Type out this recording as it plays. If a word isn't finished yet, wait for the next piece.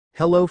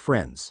Hello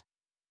friends.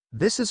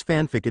 This is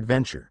Fanfic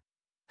Adventure.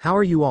 How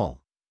are you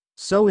all?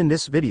 So in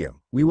this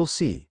video, we will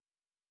see,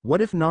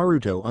 what if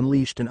Naruto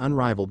unleashed an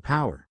unrivaled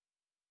power?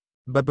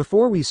 But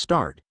before we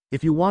start,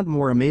 if you want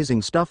more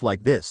amazing stuff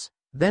like this,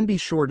 then be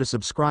sure to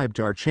subscribe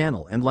to our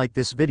channel and like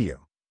this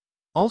video.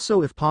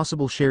 Also, if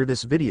possible, share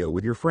this video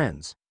with your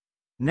friends.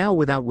 Now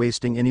without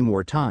wasting any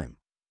more time,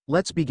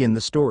 let's begin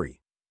the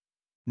story.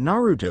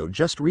 Naruto,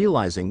 just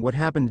realizing what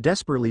happened,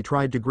 desperately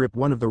tried to grip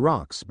one of the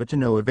rocks but to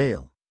no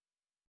avail.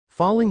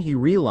 Falling, he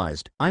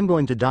realized, "I'm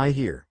going to die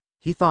here,"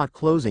 he thought,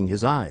 closing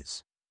his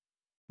eyes.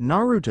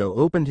 Naruto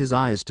opened his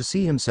eyes to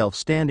see himself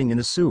standing in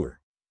a sewer.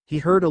 He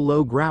heard a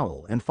low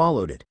growl and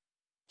followed it.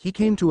 He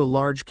came to a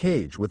large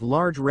cage with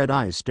large red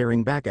eyes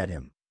staring back at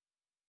him.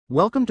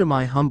 "Welcome to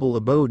my humble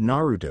abode,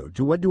 Naruto.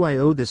 To what do I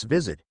owe this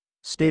visit?"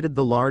 stated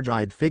the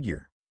large-eyed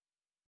figure.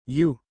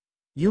 You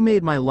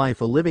made my life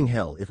a living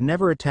hell. If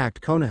never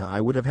attacked Konoha,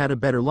 I would have had a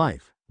better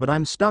life, but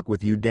I'm stuck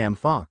with you, damn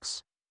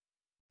fox.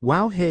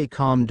 Wow, hey,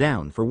 calm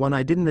down. For one,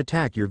 I didn't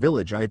attack your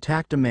village. I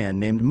attacked a man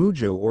named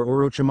Mujo, or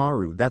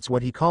Orochimaru, that's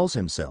what he calls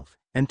himself,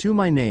 and two,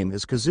 my name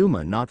is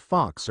Kazuma, not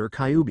Fox or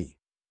Kyuubi.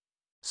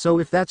 So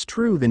if that's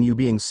true, then you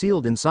being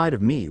sealed inside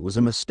of me was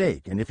a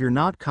mistake, and if you're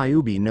not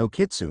Kyuubi no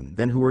Kitsune,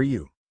 then who are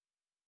you?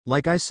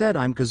 Like I said,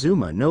 I'm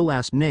Kazuma, no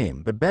last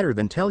name, but better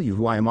than tell you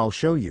who I am, I'll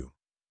show you.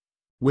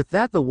 With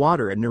that, the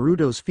water at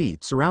Naruto's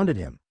feet surrounded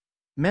him.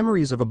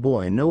 Memories of a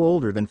boy no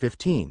older than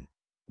 15.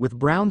 With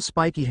brown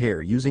spiky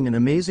hair, using an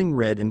amazing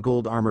red and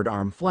gold armored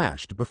arm,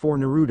 flashed before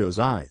Naruto's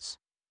eyes.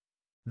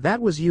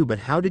 That was you, but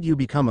how did you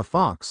become a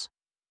fox?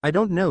 I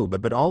don't know,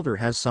 but alter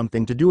has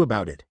something to do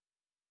about it.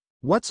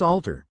 What's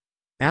alter?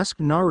 Asked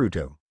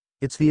Naruto.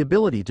 It's the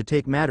ability to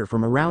take matter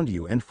from around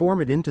you and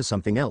form it into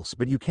something else,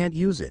 but you can't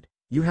use it,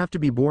 you have to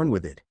be born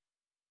with it.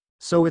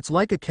 So it's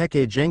like a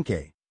Kekkei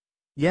Genkai.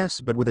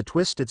 Yes, but with a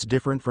twist. It's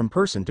different from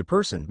person to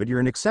person, but you're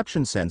an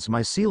exception since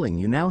my sealing.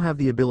 You now have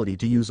the ability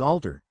to use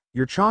alter.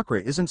 Your chakra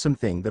isn't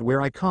something that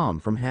where I come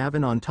from have,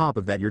 and on top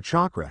of that your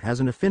chakra has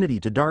an affinity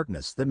to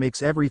darkness that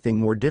makes everything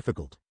more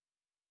difficult.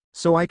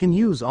 So I can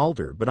use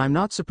alter, but I'm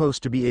not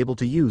supposed to be able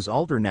to use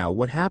alter now.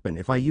 What happen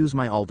if I use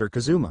my alter,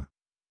 Kazuma?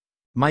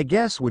 My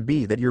guess would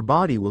be that your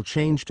body will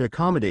change to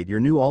accommodate your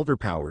new alter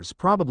powers.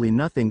 Probably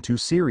nothing too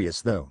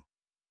serious though.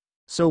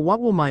 So what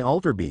will my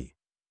alter be?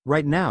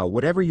 Right now,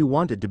 whatever you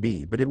want it to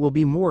be, but it will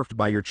be morphed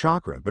by your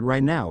chakra. But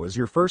right now is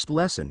your first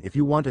lesson. If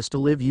you want us to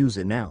live, use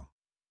it now.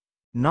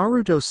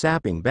 Naruto,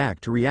 sapping back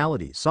to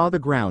reality, saw the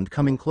ground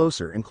coming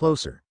closer and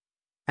closer.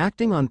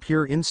 Acting on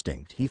pure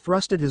instinct, he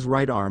thrusted his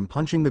right arm,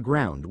 punching the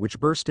ground, which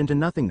burst into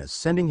nothingness,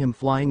 sending him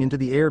flying into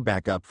the air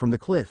back up from the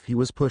cliff he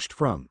was pushed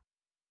from.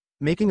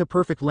 Making a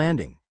perfect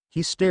landing,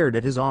 he stared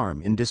at his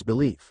arm in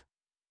disbelief.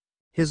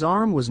 His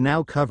arm was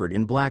now covered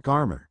in black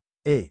armor.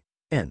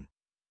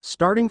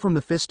 Starting from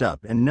the fist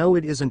up, and no,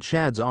 it isn't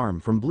Chad's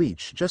arm from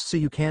Bleach, just so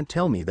you can't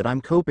tell me that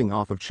I'm coping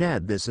off of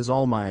Chad. This is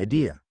all my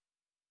idea.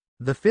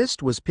 The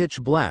fist was pitch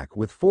black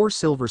with 4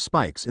 silver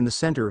spikes in the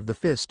center of the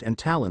fist and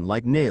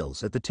talon-like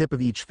nails at the tip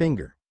of each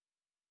finger.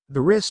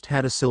 The wrist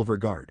had a silver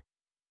guard.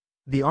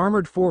 The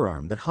armored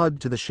forearm that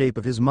hugged to the shape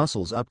of his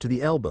muscles up to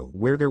the elbow,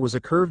 where there was a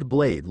curved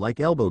blade like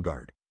elbow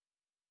guard.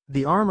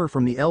 The armor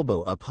from the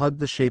elbow up hugged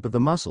the shape of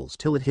the muscles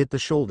till it hit the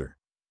shoulder.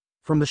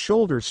 From the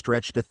shoulder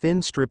stretched a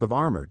thin strip of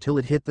armor till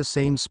it hit the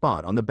same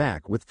spot on the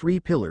back, with 3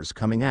 pillars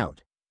coming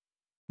out.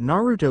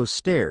 Naruto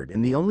stared,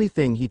 and the only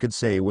thing he could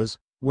say was,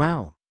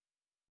 "Wow."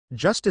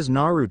 Just as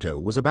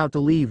Naruto was about to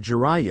leave,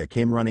 Jiraiya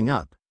came running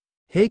up.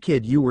 "Hey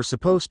kid, you were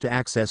supposed to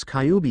access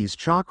Kyuubi's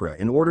chakra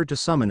in order to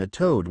summon a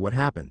toad. What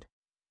happened?"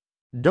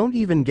 "Don't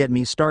even get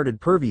me started,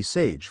 pervy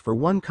sage. For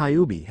one,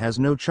 Kyuubi has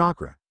no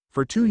chakra.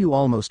 For two, you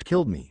almost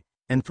killed me.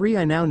 And 3,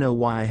 I now know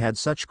why I had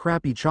such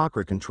crappy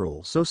chakra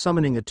control, so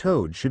summoning a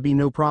toad should be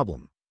no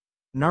problem,"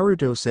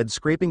 Naruto said,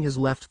 scraping his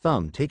left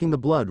thumb, taking the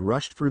blood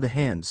rushed through the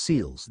hand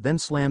seals, then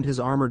slammed his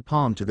armored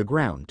palm to the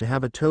ground to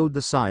have a toad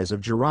the size of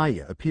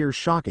Jiraiya appear,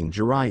 shocking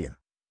Jiraiya.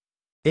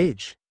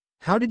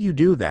 How did you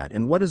do that,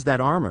 and what is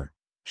that armor?"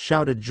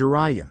 shouted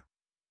Jiraiya.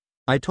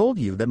 "I told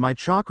you that my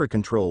chakra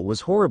control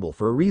was horrible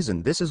for a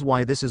reason. This is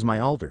why this is my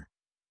alter,"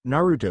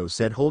 Naruto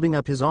said, holding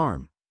up his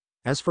arm.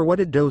 "As for what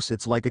it does,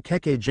 it's like a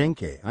Kekkei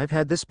Genkai. I've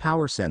had this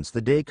power since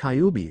the day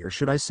Kyuubi, or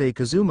should I say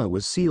Kazuma,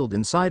 was sealed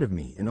inside of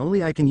me, and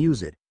only I can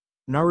use it,"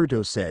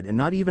 Naruto said, and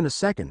not even a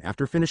second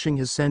after finishing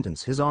his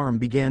sentence his arm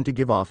began to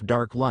give off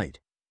dark light.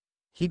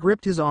 He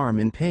gripped his arm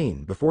in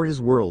pain before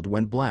his world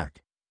went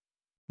black.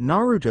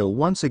 Naruto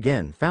once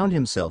again found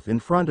himself in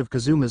front of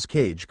Kazuma's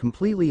cage,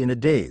 completely in a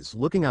daze,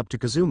 looking up to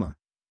Kazuma.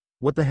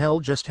 "What the hell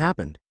just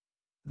happened?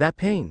 That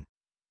pain?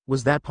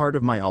 Was that part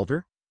of my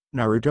alter?"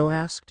 Naruto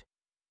asked.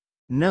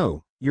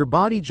 "No, your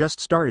body just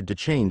started to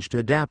change to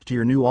adapt to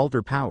your new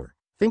alter power.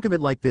 Think of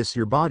it like this,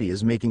 your body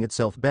is making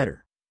itself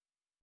better."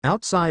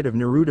 Outside of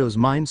Naruto's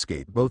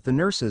mindscape, both the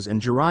nurses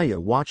and Jiraiya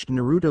watched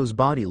Naruto's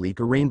body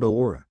leak a rainbow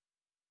aura.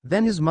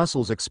 Then his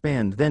muscles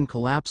expand, then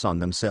collapse on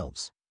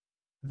themselves.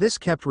 This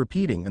kept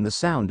repeating, and the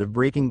sound of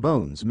breaking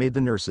bones made the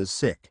nurses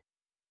sick.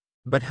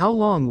 But how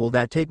long will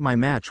that take? My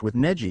match with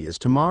Neji is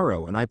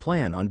tomorrow and I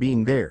plan on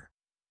being there.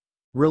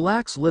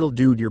 Relax little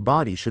dude, your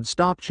body should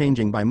stop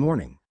changing by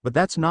morning, but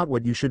that's not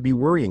what you should be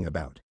worrying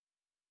about.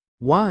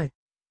 Why?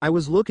 I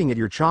was looking at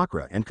your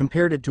chakra and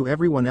compared it to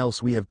everyone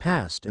else we have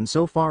passed, and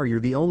so far you're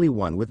the only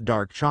one with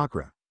dark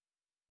chakra.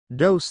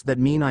 Does that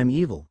mean I'm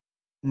evil?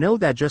 No,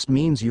 that just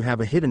means you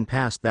have a hidden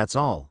past, that's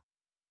all.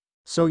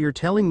 So you're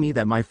telling me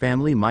that my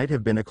family might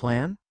have been a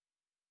clan?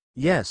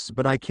 Yes,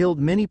 but I killed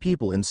many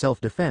people in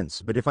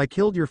self-defense, but if I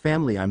killed your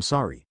family I'm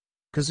sorry.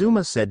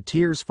 Kazuma said,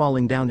 tears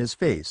falling down his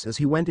face as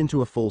he went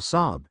into a full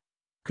sob.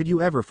 Could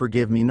you ever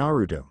forgive me,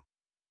 Naruto?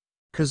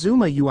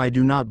 Kazuma, you I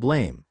do not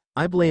blame.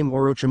 I blame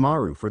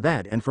Orochimaru for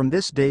that, and from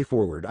this day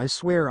forward I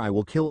swear I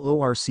will kill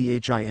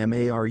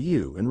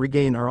Orchimaru and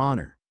regain our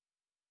honor.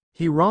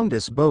 He wronged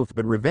us both,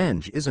 but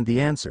revenge isn't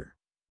the answer.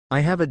 I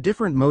have a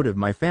different motive.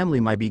 My family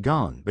might be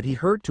gone, but he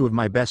hurt two of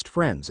my best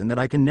friends, and that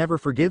I can never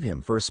forgive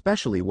him for,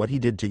 especially what he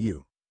did to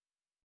you.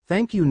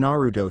 Thank you,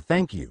 Naruto,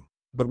 thank you.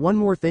 But one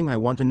more thing, I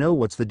want to know,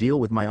 what's the deal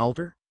with my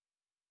altar?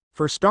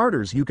 For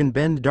starters, you can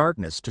bend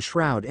darkness to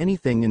shroud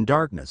anything in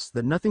darkness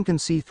that nothing can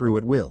see through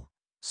at will.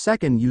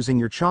 Second, using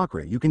your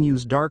chakra you can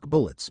use dark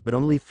bullets, but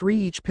only 3.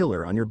 Each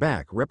pillar on your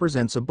back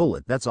represents a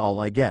bullet, that's all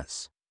I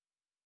guess.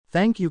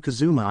 Thank you,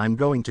 Kazuma, I'm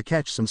going to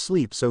catch some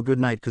sleep, so good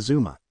night,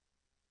 Kazuma.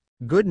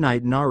 Good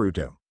night,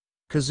 Naruto.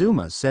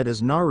 Kazuma said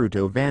as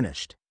Naruto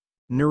vanished.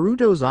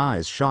 Naruto's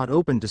eyes shot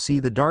open to see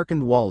the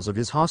darkened walls of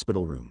his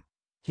hospital room.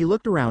 He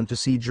looked around to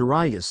see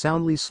Jiraiya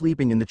soundly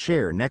sleeping in the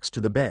chair next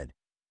to the bed.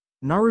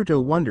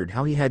 Naruto wondered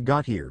how he had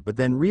got here, but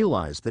then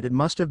realized that it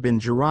must have been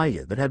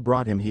Jiraiya that had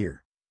brought him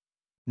here.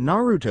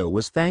 Naruto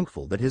was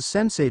thankful that his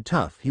sensei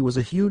Tough, he was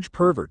a huge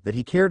pervert, that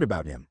he cared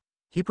about him.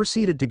 He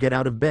proceeded to get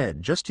out of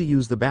bed just to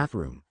use the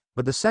bathroom,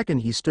 but the second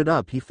he stood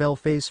up he fell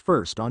face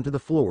first onto the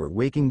floor,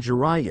 waking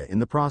Jiraiya in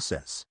the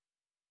process.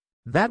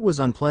 That was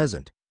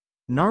unpleasant.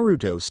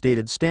 Naruto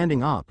stated,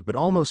 standing up, but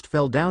almost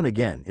fell down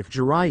again if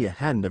Jiraiya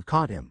hadn't have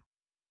caught him.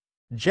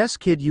 Jess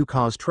kid, you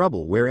cause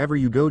trouble wherever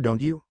you go,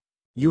 don't you?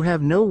 You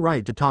have no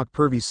right to talk,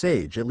 pervy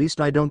sage, at least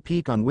I don't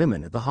peek on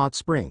women at the hot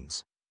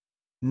springs.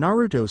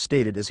 Naruto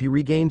stated as he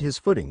regained his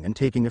footing and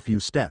taking a few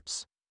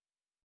steps.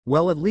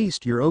 Well, at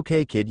least you're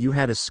okay, kid, you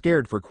had us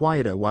scared for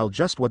quite a while.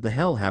 Just what the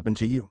hell happened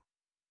to you?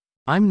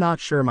 I'm not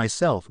sure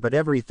myself, but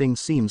everything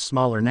seems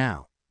smaller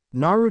now.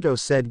 Naruto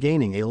said,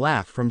 gaining a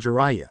laugh from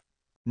Jiraiya.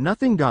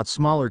 Nothing got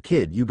smaller,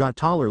 kid, you got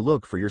taller,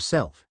 look for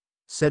yourself,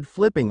 said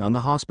flipping on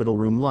the hospital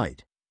room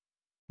light.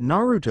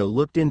 Naruto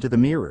looked into the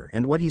mirror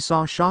and what he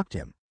saw shocked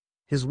him.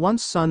 His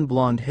once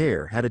sun-blonde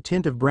hair had a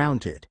tint of brown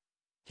to it.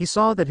 He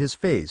saw that his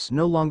face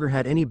no longer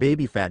had any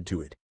baby fat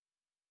to it.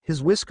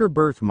 His whisker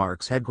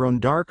birthmarks had grown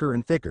darker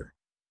and thicker.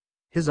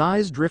 His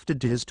eyes drifted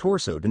to his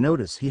torso to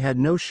notice he had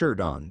no shirt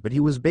on, but he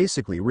was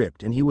basically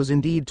ripped, and he was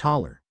indeed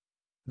taller.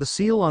 The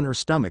seal on her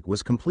stomach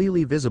was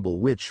completely visible,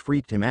 which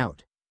freaked him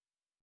out.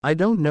 I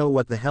don't know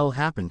what the hell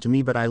happened to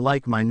me, but I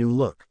like my new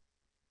look,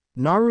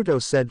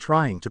 Naruto said,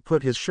 trying to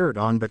put his shirt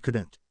on but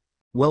couldn't.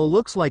 Well,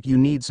 looks like you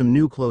need some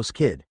new clothes,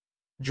 kid,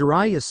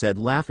 Jiraiya said,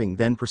 laughing,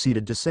 then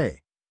proceeded to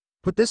say.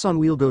 Put this on,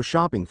 we'll go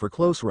shopping for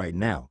clothes right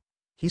now,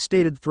 he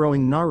stated,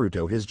 throwing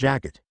Naruto his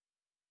jacket.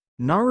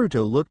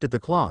 Naruto looked at the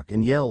clock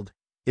and yelled,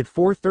 "It's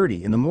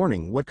 4:30 in the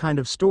morning, what kind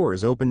of store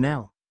is open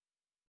now?"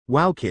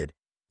 Wow, kid.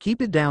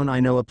 Keep it down, I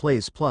know a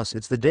place, plus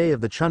it's the day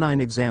of the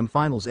Chunin exam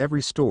finals,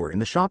 every store in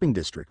the shopping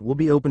district will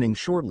be opening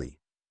shortly,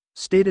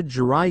 stated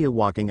Jiraiya,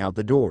 walking out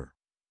the door.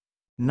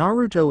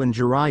 Naruto and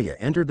Jiraiya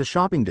entered the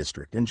shopping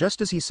district, and just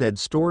as he said,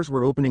 stores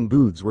were opening,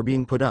 booths were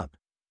being put up.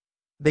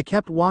 They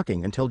kept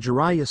walking until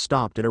Jiraiya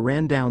stopped at a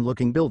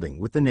ran-down-looking building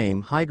with the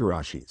name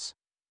Higarashi's.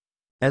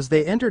 As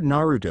they entered,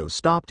 Naruto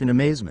stopped in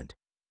amazement.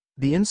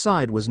 The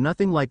inside was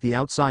nothing like the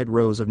outside.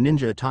 Rows of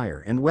ninja attire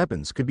and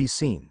weapons could be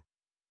seen.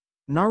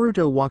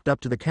 Naruto walked up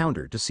to the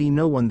counter to see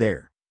no one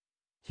there.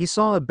 He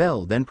saw a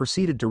bell, then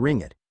proceeded to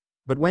ring it,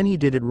 but when he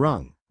did, it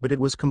rung, but it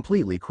was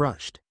completely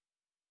crushed.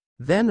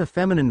 Then a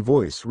feminine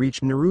voice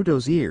reached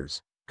Naruto's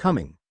ears.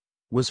 "Coming,"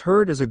 was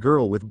heard as a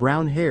girl with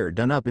brown hair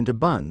done up into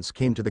buns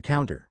came to the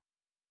counter.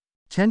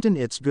 "Tenten,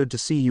 it's good to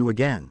see you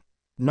again,"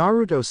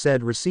 Naruto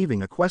said,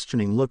 receiving a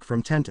questioning look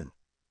from Tenten.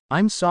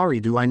 "I'm sorry,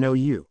 do I know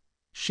you?"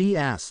 she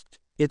asked.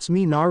 "It's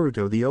me,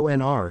 Naruto, the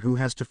ONR who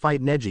has to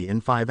fight Neji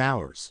in 5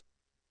 hours,"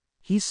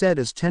 he said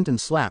as Tenten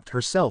slapped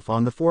herself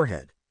on the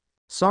forehead.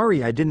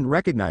 "Sorry, I didn't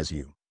recognize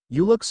you.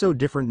 You look so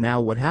different now,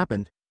 what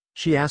happened?"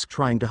 she asked,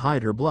 trying to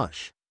hide her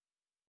blush.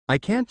 "I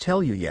can't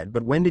tell you yet,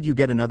 but when did you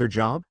get another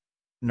job?"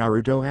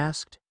 Naruto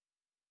asked.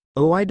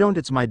 "Oh, I don't,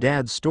 it's my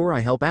dad's store,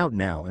 I help out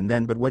now and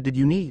then, but what did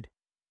you need?"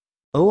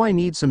 "Oh, I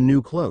need some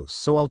new clothes,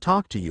 so I'll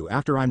talk to you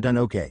after I'm done,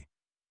 okay?"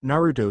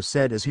 Naruto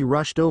said as he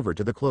rushed over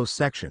to the clothes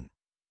section.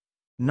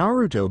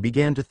 Naruto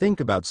began to think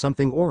about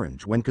something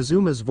orange when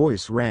Kazuma's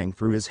voice rang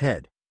through his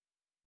head.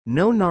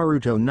 "No,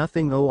 Naruto,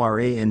 nothing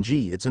orange,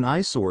 it's an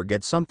eyesore,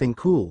 get something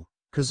cool,"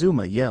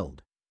 Kazuma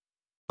yelled.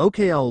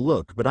 "Okay, I'll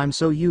look, but I'm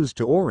so used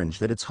to orange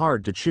that it's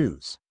hard to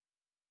choose."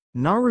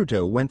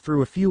 Naruto went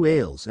through a few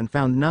aisles and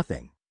found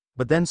nothing,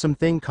 but then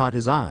something caught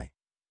his eye.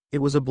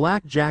 It was a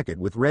black jacket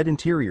with red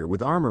interior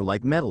with armor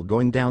like metal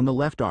going down the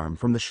left arm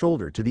from the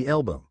shoulder to the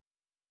elbow.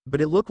 But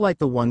it looked like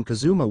the one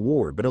Kazuma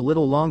wore but a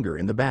little longer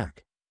in the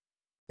back.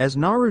 As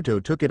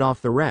Naruto took it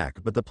off the rack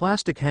but the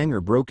plastic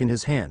hanger broke in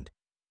his hand.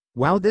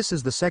 Wow, this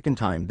is the second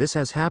time this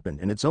has happened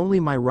and it's only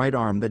my right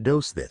arm that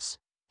does this,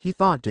 he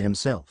thought to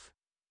himself.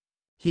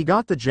 He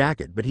got the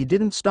jacket but he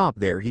didn't stop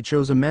there, he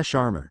chose a mesh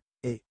armor,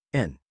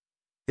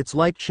 It's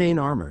like chain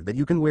armor that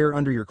you can wear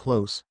under your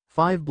clothes,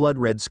 5 blood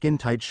red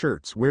skin-tight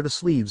shirts where the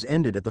sleeves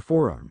ended at the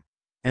forearm,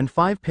 and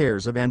 5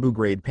 pairs of Anbu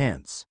grade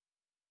pants.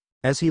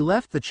 As he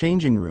left the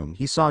changing room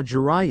he saw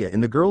Jiraiya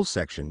in the girls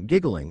section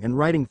giggling and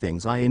writing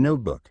things in a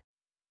notebook.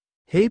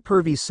 Hey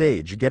pervy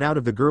sage, get out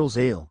of the girls'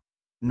 ale,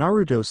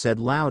 Naruto said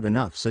loud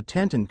enough so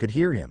Tenten could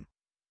hear him.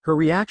 Her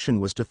reaction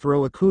was to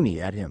throw a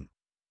kuni at him.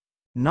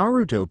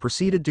 Naruto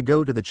proceeded to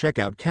go to the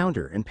checkout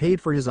counter and paid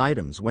for his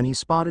items when he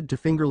spotted 2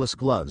 fingerless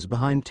gloves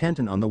behind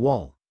Tenten on the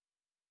wall.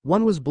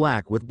 One was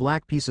black with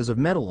black pieces of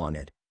metal on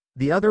it,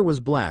 the other was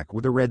black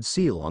with a red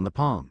seal on the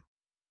palm.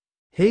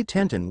 Hey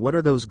Tenten, what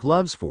are those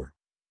gloves for?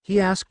 He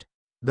asked.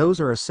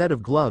 Those are a set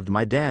of gloves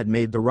my dad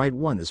made. The right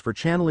one is for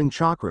channeling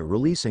chakra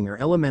releasing or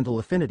elemental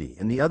affinity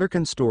and the other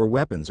can store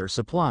weapons or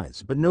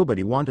supplies but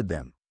nobody wanted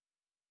them.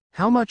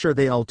 How much are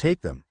they? I'll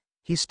take them,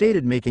 he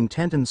stated, making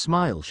Tenten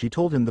smile. She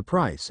told him the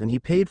price and he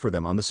paid for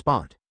them on the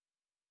spot.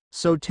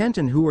 So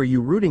Tenten, who are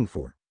you rooting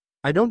for?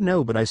 I don't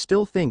know but I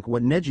still think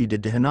what Neji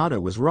did to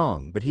Hinata was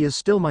wrong but he is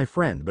still my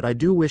friend but I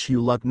do wish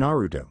you luck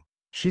Naruto,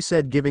 she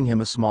said giving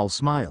him a small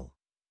smile.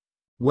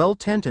 Well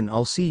Tenten,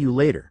 I'll see you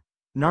later,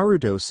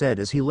 Naruto said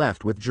as he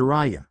left with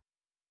Jiraiya.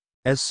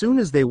 As soon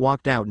as they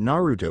walked out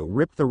Naruto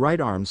ripped the right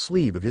arm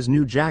sleeve of his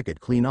new jacket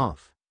clean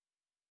off.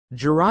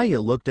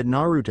 Jiraiya looked at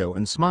Naruto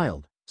and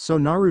smiled. So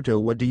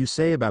Naruto, what do you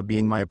say about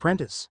being my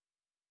apprentice?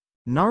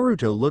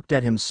 Naruto looked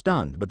at him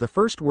stunned but the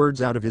first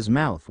words out of his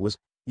mouth was,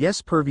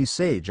 yes pervy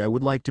sage, I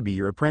would like to be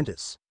your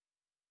apprentice.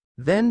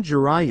 Then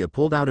Jiraiya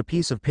pulled out a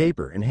piece of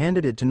paper and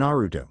handed it to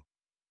Naruto.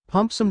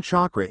 Pump some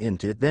chakra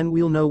into it, then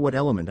we'll know what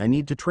element I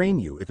need to train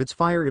you. If it's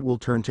fire it will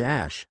turn to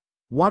ash,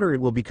 water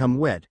it will become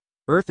wet,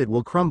 earth it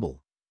will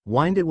crumble,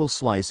 wind it will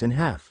slice in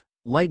half,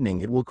 lightning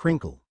it will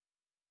crinkle.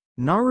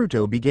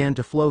 Naruto began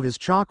to flow his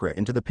chakra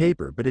into the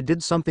paper but it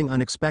did something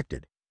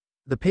unexpected.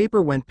 The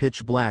paper went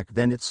pitch black,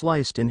 then it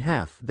sliced in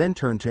half, then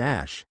turned to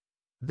ash.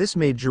 This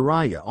made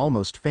Jiraiya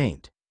almost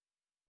faint.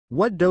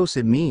 What does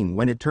it mean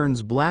when it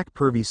turns black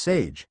pervy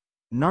sage?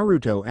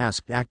 Naruto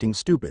asked, acting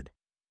stupid.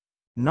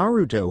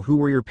 Naruto, who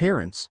were your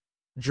parents?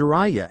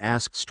 Jiraiya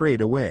asked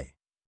straight away.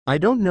 I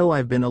don't know,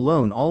 I've been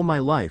alone all my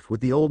life.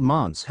 With the old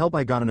man's help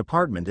I got an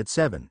apartment at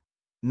 7.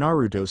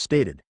 Naruto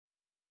stated.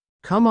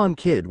 Come on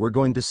kid, we're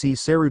going to see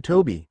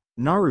Sarutobi.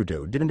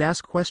 Naruto didn't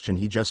ask question,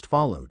 he just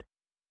followed.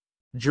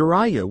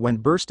 Jiraiya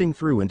went bursting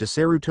through into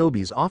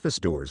Sarutobi's office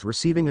doors,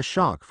 receiving a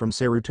shock from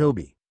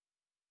Sarutobi.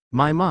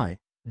 My,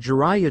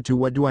 Jiraiya, to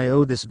what do I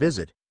owe this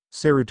visit?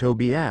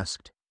 Sarutobi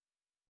asked.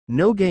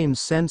 No games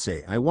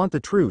sensei, I want the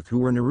truth. Who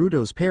were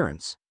Naruto's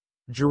parents?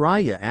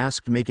 Jiraiya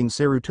asked, making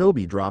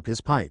Sarutobi drop his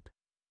pipe.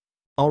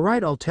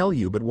 Alright, I'll tell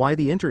you, but why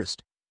the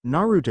interest?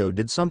 Naruto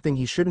did something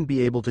he shouldn't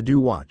be able to do.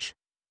 Watch,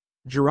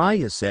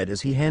 Jiraiya said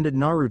as he handed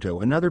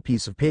Naruto another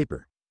piece of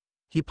paper.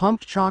 He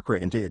pumped chakra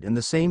into it and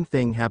the same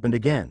thing happened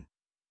again,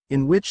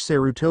 in which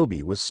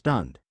Sarutobi was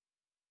stunned.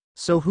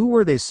 So who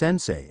were they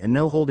sensei? And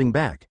no holding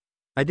back.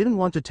 I didn't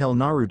want to tell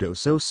Naruto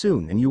so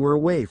soon and you were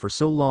away for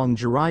so long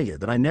Jiraiya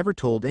that I never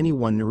told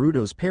anyone.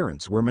 Naruto's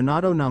parents were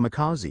Minato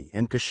Namikaze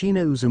and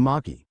Kushina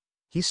Uzumaki,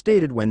 he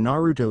stated when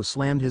Naruto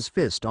slammed his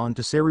fist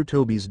onto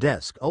Sarutobi's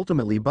desk,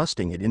 ultimately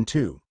busting it in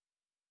two.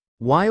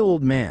 Why,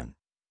 old man?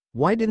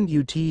 Why didn't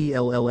you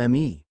tell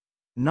me?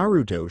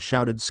 Naruto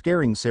shouted,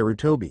 scaring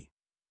Sarutobi.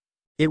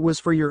 It was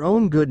for your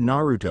own good,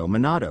 Naruto.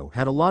 Minato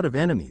had a lot of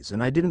enemies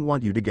and I didn't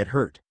want you to get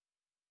hurt.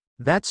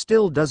 That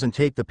still doesn't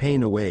take the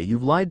pain away.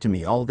 You've lied to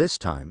me all this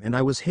time and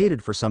I was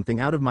hated for something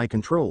out of my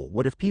control.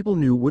 What if people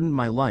knew? Wouldn't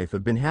my life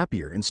have been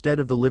happier instead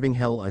of the living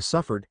hell I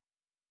suffered?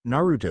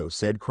 Naruto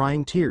said,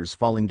 crying, tears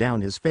falling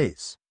down his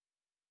face.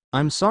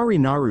 I'm sorry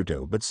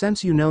Naruto, but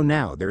since you know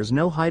now, there is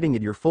no hiding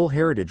it. Your full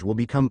heritage will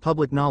become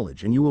public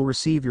knowledge and you will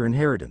receive your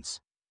inheritance.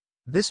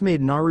 This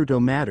made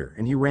Naruto madder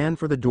and he ran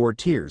for the door,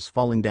 tears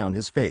falling down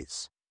his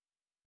face.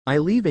 I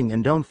leaving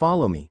and don't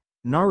follow me,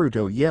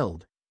 Naruto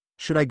yelled.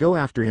 Should I go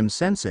after him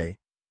sensei?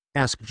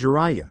 Asked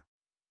Jiraiya.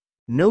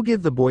 No,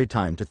 give the boy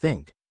time to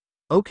think.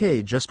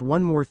 Okay, just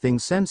one more thing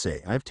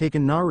sensei, I've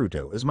taken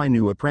Naruto as my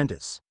new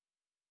apprentice.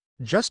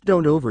 Just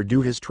don't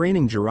overdo his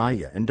training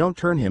Jiraiya and don't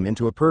turn him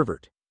into a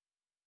pervert.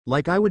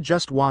 Like I would.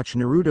 Just watch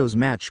Naruto's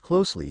match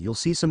closely, you'll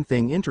see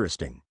something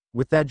interesting.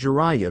 With that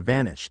Jiraiya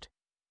vanished.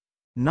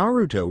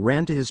 Naruto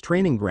ran to his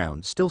training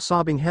ground, still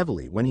sobbing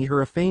heavily, when he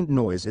heard a faint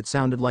noise. It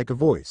sounded like a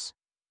voice.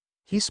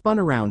 He spun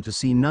around to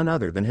see none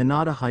other than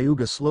Hinata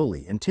Hyuga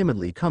slowly and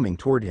timidly coming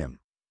toward him.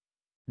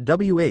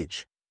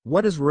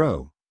 What is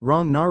wrong,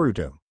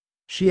 Naruto?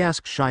 She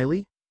asked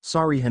shyly.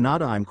 Sorry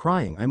Hinata, I'm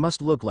crying, I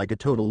must look like a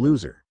total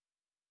loser.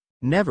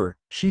 Never,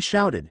 she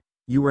shouted.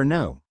 You are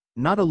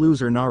not a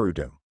loser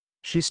Naruto.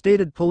 she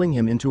stated, pulling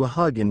him into a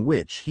hug in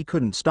which he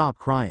couldn't stop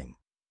crying.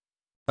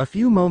 A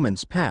few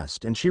moments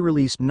passed and she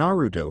released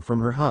Naruto from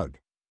her hug.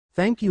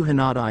 Thank you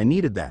Hinata, I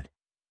needed that.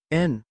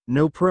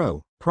 No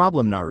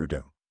problem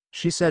Naruto,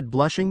 she said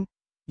blushing.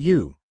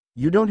 You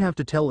don't have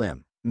to tell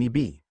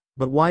me.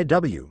 But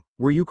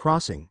were you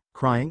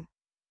crying?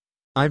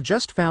 I've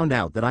just found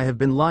out that I have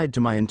been lied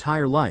to my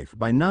entire life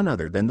by none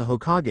other than the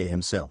Hokage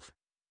himself.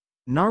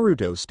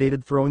 Naruto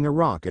stated, throwing a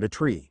rock at a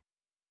tree.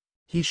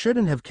 He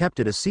shouldn't have kept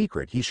it a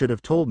secret, he should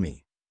have told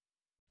me.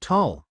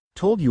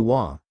 Told you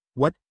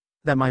what?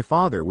 That my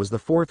father was the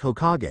fourth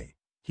Hokage,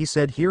 he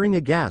said, hearing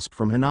a gasp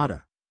from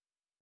Hinata.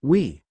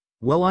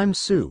 Well I'm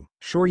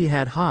sure he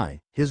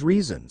had his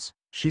reasons,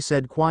 she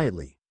said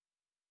quietly.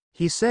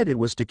 He said it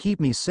was to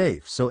keep me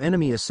safe so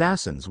enemy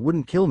assassins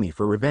wouldn't kill me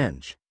for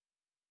revenge.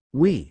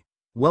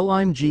 Well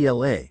I'm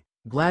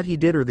glad he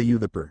did, or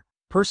the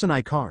person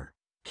I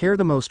care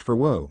the most for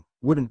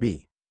wouldn't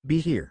be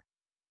here,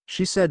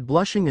 she said,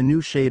 blushing a new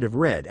shade of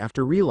red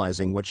after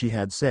realizing what she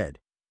had said.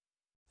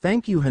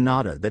 Thank you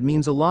Hinata, that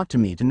means a lot to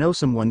me to know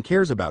someone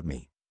cares about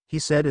me, he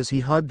said as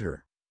he hugged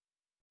her.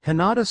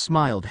 Hinata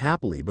smiled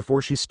happily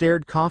before she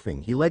stared,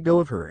 coughing. He let go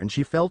of her and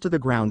she fell to the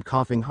ground,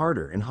 coughing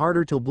harder and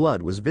harder till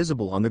blood was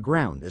visible on the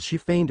ground as she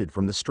fainted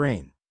from the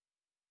strain.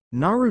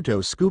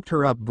 Naruto scooped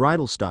her up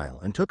bridal style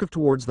and took her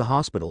towards the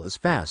hospital as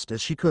fast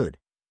as she could.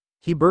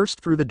 He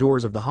burst through the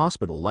doors of the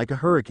hospital like a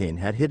hurricane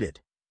had hit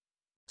it.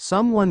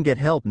 Someone get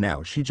help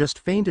now, she just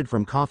fainted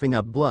from coughing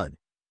up blood,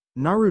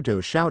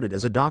 Naruto shouted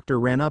as a doctor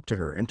ran up to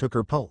her and took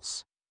her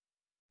pulse.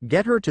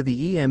 Get her to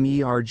the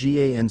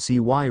emergency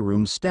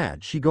room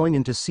stat, she going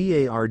into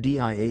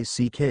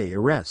cardiac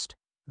arrest,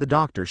 the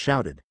doctor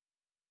shouted.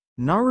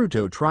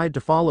 Naruto tried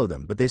to follow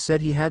them, but they said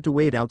he had to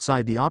wait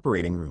outside the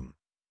operating room.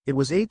 It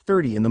was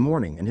 8:30 in the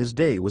morning and his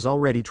day was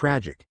already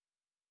tragic.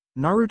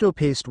 Naruto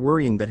paced,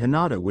 worrying that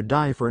Hinata would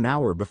die for an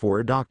hour before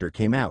a doctor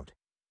came out.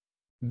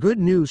 Good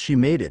news, she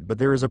made it, but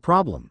there is a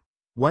problem.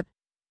 What?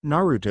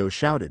 Naruto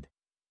shouted.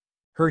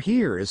 Her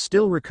hair is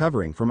still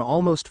recovering from an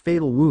almost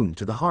fatal wound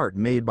to the heart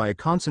made by a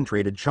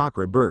concentrated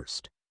chakra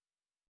burst.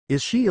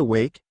 Is she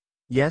awake?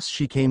 Yes,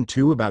 she came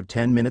to about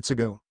 10 minutes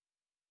ago.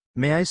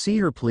 May I see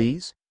her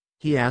please?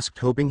 He asked,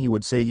 hoping he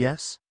would say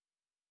yes.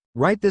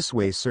 Right this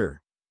way, sir,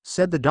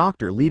 said the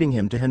doctor, leading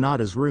him to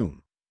Hinata's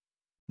room.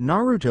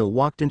 Naruto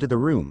walked into the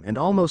room and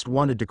almost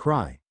wanted to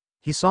cry.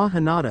 He saw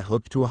Hinata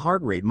hooked to a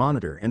heart rate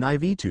monitor and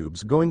IV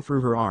tubes going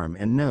through her arm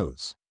and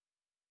nose.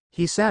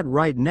 He sat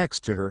right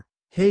next to her.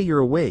 Hey, you're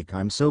awake,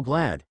 I'm so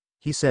glad,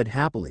 he said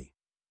happily.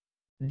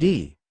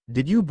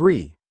 Did you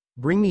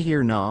bring me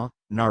here,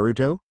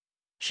 Naruto?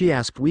 She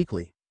asked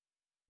weakly.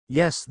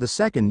 Yes, the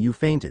second you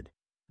fainted.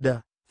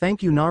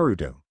 Thank you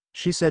Naruto,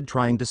 she said,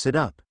 trying to sit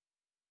up.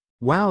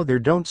 Wow, there,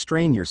 don't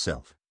strain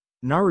yourself,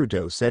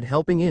 Naruto said,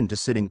 helping into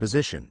sitting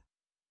position.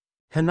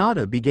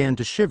 Hinata began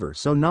to shiver,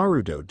 so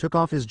Naruto took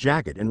off his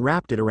jacket and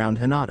wrapped it around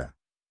Hinata.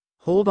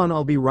 Hold on,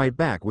 I'll be right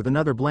back with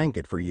another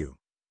blanket for you.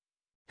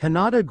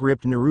 Hinata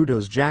gripped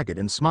Naruto's jacket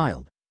and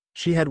smiled.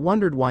 She had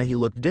wondered why he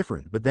looked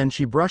different, but then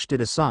she brushed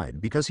it aside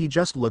because he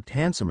just looked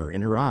handsomer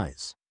in her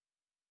eyes.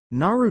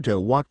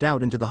 Naruto walked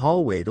out into the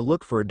hallway to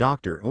look for a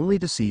doctor, only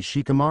to see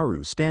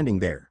Shikamaru standing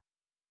there.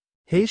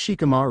 Hey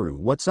Shikamaru,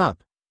 what's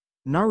up?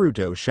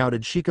 Naruto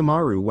shouted.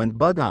 Shikamaru went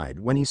bug-eyed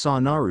when he saw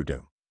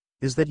Naruto.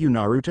 Is that you,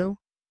 Naruto?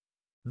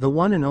 The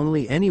one and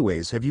only.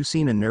 Anyways, have you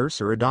seen a nurse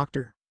or a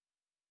doctor?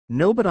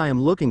 No, but I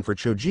am looking for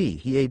Choji.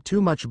 He ate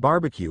too much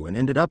barbecue and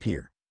ended up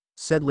here,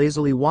 said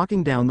lazily,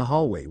 walking down the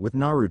hallway with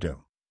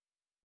Naruto.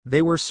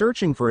 They were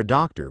searching for a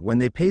doctor when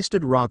they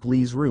pasted Rock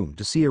Lee's room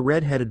to see a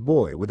red-headed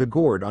boy with a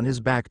gourd on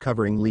his back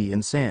covering Lee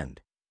in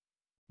sand.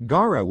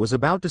 Gaara was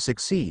about to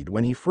succeed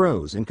when he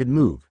froze and could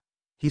move.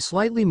 He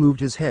slightly moved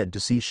his head to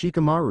see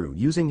Shikamaru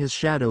using his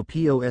shadow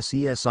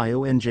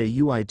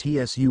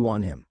possessionjutsu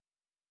on him.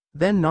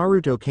 Then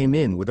Naruto came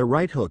in with a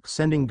right hook,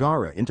 sending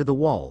Gaara into the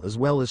wall as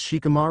well as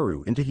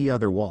Shikamaru into the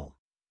other wall.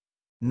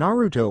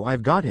 Naruto,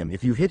 I've got him.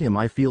 If you hit him,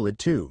 I feel it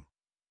too.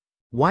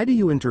 Why do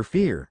you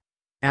interfere?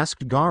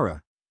 Asked Gaara.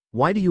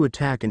 Why do you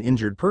attack an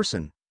injured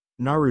person?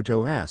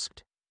 Naruto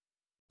asked.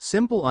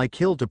 Simple, I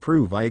kill to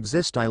prove I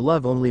exist. I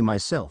love only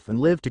myself and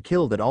live to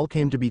kill. That all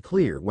came to be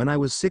clear when I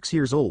was 6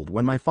 years old,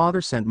 when my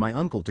father sent my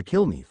uncle to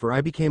kill me, for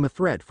I became a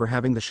threat for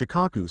having the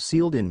Shikaku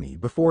sealed in me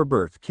before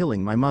birth,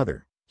 killing my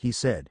mother, he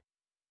said.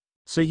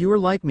 So you are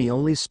like me,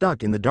 only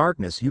stuck in the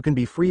darkness. You can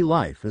be free.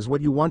 Life is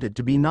what you want it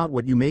to be, not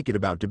what you make it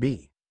about to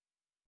be.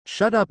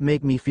 Shut up,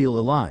 make me feel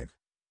alive,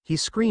 he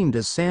screamed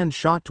as sand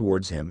shot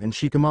towards him and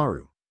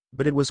Shikamaru,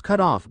 but it was cut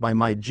off by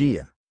Might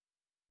Gia.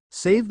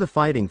 Save the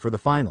fighting for the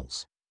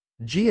finals.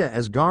 Gia,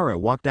 as Gaara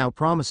walked out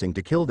promising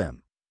to kill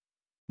them.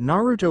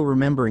 Naruto,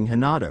 remembering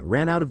Hinata,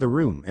 ran out of the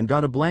room and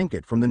got a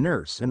blanket from the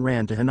nurse and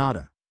ran to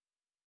Hinata.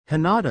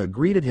 Hinata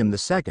greeted him the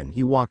second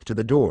he walked to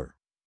the door.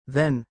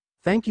 Then,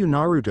 thank you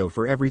Naruto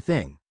for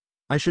everything.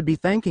 I should be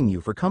thanking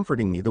you for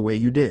comforting me the way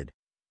you did.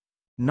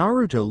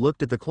 Naruto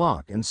looked at the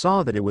clock and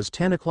saw that it was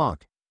 10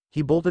 o'clock.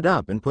 He bolted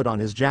up and put on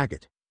his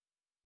jacket.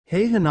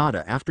 Hey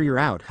Hinata, after you're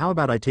out, how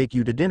about I take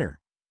you to dinner?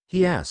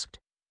 He asked.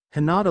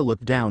 Hinata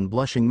looked down,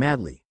 blushing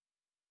madly.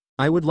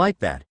 I would like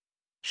that.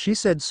 She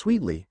said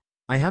sweetly,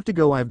 I have to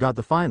go, I've got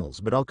the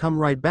finals, but I'll come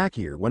right back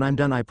here when I'm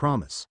done, I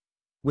promise.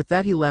 With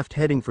that he left,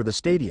 heading for the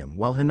stadium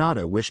while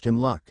Hinata wished him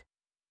luck.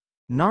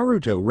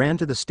 Naruto ran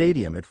to the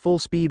stadium at full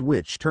speed,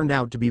 which turned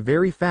out to be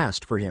very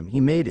fast for him.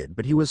 He made it,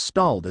 but he was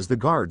stalled as the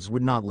guards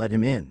would not let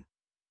him in.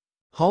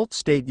 Halt,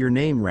 state your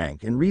name,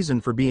 rank, and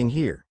reason for being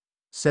here,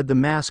 said the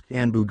masked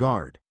Anbu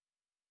guard.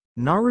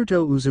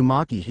 Naruto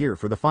Uzumaki here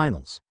for the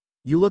finals.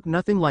 You look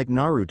nothing like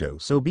Naruto,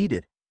 so beat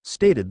it,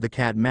 stated the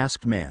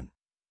cat-masked man.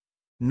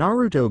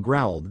 Naruto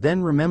growled,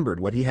 then remembered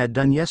what he had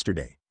done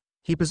yesterday.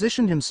 He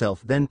positioned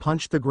himself, then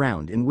punched the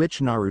ground, in which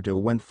Naruto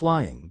went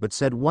flying, but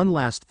said one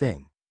last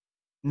thing.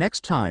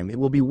 Next time it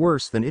will be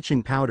worse than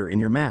itching powder in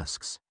your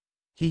masks.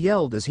 He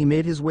yelled as he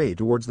made his way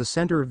towards the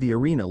center of the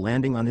arena,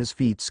 landing on his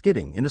feet,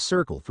 skidding in a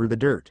circle through the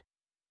dirt.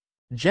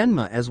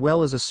 Genma as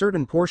well as a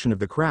certain portion of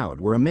the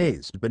crowd were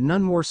amazed, but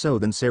none more so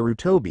than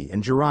Sarutobi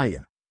and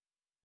Jiraiya.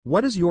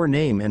 What is your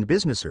name and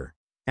business, sir?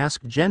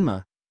 Asked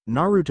Genma.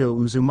 Naruto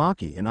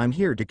Uzumaki, and I'm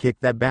here to kick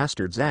that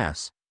bastard's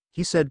ass,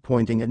 he said,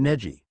 pointing at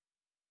Neji.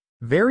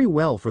 Very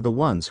well, for the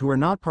ones who are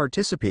not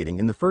participating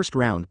in the first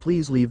round,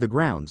 please leave the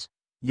grounds,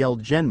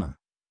 yelled Genma.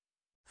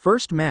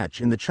 First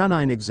match in the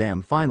Chunin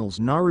exam finals,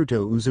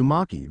 Naruto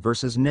Uzumaki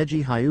vs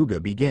Neji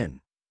Hyuga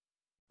begin.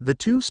 The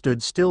two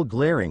stood still,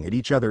 glaring at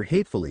each other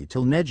hatefully,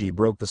 till Neji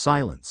broke the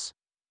silence.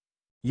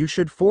 You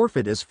should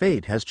forfeit, as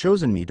fate has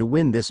chosen me to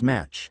win this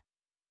match.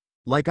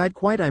 Like I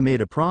made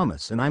a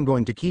promise and I'm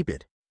going to keep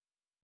it.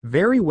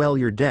 Very well,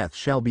 your death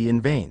shall be in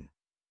vain,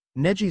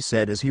 Neji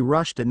said as he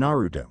rushed at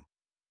Naruto.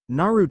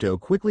 Naruto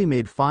quickly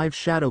made 5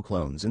 shadow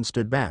clones and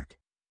stood back.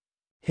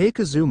 Hey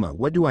Kazuma,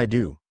 what do I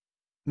do?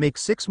 Make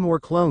 6 more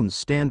clones,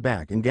 stand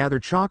back and gather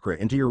chakra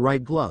into your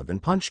right glove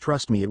and punch,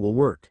 trust me it will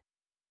work.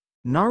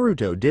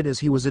 Naruto did as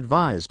he was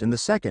advised, and the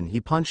second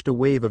he punched, a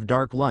wave of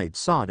dark light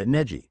sought at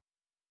Neji.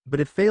 But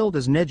it failed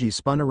as Neji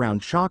spun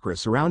around, chakra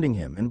surrounding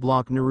him, and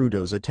blocked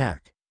Naruto's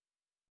attack.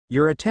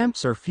 Your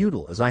attempts are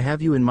futile as I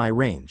have you in my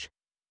range,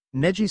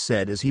 Neji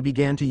said as he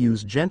began to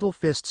use gentle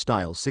fist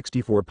style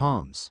 64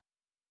 palms.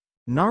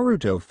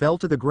 Naruto fell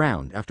to the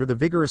ground after the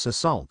vigorous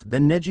assault,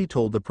 then Neji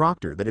told the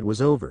proctor that it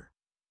was over.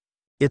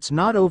 It's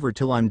not over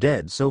till I'm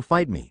dead, so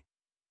fight me.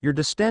 You're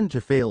destined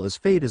to fail as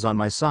fate is on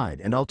my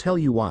side, and I'll tell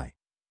you why,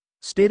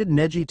 stated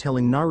Neji,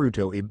 telling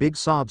Naruto a big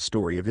sob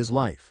story of his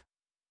life.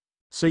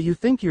 So you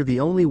think you're the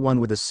only one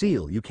with a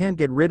seal you can't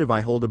get rid of? I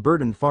hold a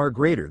burden far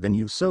greater than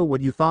you. So what,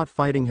 you thought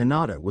fighting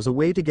Hinata was a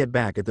way to get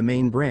back at the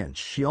main branch?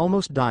 She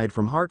almost died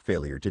from heart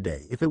failure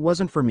today. If it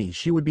wasn't for me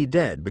she would be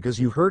dead because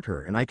you hurt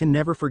her, and I can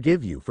never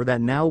forgive you for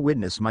that. Now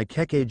witness my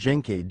Kekkei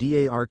Genkai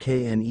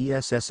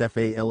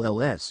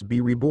Darknessfalls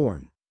be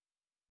reborn,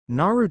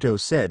 Naruto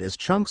said as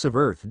chunks of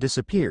earth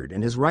disappeared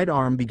and his right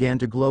arm began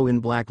to glow in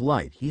black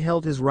light. He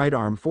held his right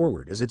arm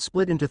forward as it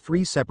split into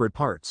 3 separate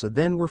parts, and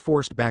then were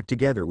forced back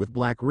together with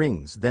black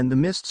rings. Then the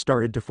mist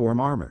started to form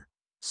armor.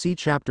 See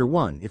chapter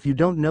 1 if you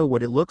don't know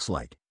what it looks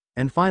like.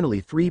 And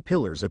finally 3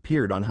 pillars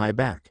appeared on high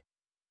back.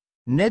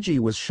 Neji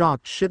was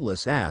shocked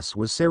shitless. Ass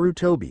was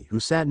Sarutobi,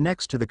 who sat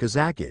next to the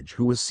Kazakage,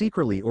 who was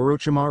secretly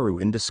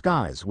Orochimaru in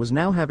disguise, was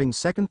now having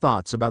second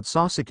thoughts about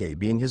Sasuke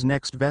being his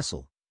next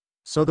vessel.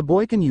 So the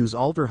boy can use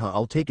Alterha,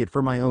 I'll take it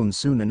for my own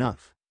soon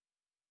enough.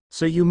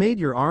 So you made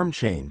your arm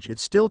change, it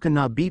still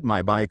cannot beat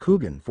my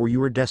Byakugan, for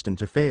you are destined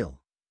to fail.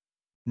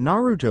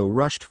 Naruto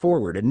rushed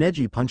forward at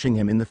Neji, punching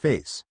him in the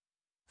face.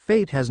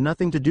 Fate has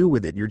nothing to do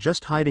with it, you're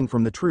just hiding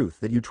from the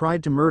truth that you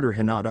tried to murder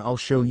Hinata. I'll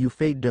show you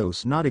fate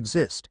does not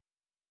exist,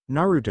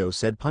 Naruto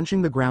said,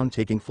 punching the ground,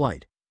 taking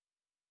flight.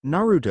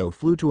 Naruto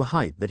flew to a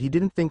height that he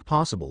didn't think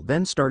possible,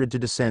 then started to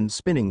descend,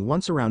 spinning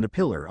once around a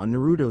pillar on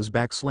Naruto's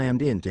back,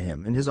 slammed into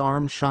him, and his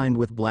arm shined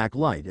with black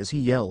light as he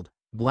yelled,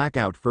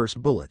 "Blackout, first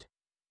bullet."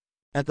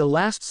 At the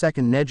last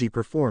second Neji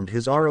performed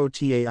his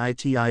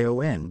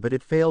Rotation, but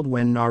it failed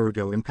when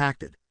Naruto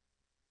impacted.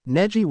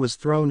 Neji was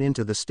thrown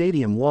into the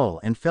stadium wall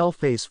and fell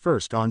face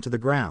first onto the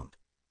ground.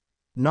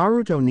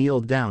 Naruto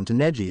kneeled down to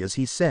Neji as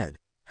he said,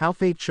 "How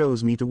fate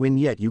chose me to win,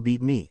 yet you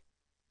beat me.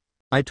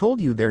 I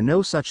told you there's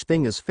no such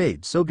thing as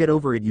fate, so get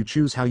over it. You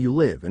choose how you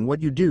live and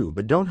what you do,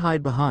 but don't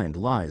hide behind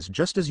lies,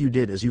 just as you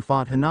did as you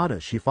fought Hinata.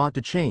 She fought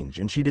to change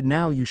and she did.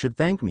 Now you should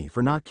thank me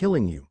for not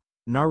killing you,"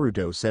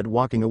 Naruto said,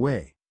 walking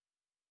away.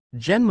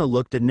 Genma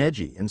looked at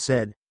Neji and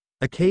said,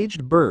 "A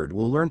caged bird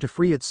will learn to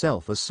free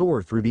itself as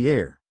soar through the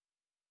air."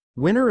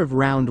 Winner of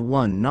round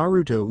 1,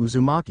 Naruto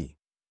Uzumaki.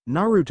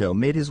 Naruto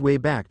made his way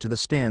back to the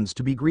stands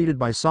to be greeted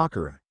by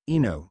Sakura,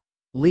 Ino,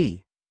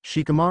 Lee,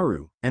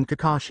 Shikamaru, and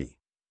Kakashi.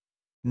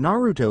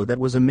 Naruto, that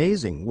was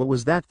amazing. What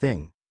was that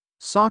thing?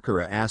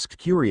 Sakura asked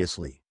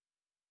curiously.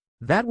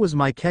 That was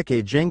my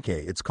Kekkei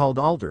Genkai, it's called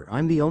Alter.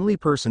 I'm the only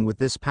person with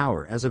this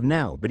power as of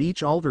now, but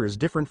each Alter is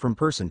different from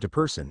person to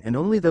person, and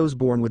only those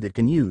born with it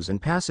can use and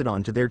pass it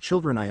on to their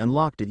children. I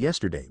unlocked it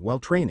yesterday while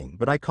training,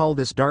 but I call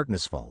this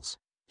Darknessfalls,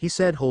 he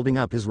said, holding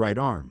up his right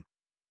arm.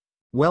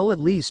 Well, at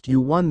least you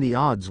won. The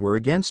odds were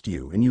against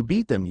you and you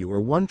beat them. You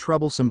are one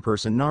troublesome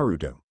person,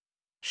 Naruto,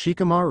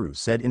 Shikamaru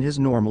said in his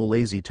normal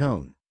lazy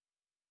tone.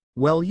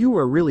 Well, you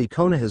are really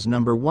Konoha's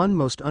 #1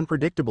 most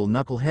unpredictable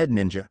knucklehead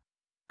ninja,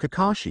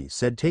 Kakashi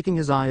said, taking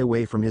his eye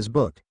away from his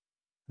book.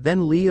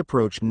 Then Lee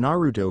approached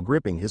Naruto,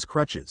 gripping his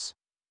crutches.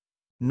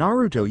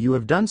 Naruto, you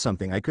have done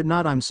something I could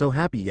not. I'm so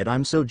happy, yet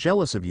I'm so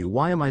jealous of you.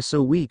 Why am I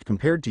so weak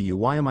compared to you?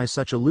 Why am I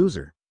such a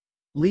loser?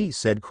 Lee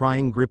said,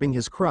 crying, gripping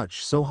his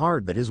crutch so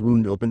hard that his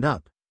wound opened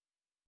up.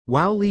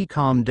 Wow, Lee,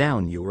 calm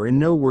down. You are in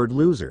no word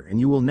loser, and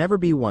you will never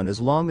be one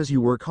as long as you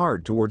work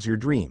hard towards your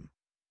dream,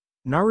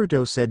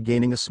 Naruto said,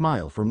 gaining a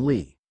smile from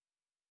Lee.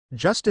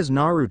 Just as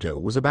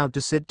Naruto was about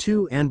to sit,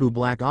 2 Anbu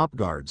black op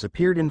guards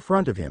appeared in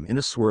front of him in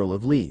a swirl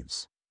of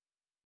leaves.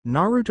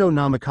 Naruto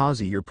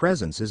Namikaze, your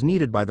presence is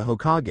needed by the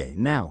Hokage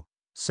now,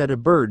 said a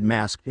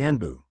bird-masked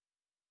Anbu.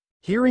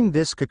 Hearing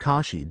this,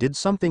 Kakashi did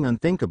something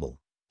unthinkable.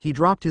 He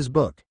dropped his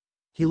book.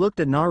 He looked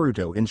at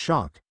Naruto in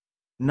shock.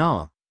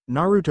 Nah,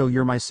 Naruto,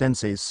 you're my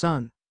sensei's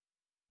son.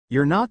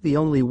 You're not the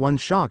only one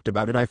shocked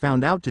about it. I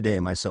found out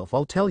today myself.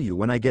 I'll tell you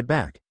when I get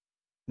back,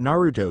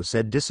 Naruto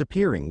said,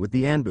 disappearing with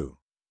the Anbu.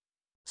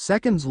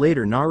 Seconds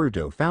later,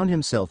 Naruto found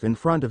himself in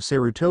front of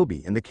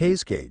Sarutobi in the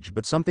cage,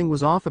 but something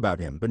was off about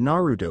him, but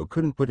Naruto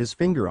couldn't put his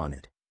finger on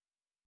it.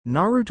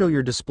 Naruto,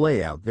 your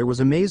display out there was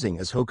amazing.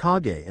 As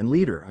Hokage and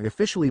leader, I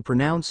officially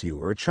pronounce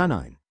you a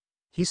Chunin,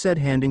 he said,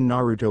 handing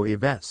Naruto a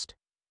vest.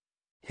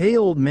 Hey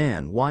old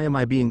man, why am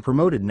I being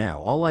promoted now?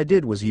 All I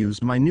did was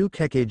used my new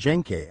Kekkei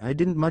Genkai. I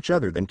didn't much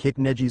other than kick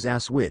Neji's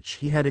ass, which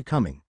he had it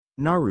coming,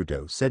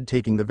 Naruto said,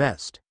 taking the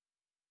vest.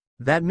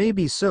 That may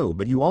be so,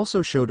 but you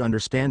also showed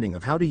understanding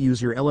of how to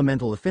use your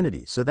elemental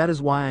affinity, so that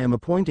is why I am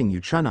appointing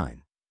you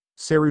Chunin,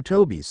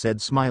 Sarutobi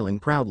said, smiling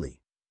proudly.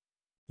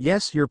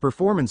 Yes, your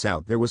performance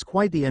out there was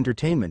quite the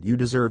entertainment. You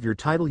deserve your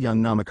title, young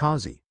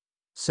Namikaze,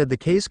 said the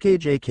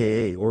Kazekage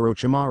aka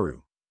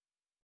Orochimaru.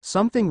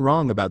 Something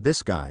wrong about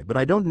this guy, but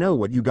I don't know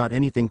what you got.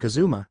 Anything,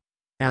 Kazuma?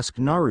 Asked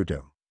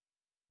Naruto.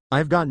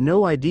 I've got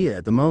no idea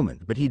at the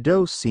moment, but he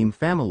does seem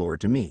familiar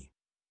to me.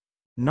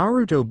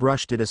 Naruto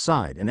brushed it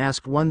aside and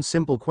asked one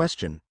simple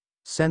question.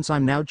 Since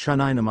I'm now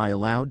Chunin, am I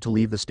allowed to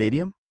leave the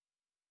stadium?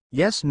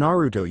 Yes,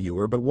 Naruto, you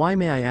are, but why,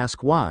 may I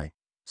ask why?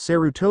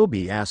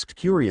 Sarutobi asked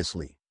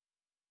curiously.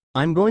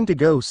 I'm going to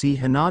go see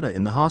Hinata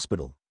in the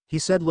hospital, he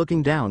said,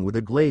 looking down with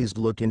a glazed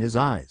look in his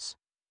eyes.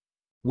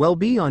 Well,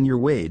 be on your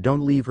way,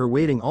 don't leave her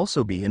waiting.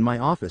 Also be in my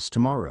office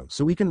tomorrow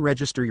so we can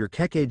register your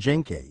Kekkei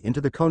Genkai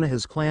into the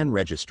Konoha's clan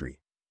registry,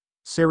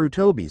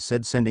 Sarutobi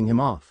said, sending him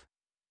off.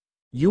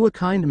 You a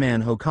kind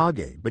man,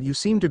 Hokage, but you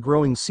seem to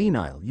growing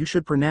senile. You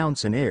should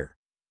pronounce an heir,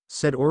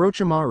 said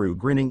Orochimaru,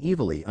 grinning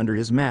evilly under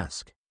his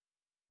mask.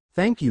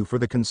 Thank you for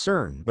the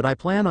concern, but I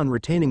plan on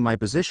retaining my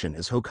position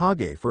as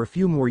Hokage for a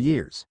few more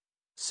years,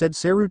 said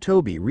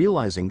Sarutobi,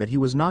 realizing that he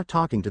was not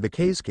talking to the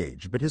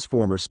Kazekage but his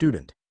former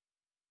student.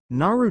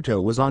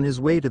 Naruto was on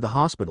his way to the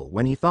hospital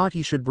when he thought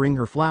he should bring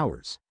her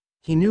flowers.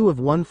 He knew of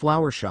one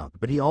flower shop,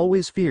 but he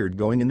always feared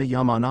going in the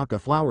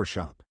Yamanaka flower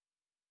shop.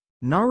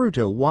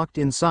 Naruto walked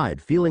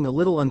inside feeling a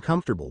little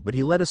uncomfortable, but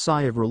he let a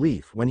sigh of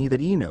relief when he that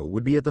Ino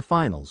would be at the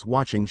finals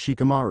watching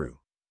Shikamaru.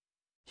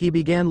 He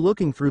began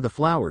looking through the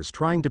flowers,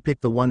 trying to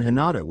pick the one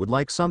Hinata would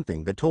like,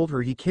 something that told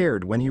her he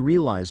cared, when he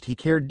realized he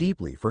cared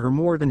deeply for her,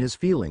 more than his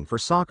feeling for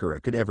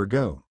Sakura could ever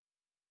go.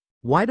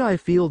 Why do I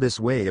feel this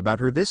way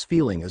about her? This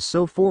feeling is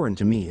so foreign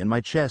to me and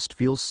my chest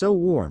feels so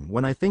warm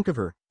when I think of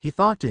her, he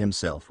thought to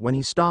himself when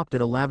he stopped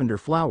at a lavender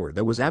flower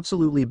that was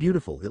absolutely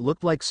beautiful. It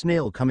looked like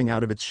snail coming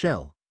out of its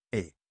shell.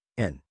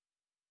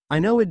 I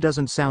know it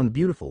doesn't sound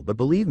beautiful, but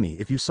believe me,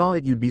 if you saw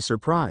it you'd be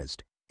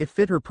surprised. It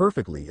fit her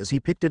perfectly as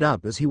he picked it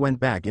up as he went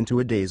back into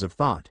a daze of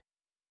thought.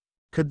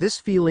 Could this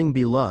feeling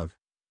be love?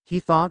 He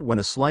thought when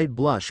a slight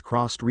blush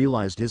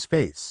realized his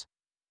face.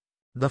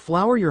 The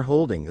flower you're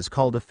holding is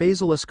called a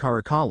Phaseolus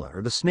caracalla,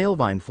 or the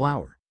snailvine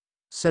flower,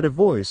 said a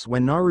voice.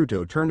 When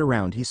Naruto turned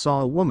around he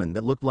saw a woman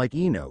that looked like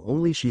Ino,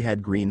 only she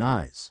had green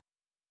eyes.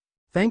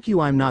 Thank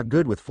you, I'm not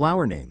good with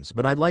flower names,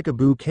 but I'd like a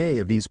bouquet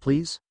of these,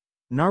 please,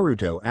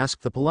 Naruto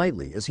asked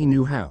politely as he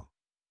knew how.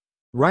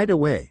 Right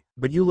away,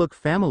 but you look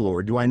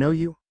familiar. Do I know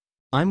you?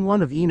 I'm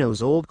one of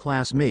Ino's old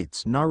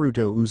classmates,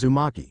 Naruto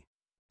Uzumaki.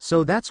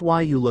 So that's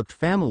why you looked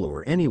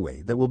familiar.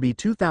 Anyway, that will be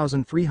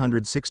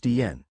 2,360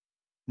 yen.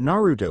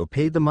 Naruto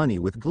paid the money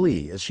with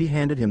glee as she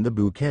handed him the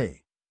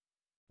bouquet.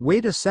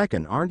 Wait a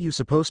second, aren't you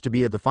supposed to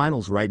be at the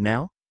finals right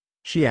now?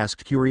 She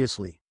asked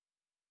curiously.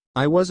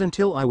 I was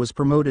until I was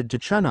promoted to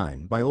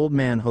Chunin by old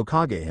man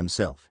Hokage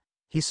himself,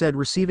 he said,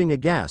 receiving a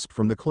gasp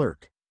from the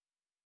clerk.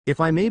 If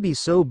I may be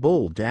so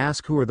bold to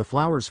ask, who are the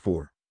flowers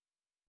for?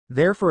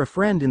 They're for a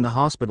friend in the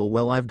hospital.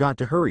 Well, I've got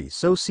to hurry,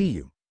 so see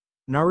you,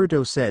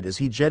 Naruto said as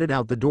he jetted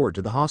out the door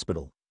to the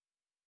hospital.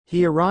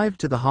 He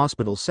arrived to the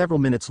hospital several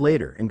minutes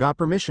later and got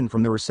permission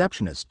from the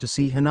receptionist to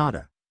see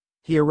Hinata.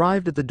 He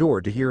arrived at the door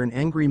to hear an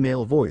angry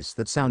male voice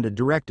that sounded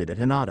directed at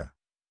Hinata.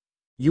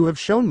 You have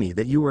shown me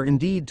that you are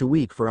indeed too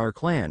weak for our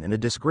clan and a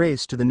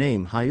disgrace to the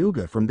name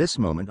Hyuga. From this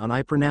moment on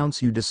I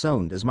pronounce you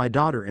disowned as my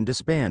daughter and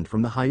disband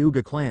from the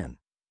Hyuga clan,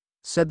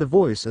 said the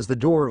voice as the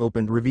door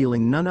opened,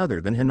 revealing none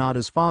other than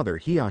Hinata's father,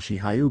 Hiashi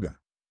Hyuga.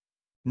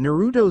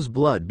 Naruto's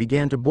blood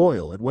began to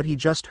boil at what he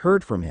just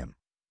heard from him.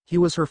 He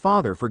was her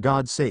father for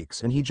God's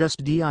sakes, and he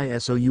just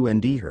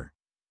disowned her.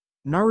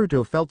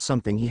 Naruto felt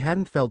something he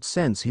hadn't felt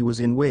since he was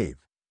in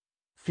Wave.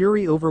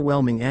 Fury,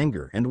 overwhelming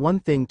anger, and one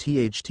thing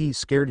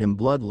scared him: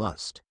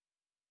 bloodlust.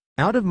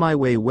 Out of my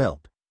way,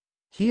 whelp.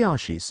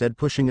 Hiashi said,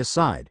 pushing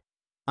aside.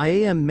 I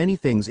am many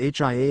things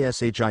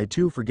hiashi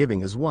too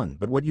forgiving as one,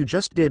 but what you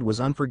just did was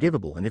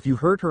unforgivable, and if you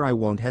hurt her I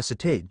won't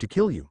hesitate to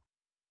kill you.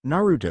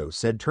 Naruto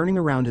said, turning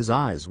around. His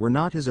eyes were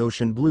not his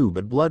ocean blue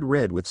but blood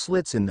red with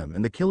slits in them,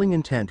 and the killing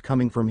intent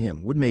coming from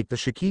him would make the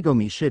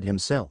Shikigami shit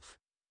himself.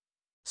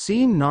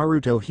 Seeing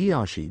Naruto,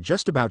 Hiashi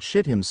just about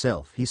shit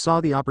himself, he saw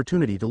the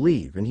opportunity to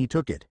leave and he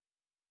took it.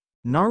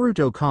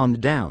 Naruto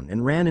calmed down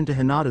and ran into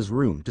Hinata's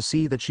room to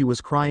see that she was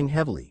crying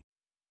heavily.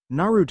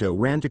 Naruto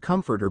ran to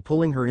comfort her,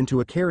 pulling her into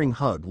a caring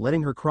hug,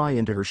 letting her cry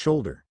into her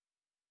shoulder.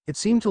 It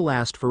seemed to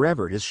last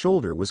forever. His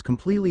shoulder was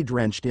completely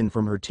drenched in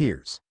from her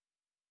tears.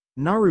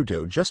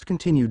 Naruto just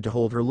continued to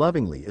hold her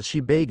lovingly as she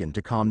begged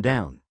to calm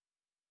down.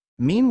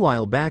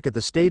 Meanwhile, back at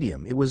the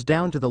stadium, it was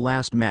down to the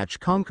last match.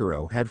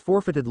 Kankuro had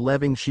forfeited,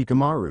 leaving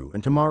Shikamaru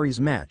and Tamari's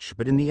match,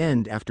 but in the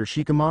end, after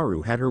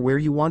Shikamaru had her where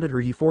he wanted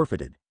her, he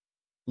forfeited,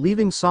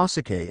 leaving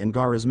Sasuke and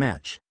Gaara's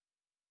match.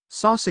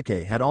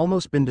 Sasuke had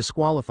almost been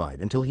disqualified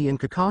until he and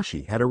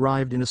Kakashi had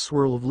arrived in a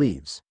swirl of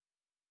leaves.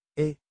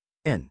 If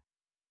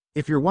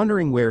you're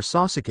wondering where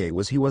Sasuke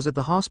was, he was at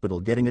the hospital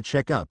getting a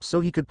checkup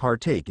so he could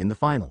partake in the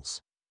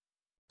finals.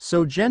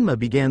 So Genma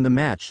began the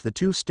match. The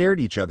two stared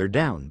each other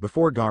down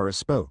before Gaara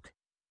spoke.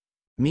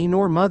 Me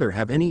nor mother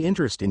have any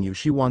interest in you.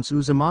 She wants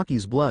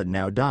Uzumaki's blood,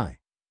 now die.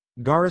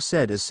 Gaara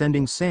said as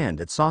sending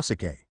sand at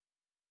Sasuke.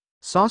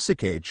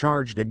 Sasuke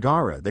charged at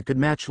Gaara that could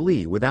match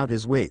Lee without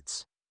his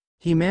weights.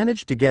 He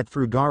managed to get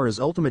through Gaara's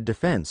ultimate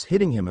defense,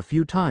 hitting him a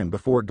few times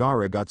before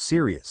Gaara got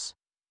serious.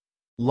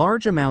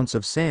 Large amounts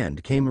of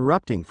sand came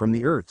erupting from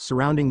the earth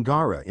surrounding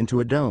Gaara into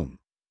a dome.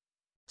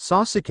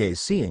 Sasuke,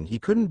 seeing he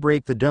couldn't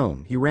break the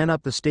dome, he ran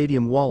up the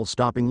stadium wall,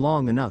 stopping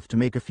long enough to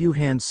make a few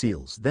hand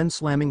seals, then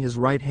slamming his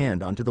right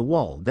hand onto the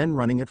wall, then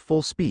running at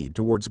full speed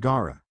towards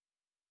Gaara.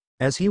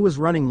 As he was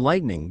running,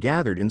 lightning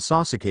gathered in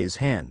Sasuke's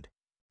hand.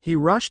 He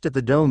rushed at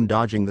the dome,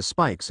 dodging the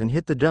spikes, and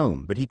hit the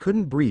dome, but he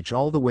couldn't breach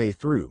all the way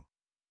through.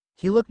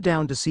 He looked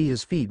down to see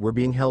his feet were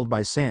being held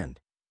by sand.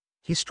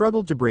 He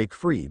struggled to break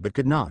free but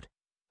could not.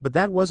 But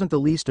that wasn't the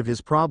least of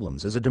his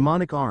problems, as a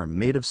demonic arm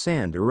made of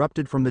sand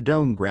erupted from the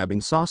dome,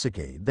 grabbing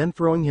Sasuke, then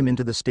throwing him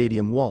into the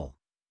stadium wall.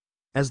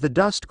 As the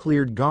dust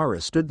cleared,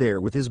 Gaara stood there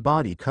with his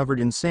body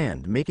covered in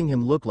sand, making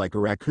him look like a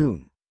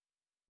raccoon.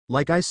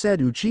 Like I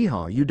said,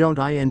 Uchiha, you don't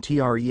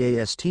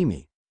interest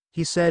me,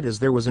 he said as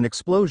there was an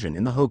explosion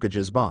in the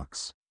Hokage's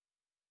box.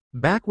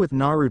 Back with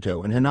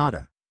Naruto and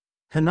Hinata.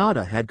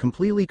 Hinata had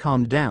completely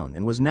calmed down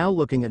and was now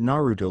looking at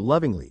Naruto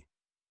lovingly.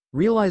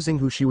 Realizing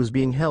who she was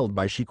being held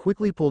by, she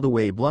quickly pulled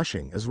away,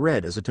 blushing as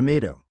red as a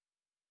tomato.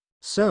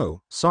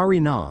 So, sorry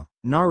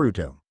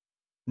Naruto.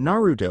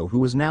 Naruto, who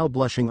was now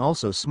blushing,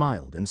 also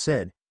smiled and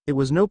said, it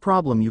was no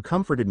problem, you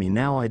comforted me,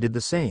 now I did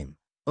the same.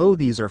 Oh,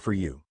 these are for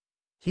you,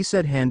 he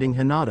said, handing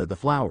Hinata the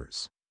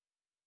flowers.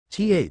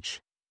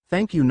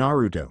 Thank you,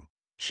 Naruto,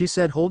 she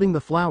said, holding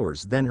the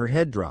flowers, then her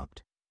head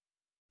dropped.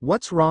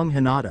 What's wrong,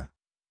 Hinata?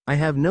 I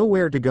have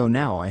nowhere to go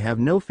now, I have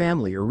no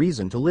family or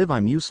reason to live,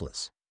 I'm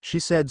useless, she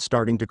said,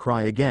 starting to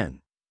cry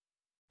again.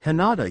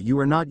 Hinata, you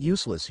are not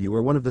useless, you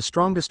are one of the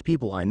strongest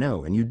people I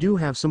know, and you do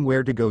have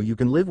somewhere to go, you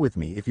can live with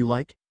me if you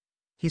like,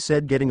 he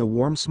said, getting a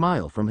warm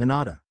smile from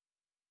Hinata.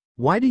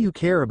 Why do you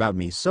care about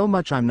me so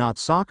much? I'm not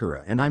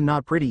Sakura and I'm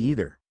not pretty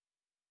either.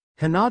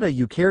 Hinata,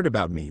 you cared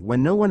about me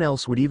when no one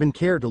else would even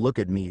care to look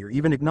at me or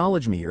even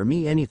acknowledge me or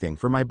me anything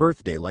for my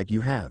birthday like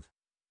you have.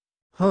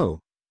 Ho,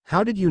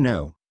 how did you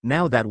know?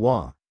 Now that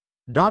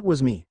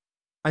was me.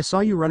 I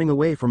saw you running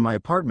away from my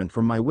apartment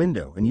from my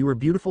window, and you were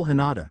beautiful,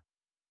 Hinata.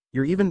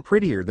 You're even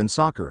prettier than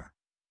Sakura.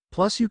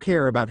 Plus you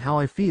care about how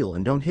I feel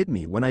and don't hit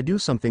me when I do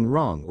something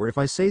wrong or if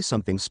I say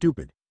something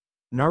stupid,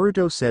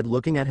 Naruto said,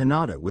 looking at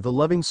Hinata with a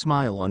loving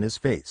smile on his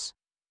face.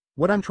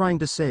 What I'm trying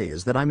to say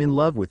is that I'm in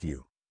love with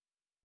you.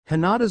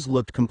 Hinata's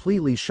looked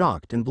completely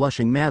shocked and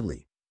blushing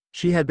madly.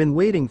 She had been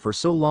waiting for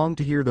so long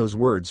to hear those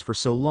words, for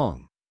so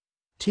long.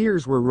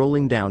 Tears were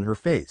rolling down her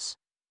face.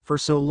 For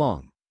so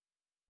long.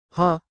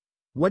 Huh?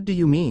 What do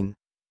you mean?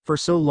 For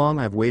so long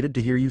I've waited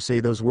to hear you say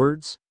those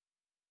words?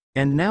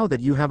 And now that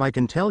you have, I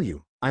can tell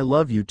you, I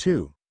love you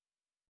too.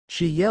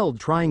 She yelled,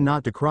 trying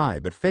not to cry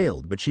but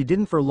failed, but she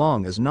didn't for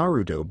long as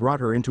Naruto brought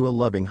her into a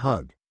loving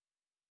hug.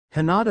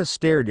 Hinata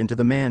stared into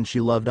the man she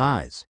loved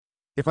eyes.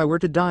 If I were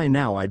to die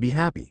now I'd be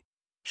happy,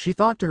 she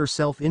thought to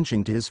herself,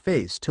 inching to his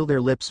face till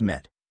their lips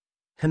met.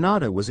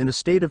 Hinata was in a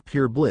state of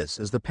pure bliss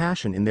as the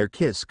passion in their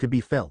kiss could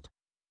be felt.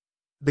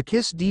 The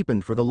kiss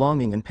deepened, for the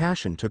longing and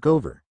passion took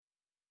over.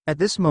 At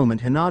this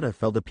moment Hinata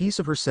felt a piece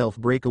of herself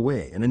break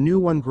away and a new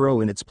one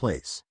grow in its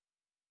place.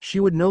 She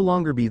would no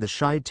longer be the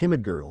shy,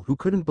 timid girl who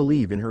couldn't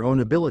believe in her own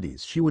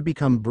abilities, she would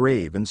become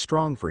brave and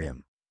strong for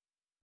him.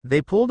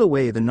 They pulled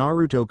away. The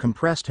Naruto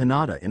compressed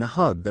Hinata in a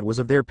hug that was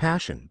of their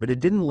passion, but it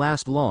didn't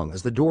last long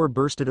as the door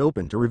bursted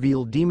open to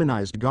reveal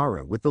demonized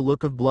Gaara with the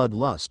look of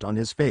bloodlust on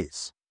his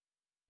face.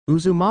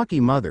 Uzumaki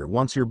mother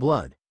wants your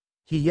blood.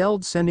 He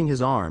yelled, sending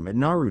his arm at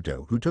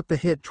Naruto, who took the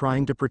hit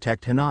trying to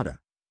protect Hinata.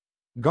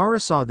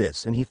 Gaara saw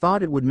this and he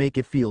thought it would make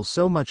it feel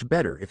so much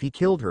better if he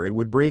killed her, it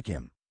would break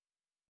him.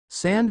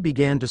 Sand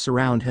began to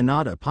surround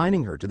Hinata,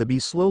 pinning her to the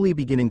beast, slowly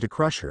beginning to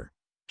crush her.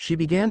 She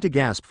began to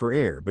gasp for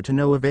air, but to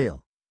no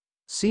avail.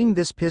 Seeing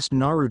this pissed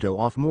Naruto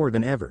off more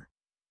than ever.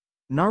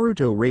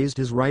 Naruto raised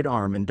his right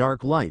arm and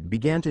dark light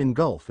began to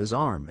engulf his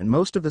arm, and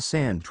most of the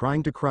sand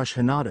trying to crush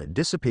Hinata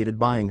dissipated,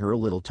 buying her a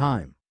little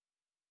time.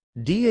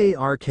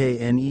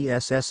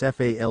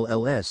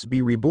 Darknessfalls,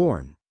 be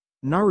reborn,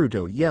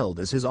 Naruto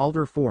yelled as his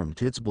altar formed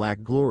to its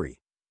black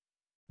glory.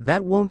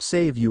 That won't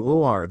save you,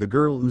 or the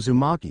girl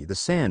Uzumaki. The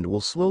sand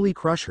will slowly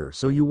crush her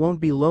so you won't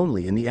be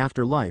lonely in the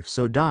afterlife,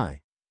 so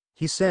die,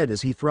 he said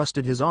as he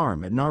thrusted his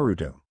arm at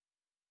Naruto.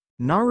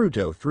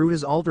 Naruto threw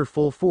his altar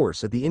full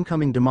force at the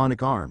incoming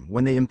demonic arm.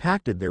 When they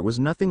impacted, there was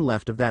nothing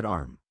left of that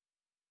arm.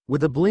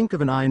 With a blink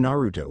of an eye,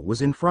 Naruto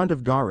was in front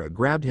of Gaara,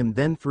 grabbed him,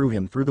 then threw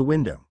him through the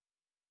window.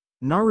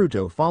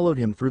 Naruto followed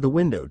him through the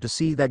window to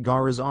see that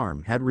Gaara's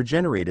arm had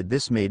regenerated.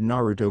 This made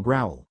Naruto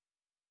growl.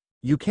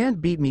 You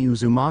can't beat me,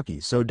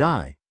 Uzumaki, so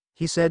die,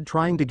 he said,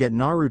 trying to get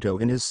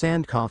Naruto in his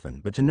sand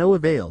coffin, but to no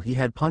avail. He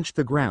had punched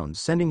the ground,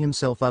 sending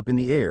himself up in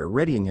the air,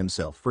 readying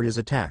himself for his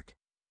attack.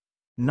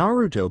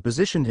 Naruto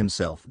positioned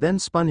himself, then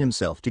spun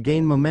himself to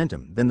gain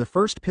momentum. Then the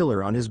first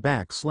pillar on his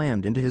back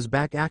slammed into his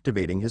back,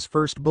 activating his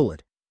first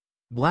bullet.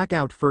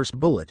 Blackout first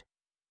bullet.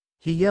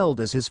 He yelled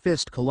as his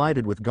fist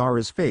collided with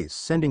Gaara's face,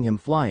 sending him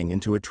flying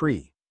into a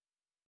tree.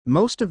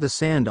 Most of the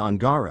sand on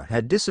Gaara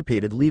had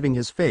dissipated, leaving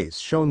his face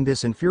showing.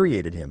 This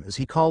infuriated him as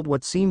he called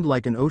what seemed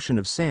like an ocean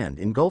of sand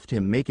engulfed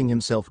him, making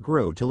himself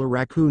grow till a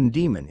raccoon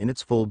demon in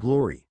its full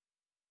glory.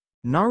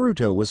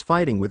 Naruto was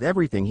fighting with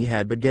everything he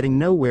had but getting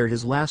nowhere.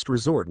 His last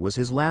resort was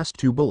his last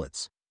 2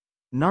 bullets.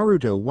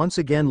 Naruto once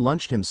again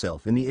launched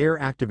himself in the air,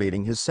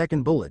 activating his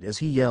second bullet as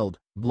he yelled,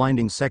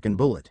 blinding second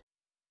bullet.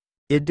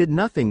 It did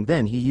nothing.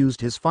 Then he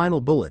used his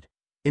final bullet,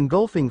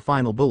 engulfing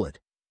final bullet.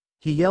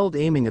 He yelled,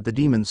 aiming at the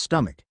demon's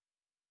stomach.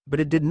 But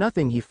it did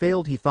nothing. He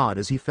failed, he thought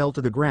as he fell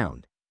to the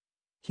ground.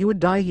 He would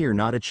die here,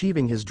 not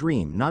achieving his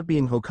dream, not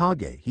being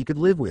Hokage. He could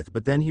live with,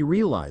 but then he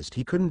realized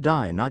he couldn't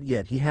die, not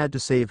yet. He had to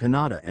save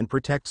Hinata and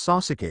protect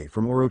Sasuke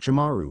from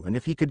Orochimaru, and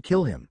if he could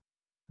kill him.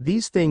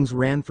 These things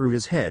ran through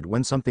his head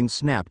when something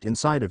snapped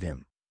inside of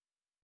him.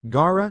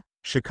 Gaara,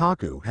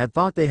 Shikaku had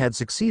thought they had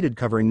succeeded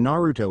covering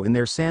Naruto in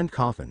their sand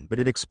coffin, but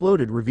it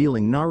exploded,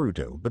 revealing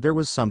Naruto. But there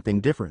was something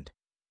different.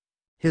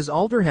 His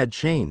altar had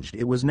changed.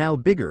 It was now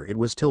bigger. It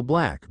was still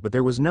black, but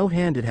there was no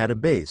hand. It had a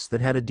base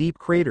that had a deep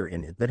crater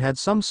in it that had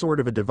some sort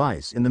of a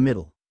device in the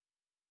middle.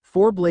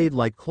 4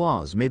 blade-like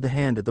claws made the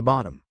hand at the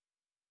bottom.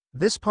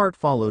 This part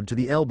followed to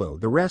the elbow.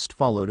 The rest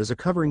followed as a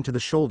covering to the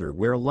shoulder,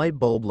 where a light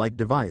bulb-like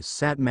device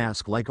sat.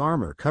 Mask-like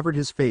armor covered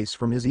his face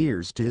from his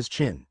ears to his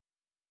chin.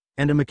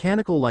 And a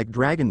mechanical-like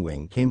dragon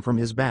wing came from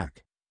his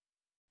back.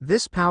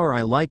 This power,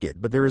 I like it,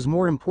 but there is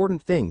more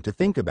important thing to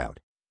think about,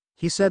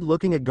 he said,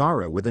 looking at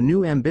Gaara with a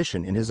new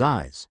ambition in his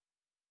eyes.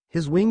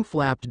 His wing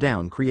flapped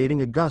down,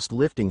 creating a gust,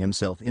 lifting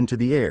himself into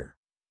the air.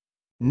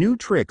 New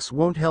tricks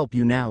won't help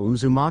you now,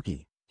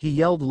 Uzumaki, he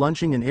yelled,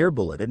 launching an air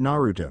bullet at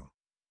Naruto.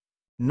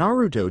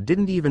 Naruto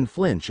didn't even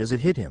flinch as it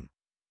hit him.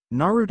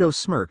 Naruto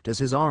smirked as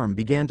his arm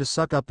began to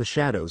suck up the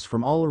shadows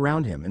from all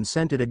around him and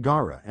sent it at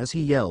Gaara as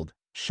he yelled,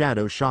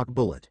 Shadow Shock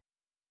Bullet.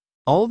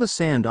 All the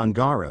sand on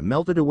Gaara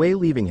melted away,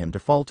 leaving him to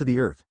fall to the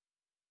earth.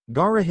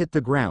 Gaara hit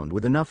the ground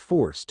with enough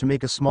force to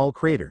make a small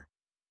crater.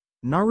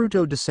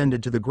 Naruto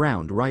descended to the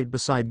ground right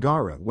beside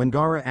Gaara when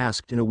Gaara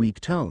asked in a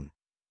weak tone,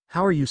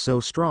 How are you so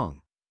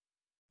strong?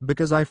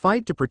 Because I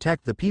fight to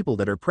protect the people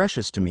that are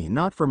precious to me,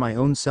 not for my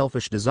own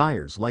selfish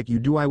desires like you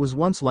do. I was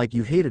once like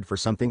you, hated for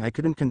something I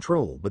couldn't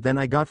control, but then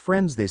I got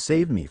friends, they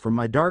saved me from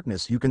my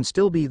darkness. You can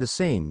still be the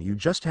same, you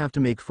just have to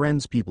make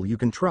friends, people you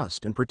can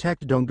trust and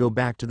protect. Don't go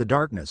back to the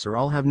darkness or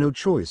I'll have no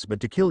choice but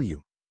to kill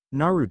you,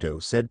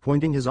 Naruto said,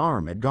 pointing his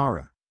arm at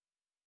Gaara.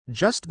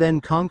 Just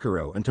then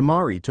Kankuro and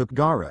Temari took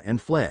Gaara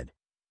and fled.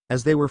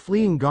 As they were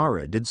fleeing,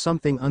 Gaara did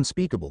something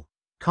unspeakable.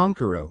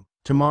 Kankuro,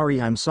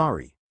 Temari, I'm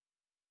sorry.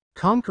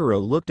 Kankuro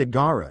looked at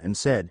Gaara and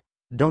said,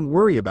 Don't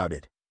worry about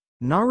it.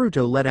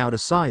 Naruto let out a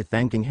sigh,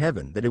 thanking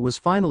heaven that it was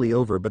finally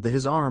over, but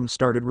his arm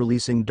started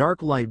releasing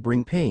dark light,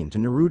 bring pain to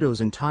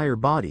Naruto's entire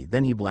body.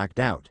 Then he blacked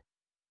out.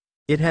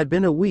 It had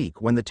been a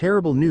week when the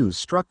terrible news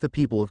struck the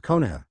people of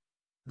Konoha.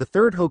 The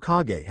 3rd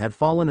Hokage had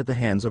fallen at the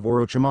hands of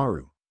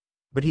Orochimaru.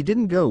 But he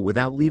didn't go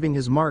without leaving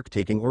his mark,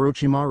 taking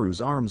Orochimaru's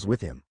arms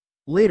with him.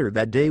 Later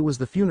that day was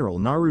the funeral.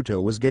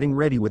 Naruto was getting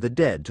ready with a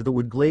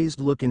dead-to-the-wood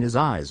glazed look in his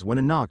eyes when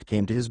a knock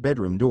came to his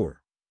bedroom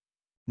door.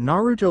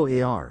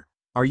 Naruto,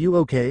 are you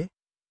okay?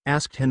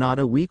 Asked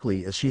Hinata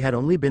weakly, as she had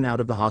only been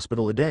out of the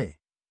hospital a day.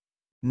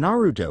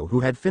 Naruto, who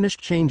had finished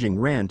changing,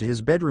 ran to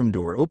his bedroom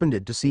door, opened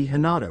it to see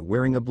Hinata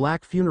wearing a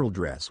black funeral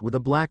dress with a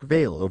black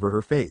veil over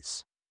her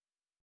face.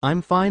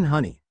 I'm fine,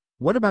 honey.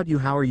 What about you?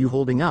 How are you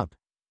holding up?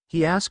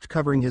 He asked,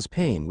 covering his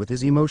pain with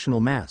his emotional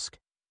mask.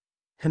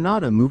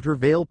 Hinata moved her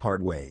veil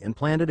partway and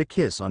planted a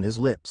kiss on his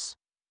lips.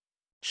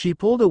 She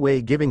pulled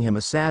away, giving him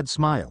a sad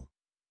smile.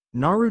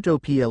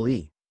 Naruto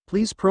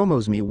please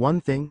promos me one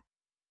thing?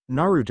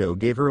 Naruto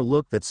gave her a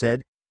look that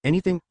said,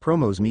 anything,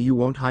 promos me you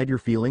won't hide your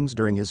feelings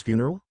during his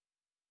funeral?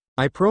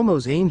 I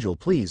promos Angel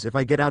please if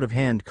I get out of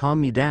hand calm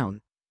me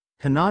down.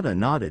 Hinata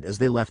nodded as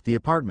they left the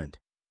apartment.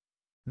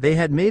 They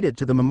had made it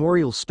to the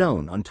memorial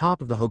stone on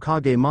top of the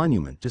Hokage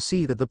monument to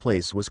see that the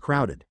place was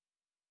crowded.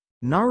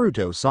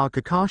 Naruto saw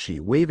Kakashi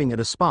waving at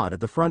a spot at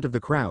the front of the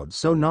crowd,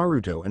 so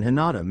Naruto and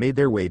Hinata made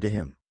their way to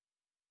him.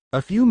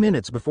 A few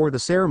minutes before the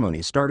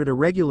ceremony started, a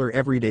regular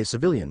everyday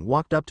civilian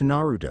walked up to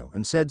Naruto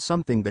and said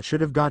something that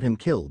should have got him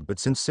killed, but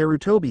since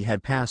Sarutobi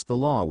had passed, the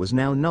law was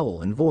now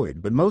null and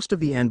void, but most of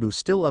the Anbu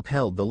still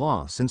upheld the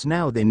law since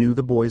now they knew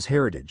the boy's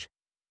heritage.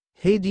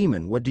 Hey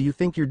demon, what do you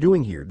think you're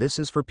doing here? This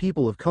is for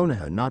people of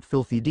Konoha, not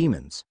filthy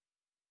demons.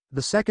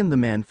 The second the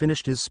man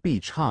finished his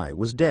speech, Hai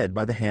was dead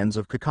by the hands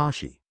of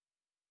Kakashi.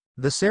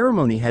 The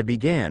ceremony had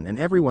began and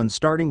everyone,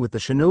 starting with the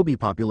shinobi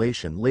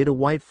population, laid a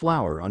white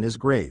flower on his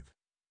grave.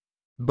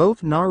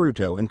 Both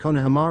Naruto and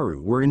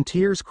Konohamaru were in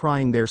tears,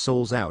 crying their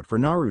souls out for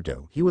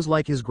Naruto. He was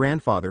like his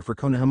grandfather. For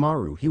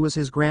Konohamaru, he was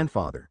his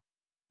grandfather.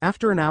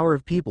 After an hour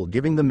of people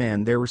giving the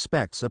man their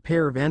respects, a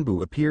pair of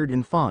Anbu appeared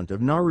in front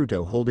of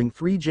Naruto holding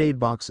 3 jade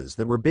boxes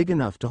that were big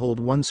enough to hold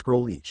 1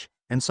 scroll each,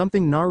 and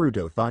something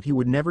Naruto thought he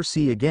would never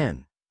see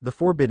again, the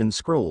forbidden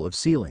scroll of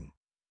sealing.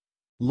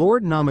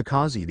 Lord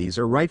Namikaze, these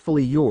are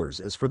rightfully yours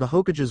as for the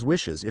Hokage's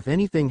wishes if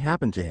anything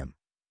happened to him.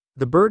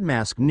 The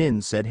bird-masked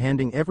nin said,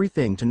 handing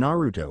everything to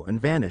Naruto,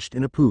 and vanished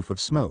in a poof of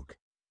smoke.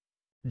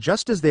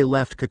 Just as they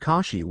left,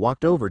 Kakashi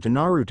walked over to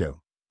Naruto.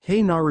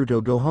 Hey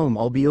Naruto, go home,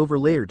 I'll be over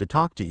later to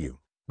talk to you,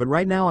 but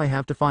right now I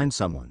have to find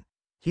someone,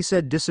 he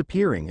said,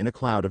 disappearing in a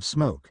cloud of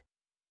smoke.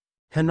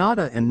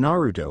 Hinata and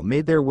Naruto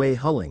made their way,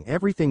 hulling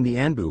everything the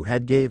Anbu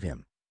had gave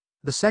him.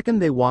 The second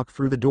they walked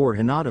through the door,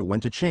 Hinata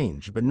went to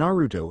change, but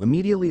Naruto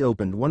immediately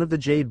opened one of the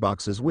jade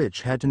boxes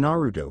which had to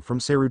Naruto from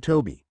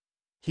Sarutobi.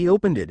 He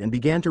opened it and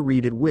began to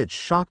read it, which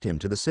shocked him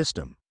to the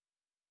system.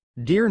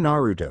 Dear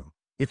Naruto,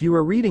 if you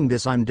are reading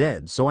this, I'm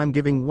dead, so I'm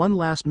giving one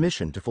last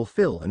mission to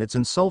fulfill, and it's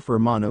in sulfur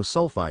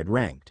monosulfide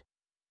ranked.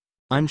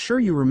 I'm sure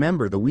you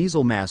remember the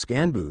weasel mask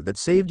Anbu that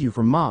saved you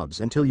from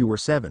mobs until you were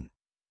 7.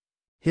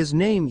 His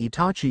name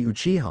Itachi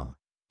Uchiha.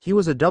 He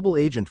was a double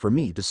agent for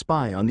me to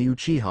spy on the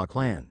Uchiha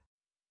clan.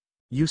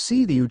 You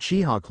see, the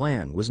Uchiha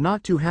clan was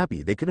not too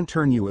happy they couldn't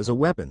turn you as a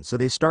weapon, so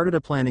they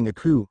started planning a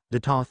coup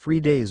d'etat.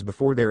 3 days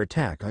before their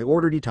attack, I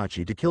ordered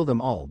Itachi to kill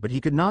them all, but he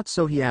could not,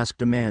 so he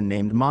asked a man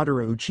named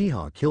Madara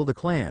Uchiha kill the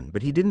clan,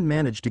 but he didn't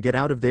manage to get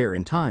out of there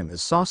in time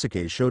as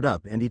Sasuke showed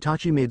up, and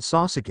Itachi made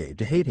Sasuke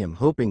to hate him,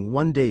 hoping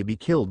one day be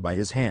killed by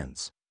his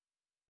hands.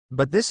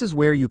 But this is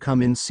where you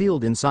come in.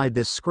 Sealed inside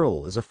this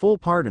scroll is a full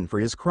pardon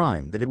for his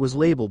crime that it was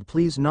labeled,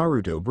 please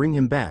Naruto bring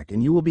him back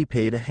and you will be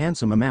paid a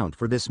handsome amount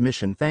for this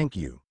mission, thank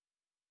you.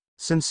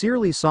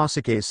 Sincerely,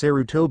 Sasuke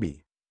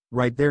Sarutobi.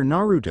 Right there,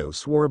 Naruto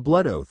swore a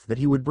blood oath that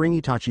he would bring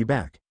Itachi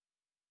back.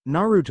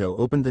 Naruto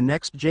opened the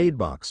next jade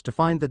box to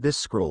find that this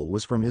scroll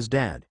was from his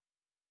dad.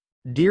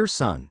 Dear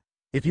son,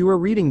 if you are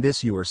reading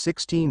this, you are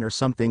 16 or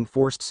something,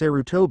 forced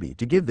Sarutobi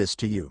to give this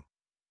to you.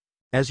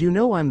 As you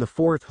know, I'm the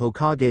 4th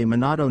Hokage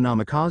Minato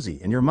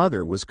Namikaze, and your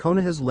mother was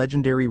Konoha's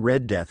legendary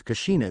Red Death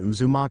Kushina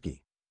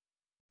Uzumaki.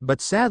 But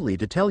sadly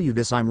to tell you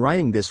this, I'm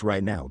writing this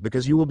right now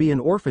because you will be an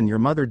orphan. Your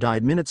mother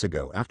died minutes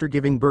ago after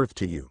giving birth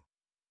to you.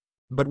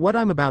 But what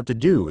I'm about to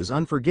do is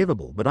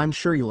unforgivable, but I'm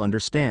sure you'll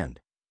understand.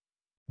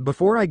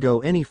 Before I go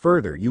any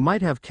further, you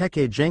might have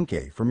Kekkei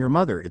Genkai from your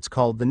mother. It's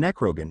called the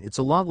Necrogan. It's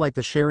a lot like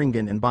the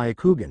Sharingan and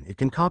Byakugan. It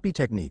can copy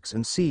techniques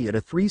and see at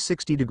a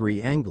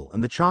 360-degree angle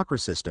and the chakra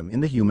system in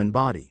the human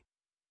body.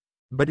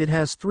 But it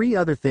has 3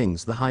 other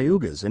things the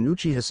Hyugas and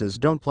Uchihas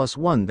don't, plus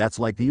 1 that's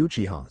like the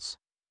Uchihas.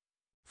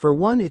 For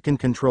 1, it can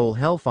control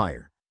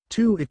hellfire.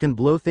 2, it can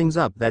blow things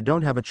up that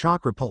don't have a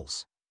chakra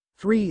pulse.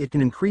 3, it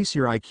can increase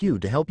your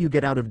IQ to help you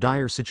get out of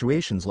dire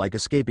situations like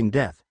escaping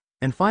death.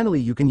 And finally,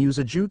 you can use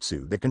a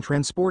jutsu that can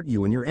transport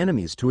you and your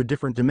enemies to a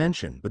different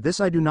dimension, but this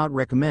I do not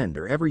recommend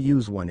or ever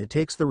use. 1, it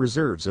takes the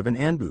reserves of an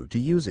Anbu to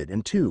use it,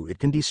 and 2, it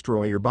can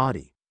destroy your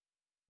body.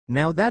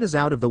 Now that is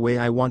out of the way,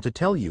 I want to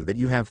tell you that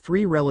you have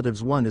 3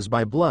 relatives. 1 is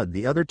by blood,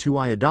 the other 2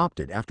 I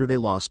adopted after they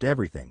lost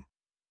everything.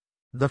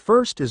 The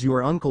first is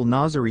your uncle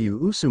Nazaryu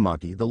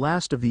Uzumaki, the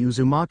last of the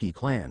Uzumaki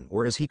clan,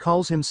 or as he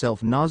calls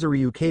himself,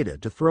 Nazaryu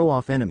Keita, to throw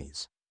off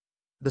enemies.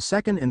 The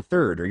second and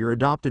third are your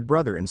adopted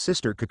brother and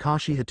sister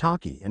Kakashi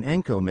Hitaki and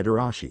Anko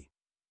Midarashi.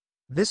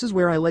 This is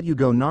where I let you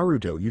go,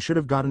 Naruto. You should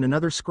have gotten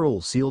another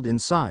scroll sealed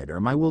inside, or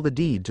my will the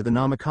deed to the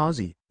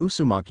Namikaze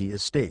Uzumaki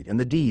estate and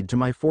the deed to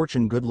my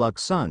fortune. Good luck,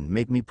 son,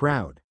 make me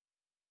proud.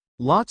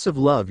 Lots of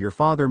love, your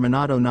father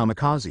Minato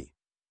Namikaze.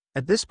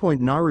 At this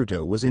point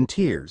Naruto was in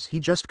tears, he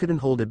just couldn't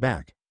hold it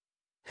back.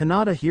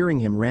 Hinata, hearing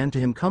him, ran to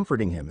him,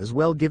 comforting him as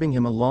well, giving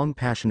him a long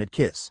passionate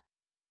kiss.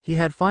 He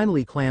had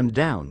finally calmed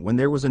down when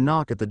there was a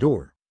knock at the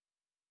door.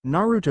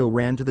 Naruto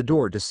ran to the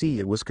door to see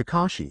it was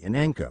Kakashi and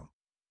Anko.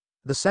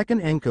 The second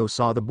Anko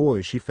saw the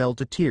boy, she fell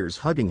to tears,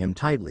 hugging him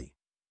tightly.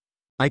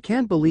 I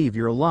can't believe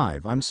you're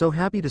alive. I'm so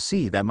happy to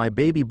see that my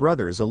baby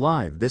brother is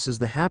alive. This is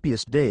the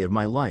happiest day of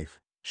my life,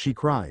 she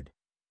cried.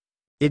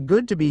 It's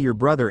good to be your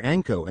brother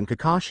Anko and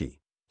Kakashi,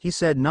 he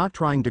said, not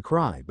trying to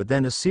cry, but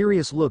then a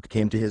serious look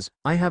came to his.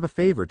 I have a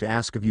favor to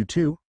ask of you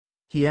too?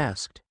 He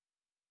asked.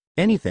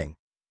 Anything?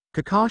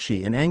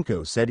 Kakashi and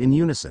Anko said in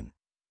unison.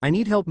 I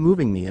need help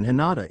moving me and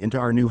Hinata into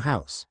our new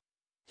house,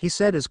 he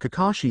said as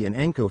Kakashi and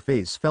Anko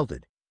face felt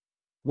it.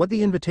 What,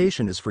 the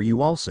invitation is for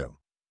you also,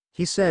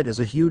 he said as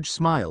a huge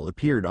smile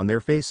appeared on their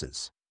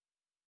faces.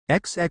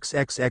 As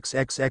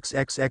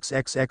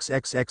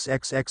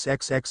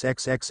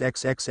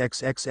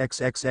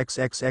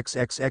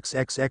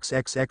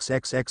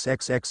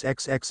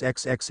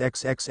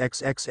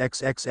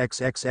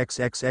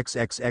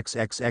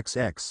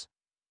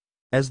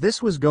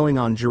this was going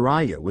on,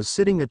 Jiraiya was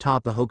sitting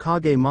atop the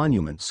Hokage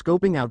monument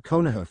scoping out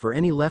Konoha for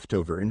any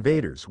leftover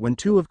invaders when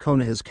two of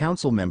Konoha's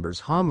council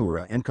members,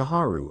 Hamura and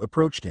Kaharu,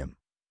 approached him.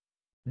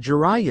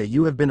 Jiraiya,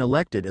 you have been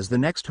elected as the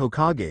next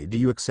Hokage, do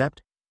you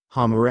accept?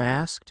 Hamura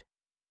asked.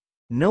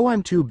 No,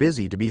 I'm too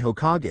busy to be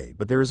Hokage,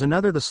 but there is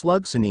another, the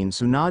slug Sannin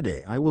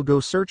Tsunade. I will go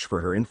search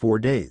for her in 4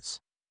 days.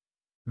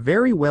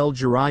 Very well,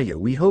 Jiraiya,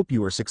 we hope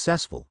you are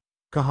successful,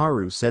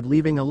 Kaharu said,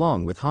 leaving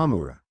along with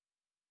Hamura.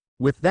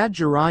 With that,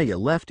 Jiraiya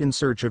left in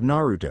search of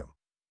Naruto.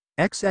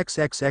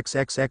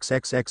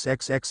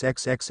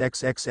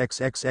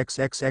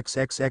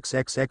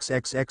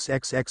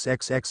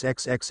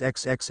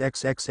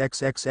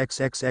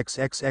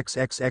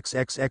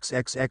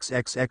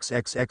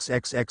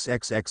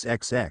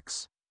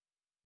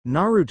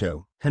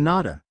 Naruto,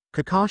 Hinata,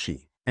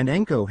 Kakashi, and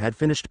Anko had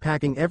finished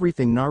packing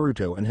everything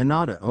Naruto and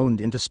Hinata owned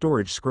into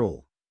storage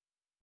scroll.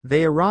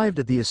 They arrived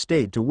at the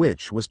estate, to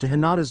which was to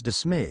Hinata's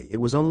dismay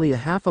it was only a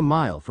half a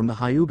mile from the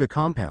Hyuga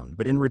compound,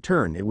 but in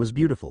return it was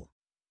beautiful.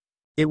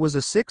 It was a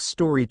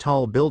 6-story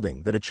tall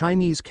building that a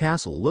Chinese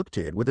castle looked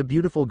to it, with a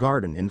beautiful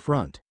garden in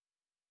front.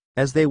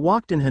 As they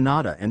walked in,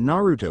 Hinata and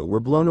Naruto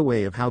were blown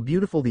away of how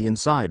beautiful the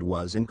inside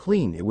was and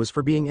clean it was.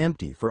 For being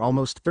empty for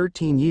almost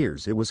 13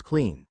 years, it was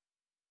clean.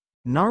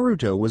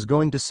 Naruto was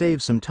going to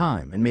save some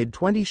time and made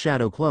 20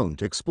 shadow clone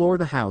to explore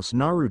the house.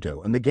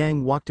 Naruto and the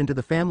gang walked into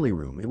the family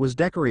room. It was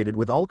decorated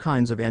with all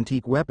kinds of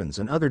antique weapons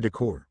and other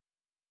decor.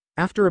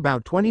 After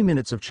about 20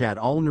 minutes of chat,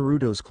 all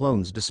Naruto's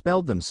clones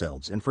dispelled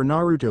themselves, and for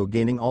Naruto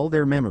gaining all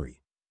their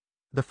memory,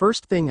 the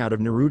first thing out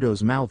of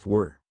Naruto's mouth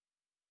were,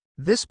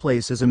 "This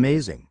place is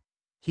amazing."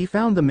 He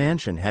found the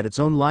mansion had its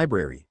own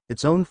library,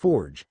 its own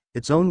forge,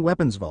 its own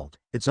weapons vault,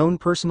 its own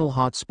personal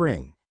hot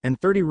spring, and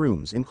 30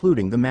 rooms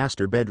including the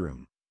master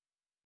bedroom.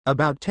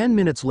 About 10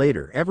 minutes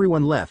later,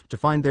 everyone left to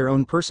find their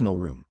own personal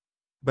room.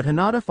 But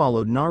Hinata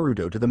followed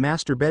Naruto to the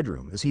master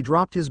bedroom as he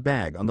dropped his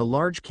bag on the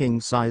large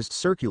king-sized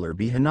circular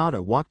bed. Hinata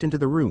walked into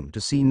the room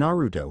to see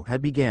Naruto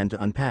had began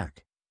to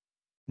unpack.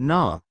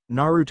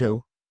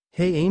 Naruto?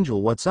 Hey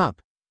Angel, what's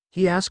up?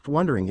 He asked,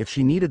 wondering if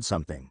she needed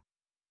something.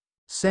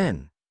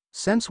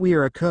 Since we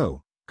are a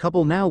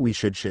couple now, we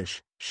should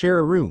share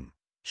a room,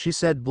 she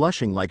said,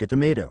 blushing like a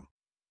tomato.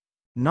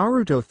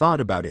 Naruto thought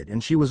about it,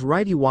 and she was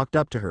right. He walked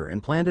up to her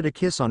and planted a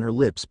kiss on her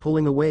lips.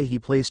 Pulling away, he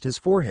placed his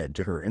forehead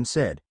to her and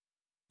said,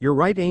 "You're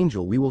right,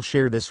 Angel, we will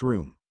share this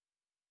room."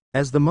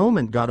 As the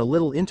moment got a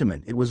little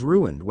intimate, it was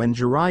ruined when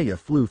Jiraiya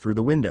flew through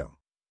the window.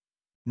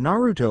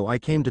 "Naruto, I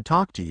came to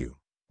talk to you.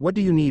 What do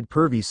you need,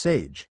 pervy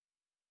sage?"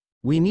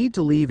 "We need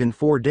to leave in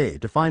 4 days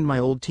to find my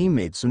old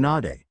teammate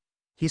Tsunade,"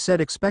 he said,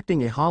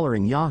 expecting a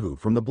hollering yahoo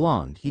from the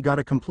blonde. He got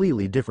a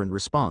completely different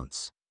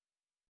response.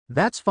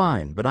 "That's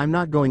fine, but I'm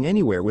not going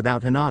anywhere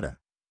without Hinata,"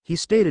 he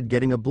stated,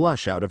 getting a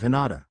blush out of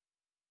Hinata.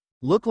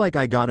 "Look like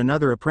I got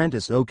another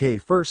apprentice. Okay,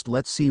 first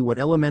let's see what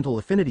elemental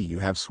affinity you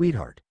have,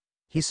 sweetheart,"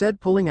 he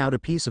said, pulling out a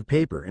piece of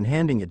paper and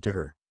handing it to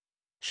her.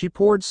 She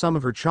poured some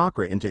of her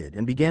chakra into it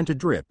and began to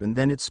drip, and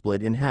then it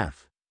split in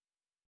half.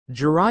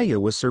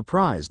 Jiraiya was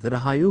surprised that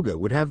a Hyuga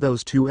would have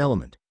those 2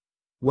 elements.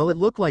 "Well, it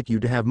looked like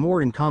you to have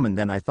more in common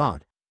than I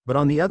thought. But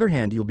on the other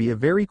hand, you'll be a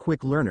very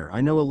quick learner.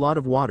 I know a lot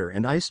of water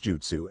and ice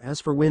jutsu. As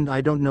for wind,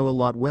 I don't know a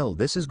lot. Well,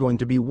 this is going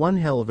to be one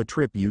hell of a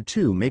trip. You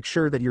two make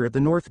sure that you're at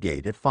the North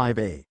Gate at 5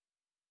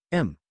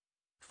 a.m.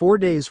 4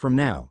 days from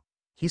now,"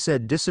 he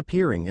said,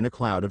 disappearing in a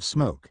cloud of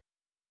smoke.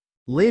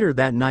 Later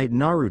that night,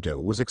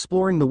 Naruto was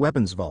exploring the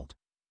weapons vault.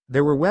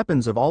 There were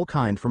weapons of all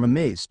kind from a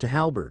mace to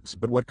halberds,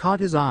 but what caught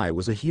his eye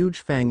was a huge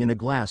fang in a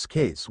glass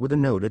case with a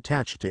note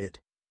attached to it.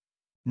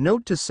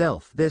 Note to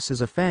self: this is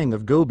a fang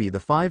of Gobi, the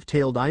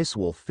 5-tailed ice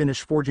wolf.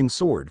 Finish forging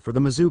sword for the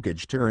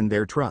Mizukage to earn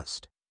their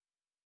trust.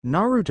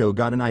 Naruto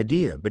got an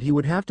idea, but he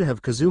would have to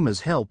have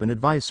Kazuma's help and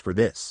advice for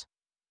this.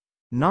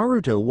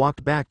 Naruto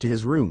walked back to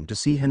his room to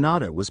see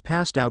Hinata was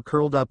passed out,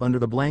 curled up under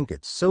the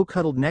blankets, so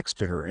cuddled next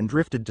to her and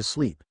drifted to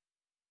sleep.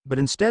 But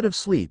instead of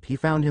sleep, he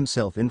found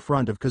himself in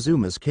front of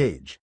Kazuma's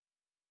cage.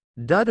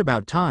 "Dud,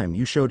 about time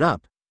you showed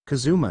up,"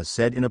 Kazuma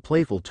said in a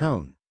playful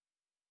tone.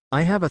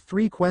 "I have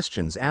 3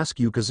 questions ask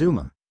you,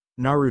 Kazuma,"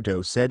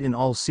 Naruto said in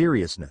all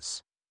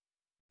seriousness.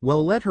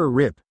 "Well, let her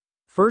rip.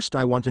 First,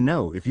 I want to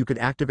know if you could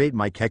activate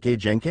my Kekkei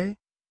Genkai?"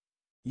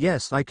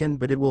 Yes, I can,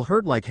 but it will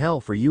hurt like hell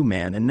for you,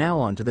 man. And now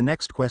on to the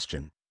next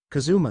question,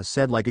 Kazuma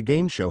said like a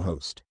game show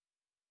host.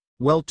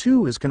 Well,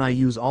 2 is can I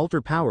use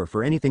alter power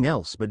for anything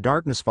else but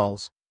darkness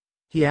falls?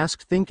 He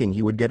asked, thinking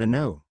he would get a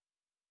no.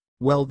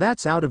 Well,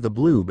 that's out of the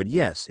blue, but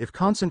yes, if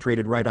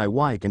concentrated right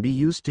IY can be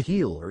used to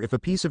heal, or if a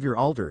piece of your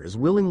altar is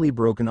willingly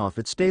broken off,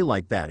 it stay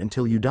like that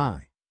until you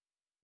die.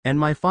 And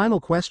my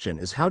final question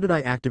is, how did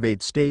I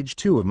activate stage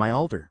 2 of my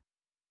altar?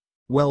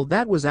 Well,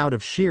 that was out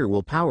of sheer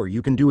willpower.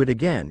 You can do it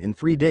again in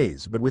 3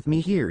 days, but with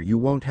me here you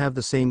won't have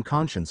the same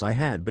conscience I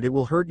had, but it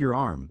will hurt your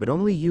arm, but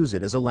only use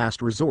it as a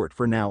last resort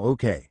for now,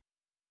 okay?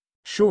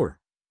 Sure.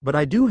 But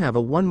I do have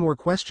one more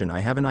question. I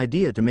have an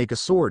idea to make a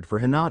sword for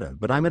Hinata,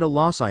 but I'm at a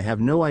loss. I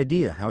have no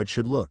idea how it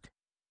should look.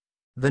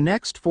 The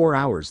next 4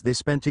 hours they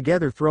spent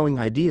together throwing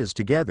ideas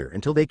together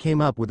until they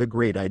came up with a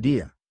great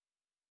idea.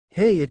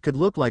 Hey, it could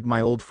look like my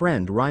old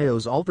friend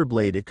Ryo's altar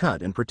blade. It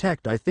cut and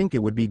protect. I think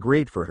it would be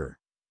great for her.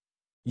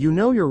 You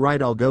know, you're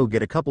right. I'll go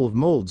get a couple of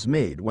molds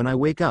made when I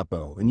wake up.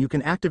 Oh, and you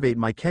can activate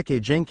my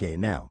Kekkei Genkai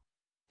now,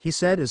 he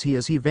said as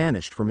he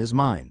vanished from his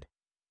mind.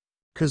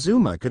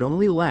 Kazuma could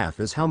only laugh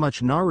as how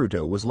much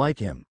Naruto was like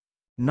him.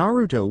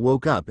 Naruto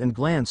woke up and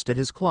glanced at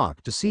his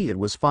clock to see it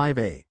was 5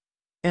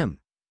 a.m.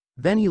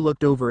 Then he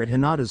looked over at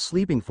Hinata's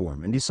sleeping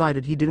form and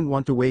decided he didn't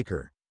want to wake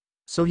her.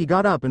 So he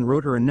got up and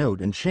wrote her a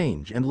note and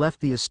change and left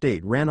the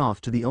estate, ran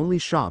off to the only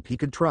shop he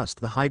could trust,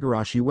 the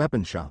Higurashi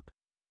weapon shop.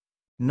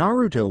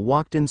 Naruto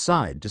walked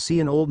inside to see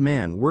an old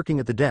man working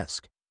at the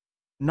desk.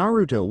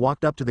 Naruto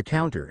walked up to the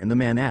counter and the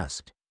man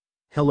asked,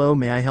 "Hello,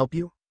 may I help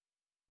you?"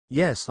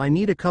 "Yes, I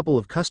need a couple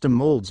of custom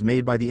molds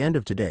made by the end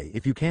of today,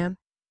 if you can?"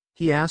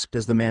 he asked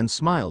as the man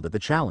smiled at the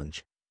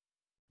challenge.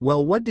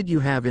 "Well, what did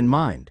you have in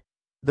mind?"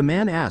 the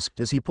man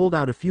asked as he pulled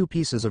out a few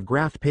pieces of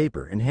graph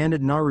paper and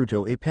handed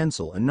Naruto a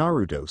pencil, and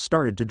Naruto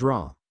started to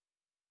draw.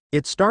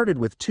 It started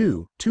with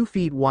 2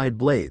 feet wide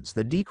blades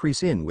that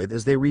decrease in width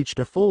as they reached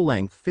a full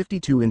length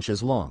 52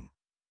 inches long.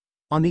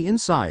 On the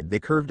inside they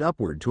curved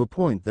upward to a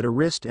point that a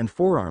wrist and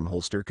forearm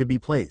holster could be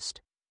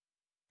placed.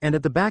 And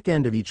at the back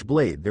end of each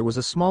blade there was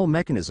a small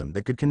mechanism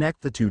that could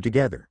connect the two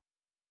together.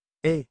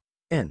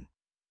 N.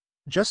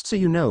 Just so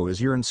you know,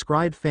 as your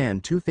inscribed fan,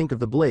 to think of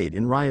the blade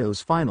in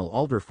Ryo's final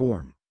altar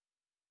form.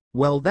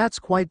 Well, that's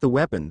quite the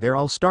weapon there.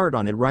 I'll start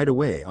on it right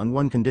away on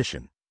one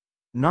condition.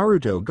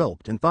 Naruto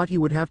gulped and thought he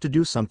would have to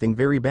do something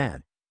very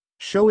bad.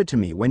 Show it to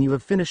me when you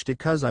have finished it,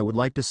 cause I would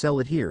like to sell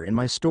it here in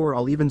my store.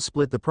 I'll even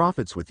split the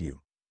profits with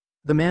you,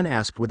 the man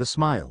asked with a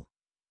smile.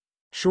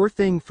 Sure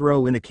thing,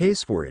 throw in a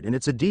case for it and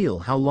it's a deal.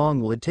 How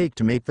long will it take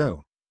to make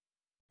though?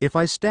 If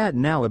I stat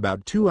now,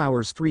 about 2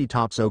 hours, 3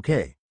 tops,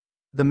 okay,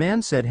 the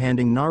man said,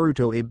 handing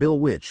Naruto a bill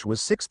which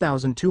was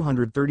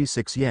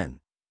 6,236 yen.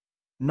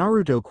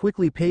 Naruto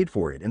quickly paid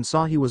for it and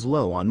saw he was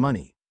low on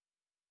money.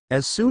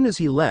 As soon as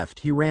he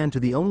left he ran to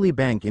the only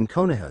bank in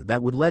Konoha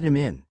that would let him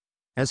in.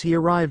 As he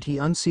arrived he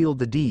unsealed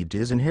the deed to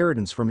his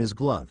inheritance from his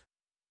glove.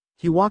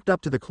 He walked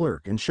up to the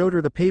clerk and showed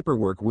her the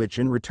paperwork, which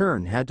in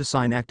return had to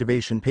sign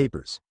activation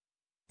papers.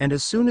 And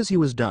as soon as he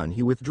was done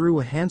he withdrew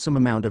a handsome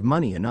amount of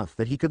money, enough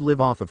that he could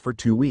live off of for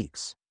 2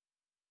 weeks.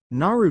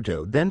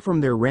 Naruto then from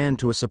there ran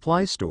to a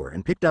supply store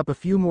and picked up a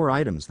few more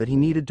items that he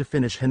needed to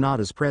finish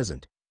Hinata's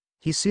present.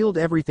 He sealed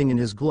everything in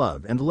his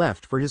glove and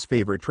left for his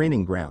favorite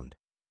training ground.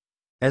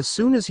 As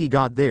soon as he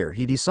got there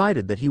he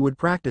decided that he would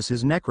practice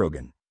his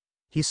Necrogan.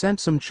 He sent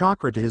some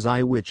chakra to his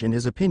eye, which in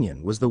his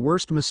opinion was the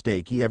worst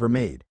mistake he ever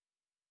made.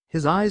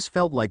 His eyes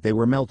felt like they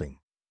were melting.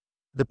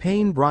 The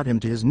pain brought him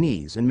to his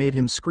knees and made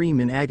him scream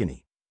in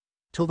agony.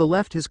 Till the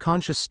left his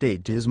conscious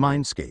state to his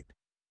mindscape.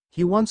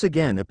 He once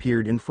again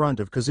appeared in front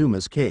of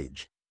Kazuma's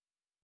cage.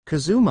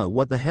 "Kazuma,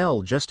 what the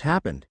hell just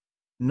happened?"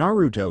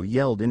 Naruto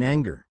yelled in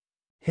anger.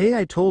 "Hey,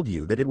 I told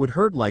you that it would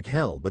hurt like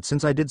hell, but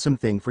since I did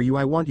something for you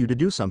I want you to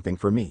do something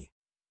for me."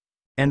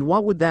 "And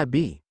what would that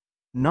be?"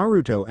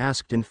 Naruto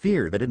asked in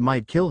fear that it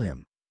might kill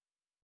him.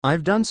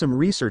 "I've done some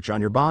research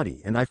on your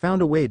body and I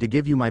found a way to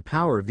give you my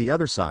power of the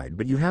other side,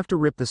 but you have to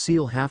rip the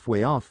seal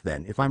halfway off,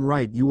 then if I'm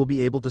right you will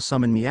be able to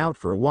summon me out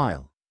for a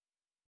while.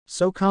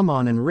 So come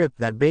on and rip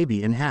that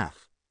baby in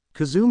half,"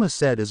 Kazuma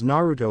said as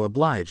Naruto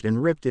obliged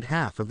and ripped it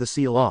half of the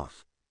seal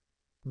off.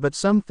 But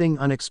something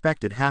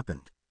unexpected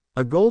happened.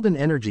 A golden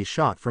energy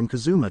shot from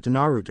Kazuma to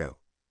Naruto.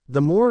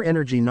 The more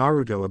energy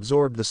Naruto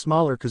absorbed, the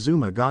smaller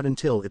Kazuma got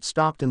until it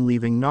stopped and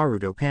leaving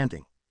Naruto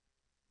panting.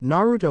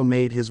 Naruto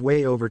made his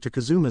way over to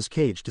Kazuma's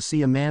cage to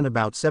see a man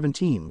about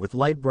 17 with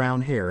light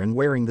brown hair and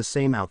wearing the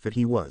same outfit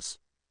he was.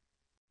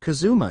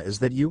 "Kazuma, is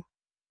that you?"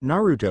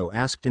 Naruto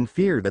asked in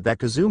fear that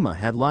Kazuma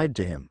had lied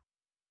to him.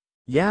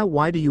 "Yeah,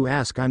 why do you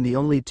ask? I'm the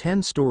only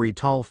 10-story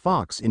tall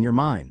fox in your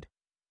mind."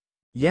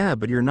 "Yeah,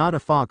 but you're not a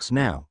fox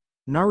now,"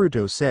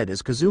 Naruto said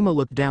as Kazuma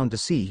looked down to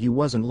see he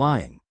wasn't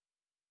lying.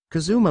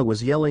 Kazuma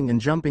was yelling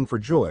and jumping for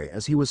joy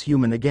as he was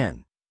human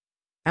again.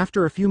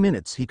 After a few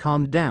minutes he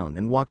calmed down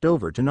and walked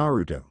over to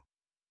Naruto.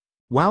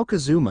 "Wow,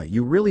 Kazuma,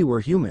 you really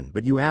were human,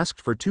 but you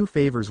asked for 2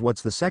 favors.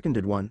 What's the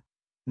seconded one?"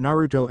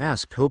 Naruto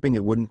asked, hoping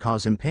it wouldn't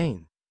cause him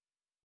pain.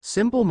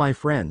 Simple my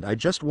friend, I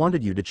just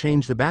wanted you to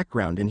change the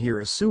background in here.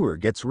 A sewer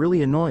gets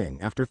really annoying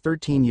after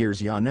 13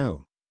 years, ya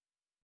know.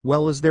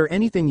 Well, is there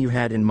anything you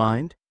had in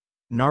mind?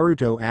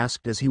 Naruto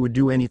asked as he would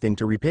do anything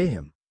to repay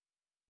him.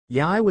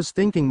 Yeah, I was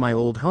thinking my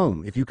old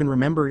home, if you can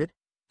remember it,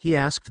 he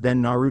asked.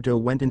 Then Naruto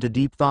went into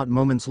deep thought.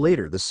 Moments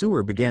later the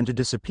sewer began to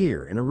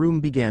disappear and a room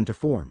began to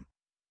form.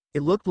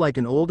 It looked like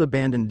an old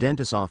abandoned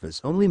dentist's office,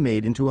 only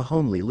made into a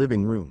homely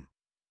living room.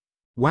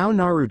 Wow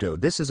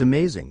Naruto, this is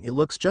amazing, it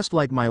looks just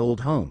like my old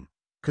home,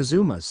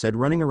 Kazuma said,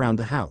 running around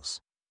the house.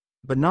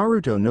 But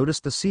Naruto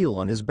noticed the seal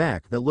on his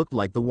back that looked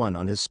like the one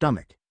on his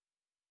stomach.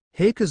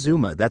 Hey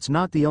Kazuma, that's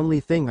not the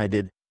only thing I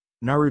did,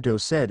 Naruto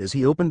said as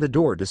he opened the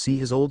door to see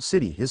his old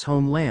city, his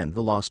homeland,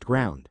 the lost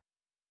ground.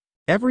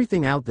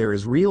 Everything out there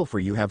is real for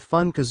you, have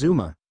fun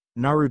Kazuma,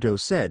 Naruto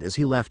said as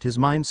he left his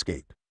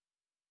mindscape.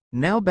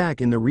 Now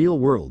back in the real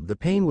world, the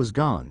pain was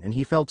gone and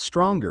he felt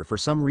stronger for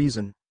some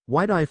reason.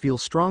 Why'd I feel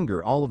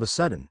stronger all of a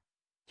sudden?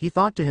 He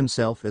thought to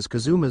himself as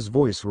Kazuma's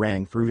voice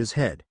rang through his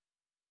head.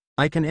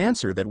 I can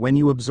answer that when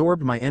you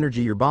absorbed my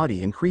energy your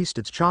body increased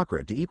its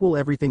chakra to equal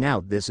everything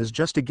out. This is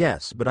just a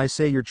guess, but I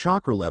say your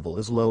chakra level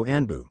is low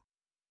Anbu.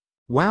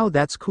 Wow,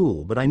 that's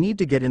cool, but I need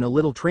to get in a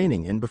little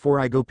training in before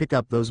I go pick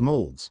up those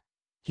molds.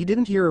 He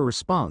didn't hear a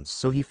response,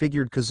 so he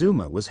figured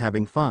Kazuma was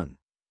having fun.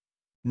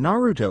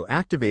 Naruto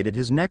activated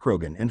his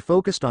Necrogan and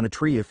focused on a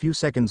tree. A few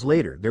seconds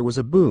later there was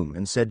a boom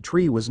and said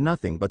tree was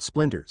nothing but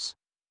splinters.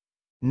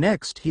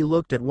 Next he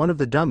looked at one of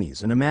the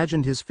dummies and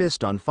imagined his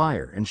fist on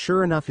fire, and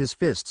sure enough his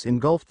fists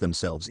engulfed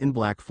themselves in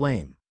black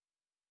flame.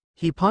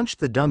 He punched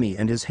the dummy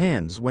and his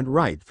hands went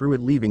right through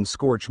it, leaving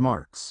scorch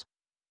marks.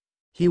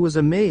 He was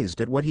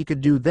amazed at what he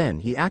could do. Then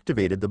he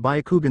activated the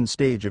Byakugan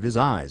stage of his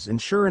eyes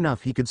and sure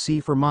enough he could see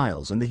for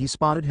miles, and he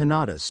spotted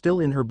Hinata still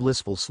in her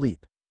blissful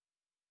sleep.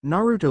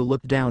 Naruto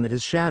looked down at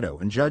his shadow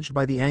and judged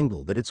by the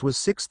angle that it was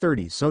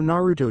 6:30, so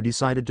Naruto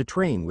decided to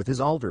train with his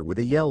altar. With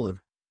a yell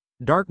of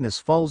 "Darkness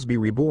falls, be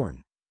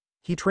reborn!"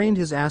 he trained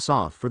his ass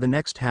off for the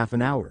next half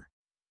an hour.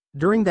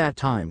 During that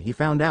time he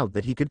found out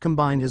that he could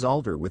combine his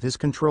altar with his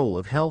control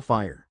of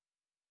hellfire.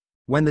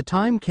 When the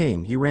time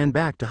came he ran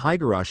back to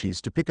Higarashi's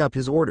to pick up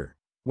his order.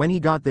 When he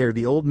got there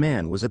the old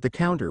man was at the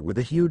counter with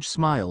a huge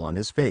smile on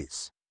his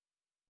face.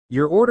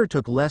 Your order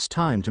took less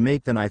time to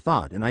make than I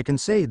thought, and I can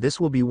say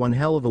this will be one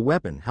hell of a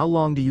weapon. How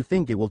long do you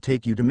think it will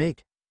take you to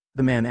make?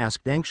 The man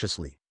asked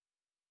anxiously.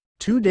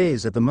 2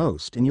 days at the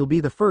most, and you'll be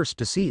the first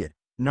to see it,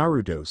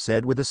 Naruto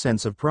said with a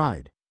sense of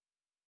pride.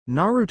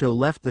 Naruto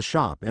left the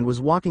shop and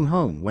was walking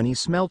home when he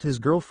smelt his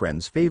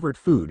girlfriend's favorite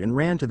food and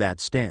ran to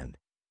that stand.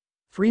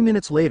 3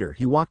 minutes later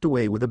he walked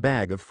away with a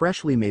bag of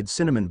freshly made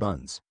cinnamon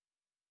buns.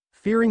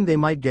 Fearing they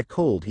might get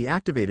cold he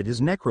activated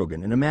his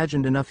Necrogan and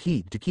imagined enough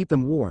heat to keep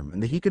them warm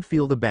and that he could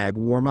feel the bag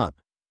warm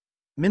up.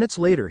 Minutes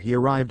later he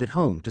arrived at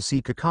home to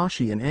see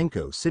Kakashi and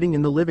Anko sitting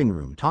in the living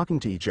room talking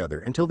to each other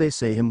until they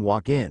say him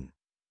walk in.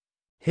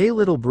 Hey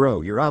little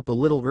bro, you're up a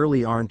little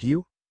early aren't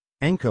you?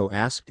 Anko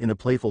asked in a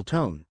playful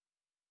tone.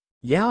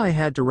 Yeah, I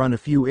had to run a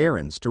few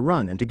errands to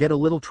run and to get a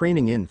little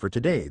training in for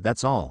today,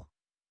 that's all,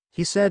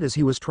 he said as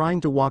he was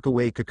trying to walk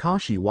away.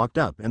 Kakashi walked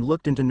up and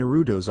looked into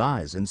Naruto's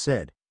eyes and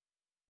said,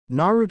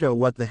 Naruto,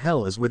 what the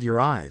hell is with your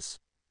eyes?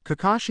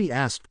 Kakashi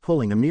asked,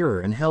 pulling a mirror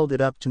and held it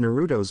up to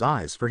Naruto's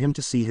eyes for him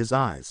to see his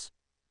eyes.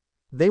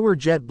 They were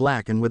jet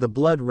black and with a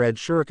blood-red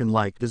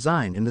shuriken-like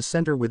design in the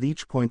center, with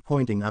each point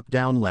pointing up,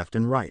 down, left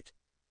and right.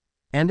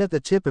 And at the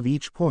tip of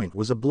each point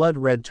was a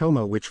blood-red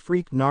tomo which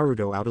freaked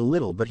Naruto out a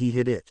little, but he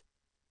hid it.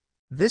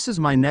 This is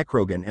my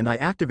Necrogan and I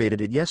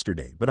activated it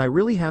yesterday, but I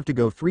really have to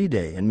go 3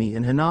 days and me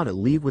and Hinata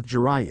leave with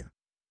Jiraiya,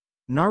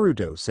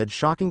 Naruto said,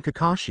 shocking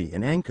Kakashi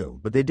and Anko,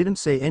 but they didn't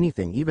say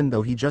anything even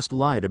though he just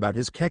lied about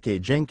his Kekkei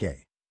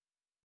Genkai.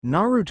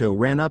 Naruto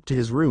ran up to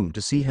his room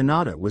to see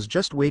Hinata was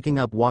just waking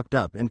up, walked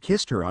up and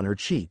kissed her on her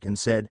cheek and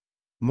said,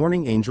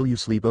 Morning angel, you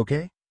sleep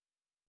okay?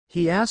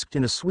 He asked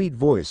in a sweet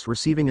voice,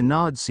 receiving a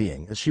nod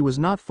seeing as she was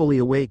not fully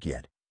awake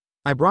yet.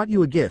 I brought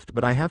you a gift,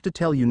 but I have to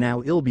tell you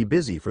now I'll be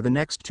busy for the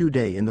next 2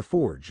 days in the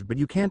forge, but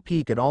you can't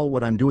peek at all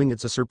what I'm doing.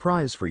 It's a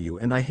surprise for you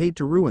and I hate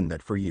to ruin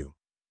that for you.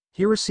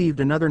 He received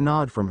another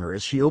nod from her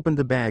as she opened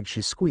the bag.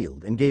 She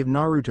squealed and gave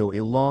Naruto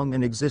a long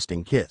and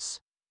existing kiss.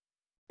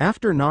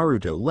 After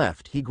Naruto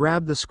left he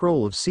grabbed the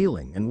scroll of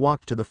sealing and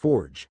walked to the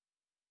forge.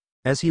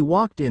 As he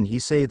walked in he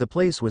saw the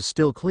place was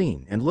still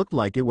clean and looked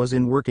like it was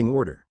in working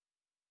order.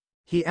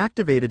 He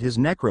activated his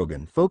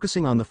Necrogan,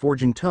 focusing on the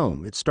forging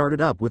tome. It started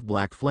up with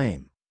black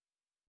flame.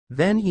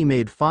 Then he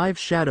made 5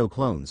 shadow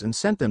clones and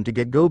sent them to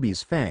get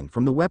Gobi's fang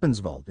from the weapons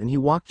vault, and he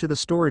walked to the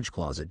storage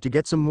closet to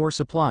get some more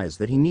supplies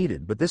that he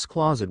needed, but this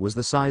closet was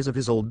the size of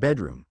his old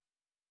bedroom.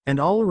 And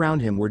all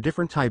around him were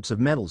different types of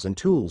metals and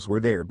tools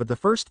were there, but the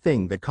first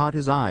thing that caught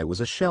his eye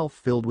was a shelf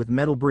filled with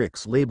metal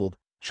bricks labeled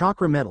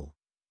chakra metal.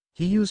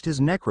 He used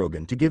his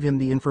Necrogan to give him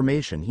the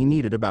information he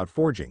needed about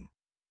forging.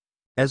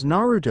 As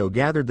Naruto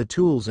gathered the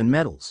tools and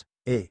metals,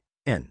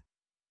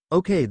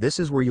 okay, this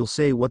is where you'll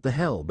say what the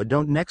hell, but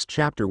don't. Next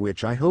chapter,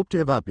 which I hope to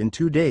have up in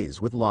 2 days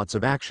with lots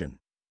of action.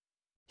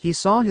 He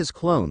saw his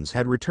clones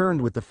had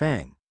returned with the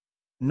fang.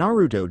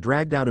 Naruto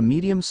dragged out a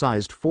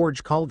medium-sized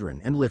forge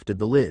cauldron and lifted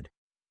the lid.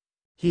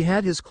 He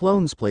had his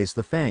clones place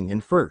the fang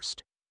in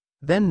first.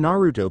 Then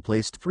Naruto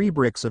placed 3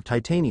 bricks of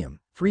titanium,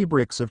 3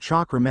 bricks of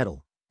chakra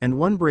metal, and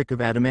 1 brick of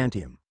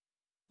adamantium.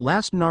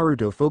 Last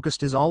Naruto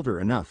focused his altar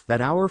enough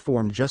that our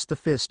formed just the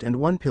fist and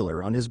 1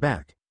 pillar on his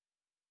back.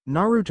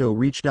 Naruto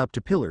reached up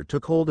to pillar,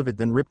 took hold of it,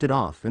 then ripped it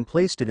off and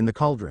placed it in the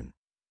cauldron.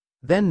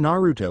 Then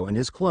Naruto and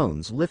his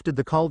clones lifted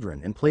the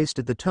cauldron and placed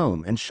it the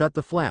tome and shut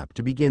the flap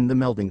to begin the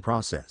melting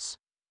process.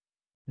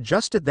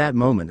 Just at that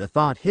moment a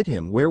thought hit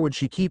him. Where would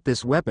she keep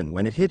this weapon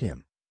when it hit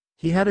him?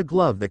 He had a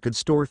glove that could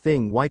store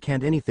thing, why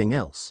can't anything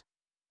else?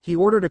 He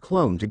ordered a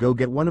clone to go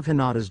get one of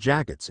Hinata's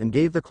jackets and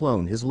gave the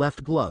clone his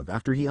left glove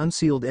after he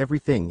unsealed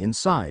everything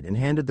inside and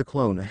handed the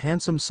clone a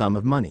handsome sum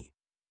of money.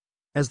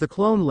 As the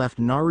clone left,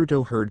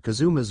 Naruto heard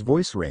Kazuma's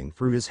voice ring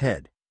through his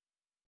head.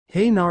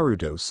 Hey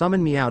Naruto,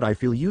 summon me out, I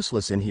feel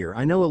useless in here.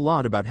 I know a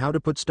lot about how to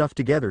put stuff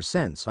together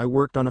since I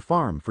worked on a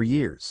farm for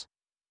years.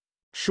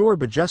 Sure,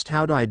 but just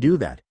how do I do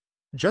that?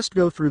 Just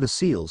go through the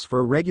seals for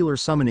a regular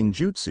summoning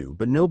jutsu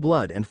but no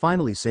blood and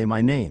finally say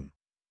my name.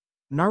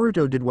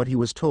 Naruto did what he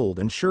was told,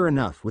 and sure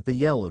enough, with the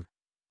yell of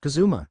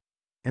Kazuma,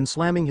 and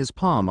slamming his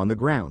palm on the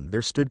ground,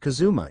 there stood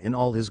Kazuma in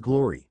all his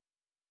glory.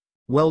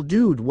 Well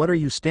dude, what are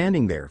you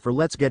standing there for?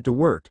 Let's get to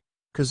work,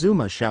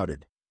 Kazuma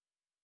shouted.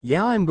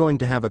 Yeah, I'm going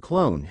to have a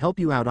clone help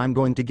you out. I'm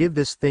going to give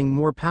this thing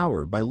more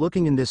power by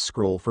looking in this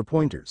scroll for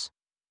pointers,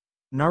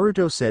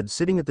 Naruto said,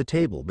 sitting at the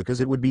table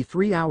because it would be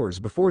 3 hours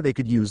before they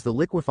could use the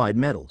liquefied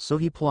metal, so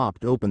he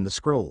plopped open the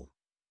scroll.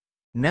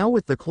 Now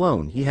with the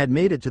clone he had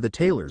made it to the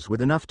tailor's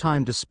with enough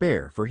time to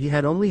spare, for he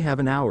had only have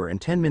an hour and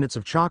 10 minutes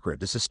of chakra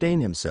to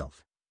sustain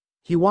himself.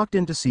 He walked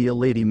in to see a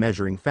lady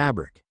measuring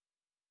fabric.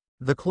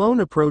 The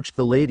clone approached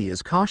the lady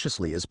as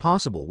cautiously as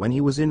possible. When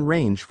he was in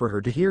range for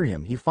her to hear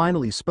him, he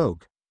finally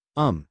spoke.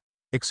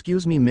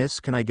 Excuse me miss,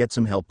 can I get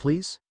some help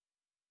please?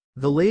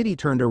 The lady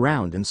turned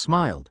around and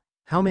smiled.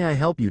 How may I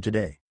help you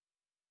today?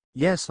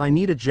 Yes, I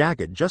need a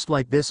jacket just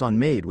like this on,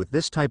 made with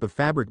this type of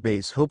fabric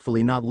base,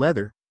 hopefully not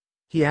leather,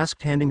 he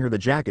asked, handing her the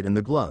jacket and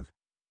the glove.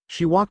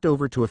 She walked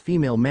over to a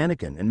female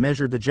mannequin and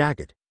measured the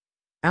jacket.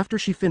 After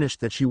she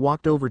finished that, she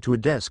walked over to a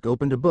desk,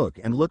 opened a book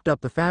and looked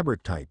up the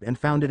fabric type and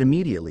found it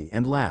immediately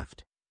and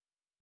laughed.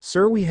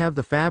 Sir, we have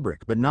the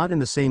fabric but not in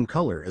the same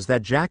color as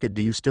that jacket.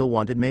 Do you still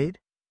want it made?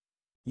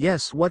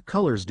 Yes, what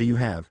colors do you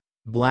have?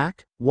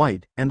 Black,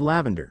 white, and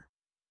lavender.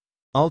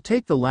 I'll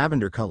take the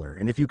lavender color,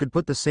 and if you could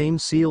put the same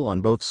seal on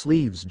both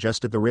sleeves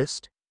just at the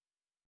wrist?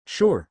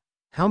 Sure.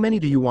 How many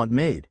do you want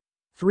made?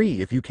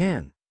 3 if you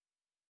can.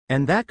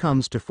 And that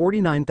comes to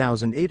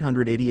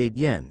 49,888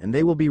 yen, and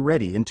they will be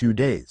ready in 2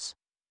 days.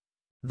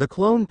 The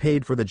clone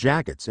paid for the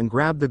jackets and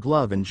grabbed the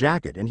glove and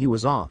jacket, and he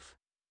was off.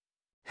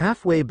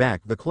 Halfway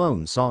back the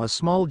clone saw a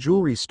small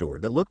jewelry store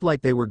that looked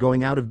like they were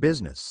going out of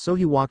business, so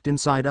he walked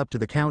inside up to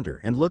the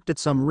counter and looked at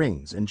some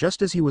rings, and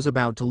just as he was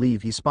about to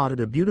leave he spotted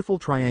a beautiful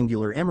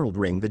triangular emerald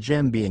ring, the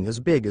gem being as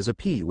big as a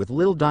pea with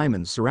little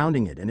diamonds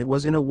surrounding it, and it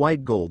was in a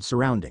white gold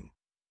surrounding.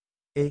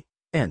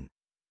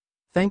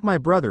 Thank my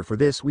brother for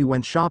this. We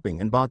went shopping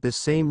and bought this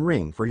same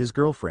ring for his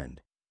girlfriend.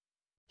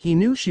 He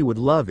knew she would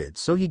love it,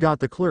 so he got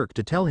the clerk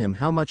to tell him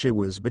how much it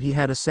was, but he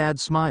had a sad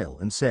smile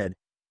and said,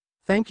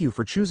 "Thank you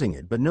for choosing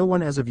it, but no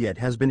one as of yet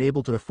has been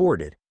able to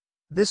afford it."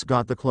 This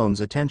got the clone's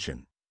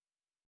attention.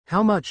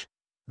 How much?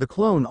 The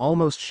clone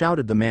almost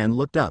shouted. The man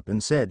looked up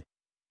and said,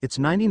 "It's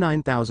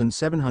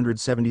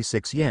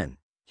 99,776 yen,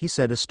 he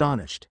said,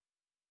 astonished.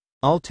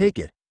 I'll take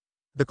it.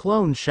 The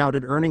clone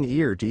shouted, earning an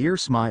ear-to-ear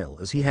smile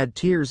as he had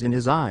tears in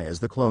his eye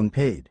as the clone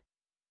paid.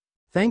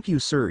 Thank you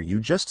sir, you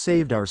just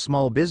saved our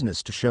small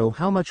business. To show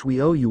how much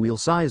we owe you, we'll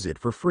size it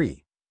for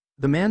free,"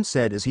 the man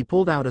said as he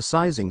pulled out a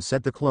sizing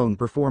set. The clone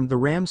performed the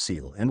ram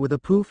seal, and with a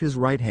poof his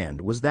right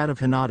hand was that of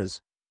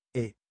Hinata's.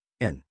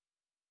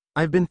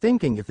 I've been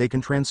thinking, if they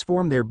can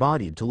transform their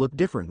body to look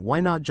different,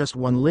 why not just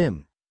one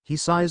limb? He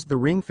sized the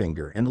ring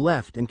finger and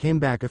left and came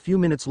back a few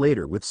minutes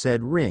later with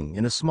said ring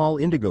in a small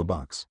indigo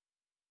box.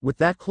 With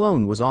that,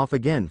 clone was off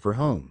again for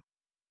home.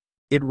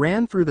 It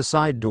ran through the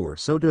side door,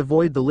 so to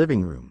avoid the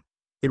living room,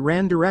 it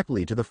ran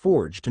directly to the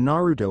forge, to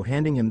Naruto,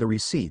 handing him the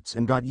receipts,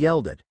 and got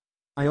yelled at.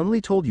 "I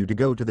only told you to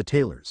go to the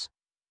tailor's.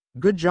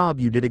 Good job,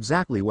 you did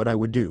exactly what I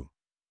would do,"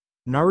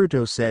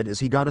 Naruto said as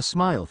he got a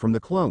smile from the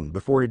clone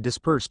before it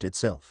dispersed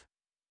itself.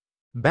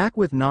 Back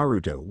with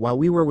Naruto, while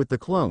we were with the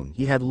clone,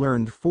 he had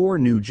learned 4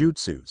 new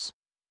jutsus.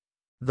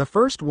 The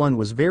first one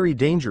was very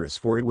dangerous,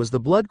 for it was the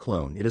blood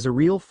clone. It is a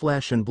real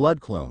flesh and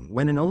blood clone.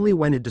 When and only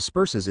when it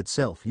disperses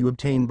itself you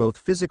obtain both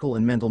physical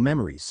and mental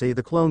memories. Say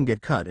the clone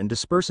get cut and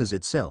disperses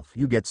itself,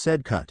 you get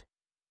said cut.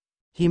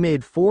 He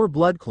made 4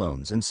 blood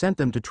clones and sent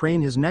them to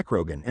train his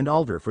Necrogan and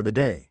altar for the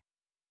day.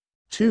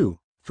 2,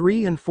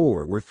 3 and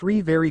 4 were 3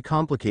 very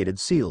complicated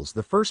seals.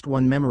 The first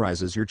one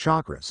memorizes your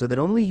chakra so that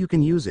only you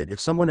can use it. If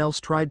someone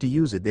else tried to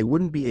use it they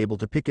wouldn't be able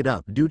to pick it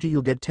up due to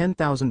you'll get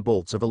 10,000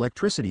 bolts of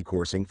electricity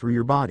coursing through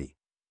your body.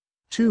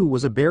 2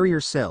 was a barrier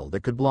cell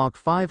that could block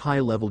 5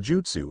 high-level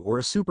jutsu or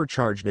a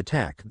supercharged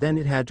attack, then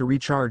it had to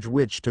recharge,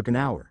 which took an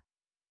hour.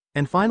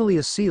 And finally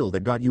a seal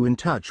that got you in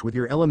touch with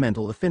your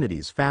elemental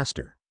affinities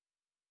faster.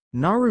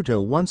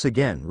 Naruto, once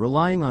again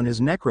relying on his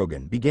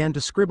Necrogan, began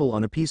to scribble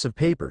on a piece of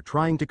paper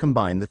trying to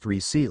combine the 3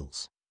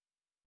 seals.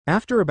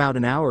 After about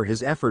an hour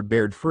his effort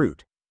bared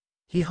fruit.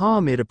 He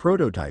made a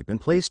prototype and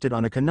placed it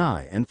on a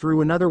kunai, and threw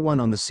another one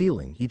on the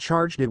ceiling. He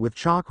charged it with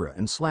chakra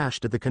and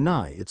slashed at the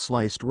kunai. It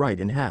sliced right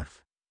in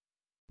half.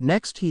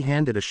 Next he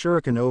handed a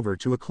shuriken over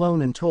to a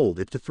clone and told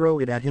it to throw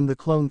it at him. The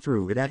clone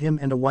threw it at him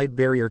and a white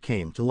barrier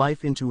came to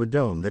life into a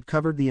dome that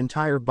covered the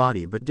entire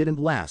body but didn't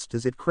last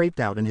as it craped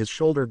out and his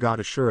shoulder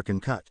got a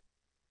shuriken cut.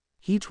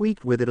 He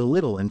tweaked with it a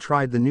little and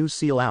tried the new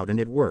seal out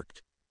and it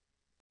worked.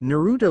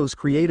 Naruto's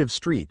creative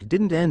streak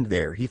didn't end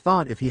there. He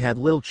thought if he had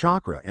Lil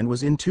Chakra and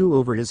was in 2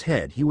 over his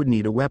head he would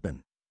need a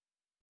weapon.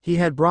 He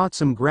had brought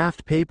some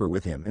graphed paper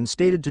with him and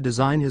stated to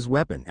design his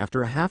weapon.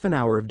 After a half an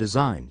hour of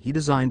design he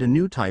designed a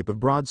new type of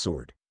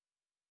broadsword.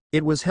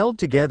 It was held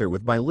together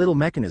by little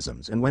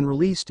mechanisms, and when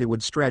released it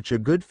would stretch a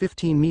good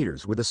 15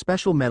 meters with a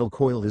special metal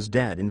coil his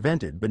dad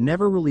invented but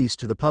never released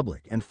to the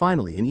public. And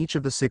finally in each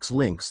of the 6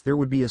 links there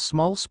would be a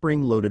small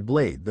spring-loaded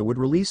blade that would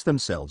release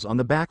themselves on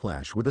the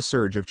backlash with a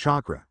surge of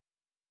chakra.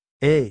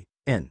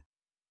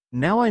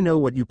 Now I know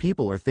what you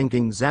people are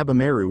thinking.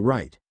 Zabumaru,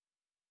 right?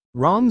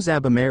 Wrong.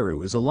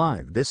 Zabumaru is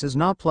alive. This is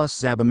not. Plus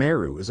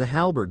Zabumaru is a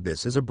halberd.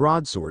 This is a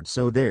broadsword.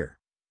 So there.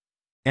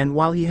 And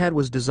while he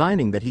was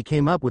designing that, he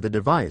came up with a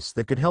device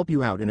that could help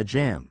you out in a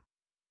jam.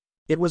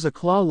 It was a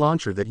claw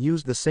launcher that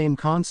used the same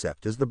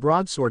concept as the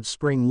broadsword,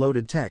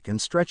 spring-loaded tech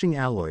and stretching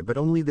alloy, but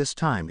only this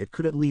time it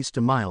could at least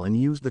a mile and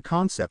used the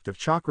concept of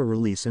chakra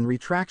release and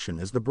retraction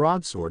as the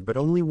broadsword, but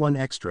only one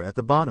extra. At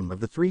the bottom of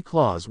the 3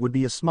 claws would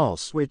be a small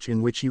switch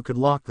in which you could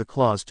lock the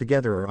claws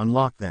together or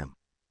unlock them.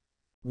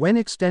 When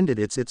extended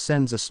it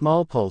sends a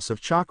small pulse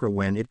of chakra.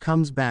 When it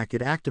comes back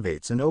it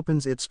activates and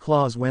opens its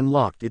claws. When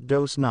locked it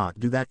does not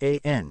do that.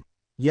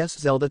 Yes,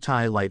 Zelda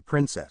Twilight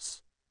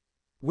Princess.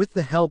 With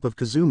the help of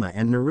Kazuma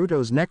and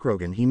Naruto's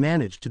Necrogan he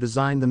managed to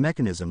design the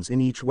mechanisms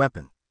in each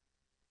weapon.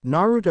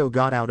 Naruto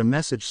got out a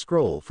message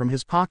scroll from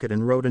his pocket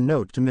and wrote a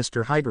note to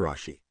Mr.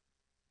 Higurashi.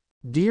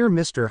 Dear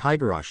Mr.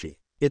 Higurashi,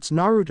 it's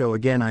Naruto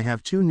again. I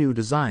have 2 new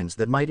designs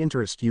that might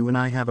interest you and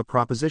I have a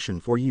proposition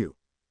for you.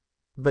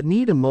 But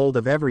need a mold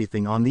of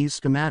everything on these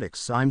schematics,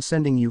 so I'm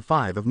sending you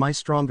 5 of my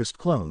strongest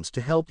clones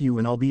to help you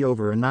and I'll be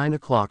over at 9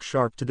 o'clock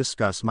sharp to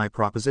discuss my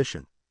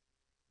proposition.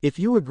 If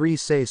you agree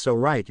say so.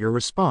 Write your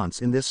response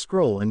in this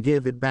scroll and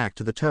give it back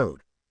to the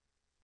toad.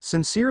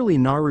 Sincerely,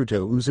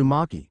 Naruto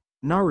Uzumaki.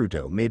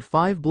 Naruto made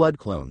 5 blood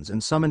clones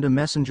and summoned a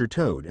messenger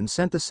toad and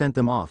sent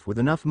them off with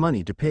enough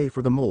money to pay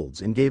for the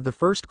molds, and gave the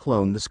first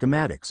clone the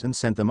schematics and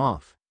sent them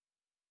off.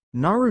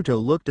 Naruto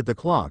looked at the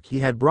clock he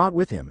had brought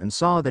with him and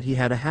saw that he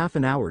had a half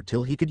an hour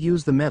till he could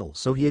use the metal,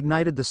 so he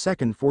ignited the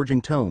second forging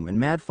tome and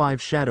made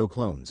 5 shadow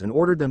clones and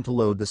ordered them to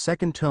load the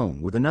second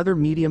tome with another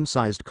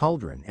medium-sized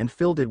cauldron and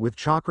filled it with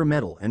chakra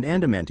metal and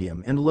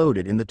adamantium and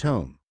loaded in the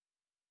tome.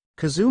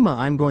 Kazuma,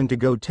 I'm going to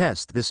go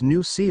test this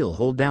new seal.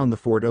 Hold down the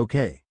fort,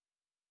 okay?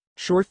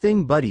 Sure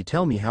thing buddy,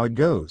 tell me how it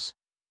goes.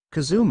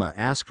 Kazuma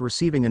asked,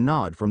 receiving a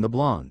nod from the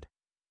blonde.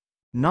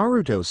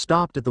 Naruto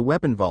stopped at the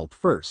weapon vault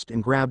first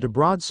and grabbed a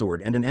broadsword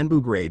and an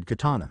Enbu-grade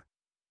katana.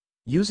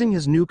 Using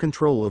his new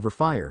control over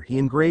fire he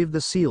engraved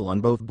the seal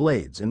on both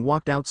blades and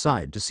walked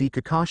outside to see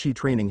Kakashi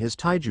training his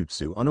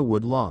taijutsu on a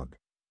wood log.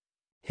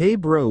 Hey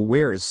bro,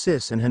 where is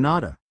Sis and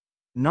Hinata?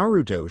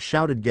 Naruto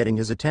shouted, getting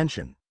his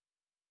attention.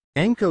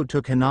 Anko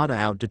took Hinata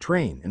out to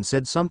train and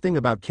said something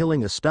about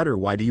killing a stutter.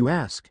 Why do you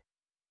ask?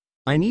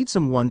 I need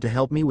someone to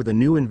help me with a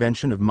new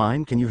invention of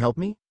mine. Can you help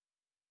me?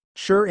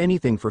 Sure,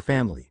 anything for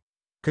family,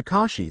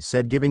 Kakashi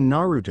said, giving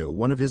Naruto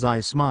one of his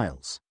eye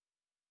smiles.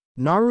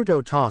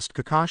 Naruto tossed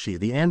Kakashi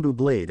the Anbu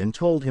blade and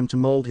told him to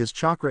mold his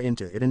chakra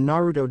into it, and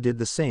Naruto did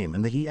the same,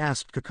 and he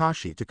asked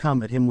Kakashi to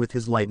come at him with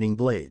his lightning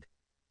blade.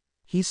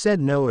 He said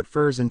no at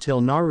first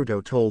until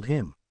Naruto told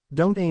him,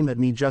 "Don't aim at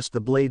me, just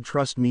the blade,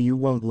 trust me you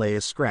won't lay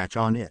a scratch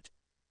on it."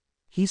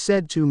 He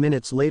said 2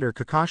 minutes later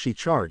Kakashi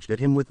charged at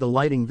him with the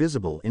lighting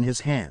visible in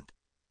his hand.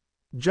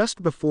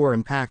 Just before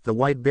impact the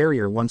white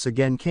barrier once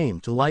again came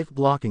to life,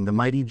 blocking the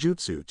mighty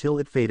jutsu till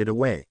it faded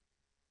away.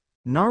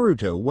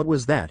 Naruto, what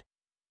was that?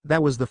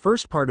 That was the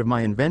first part of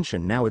my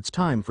invention. Now it's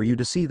time for you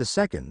to see the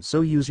second,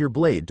 so use your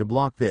blade to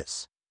block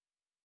this,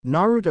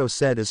 Naruto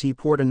said as he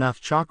poured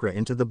enough chakra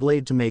into the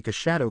blade to make a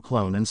shadow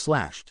clone and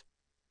slashed.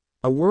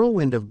 A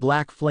whirlwind of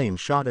black flame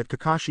shot at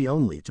Kakashi,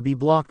 only to be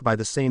blocked by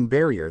the same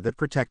barrier that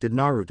protected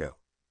Naruto.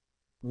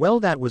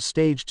 Well, that was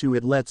stage 2.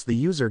 It lets the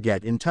user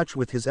get in touch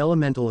with his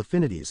elemental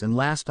affinities, and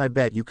last I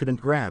bet you couldn't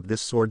grab this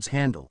sword's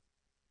handle,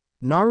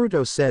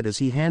 Naruto said as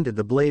he handed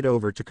the blade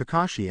over to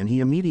Kakashi, and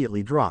he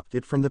immediately dropped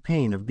it from the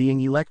pain of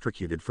being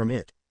electrocuted from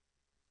it.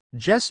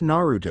 Jess,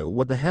 Naruto,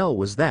 what the hell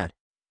was that?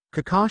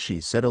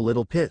 Kakashi said, a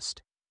little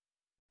pissed.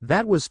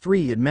 That was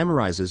 3. It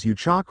memorizes you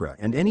chakra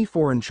and any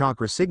foreign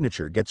chakra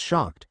signature gets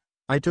shocked.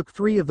 I took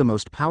 3 of the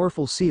most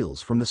powerful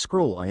seals from the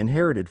scroll I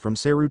inherited from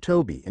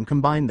Sarutobi and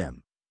combined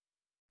them.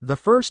 The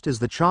first is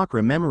the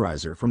chakra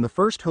memorizer from the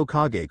first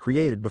Hokage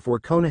created before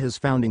Konoha's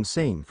founding.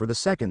 Same for the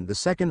second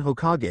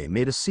Hokage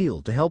made a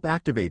seal to help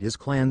activate his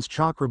clan's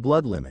chakra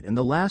blood limit, and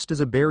the last is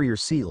a barrier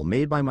seal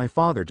made by my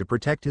father to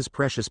protect his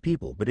precious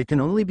people, but it can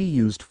only be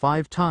used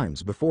 5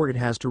 times before it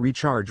has to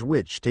recharge,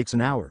 which takes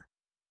an hour.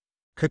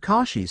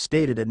 Kakashi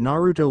stated at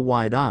Naruto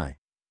wide eye.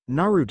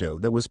 Naruto,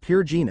 that was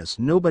pure genius,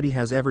 nobody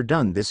has ever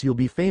done this, you'll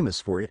be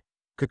famous for it,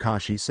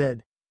 Kakashi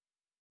said.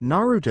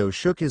 Naruto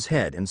shook his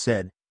head and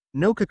said,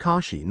 no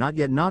Kakashi, not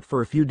yet, not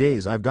for a few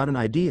days. I've got an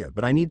idea,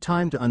 but I need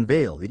time to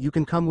unveil it. You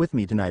can come with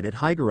me tonight at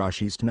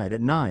Higarashi's tonight at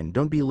 9.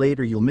 Don't be late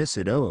or you'll miss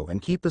it. Oh,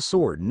 and keep the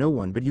sword. No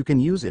one but you can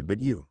use it but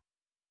you.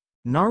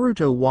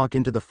 Naruto walked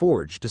into the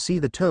forge to see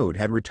the toad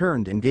had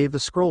returned and gave the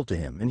scroll to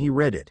him, and he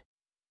read it.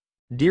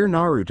 Dear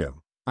Naruto,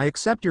 I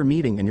accept your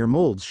meeting and your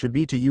molds should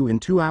be to you in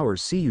 2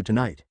 hours. See you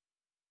tonight.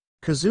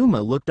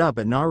 Kazuma looked up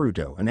at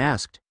Naruto and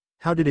asked,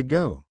 how did it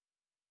go?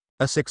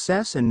 A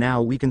success, and now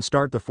we can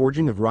start the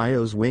forging of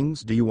Ryo's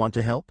wings. Do you want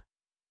to help?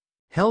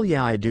 Hell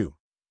yeah I do,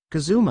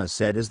 Kazuma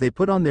said as they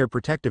put on their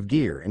protective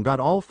gear and got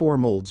all 4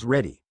 molds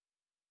ready.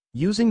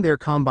 Using their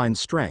combined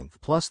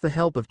strength plus the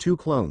help of 2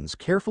 clones,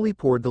 carefully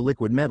poured the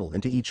liquid metal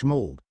into each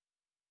mold.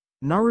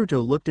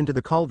 Naruto looked into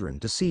the cauldron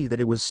to see that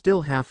it was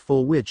still half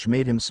full, which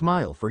made him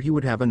smile, for he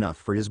would have enough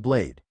for his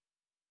blade.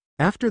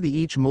 After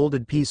each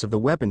molded piece of the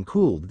weapon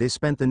cooled, they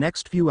spent the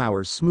next few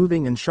hours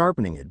smoothing and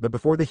sharpening it, but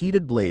before the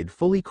heated blade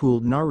fully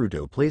cooled,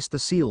 Naruto placed the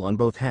seal on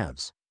both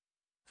halves.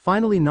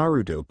 Finally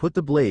Naruto put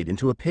the blade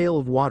into a pail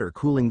of water,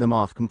 cooling them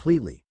off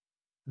completely.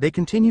 They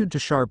continued to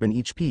sharpen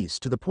each piece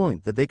to the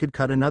point that they could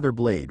cut another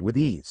blade with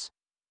ease.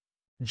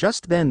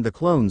 Just then the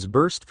clones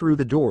burst through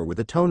the door with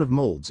a ton of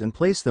molds and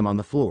placed them on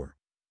the floor.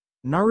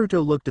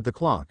 Naruto looked at the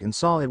clock and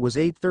saw it was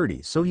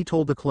 8:30, so he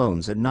told the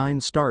clones at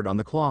 9 start on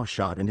the claw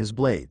shot and his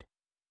blade.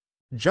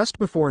 Just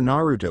before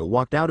Naruto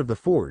walked out of the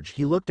forge,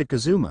 he looked at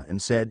Kazuma and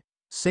said,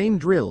 same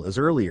drill as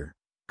earlier.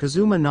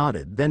 Kazuma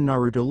nodded, then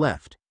Naruto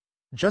left.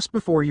 Just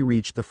before he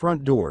reached the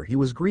front door, he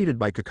was greeted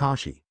by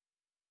Kakashi.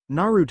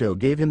 Naruto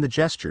gave him the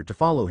gesture to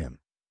follow him.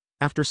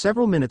 After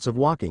several minutes of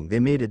walking,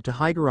 they made it to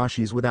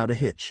Higarashi's without a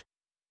hitch.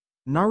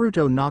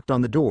 Naruto knocked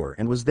on the door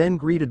and was then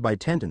greeted by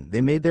Tenten.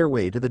 They made their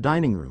way to the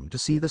dining room to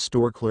see the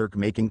store clerk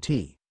making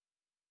tea.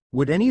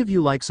 Would any of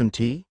you like some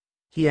tea?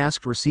 He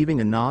asked, receiving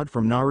a nod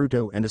from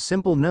Naruto and a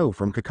simple no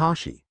from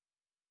Kakashi.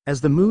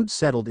 As the mood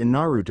settled in,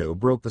 Naruto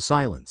broke the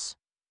silence.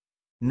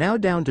 Now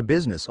down to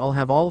business. I'll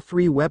have all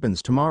 3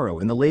 weapons tomorrow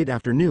in the late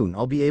afternoon.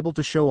 I'll be able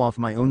to show off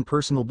my own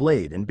personal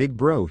blade, and big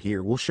bro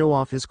here will show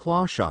off his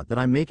claw shot that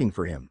I'm making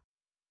for him.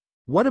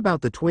 What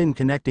about the twin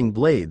connecting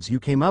blades you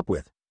came up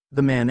with?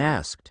 The man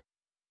asked.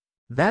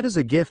 That is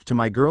a gift to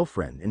my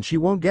girlfriend, and she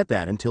won't get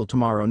that until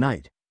tomorrow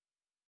night.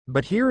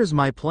 But here is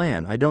my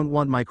plan. I don't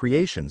want my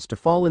creations to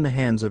fall in the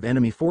hands of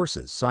enemy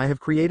forces, so I have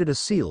created a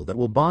seal that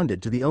will bond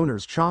it to the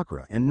owner's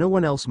chakra and no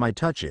one else might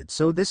touch it.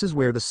 So this is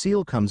where the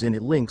seal comes in.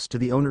 It links to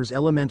the owner's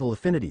elemental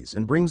affinities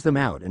and brings them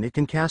out, and it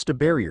can cast a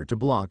barrier to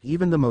block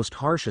even the most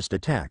harshest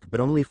attack, but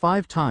only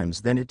 5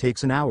 times, then it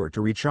takes an hour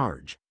to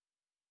recharge.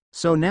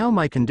 So now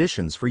my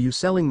conditions for you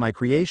selling my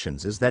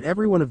creations is that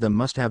every one of them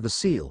must have the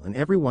seal, and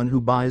everyone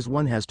who buys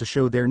one has to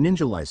show their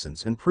ninja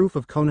license and proof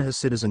of Konoha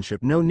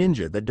citizenship. No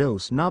ninja that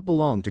does not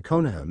belong to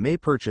Konoha may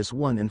purchase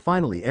one, and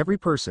finally every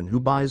person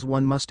who buys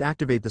one must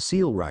activate the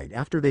seal right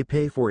after they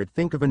pay for it.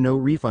 Think of a no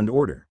refund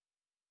order.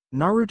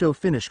 Naruto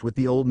finished with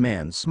the old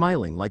man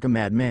smiling like a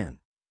madman.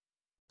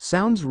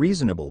 Sounds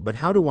reasonable, but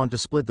how to want to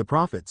split the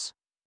profits?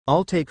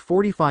 I'll take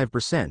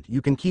 45%,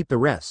 you can keep the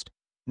rest.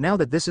 Now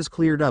that this is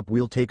cleared up,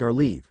 we'll take our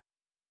leave,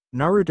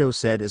 Naruto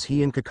said as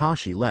he and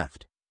Kakashi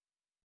left.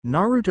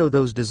 Naruto,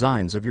 those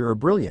designs of yours are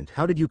brilliant.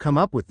 How did you come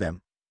up with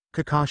them?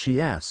 Kakashi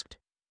asked.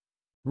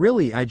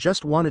 Really, I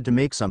just wanted to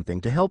make something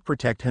to help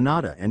protect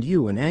Hinata and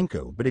you and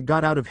Anko, but it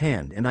got out of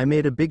hand and I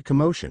made a big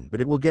commotion, but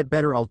it will get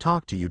better. I'll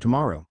talk to you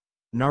tomorrow,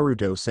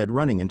 Naruto said,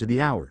 running into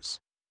the hours.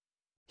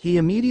 He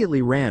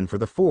immediately ran for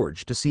the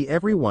forge to see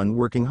everyone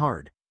working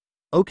hard.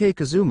 Okay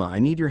Kazuma, I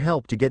need your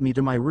help to get me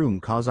to my room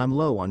cause I'm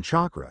low on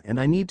chakra and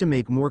I need to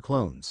make more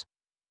clones.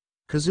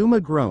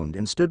 Kazuma groaned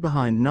and stood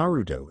behind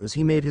Naruto as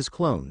he made his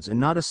clones, and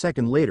not a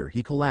second later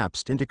he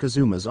collapsed into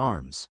Kazuma's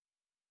arms.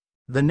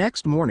 The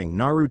next morning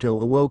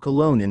Naruto awoke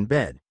alone in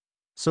bed.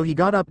 So he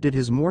got up, did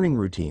his morning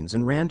routines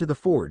and ran to the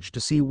forge to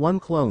see one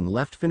clone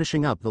left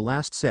finishing up the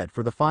last set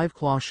for the 5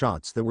 claw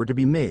shots that were to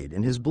be made,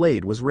 and his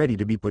blade was ready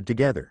to be put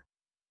together.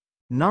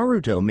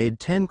 Naruto made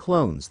 10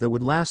 clones that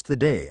would last the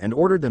day and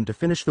ordered them to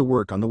finish the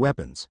work on the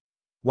weapons.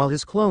 While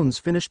his clones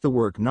finished the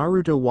work,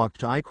 Naruto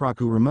walked to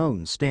Ikaraku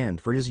Ramon's stand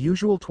for his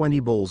usual 20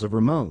 bowls of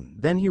Ramon.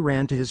 Then he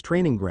ran to his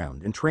training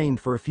ground and trained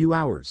for a few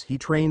hours. He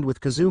trained with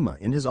Kazuma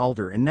in his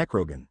altar and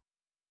Necrogan.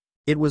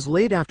 It was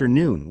late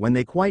afternoon when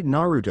they quit.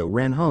 Naruto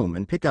ran home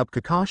and picked up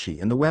Kakashi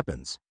and the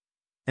weapons.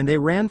 And they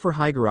ran for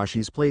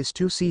Higarashi's place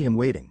to see him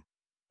waiting.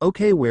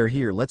 Okay, we're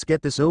here, let's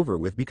get this over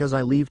with because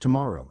I leave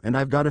tomorrow and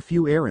I've got a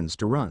few errands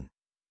to run,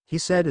 he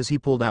said as he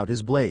pulled out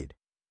his blade.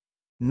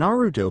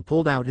 Naruto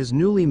pulled out his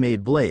newly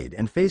made blade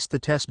and faced the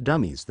test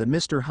dummies that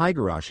Mr.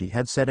 Higurashi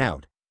had set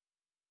out.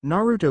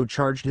 Naruto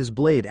charged his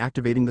blade,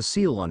 activating the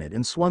seal on it,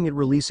 and swung it,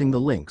 releasing the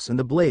links, and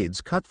the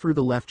blades cut through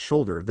the left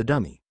shoulder of the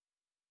dummy.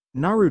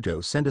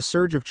 Naruto sent a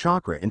surge of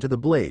chakra into the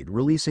blade,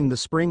 releasing the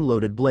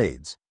spring-loaded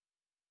blades.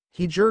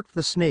 He jerked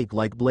the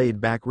snake-like blade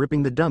back,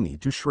 ripping the dummy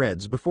to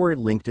shreds before it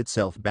linked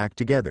itself back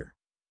together.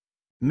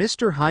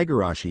 Mr.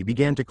 Higurashi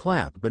began to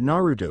clap, but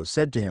Naruto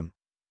said to him,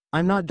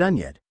 "I'm not done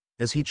yet,"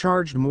 as he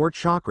charged more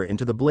chakra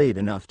into the blade,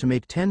 enough to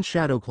make 10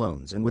 shadow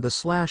clones, and with a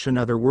slash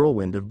another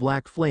whirlwind of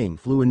black flame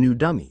flew a new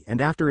dummy, and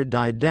after it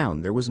died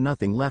down there was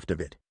nothing left of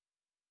it.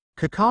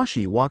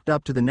 Kakashi walked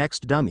up to the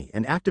next dummy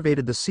and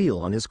activated the seal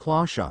on his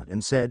claw shot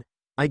and said,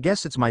 "I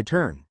guess it's my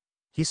turn,"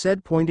 he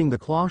said, pointing the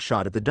claw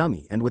shot at the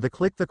dummy, and with a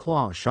click the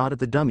claw shot at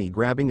the dummy,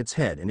 grabbing its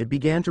head, and it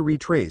began to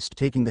retrace,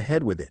 taking the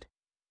head with it.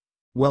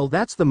 "Well,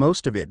 that's the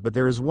most of it, but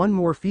there is one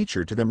more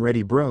feature to them.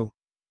 Ready, bro?"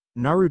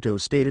 Naruto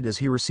stated as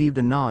he received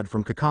a nod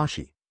from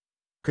Kakashi.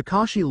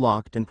 Kakashi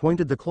locked and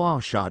pointed the claw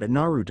shot at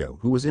Naruto,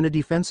 who was in a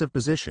defensive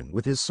position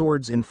with his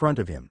swords in front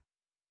of him.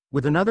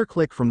 With another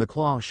click from the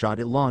claw shot,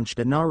 it launched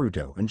at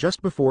Naruto, and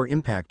just before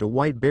impact a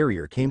white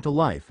barrier came to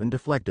life and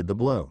deflected the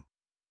blow.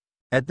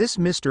 At this,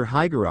 Mr.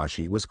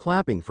 Higurashi was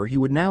clapping, for he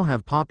would now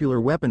have popular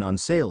weapon on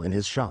sale in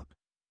his shop.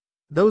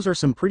 "Those are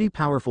some pretty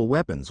powerful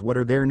weapons. What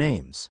are their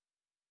names?"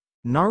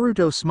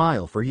 Naruto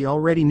smiled, for he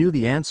already knew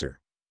the answer.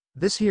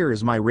 "This here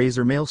is my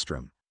razor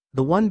maelstrom.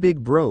 The one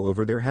big bro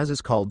over there has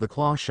is called the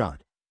claw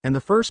shot, and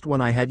the first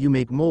one I had you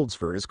make molds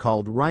for is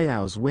called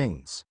Ryao's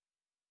wings,"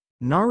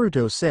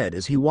 Naruto said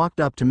as he walked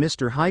up to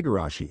Mr.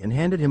 Higurashi and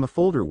handed him a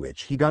folder,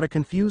 which he got a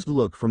confused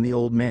look from the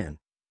old man.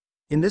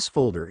 In this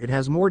folder it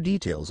has more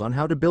details on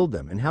how to build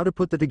them and how to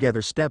put them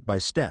together step by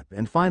step,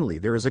 and finally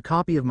there is a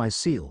copy of my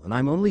seal, and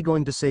I'm only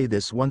going to say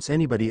this once: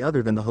 anybody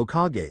other than the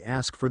Hokage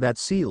ask for that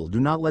seal, do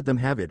not let them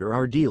have it, or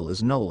our deal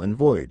is null and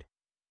void.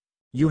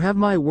 You have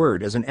my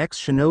word as an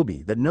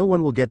ex-shinobi that no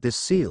one will get this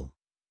seal,"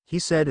 he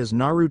said as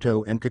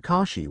Naruto and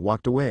Kakashi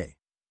walked away.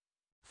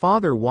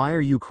 "Father, why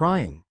are you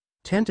crying?"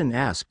 Tenten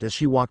asked as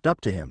she walked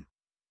up to him.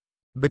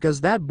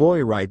 "Because that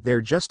boy right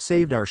there just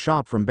saved our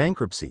shop from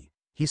bankruptcy,"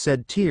 he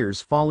said,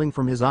 tears falling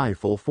from his eye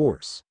full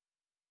force.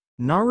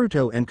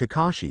 Naruto and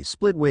Kakashi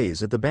split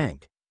ways at the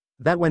bank.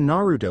 That when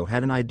Naruto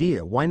had an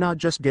idea, why not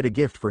just get a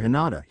gift for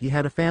Hinata? He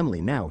had a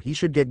family now, he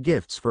should get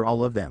gifts for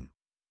all of them.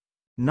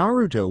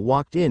 Naruto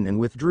walked in and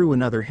withdrew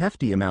another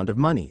hefty amount of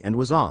money and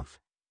was off.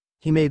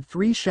 He made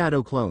 3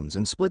 shadow clones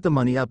and split the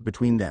money up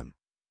between them.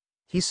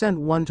 He sent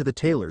one to the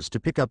tailors to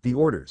pick up the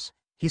orders.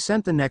 He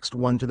sent the next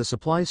one to the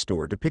supply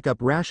store to pick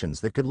up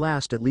rations that could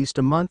last at least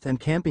a month and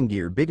camping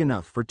gear big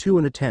enough for 2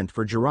 and a tent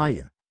for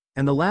Jiraiya.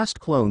 And the last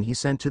clone he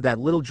sent to that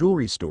little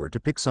jewelry store to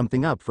pick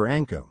something up for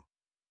Anko.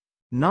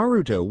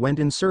 Naruto went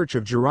in search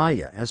of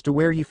Jiraiya, as to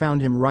where he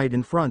found him right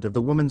in front of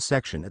the women's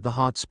section at the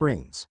hot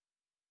springs.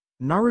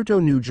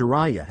 Naruto knew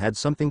Jiraiya had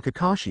something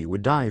Kakashi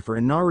would die for,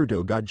 and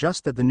Naruto got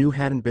just that the new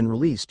hadn't been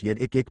released yet,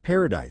 Ik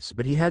Paradise,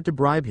 but he had to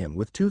bribe him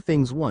with 2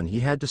 things. 1, he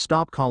had to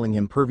stop calling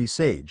him Pervy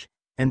Sage,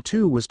 and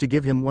 2 was to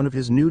give him one of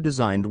his new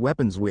designed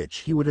weapons, which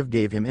he would have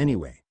gave him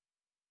anyway.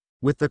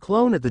 With the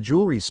clone at the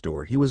jewelry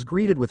store, he was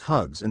greeted with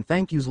hugs and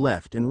thank yous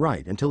left and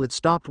right until it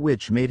stopped,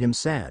 which made him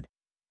sad.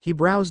 He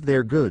browsed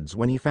their goods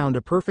when he found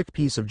a perfect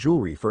piece of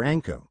jewelry for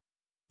Anko.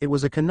 It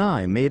was a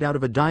kunai made out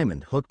of a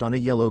diamond hooked on a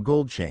yellow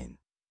gold chain.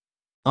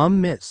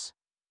 Miss,"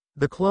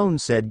 the clone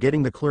said,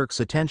 getting the clerk's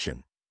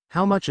attention.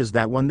 "How much is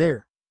that one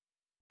there?"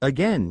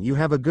 "Again, you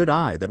have a good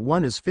eye. That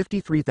one is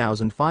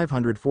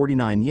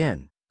 53,549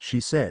 yen,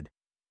 she said.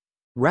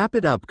 "Wrap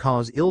it up,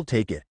 cause I'll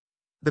take it,"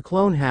 the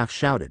clone half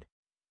shouted.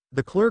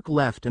 The clerk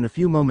left, and a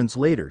few moments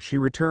later she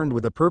returned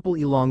with a purple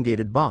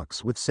elongated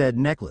box with said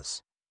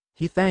necklace.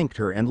 He thanked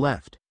her and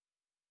left.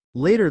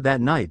 Later that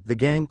night the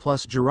gang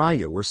plus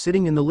Jiraiya were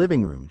sitting in the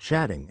living room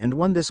chatting, and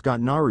when this got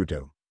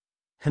Naruto.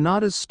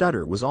 Hinata's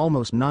stutter was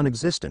almost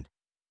non-existent,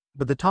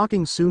 but the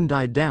talking soon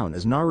died down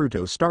as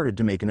Naruto started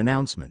to make an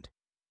announcement.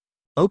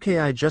 "Okay,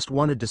 I just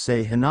wanted to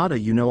say,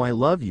 Hinata, you know I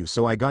love you,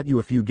 so I got you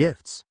a few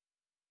gifts,"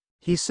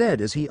 he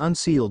said as he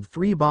unsealed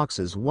 3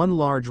 boxes, 1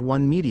 large,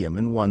 1 medium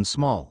and 1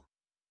 small.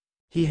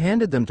 He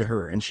handed them to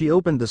her and she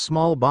opened the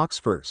small box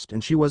first,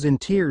 and she was in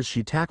tears.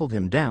 She tackled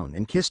him down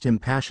and kissed him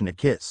passionate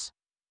kiss,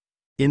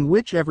 in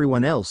which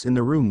everyone else in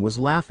the room was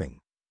laughing.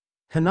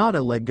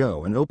 Hinata let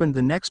go and opened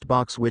the next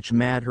box, which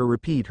made her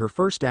repeat her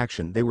first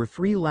action. They were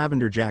 3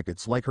 lavender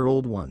jackets like her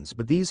old ones,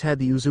 but these had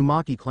the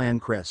Uzumaki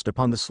clan crest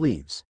upon the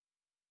sleeves.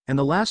 And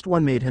the last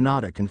one made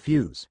Hinata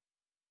confused.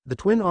 The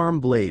twin arm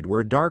blade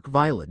were a dark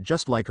violet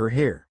just like her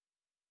hair.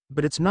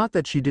 But it's not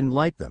that she didn't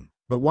like them,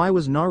 but why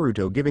was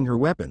Naruto giving her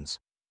weapons?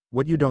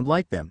 "What, you don't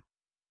like them?"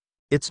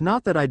 "It's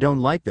not that I don't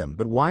like them,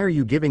 but why are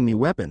you giving me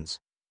weapons?"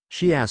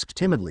 she asked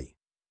timidly.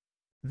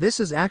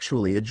 "This is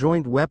actually a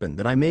joint weapon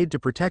that I made to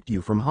protect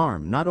you from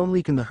harm. Not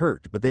only can they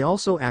hurt, but they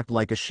also act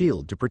like a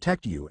shield to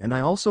protect you, and I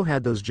also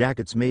had those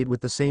jackets made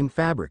with the same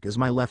fabric as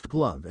my left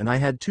glove, and I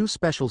had 2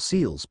 special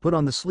seals put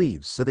on the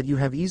sleeves so that you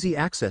have easy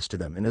access to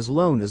them, and as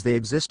long as they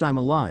exist I'm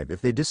alive.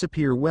 If they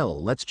disappear,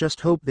 well, let's just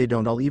hope they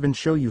don't. I'll even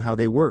show you how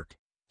they work,"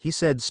 he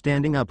said,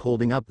 standing up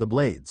holding up the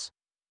blades.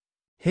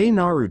 Hey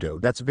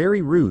Naruto, that's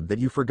very rude that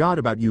you forgot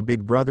about you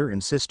big brother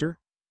and sister?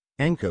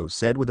 Anko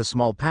said with a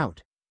small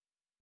pout.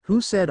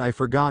 Who said I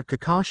forgot?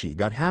 Kakashi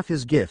got half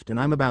his gift and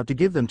I'm about to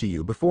give them to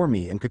you before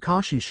me and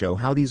Kakashi show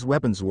how these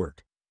weapons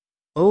work.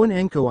 Oh and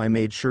Anko, I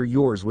made sure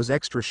yours was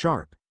extra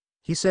sharp.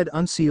 He said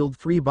unsealed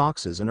 3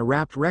 boxes and a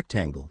wrapped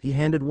rectangle. He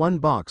handed 1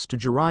 box to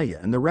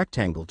Jiraiya and the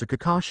rectangle to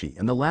Kakashi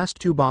and the last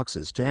 2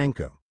 boxes to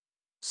Anko.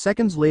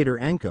 Seconds later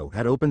Anko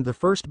had opened the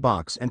first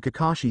box and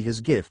Kakashi his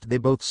gift. They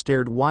both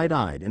stared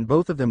wide-eyed and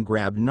both of them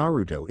grabbed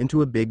Naruto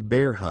into a big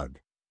bear hug.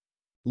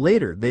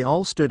 Later they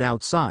all stood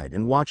outside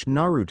and watched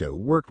Naruto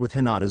work with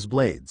Hinata's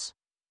blades.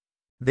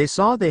 They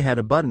saw they had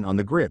a button on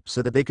the grip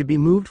so that they could be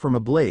moved from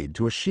a blade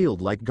to a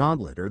shield like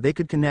gauntlet, or they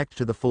could connect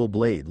to the full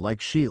blade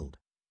like shield.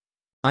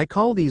 I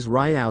call these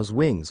Ryao's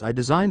wings. I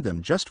designed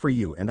them just for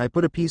you and I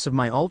put a piece of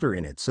my altar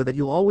in it so that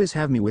you'll always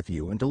have me with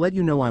you and to let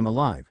you know I'm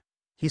alive,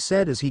 he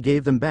said as he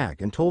gave them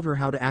back and told her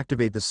how to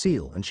activate the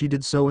seal, and she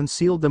did so and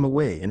sealed them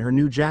away in her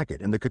new jacket,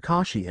 and the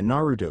Kakashi and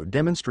Naruto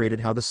demonstrated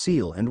how the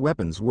seal and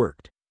weapons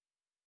worked.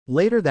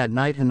 Later that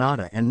night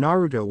Hinata and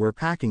Naruto were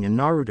packing and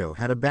Naruto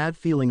had a bad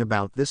feeling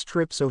about this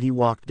trip, so he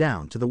walked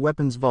down to the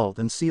weapons vault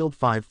and sealed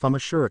 5 Fuma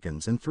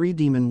shurikens and 3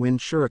 demon wind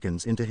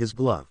shurikens into his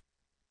glove.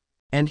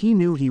 And he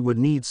knew he would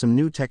need some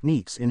new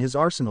techniques in his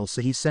arsenal,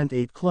 so he sent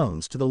 8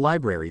 clones to the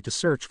library to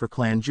search for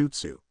clan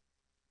jutsu.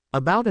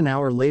 About an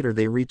hour later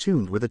they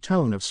retuned with a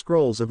ton of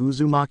scrolls of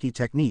Uzumaki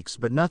techniques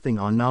but nothing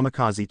on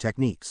Namikaze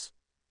techniques.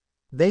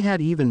 They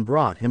had even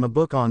brought him a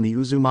book on the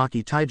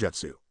Uzumaki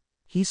taijutsu.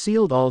 He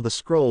sealed all the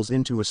scrolls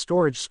into a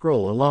storage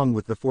scroll along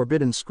with the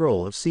forbidden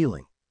scroll of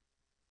sealing.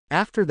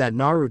 After that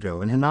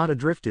Naruto and Hinata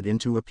drifted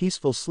into a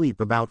peaceful sleep.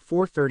 About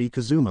 4:30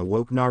 Kazuma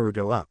woke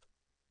Naruto up.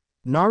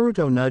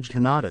 Naruto nudged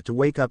Hinata to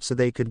wake up so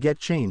they could get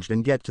changed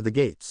and get to the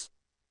gates.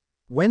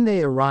 When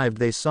they arrived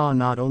they saw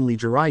not only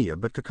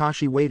Jiraiya but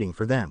Kakashi waiting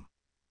for them.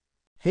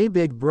 Hey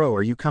big bro,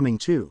 are you coming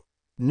too?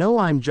 No,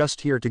 I'm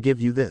just here to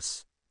give you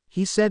this,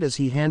 he said as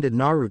he handed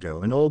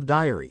Naruto an old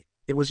diary.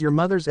 It was your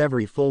mother's.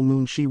 Every full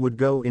moon she would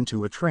go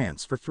into a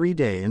trance for 3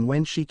 days, and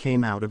when she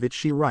came out of it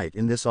she write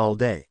in this all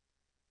day.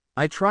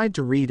 I tried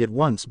to read it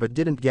once but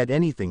didn't get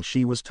anything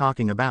she was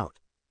talking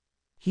about,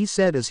 he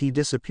said as he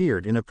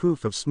disappeared in a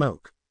poof of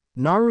smoke.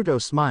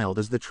 Naruto smiled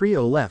as the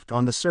trio left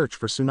on the search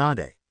for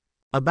Tsunade.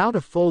 About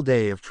a full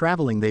day of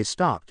traveling they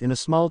stopped in a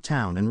small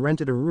town and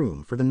rented a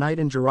room for the night,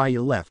 and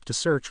Jiraiya left to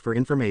search for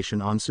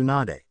information on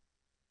Tsunade.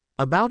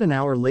 About an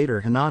hour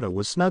later Hinata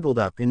was snuggled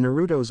up in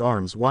Naruto's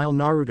arms while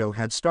Naruto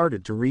had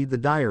started to read the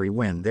diary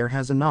when there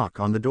has a knock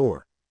on the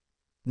door.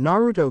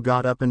 Naruto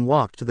got up and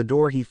walked to the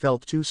door. He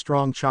felt 2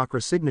 strong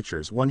chakra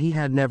signatures, one he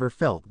had never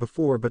felt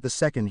before but the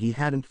second he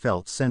hadn't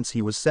felt since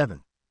he was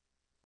 7.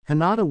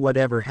 Hinata,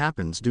 whatever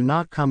happens do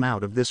not come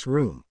out of this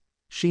room.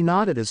 She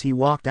nodded as he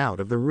walked out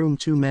of the room.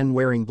 2 men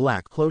wearing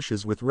black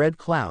cloches with red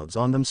clouds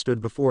on them stood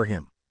before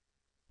him.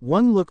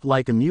 One looked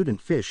like a mutant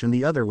fish and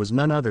the other was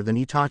none other than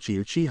Itachi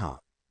Uchiha.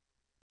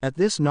 At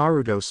this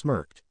Naruto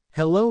smirked.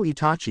 Hello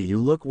Itachi, you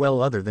look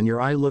well, other than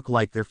your eye look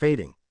like they're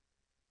fading.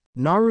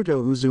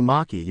 Naruto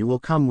Uzumaki, you will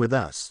come with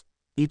us,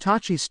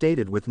 Itachi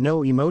stated with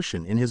no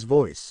emotion in his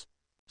voice.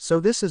 So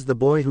this is the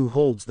boy who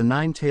holds the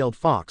 9-tailed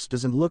fox.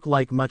 Doesn't look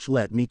like much.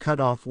 Let me cut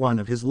off one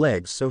of his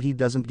legs so he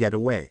doesn't get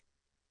away,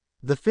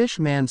 the fish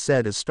man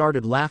said as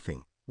started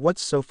laughing.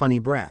 What's so funny,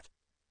 brat?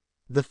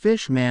 The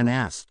fish man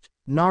asked.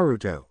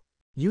 Naruto,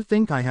 you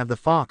think I have the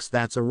fox?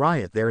 That's a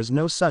riot. There is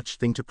no such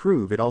thing to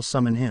prove it. I'll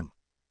summon him,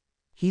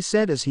 he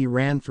said as he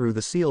ran through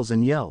the seals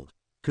and yelled,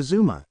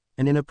 Kazuma,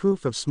 and in a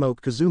poof of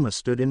smoke Kazuma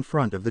stood in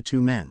front of the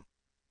 2 men.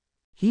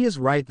 He is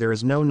right, there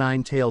is no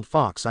 9-tailed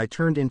fox. I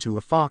turned into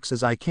a fox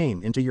as I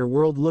came into your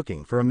world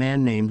looking for a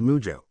man named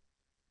Mujo,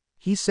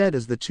 he said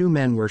as the 2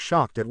 men were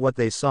shocked at what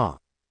they saw.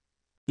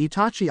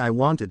 Itachi, I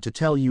wanted to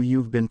tell you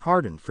you've been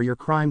pardoned for your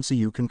crime so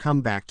you can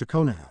come back to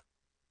Konoha,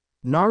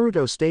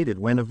 Naruto stated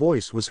when a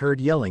voice was heard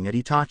yelling at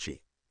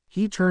Itachi.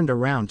 He turned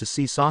around to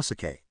see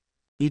Sasuke.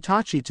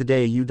 Itachi,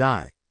 today you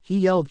die, he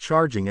yelled,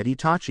 charging at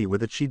Itachi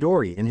with a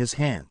Chidori in his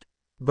hand.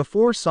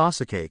 Before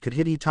Sasuke could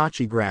hit,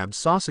 Itachi grabbed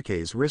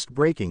Sasuke's wrist,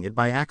 breaking it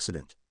by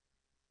accident.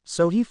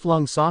 So he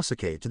flung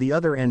Sasuke to the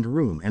other end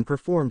room and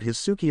performed his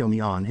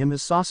Tsukiyomi on him.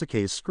 As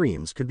Sasuke's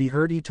screams could be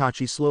heard,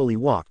 Itachi slowly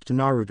walked to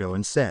Naruto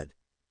and said,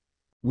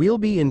 We'll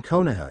be in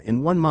Konoha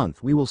in 1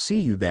 month. We will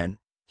see you then,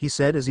 he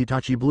said as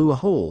Itachi blew a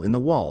hole in the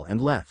wall and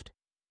left.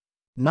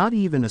 Not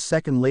even a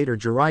second later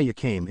Jiraiya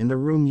came in the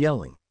room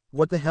yelling,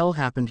 What the hell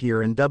happened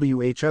here, and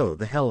who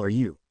the hell are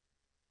you?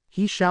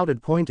 He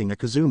shouted, pointing at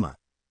Kazuma.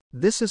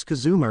 This is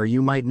Kazuma, or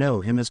you might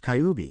know him as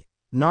Kyuubi,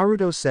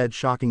 Naruto said,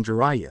 shocking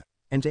Jiraiya.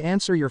 And to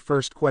answer your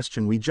first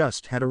question, we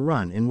just had a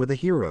run-in with a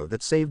hero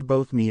that saved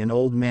both me and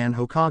old man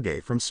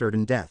Hokage from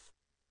certain death,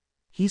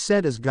 he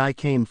said as Guy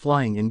came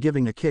flying in,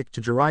 giving a kick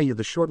to Jiraiya.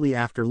 The shortly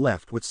after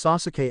left with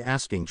Sasuke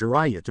asking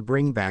Jiraiya to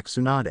bring back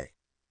Tsunade.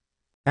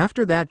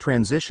 After that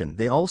transition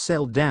they all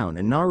settled down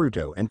and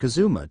Naruto and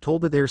Kazuma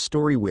told their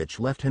story, which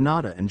left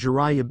Hinata and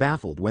Jiraiya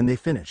baffled when they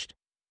finished.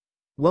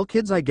 Well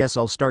kids, I guess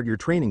I'll start your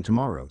training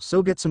tomorrow,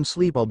 so get some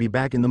sleep. I'll be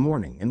back in the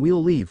morning and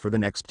we'll leave for the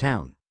next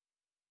town.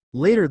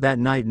 Later that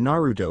night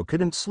Naruto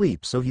couldn't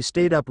sleep, so he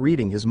stayed up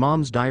reading his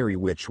mom's diary,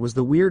 which was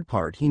the weird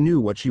part. He knew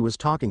what she was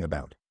talking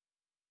about.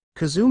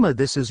 Kazuma,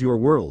 this is your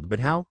world,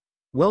 but how?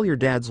 Well, your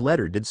dad's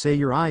letter did say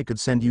your eye could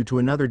send you to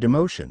another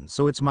dimension,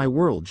 so it's my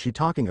world she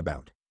talking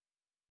about.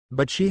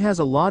 But she has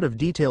a lot of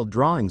detailed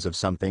drawings of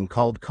something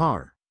called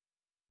car.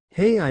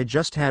 Hey, I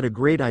just had a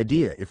great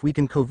idea. If we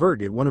can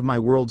convert it one of my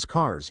world's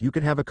cars, you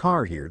could have a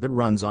car here that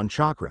runs on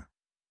chakra.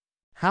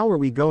 How are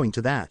we going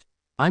to that?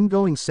 I'm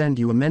going send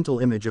you a mental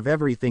image of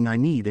everything I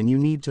need and you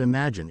need to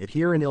imagine it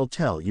here and I'll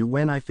tell you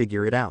when I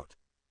figure it out.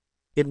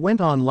 It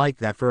went on like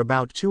that for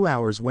about 2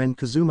 hours. When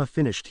Kazuma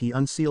finished, he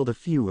unsealed a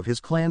few of his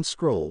clan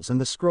scrolls and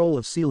the scroll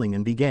of sealing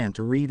and began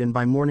to read, and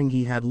by morning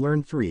he had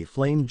learned 3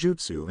 flame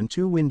jutsu and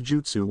 2 wind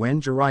jutsu when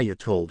Jiraiya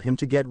told him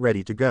to get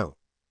ready to go.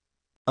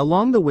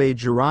 Along the way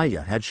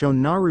Jiraiya had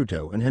shown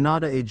Naruto and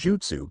Hinata a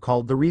jutsu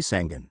called the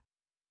Rasengan.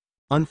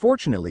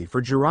 Unfortunately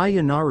for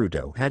Jiraiya,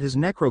 Naruto had his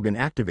Necrogan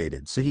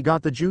activated, so he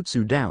got the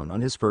jutsu down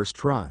on his first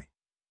try.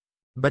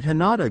 But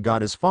Hinata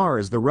got as far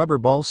as the rubber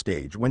ball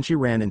stage when she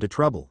ran into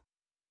trouble.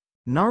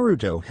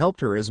 Naruto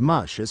helped her as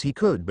much as he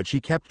could, but she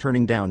kept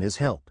turning down his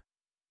help.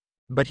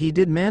 But he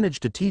did manage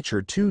to teach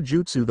her 2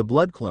 jutsu, the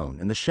blood clone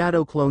and the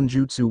shadow clone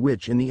jutsu,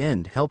 which in the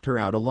end helped her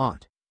out a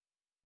lot.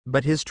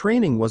 But his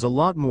training was a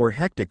lot more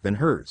hectic than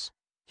hers.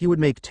 He would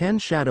make 10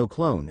 shadow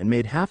clone and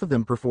made half of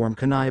them perform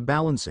kunai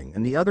balancing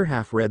and the other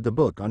half read the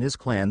book on his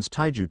clan's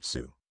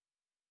taijutsu.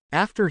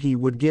 After he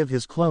would give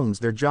his clones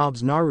their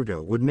jobs,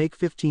 Naruto would make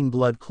 15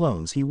 blood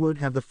clones. He would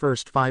have the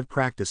first 5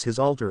 practice his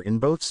altar in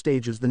both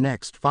stages, the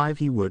next 5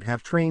 he would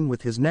have train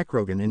with his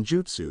Necrogan and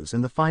jutsus,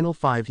 and the final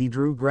 5 he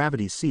drew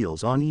gravity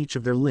seals on each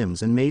of their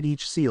limbs and made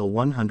each seal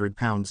 100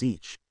 pounds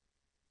each.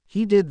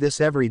 He did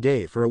this every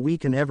day for a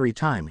week, and every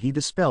time he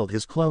dispelled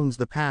his clones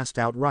the passed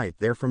out right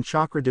there from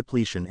chakra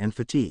depletion and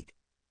fatigue.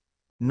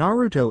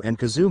 Naruto and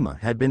Kazuma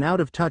had been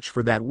out of touch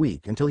for that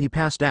week until he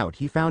passed out.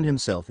 He found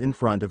himself in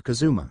front of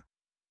Kazuma.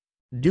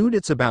 Dude,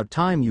 it's about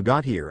time you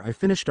got here. I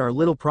finished our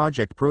little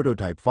project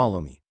prototype,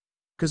 follow me,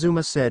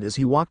 Kazuma said as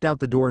he walked out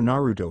the door.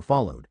 Naruto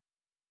followed.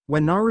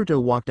 When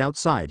Naruto walked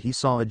outside, he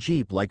saw a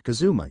jeep like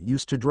Kazuma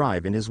used to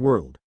drive in his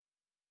world.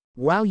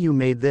 Wow, you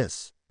made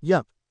this?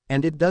 Yup.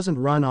 And it doesn't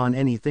run on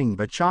anything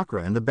but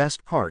chakra, and the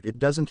best part, it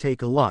doesn't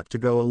take a lot to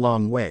go a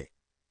long way,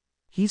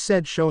 he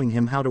said, showing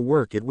him how to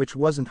work it, which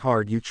wasn't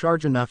hard. You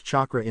charge enough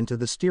chakra into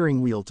the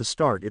steering wheel to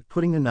start it.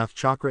 Putting enough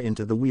chakra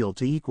into the wheel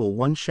to equal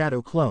 1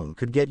 shadow clone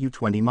could get you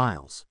 20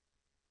 miles.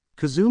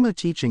 Kazuma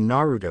teaching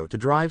Naruto to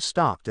drive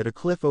stopped at a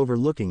cliff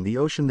overlooking the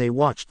ocean. They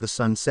watched the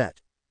sunset.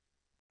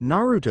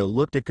 Naruto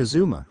looked at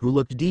Kazuma, who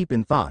looked deep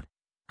in thought.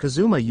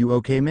 Kazuma, you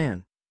okay,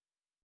 man?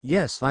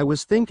 Yes, I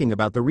was thinking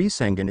about the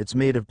Rasengan. It's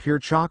made of pure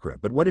chakra,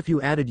 but what if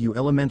you added you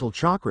elemental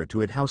chakra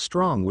to it? How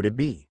strong would it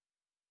be?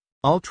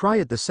 I'll try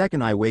it the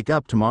second I wake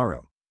up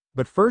tomorrow.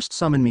 But first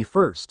summon me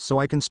first so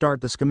I can start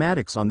the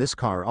schematics on this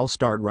car. I'll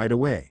start right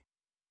away.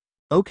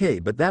 Okay,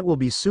 but that will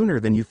be sooner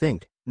than you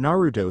think,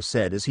 Naruto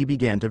said as he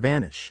began to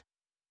vanish.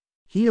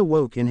 He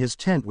awoke in his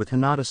tent with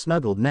Hinata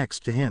snuggled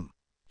next to him.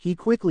 He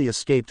quickly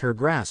escaped her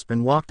grasp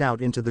and walked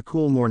out into the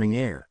cool morning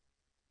air.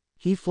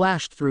 He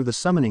flashed through the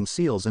summoning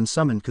seals and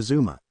summoned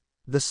Kazuma.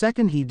 The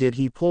second he did,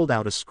 he pulled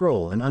out a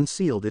scroll and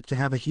unsealed it to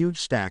have a huge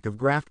stack of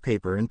graph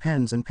paper and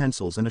pens and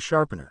pencils and a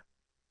sharpener.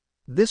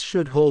 This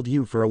should hold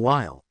you for a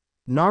while,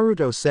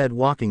 Naruto said,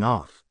 walking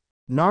off.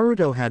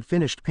 Naruto had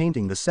finished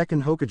painting the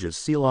second Hokage's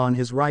seal on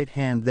his right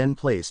hand, then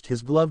placed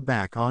his glove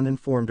back on and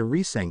formed a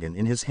Rasengan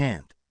in his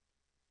hand.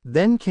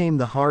 Then came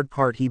the hard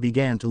part. He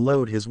began to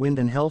load his wind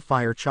and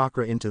hellfire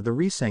chakra into the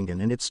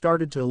Rasengan, and it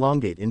started to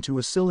elongate into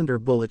a cylinder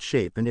bullet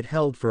shape, and it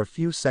held for a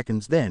few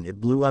seconds, then it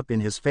blew up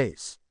in his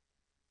face.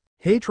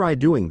 Hey, try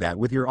doing that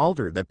with your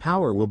altar. That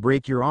power will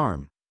break your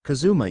arm,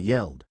 Kazuma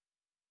yelled.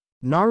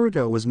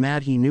 Naruto was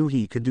mad. He knew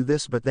he could do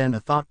this, but then a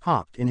thought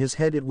popped in his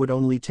head. It would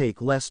only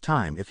take less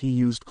time if he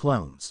used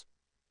clones.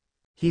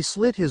 He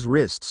slit his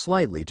wrist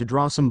slightly to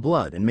draw some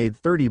blood and made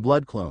 30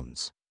 blood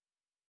clones.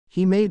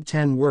 He made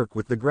 10 work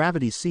with the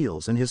gravity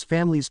seals and his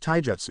family's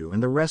taijutsu,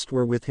 and the rest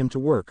were with him to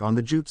work on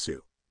the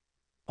jutsu.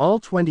 All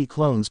 20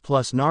 clones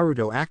plus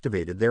Naruto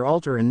activated their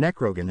altar and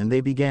Necrogan, and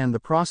they began the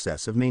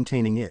process of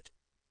maintaining it.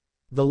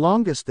 The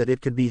longest that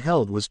it could be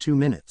held was 2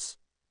 minutes.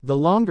 The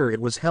longer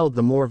it was held,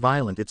 the more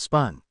violent it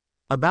spun.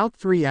 About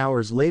 3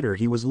 hours later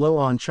he was low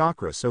on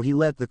chakra, so he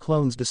let the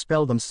clones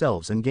dispel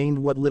themselves and gained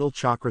what little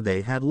chakra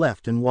they had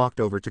left and walked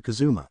over to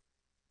Kazuma.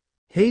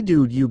 Hey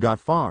dude, you got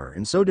far,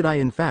 and so did I.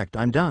 In fact,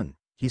 I'm done,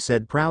 he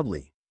said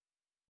proudly.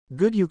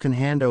 Good, you can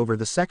hand over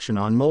the section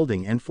on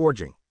molding and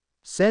forging,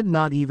 said,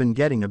 not even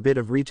getting a bit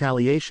of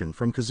retaliation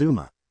from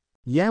Kazuma.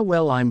 Yeah,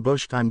 well, I'm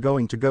bushed. I'm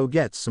going to go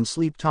get some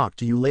sleep. Talk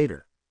to you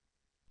later,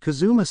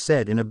 Kazuma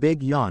said in a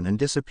big yawn and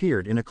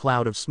disappeared in a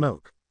cloud of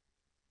smoke.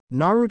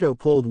 Naruto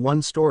pulled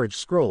 1 storage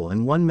scroll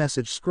and 1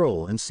 message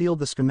scroll and sealed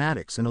the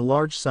schematics and a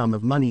large sum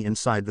of money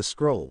inside the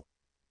scroll.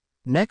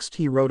 Next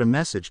he wrote a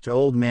message to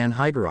Old Man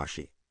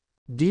Higurashi.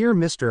 Dear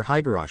Mr.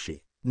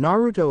 Higurashi,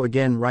 Naruto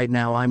again. Right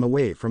now I'm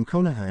away from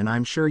Konoha and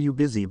I'm sure you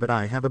busy, but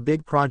I have a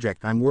big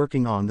project I'm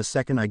working on the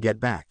second I get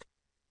back.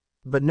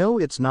 But no,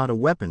 it's not a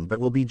weapon but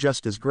will be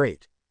just as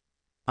great.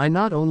 I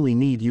not only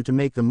need you to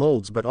make the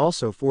molds but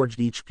also forged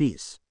each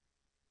piece.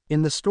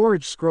 In the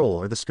storage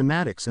scroll are the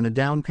schematics and a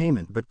down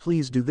payment, but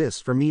please do this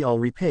for me, I'll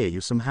repay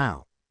you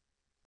somehow.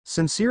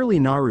 Sincerely,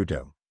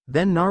 Naruto.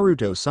 Then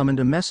Naruto summoned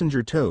a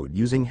messenger toad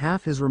using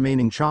half his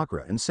remaining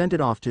chakra and sent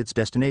it off to its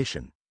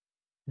destination.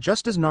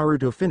 Just as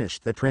Naruto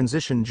finished that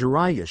transition,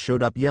 Jiraiya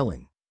showed up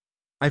yelling.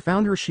 I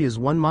found her, she is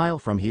 1 mile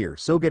from here,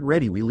 so get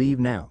ready, we leave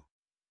now.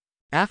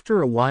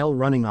 After a while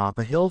running up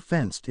a hill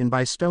fenced in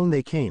by stone,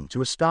 they came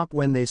to a stop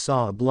when they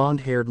saw a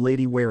blonde-haired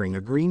lady wearing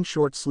a green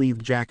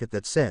short-sleeved jacket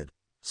that said,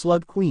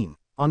 Slug Queen,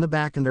 on the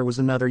back, and there was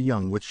another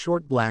young with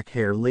short black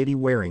hair lady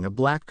wearing a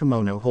black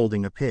kimono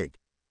holding a pig.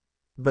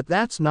 But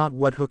that's not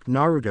what hooked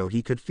Naruto.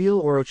 He could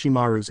feel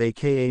Orochimaru's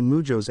aka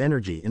Mujo's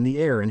energy in the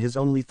air, and his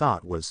only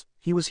thought was,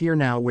 he was here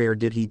now, where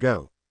did he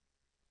go?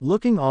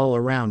 Looking all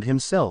around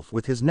himself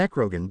with his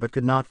Necrogan but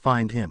could not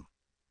find him.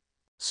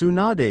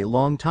 Tsunade,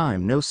 long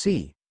time no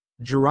see.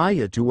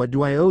 Jiraiya, to what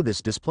do I owe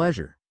this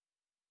displeasure?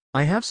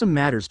 I have some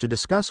matters to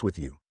discuss with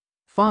you.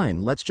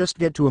 Fine, let's just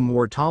get to a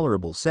more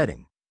tolerable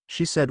setting,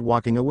 she said,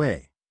 walking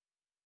away.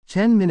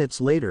 10 minutes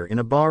later, in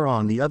a bar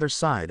on the other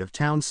side of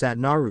town sat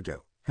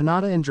Naruto,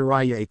 Hinata and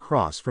Jiraiya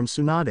across from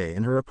Tsunade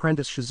and her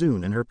apprentice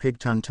Shizune and her pig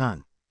Tun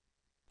Tun.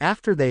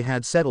 After they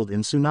had settled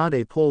in,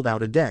 Tsunade pulled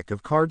out a deck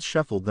of cards,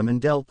 shuffled them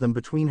and dealt them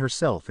between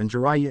herself and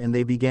Jiraiya, and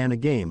they began a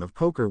game of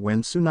poker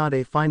when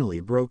Tsunade finally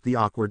broke the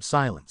awkward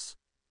silence.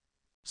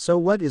 So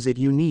what is it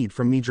you need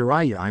from me,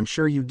 Jiraiya? I'm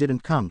sure you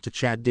didn't come to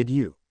chat, did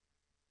you?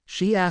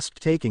 She asked,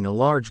 taking a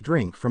large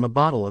drink from a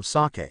bottle of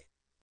sake.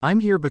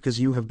 I'm here because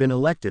you have been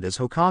elected as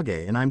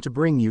Hokage and I'm to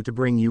bring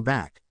you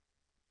back,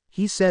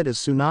 he said as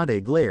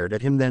Tsunade glared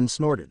at him, then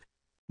snorted.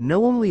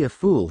 No, only a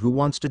fool who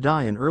wants to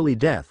die an early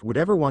death would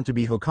ever want to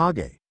be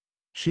Hokage,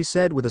 she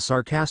said with a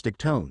sarcastic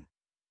tone.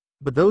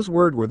 But those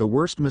words were the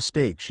worst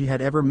mistake she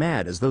had ever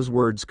made, as those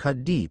words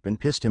cut deep and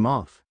pissed him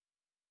off.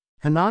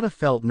 Hinata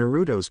felt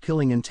Naruto's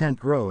killing intent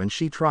grow and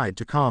she tried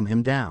to calm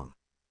him down.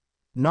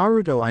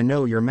 Naruto, I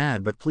know you're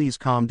mad, but please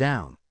calm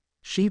down,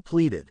 she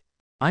pleaded.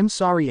 I'm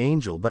sorry,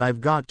 Angel, but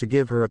I've got to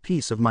give her a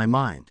piece of my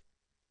mind,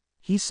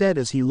 he said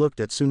as he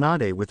looked at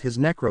Tsunade with his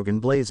Necrogan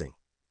blazing.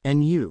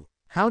 And you,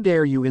 how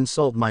dare you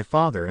insult my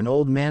father and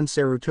old man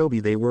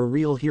Sarutobi? They were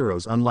real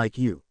heroes, unlike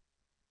you.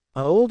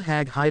 A old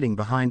hag hiding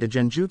behind a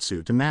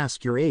genjutsu to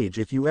mask your age.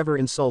 If you ever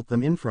insult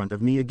them in front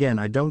of me again,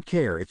 I don't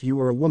care if you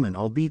are a woman,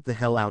 I'll beat the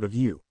hell out of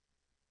you,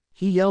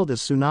 he yelled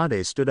as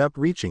Tsunade stood up,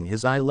 reaching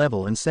his eye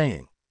level and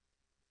saying.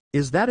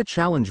 Is that a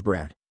challenge,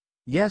 brat?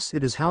 Yes,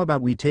 it is. How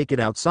about we take it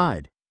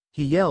outside?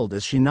 He yelled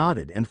as she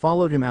nodded and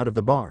followed him out of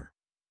the bar.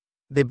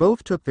 They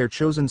both took their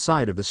chosen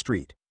side of the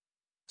street.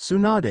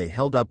 Tsunade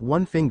held up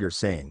one finger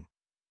saying.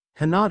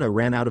 Hinata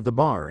ran out of the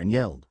bar and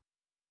yelled.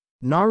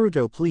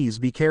 Naruto, please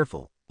be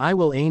careful. I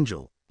will,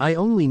 Angel. I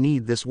only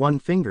need this one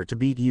finger to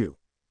beat you,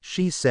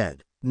 she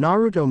said.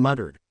 Naruto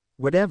muttered,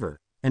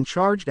 whatever, and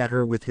charged at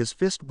her with his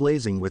fist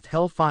blazing with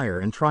hellfire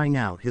and trying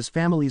out his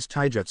family's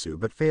taijutsu,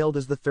 but failed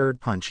as the third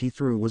punch he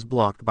threw was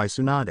blocked by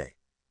Tsunade.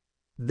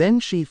 Then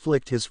she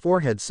flicked his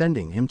forehead,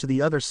 sending him to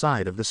the other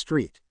side of the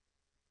street.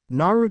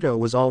 Naruto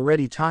was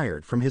already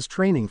tired from his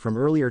training from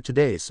earlier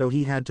today, so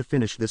he had to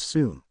finish this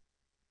soon.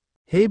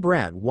 Hey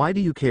Brad, why do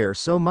you care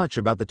so much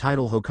about the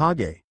title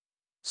Hokage?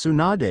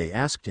 Tsunade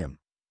asked him.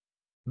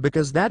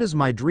 Because that is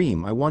my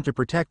dream. I want to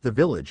protect the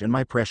village and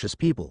my precious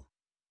people,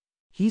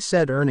 he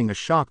said, earning a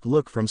shocked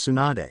look from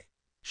Tsunade.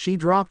 She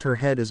dropped her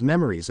head as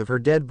memories of her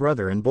dead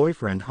brother and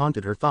boyfriend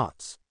haunted her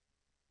thoughts.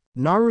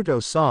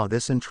 Naruto saw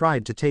this and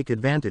tried to take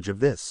advantage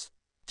of this,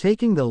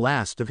 taking the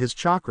last of his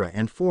chakra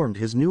and formed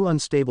his new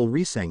unstable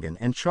Rasengan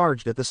and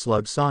charged at the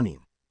slug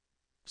Sannin.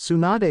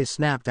 Tsunade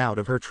snapped out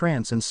of her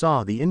trance and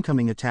saw the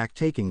incoming attack.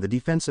 Taking the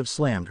defensive,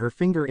 slammed her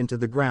finger into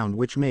the ground,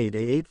 which made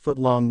a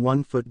 8-foot-long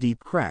 1-foot-deep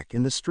crack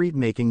in the street,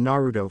 making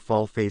Naruto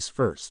fall face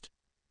first.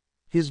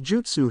 His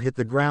jutsu hit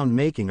the ground,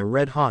 making a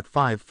red-hot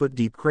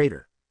 5-foot-deep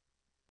crater.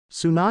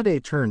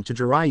 Tsunade turned to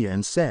Jiraiya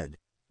and said,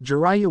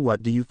 Jiraiya,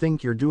 what do you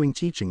think you're doing,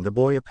 teaching the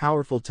boy a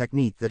powerful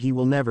technique that he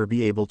will never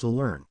be able to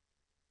learn?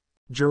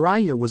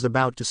 Jiraiya was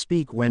about to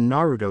speak when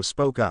Naruto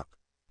spoke up.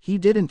 He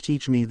didn't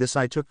teach me this.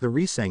 I took the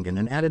Rasengan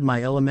and added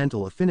my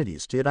elemental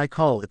affinities to it. I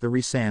call it the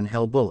Rasen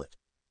Hell Bullet.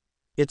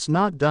 It's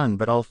not done,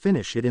 but I'll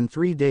finish it in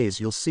 3 days,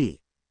 you'll see,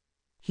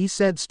 he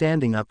said,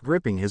 standing up,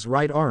 gripping his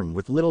right arm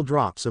with little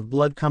drops of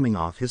blood coming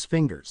off his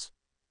fingers.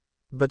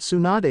 But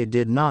Tsunade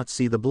did not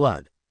see the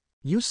blood.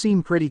 You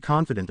seem pretty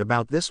confident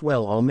about this.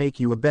 Well, I'll make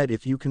you a bet.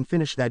 If you can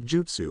finish that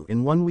jutsu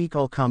in 1 week,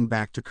 I'll come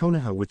back to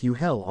Konoha with you.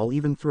 Hell, I'll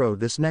even throw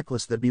this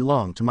necklace that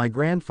belonged to my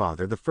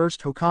grandfather, the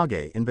first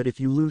Hokage, in, but if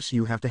you lose,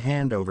 you have to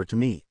hand over to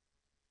me,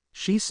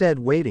 she said,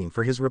 waiting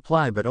for his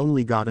reply but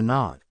only got a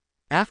nod.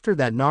 After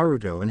that,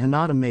 Naruto and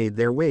Hinata made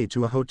their way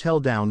to a hotel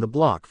down the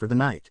block for the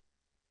night.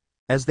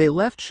 As they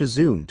left,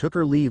 Shizune took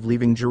her leave,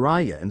 leaving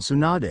Jiraiya and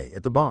Tsunade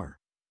at the bar.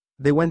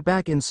 They went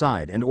back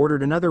inside and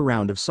ordered another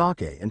round of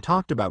sake and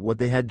talked about what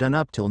they had done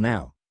up till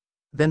now.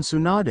 Then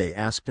Tsunade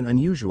asked an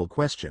unusual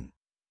question.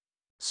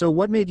 So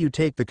what made you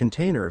take the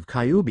container of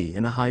Kyuubi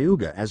and a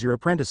Hyuga as your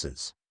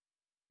apprentices?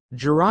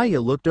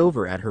 Jiraiya looked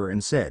over at her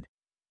and said,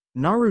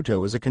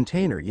 Naruto is a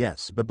container,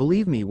 yes, but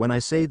believe me when I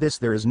say this,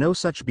 there is no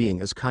such being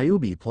as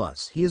Kyuubi,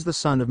 plus he is the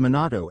son of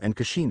Minato and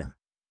Kushina.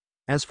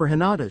 As for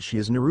Hinata, she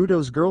is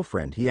Naruto's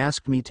girlfriend. He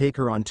asked me take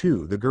her on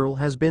too. The girl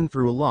has been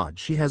through a lot.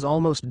 She has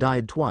almost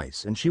died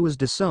twice and she was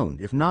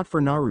disowned. If not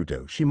for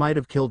Naruto, she might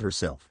have killed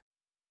herself.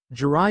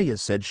 Jiraiya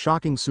said,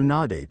 shocking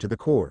Tsunade to the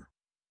core.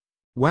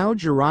 Wow,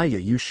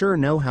 Jiraiya, you sure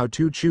know how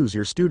to choose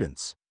your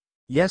students.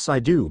 Yes,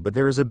 I do, but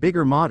there is a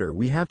bigger matter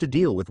we have to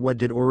deal with. What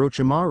did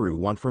Orochimaru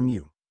want from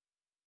you?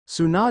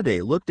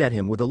 Tsunade looked at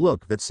him with a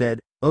look that said,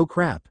 oh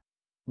crap.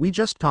 We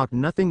just talked,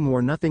 nothing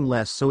more nothing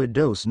less, so it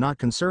does not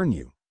concern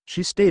you,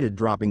 she stated,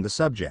 dropping the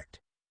subject.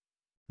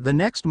 The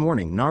next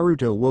morning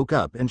Naruto woke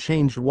up and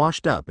changed,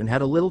 washed up and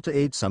had a little to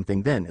eat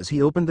something. Then as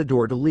he opened the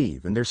door to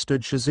leave, and there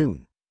stood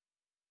Shizune.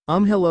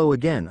 Hello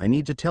again, I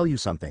need to tell you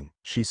something,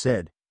 she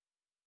said.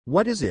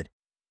 What is it?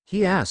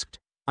 He asked.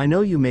 I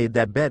know you made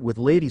that bet with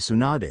Lady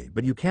Tsunade,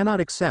 but you cannot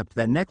accept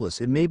that necklace.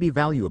 It may be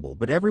valuable,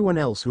 but everyone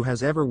else who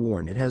has ever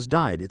worn it has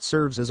died. It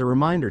serves as a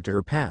reminder to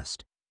her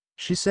past,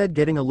 she said,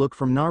 getting a look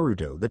from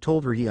Naruto that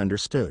told her he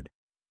understood.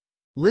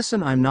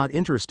 Listen, I'm not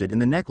interested in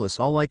the necklace.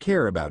 All I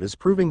care about is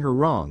proving her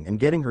wrong and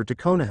getting her to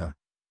Konoha,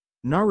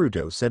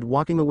 Naruto said,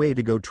 walking away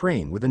to go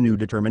train with a new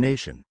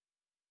determination.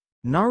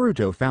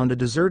 Naruto found a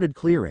deserted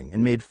clearing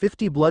and made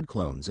 50 blood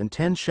clones and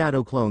 10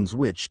 shadow clones,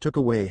 which took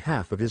away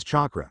half of his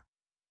chakra.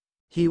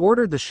 He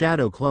ordered the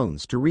shadow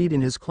clones to read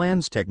in his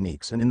clan's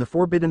techniques and in the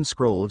forbidden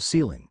scroll of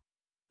sealing.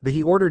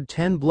 He ordered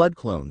 10 blood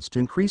clones to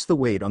increase the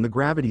weight on the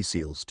gravity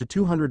seals to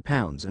 200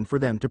 pounds and for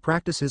them to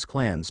practice his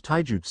clan's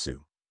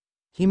taijutsu.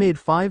 He made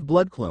 5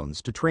 blood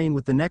clones to train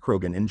with the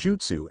Necrogan and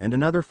Jutsu and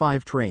another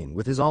 5 train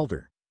with his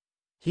altar.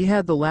 He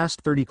had the last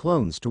 30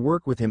 clones to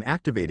work with him.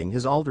 Activating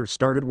his altar,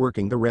 started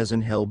working the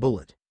resin hell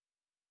bullet.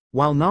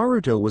 While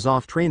Naruto was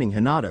off training,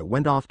 Hinata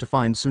went off to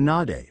find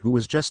Tsunade, who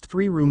was just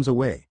 3 rooms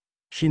away.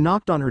 She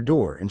knocked on her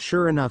door and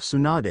sure enough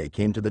Tsunade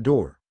came to the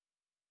door.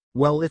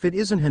 Well, if it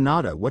isn't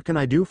Hinata, what can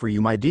I do for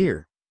you, my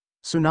dear?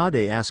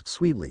 Tsunade asked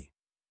sweetly.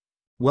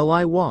 Well,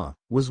 I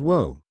was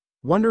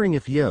wondering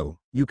if you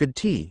could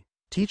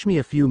teach me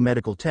a few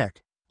medical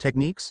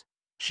techniques?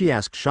 She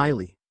asked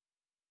shyly.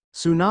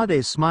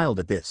 Tsunade smiled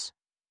at this.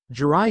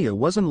 Jiraiya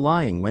wasn't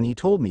lying when he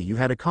told me you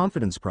had a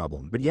confidence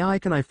problem, but yeah,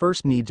 I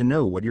first need to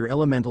know what your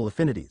elemental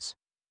affinities.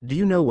 Do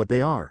you know what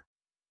they are?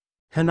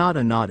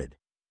 Hinata nodded.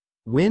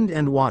 Wind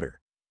and water.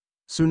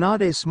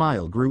 Tsunade's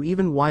smile grew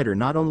even wider.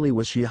 Not only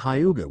was she a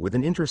Hyuga with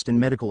an interest in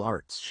medical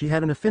arts, she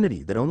had an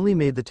affinity that only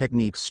made the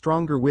techniques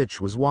stronger, which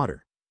was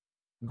water.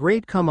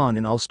 Great, come on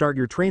and I'll start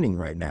your training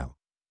right now.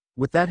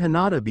 With that,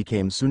 Hinata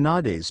became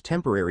Tsunade's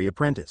temporary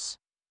apprentice.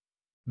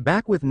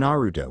 Back with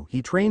Naruto,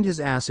 he trained his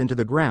ass into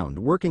the ground,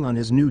 working on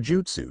his new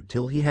jutsu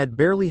till he had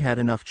barely had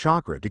enough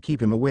chakra to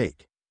keep him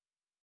awake.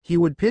 He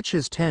would pitch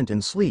his tent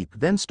and sleep,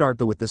 then start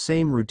with the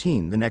same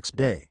routine the next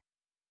day.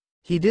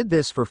 He did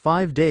this for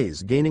 5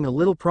 days, gaining a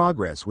little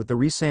progress with the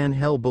Risan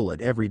Hell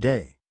Bullet every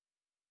day.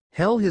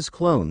 His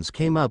clones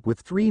came up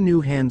with 3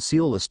 new hand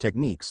sealless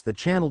techniques that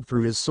channeled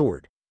through his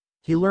sword.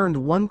 He learned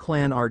 1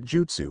 clan art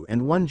jutsu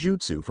and 1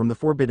 jutsu from the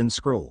Forbidden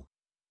Scroll.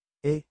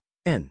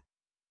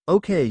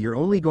 Okay, you're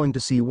only going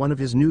to see 1 of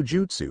his new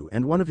jutsu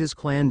and 1 of his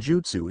clan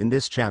jutsu in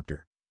this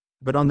chapter.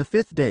 But on the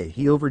 5th day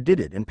he overdid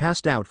it and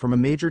passed out from a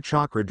major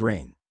chakra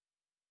drain.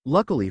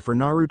 Luckily for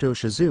Naruto,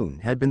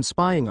 Shizune had been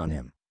spying on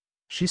him.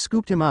 She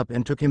scooped him up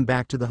and took him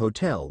back to the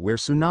hotel where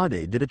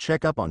Tsunade did a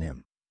checkup on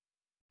him.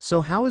 So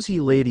how is he,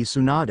 Lady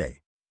Tsunade?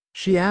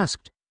 She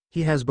asked.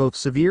 He has both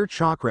severe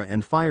chakra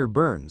and fire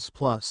burns,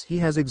 plus he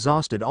has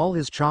exhausted all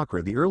his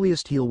chakra. The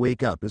earliest he'll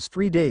wake up is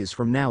 3 days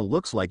from now.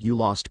 Looks like you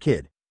lost,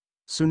 kid,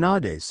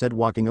 Tsunade said,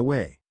 walking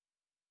away.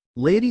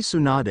 Lady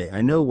Tsunade,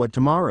 I know what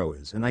tomorrow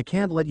is and I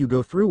can't let you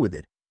go through with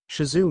it,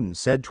 Shizune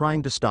said,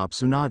 trying to stop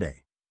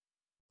Tsunade.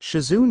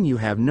 Shizune, you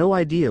have no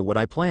idea what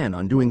I plan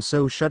on doing,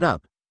 so shut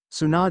up,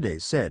 Tsunade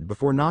said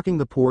before knocking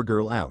the poor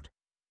girl out.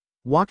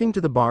 Walking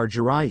to the bar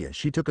Jiraiya,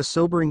 she took a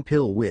sobering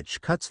pill which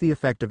cuts the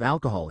effect of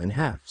alcohol in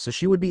half so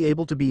she would be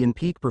able to be in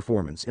peak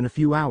performance in a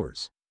few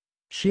hours.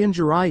 She and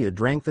Jiraiya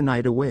drank the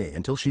night away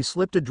until she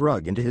slipped a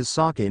drug into his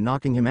sake,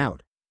 knocking him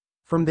out.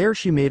 From there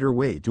she made her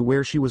way to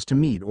where she was to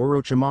meet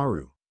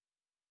Orochimaru.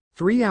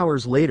 3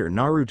 hours later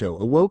Naruto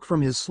awoke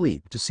from his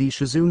sleep to see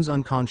Shizune's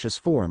unconscious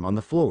form on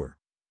the floor.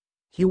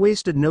 He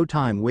wasted no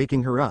time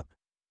waking her up.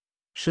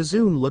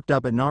 Shizune looked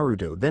up at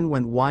Naruto, then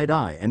went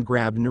wide-eyed and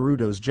grabbed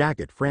Naruto's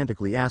jacket,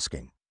 frantically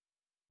asking,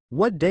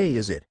 "What day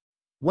is it?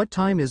 What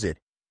time is it?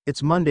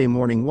 It's Monday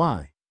morning.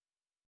 Why?"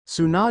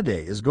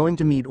 "Tsunade is going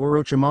to meet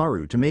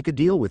Orochimaru to make a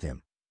deal with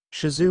him,"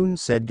 Shizune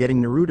said,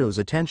 getting Naruto's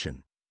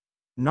attention.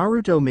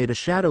 Naruto made a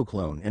shadow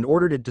clone and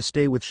ordered it to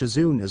stay with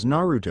Shizune as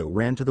Naruto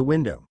ran to the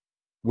window.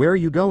 "Where are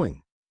you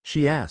going?"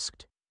 she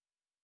asked.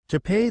 "To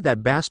pay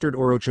that bastard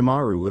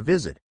Orochimaru a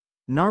visit,"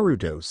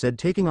 Naruto said,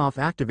 taking off,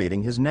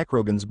 activating his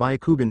Necrogan's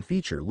Byakugan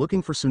feature,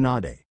 looking for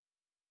Tsunade.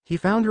 He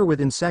found her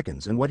within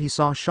seconds and what he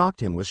saw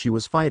shocked him. She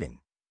was fighting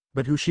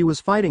But who she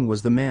was fighting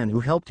was the man who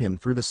helped him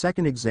through the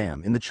second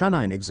exam in the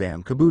Chunin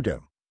exam,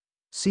 Kabuto.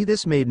 See,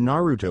 this made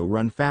Naruto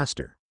run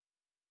faster.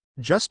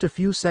 Just a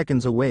few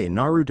seconds away,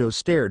 Naruto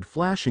stared,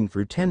 flashing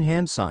through 10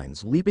 hand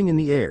signs, leaping in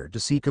the air to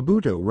see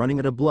Kabuto running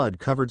at a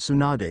blood-covered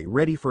Tsunade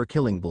ready for a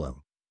killing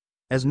blow.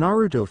 As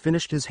Naruto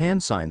finished his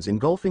hand signs,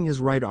 engulfing his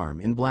right arm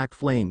in black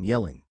flame,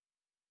 yelling,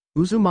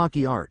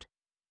 "Uzumaki art!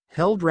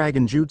 Hell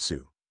Dragon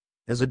Jutsu!"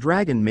 as a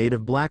dragon made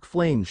of black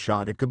flame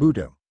shot at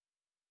Kabuto.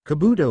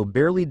 Kabuto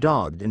barely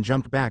dodged and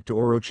jumped back to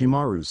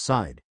Orochimaru's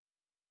side.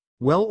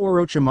 "Well,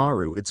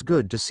 Orochimaru, it's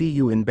good to see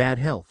you in bad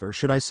health, or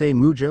should I say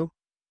Mujo?"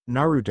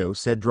 Naruto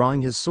said,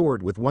 drawing his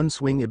sword. With one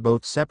swing it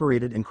both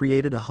separated and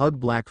created a hug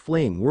black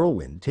flame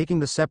whirlwind, taking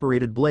the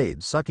separated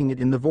blade, sucking it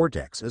in the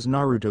vortex as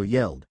Naruto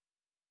yelled,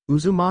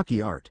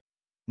 "Uzumaki art!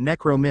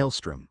 Necro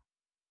Maelstrom!"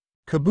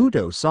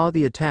 Kabuto saw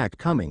the attack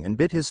coming and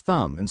bit his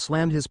thumb and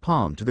slammed his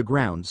palm to the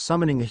ground,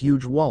 summoning a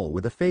huge wall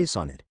with a face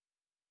on it.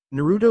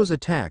 Naruto's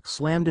attack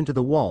slammed into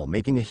the wall,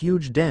 making a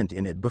huge dent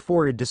in it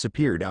before it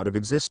disappeared out of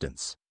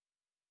existence.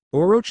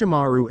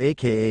 Orochimaru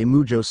aka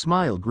Mujo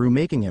smiled grew,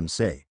 making him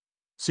say,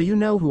 "So you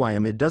know who I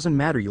am. It doesn't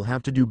matter, you'll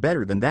have to do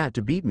better than that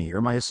to beat me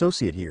or my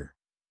associate here."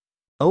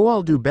 "Oh,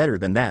 I'll do better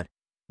than that,"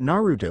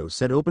 Naruto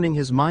said, opening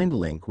his mind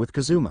link with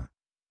Kazuma.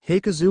 "Hey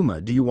Kazuma,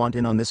 do you want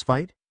in on this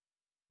fight?"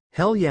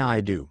 "Hell yeah,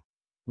 I do."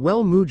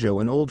 "Well, Mujo,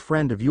 an old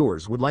friend of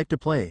yours, would like to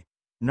play,"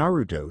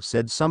 Naruto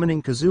said,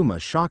 summoning Kazuma,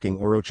 shocking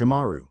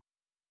Orochimaru.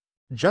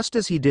 Just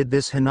as he did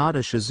this,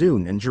 Hinata,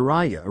 Shizune and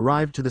Jiraiya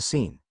arrived to the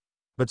scene.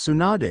 But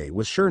Tsunade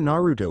was sure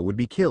Naruto would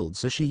be killed,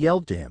 so she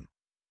yelled to him,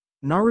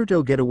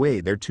 "Naruto, get away,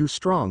 they're too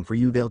strong for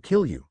you, they'll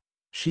kill you,"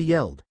 she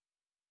yelled.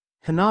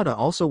 Hinata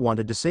also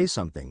wanted to say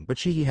something, but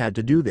he had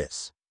to do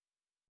this.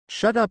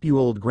 "Shut up, you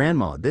old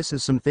grandma, this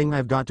is something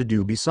I've got to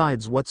do.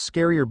 Besides, what's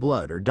scarier,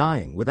 blood or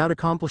dying without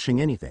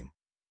accomplishing anything?"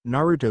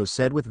 Naruto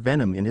said with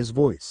venom in his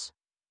voice.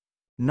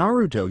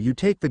 "Naruto, you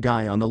take the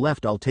guy on the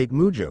left, I'll take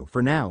Mujo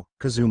for now,"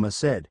 Kazuma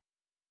said.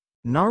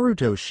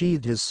 Naruto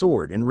sheathed his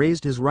sword and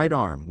raised his right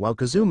arm while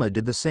Kazuma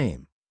did the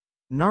same.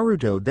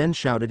 Naruto then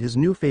shouted his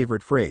new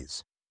favorite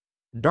phrase,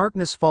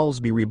 "Darkness falls,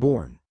 be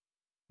reborn."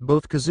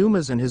 Both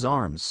Kazuma's and his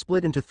arms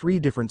split into 3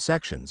 different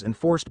sections and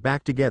forced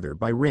back together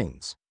by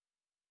rings,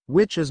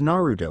 which, as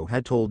Naruto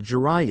had told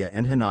Jiraiya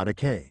and Hinata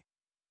K.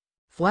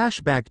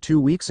 Flashback 2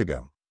 weeks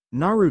ago.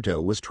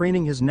 Naruto was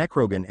training his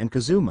Necrogan and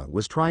Kazuma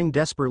was trying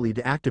desperately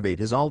to activate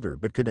his altar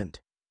but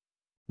couldn't.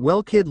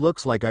 "Well kid,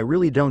 looks like I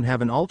really don't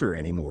have an altar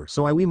anymore,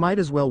 so we might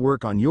as well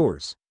work on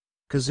yours,"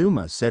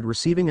 Kazuma said,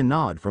 receiving a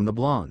nod from the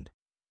blonde.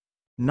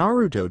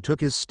 Naruto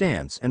took his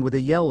stance and with a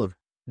yell of,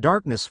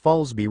 "Darkness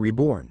falls, be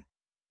reborn,"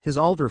 his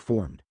altar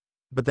formed.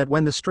 But that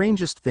when the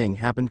strangest thing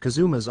happened,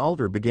 Kazuma's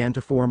altar began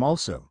to form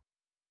also.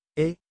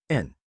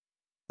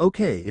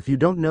 Okay, if you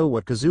don't know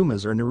what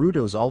Kazuma's or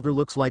Naruto's altar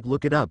looks like,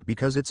 look it up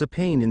because it's a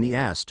pain in the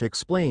ass to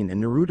explain,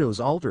 and Naruto's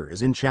altar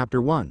is in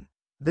chapter 1.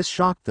 This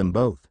shocked them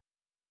both.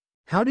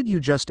 "How did you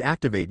just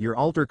activate your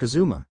altar,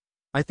 Kazuma?"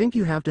 "I think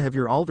you have to have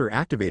your altar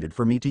activated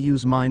for me to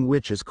use mine,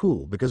 which is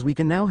cool because we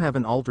can now have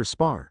an altar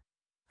spar,"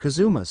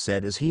 Kazuma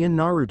said as he and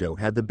Naruto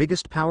had the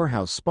biggest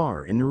powerhouse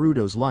spar in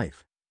Naruto's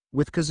life,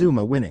 with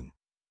Kazuma winning.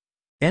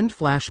 End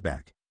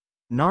flashback.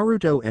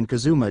 Naruto and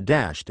Kazuma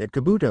dashed at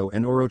Kabuto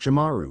and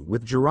Orochimaru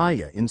with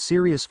Jiraiya in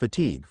serious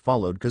fatigue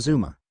followed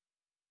Kazuma.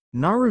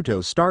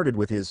 Naruto started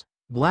with his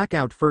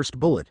blackout first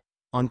bullet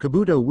on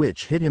Kabuto,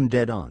 which hit him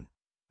dead on.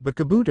 But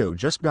Kabuto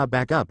just got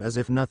back up as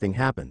if nothing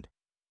happened.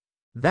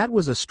 "That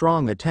was a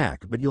strong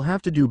attack, but you'll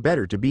have to do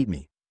better to beat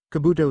me,"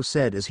 Kabuto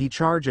said as he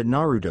charged at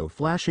Naruto,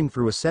 flashing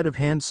through a set of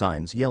hand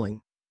signs,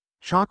 yelling,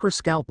 "Chakra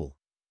Scalpel."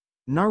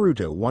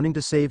 Naruto, wanting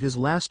to save his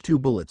last 2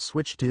 bullets,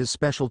 switched to his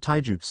special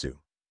taijutsu,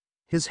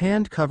 his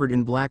hand covered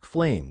in black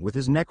flame with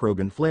his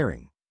Necrogan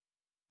flaring.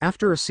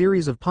 After a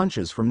series of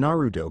punches from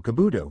Naruto,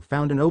 Kabuto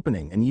found an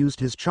opening and used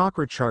his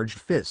chakra-charged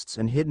fists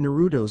and hit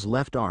Naruto's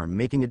left arm,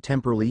 making it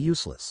temporarily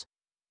useless.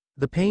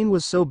 The pain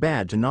was so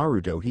bad to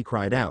Naruto he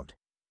cried out.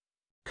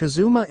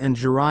 Kazuma and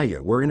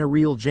Jiraiya were in a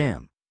real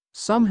jam.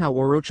 Somehow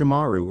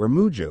Orochimaru, or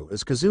Mujo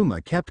as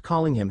Kazuma kept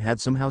calling him,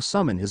 had somehow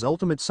summoned his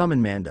ultimate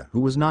summon Manda,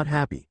 who was not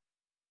happy.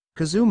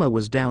 Kazuma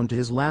was down to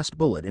his last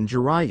bullet and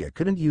Jiraiya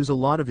couldn't use a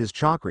lot of his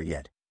chakra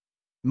yet.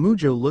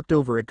 Mujo looked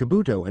over at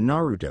Kabuto and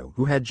Naruto,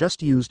 who had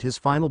just used his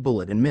final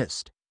bullet and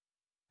missed.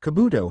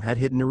 Kabuto had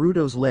hit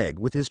Naruto's leg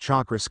with his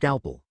chakra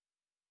scalpel,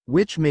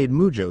 which made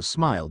Mujo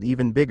smile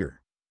even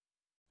bigger.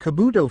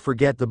 "Kabuto,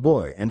 forget the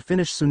boy and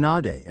finish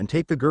Tsunade and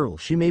take the girl,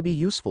 she may be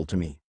useful to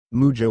me,"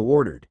 Mujo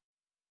ordered.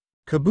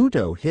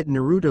 Kabuto hit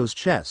Naruto's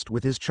chest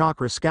with his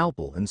chakra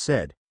scalpel and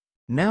said,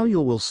 "Now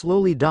you will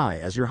slowly die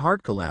as your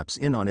heart collapse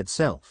in on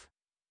itself,"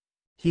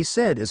 he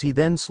said as he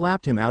then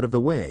slapped him out of the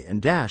way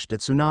and dashed at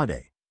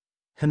Tsunade.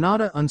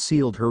 Hinata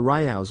unsealed her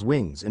Ryao's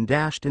wings and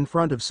dashed in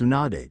front of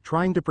Tsunade,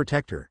 trying to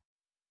protect her.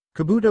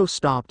 Kabuto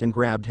stopped and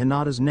grabbed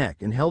Hinata's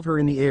neck and held her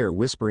in the air,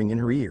 whispering in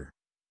her ear,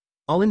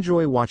 "I'll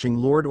enjoy watching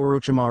Lord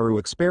Orochimaru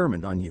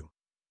experiment on you."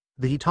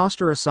 He tossed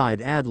her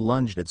aside and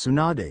lunged at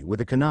Tsunade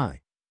with a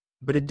kunai.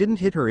 But it didn't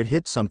hit her, it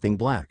hit something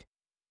black.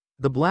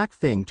 The black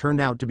thing turned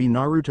out to be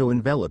Naruto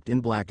enveloped in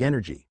black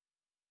energy.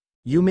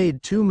 You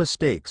made 2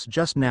 mistakes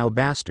just now,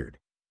 bastard.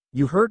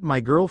 You hurt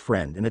my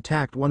girlfriend and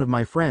attacked one of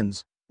my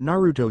friends,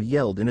 Naruto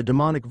yelled in a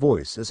demonic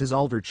voice as his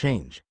alter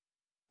changed.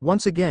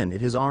 Once again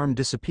his arm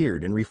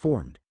disappeared and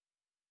reformed.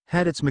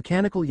 Had its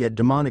mechanical yet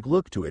demonic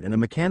look to it, and a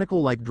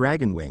mechanical-like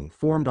dragon wing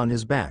formed on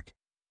his back.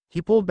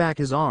 He pulled back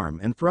his arm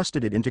and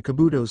thrusted it into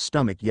Kabuto's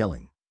stomach,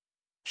 yelling.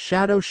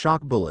 Shadow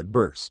shock bullet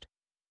burst,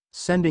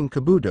 sending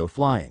Kabuto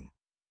flying.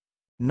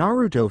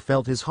 Naruto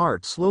felt his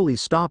heart slowly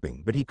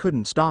stopping, but he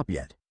couldn't stop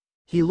yet.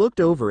 He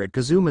looked over at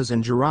Kazuma's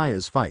and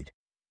Jiraiya's fight.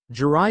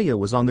 Jiraiya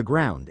was on the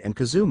ground and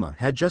Kazuma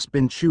had just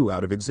been chewed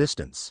out of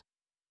existence.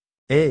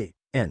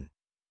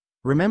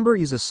 Remember,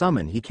 he's a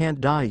summon, he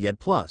can't die yet,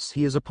 plus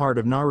he is a part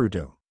of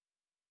Naruto.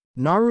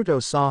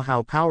 Naruto saw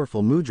how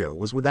powerful Mujo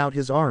was without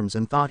his arms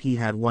and thought he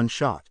had one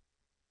shot.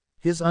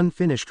 His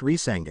unfinished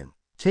Rasengan.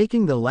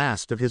 Taking the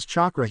last of his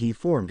chakra, he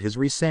formed his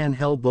Rasen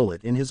Hell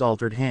Bullet in his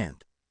altered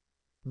hand.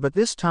 But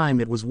this time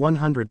it was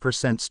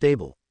 100%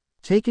 stable.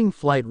 Taking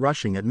flight,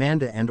 rushing at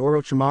Manda and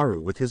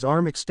Orochimaru with his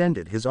arm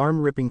extended, his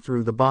arm ripping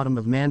through the bottom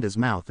of Manda's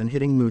mouth and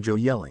hitting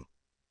Mujo, yelling.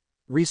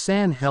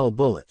 Rasen Hell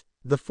Bullet.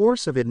 The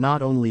force of it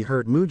not only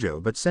hurt Mujo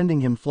but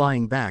sending him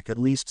flying back at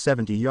least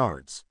 70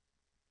 yards.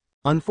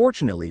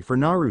 Unfortunately for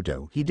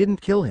Naruto, he didn't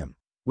kill him.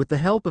 With the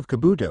help of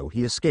Kabuto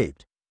he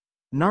escaped.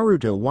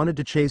 Naruto wanted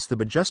to chase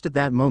but just at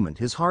that moment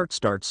his heart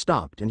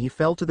stopped and he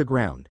fell to the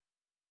ground.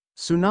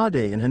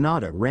 Tsunade and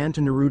Hinata ran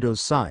to Naruto's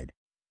side.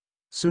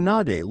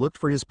 Tsunade looked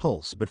for his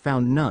pulse but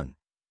found none.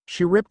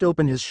 She ripped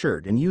open his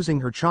shirt and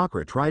using her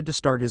chakra tried to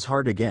start his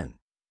heart again.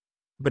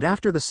 But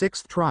after the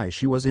 6th try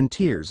she was in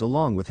tears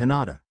along with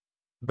Hinata.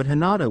 But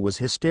Hinata was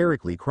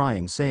hysterically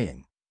crying,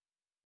 saying,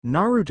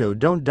 Naruto,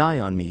 don't die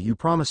on me, you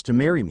promised to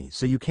marry me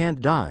so you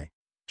can't die.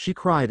 She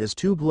cried as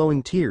 2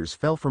 glowing tears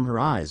fell from her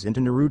eyes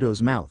into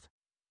Naruto's mouth.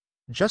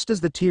 Just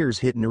as the tears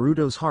hit,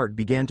 Naruto's heart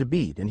began to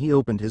beat and he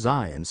opened his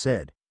eye and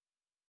said,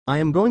 I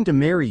am going to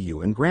marry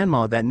you, and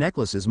grandma, that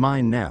necklace is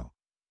mine now.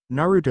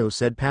 Naruto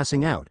said,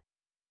 passing out.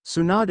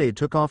 Tsunade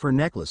took off her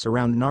necklace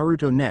around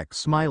Naruto's neck,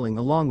 smiling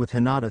along with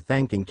Hinata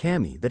thanking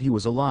Kami that he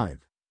was alive.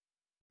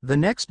 The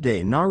next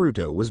day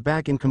Naruto was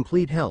back in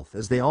complete health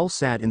as they all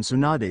sat in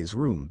Tsunade's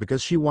room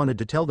because she wanted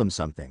to tell them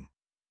something.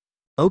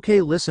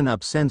 Okay, listen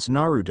up, since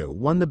Naruto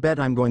won the bet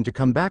I'm going to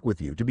come back with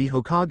you to be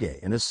Hokage,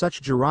 and as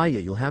such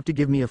Jiraiya, you'll have to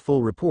give me a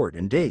full report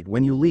and date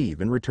when you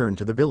leave and return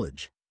to the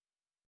village.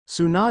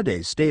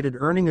 Tsunade stated,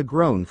 earning a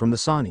groan from the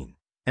Sannin.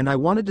 And I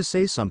wanted to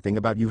say something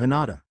about you,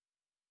 Hinata.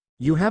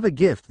 You have a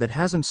gift that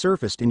hasn't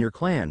surfaced in your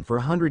clan for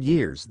 100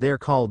 years, they're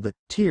called the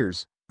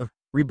Tears of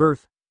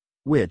Rebirth,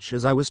 which,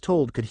 as I was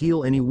told, could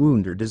heal any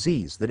wound or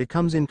disease that it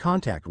comes in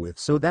contact with,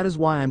 so that is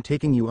why I'm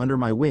taking you under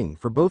my wing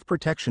for both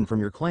protection from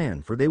your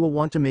clan, for they will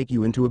want to make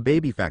you into a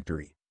baby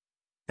factory.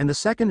 And the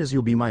second is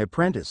you'll be my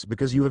apprentice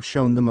because you have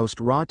shown the most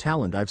raw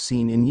talent I've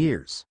seen in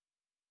years.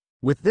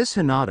 With this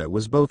Hinata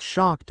was both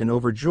shocked and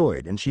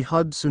overjoyed, and she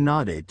hugged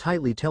Tsunade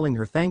tightly, telling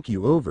her thank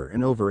you over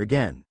and over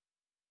again.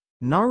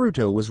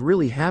 Naruto was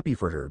really happy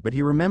for her, but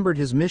he remembered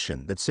his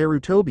mission that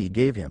Sarutobi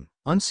gave him.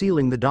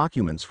 Unsealing the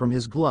documents from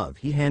his glove,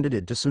 he handed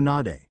it to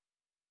Tsunade.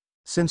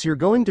 Since you're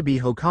going to be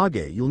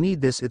Hokage, you'll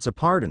need this. It's a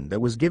pardon that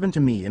was given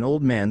to me and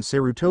old man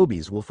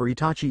Sarutobi's will for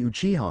Itachi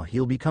Uchiha.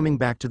 He'll be coming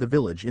back to the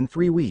village in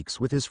 3 weeks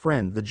with his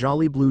friend the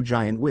Jolly Blue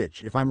Giant,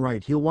 which, if I'm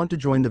right, he'll want to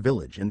join the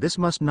village, and this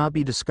must not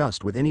be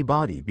discussed with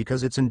anybody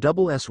because it's an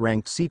SS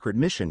ranked secret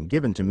mission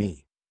given to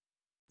me.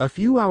 A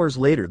few hours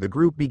later the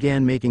group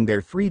began making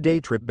their 3-day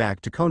trip back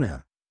to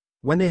Konoha.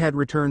 When they had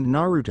returned,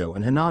 Naruto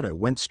and Hinata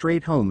went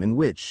straight home, in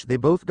which they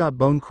both got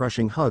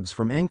bone-crushing hugs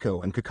from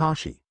Anko and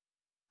Kakashi.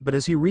 But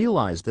as he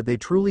realized that they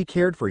truly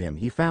cared for him,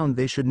 he found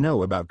they should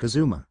know about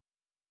Kazuma.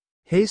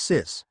 Hey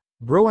sis,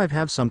 bro, I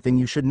have something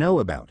you should know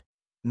about,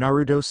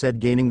 Naruto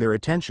said, gaining their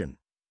attention.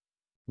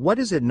 What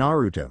is it,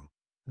 Naruto?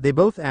 They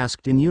both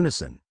asked in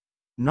unison.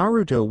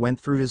 Naruto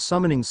went through his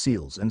summoning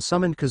seals and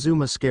summoned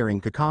Kazuma,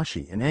 scaring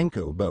Kakashi and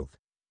Anko both.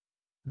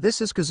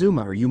 This is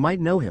Kazuma, or you might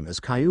know him as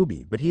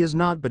Kyuubi, but he is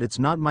not. But it's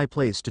not my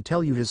place to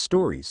tell you his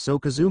stories, so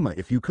Kazuma,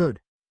 if you could.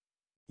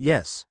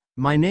 Yes.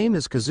 My name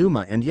is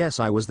Kazuma, and yes,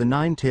 I was the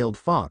 9-tailed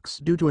fox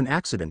due to an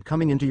accident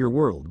coming into your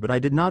world, but I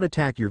did not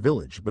attack your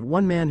village, but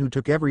one man who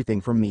took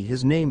everything from me.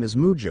 His name is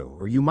Mujo,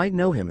 or you might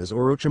know him as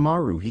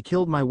Orochimaru. He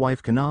killed my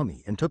wife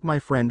Kanami and took my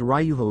friend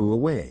Ryuhou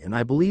away, and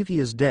I believe he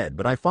is dead,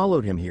 but I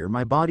followed him here.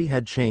 My body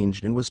had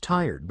changed and was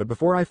tired, but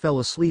before I fell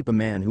asleep a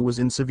man who was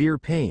in severe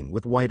pain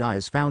with white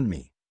eyes found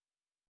me.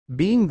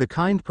 Being the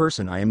kind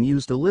person I am,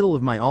 used a little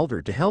of my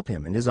altar to help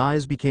him, and his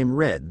eyes became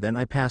red. Then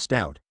I passed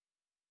out.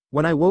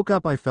 When I woke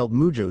up I felt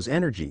Mujo's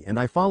energy and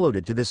I followed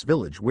it to this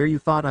village where you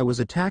thought I was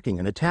attacking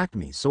and attacked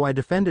me, so I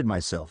defended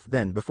myself.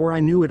 Then before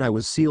I knew it I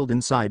was sealed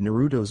inside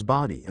Naruto's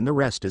body, and the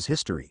rest is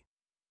history.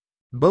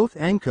 Both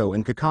Anko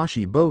and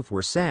Kakashi both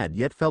were sad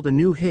yet felt a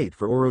new hate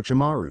for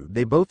Orochimaru.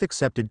 They both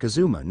accepted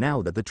Kazuma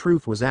now that the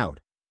truth was out.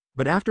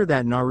 But after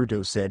that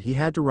Naruto said he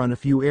had to run a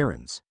few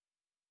errands.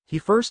 He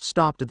first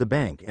stopped at the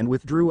bank and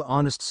withdrew an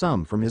honest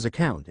sum from his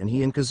account, and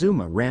he and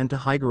Kazuma ran to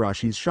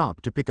Higarashi's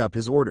shop to pick up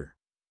his order.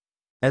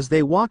 As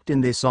they walked in,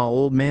 they saw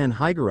old man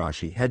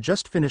Higurashi had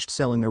just finished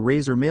selling a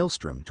razor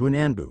maelstrom to an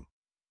Anbu.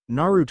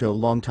 Naruto,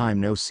 long time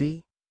no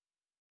see.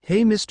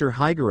 Hey Mr.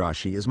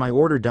 Higurashi, is my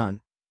order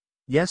done?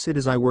 Yes it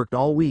is, I worked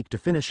all week to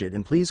finish it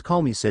and please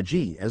call me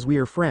Seiji as we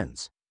are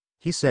friends,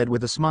 he said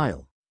with a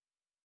smile.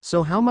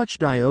 So how much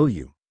do I owe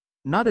you?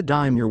 Not a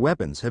dime, your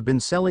weapons have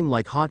been selling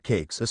like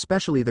hotcakes,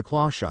 especially the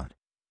claw shot.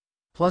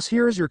 Plus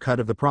here is your cut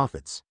of the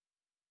profits.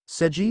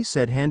 Seiji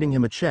said, handing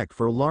him a check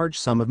for a large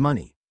sum of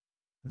money.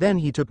 Then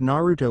he took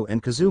Naruto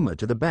and Kazuma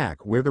to the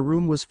back where the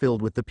room was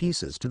filled with the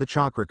pieces to the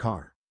chakra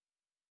car.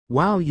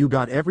 Wow, you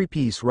got every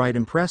piece right,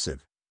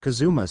 impressive,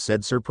 Kazuma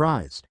said,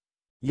 surprised.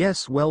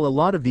 Yes, well, a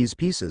lot of these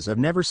pieces I've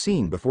never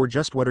seen before.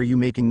 Just what are you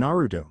making,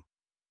 Naruto?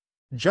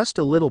 Just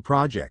a little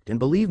project, and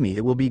believe me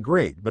it will be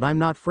great, but I'm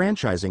not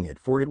franchising it,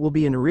 for it will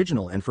be an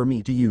original and for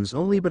me to use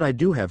only, but I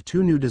do have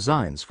 2 new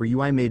designs for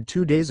you I made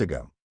 2 days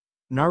ago,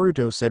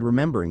 Naruto said,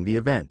 remembering the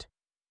event.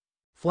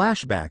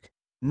 Flashback.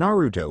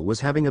 Naruto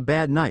was having a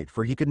bad night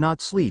for he could not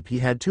sleep, he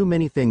had too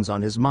many things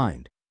on his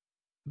mind.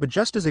 But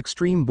just as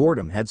extreme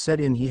boredom had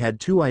set in, he had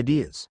 2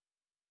 ideas.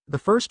 The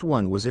first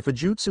one was, if a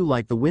jutsu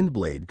like the wind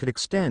blade could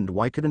extend,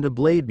 why couldn't a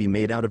blade be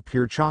made out of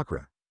pure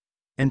chakra?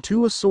 And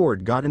 2, a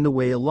sword got in the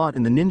way a lot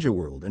in the ninja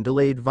world and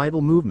delayed vital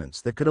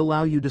movements that could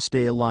allow you to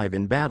stay alive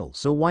in battle,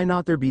 so why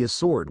not there be a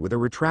sword with a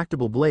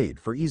retractable blade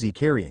for easy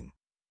carrying?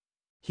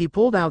 He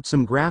pulled out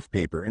some graph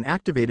paper and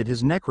activated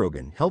his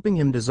Necrogan, helping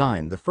him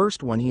design the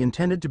first one. He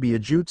intended to be a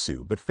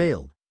jutsu but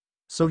failed,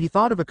 so he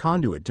thought of a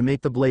conduit to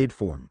make the blade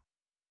form,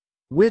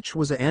 which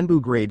was a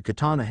Anbu grade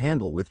katana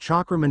handle with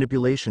chakra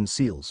manipulation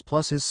seals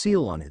plus his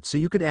seal on it, so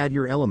you could add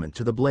your element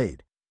to the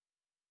blade.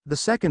 The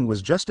second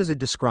was just as it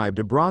described,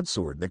 a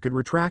broadsword that could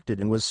retract it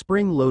and was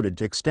spring-loaded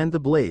to extend the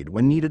blade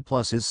when needed,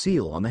 plus his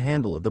seal on the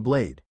handle of the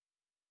blade.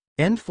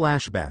 End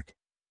flashback.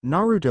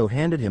 Naruto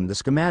handed him the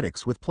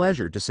schematics with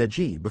pleasure to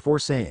Seiji before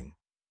saying,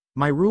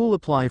 my rule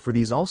apply for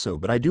these also,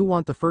 but I do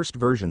want the first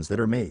versions that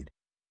are made,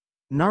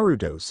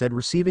 Naruto said,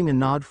 receiving a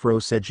nod from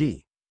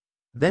Seiji.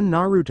 Then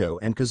Naruto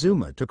and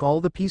Kazuma took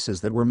all the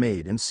pieces that were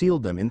made and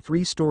sealed them in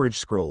 3 storage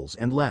scrolls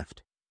and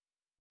left.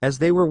 As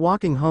they were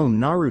walking home,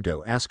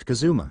 Naruto asked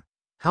Kazuma,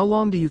 how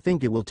long do you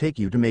think it will take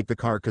you to make the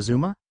car,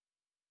 Kazuma?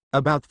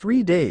 About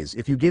 3 days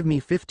if you give me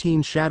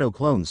 15 shadow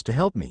clones to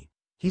help me,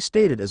 he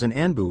stated as an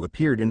Anbu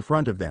appeared in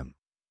front of them.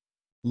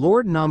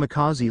 Lord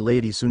Namikaze,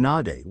 Lady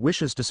Tsunade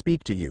wishes to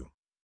speak to you.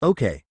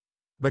 Okay.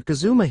 But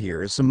Kazuma,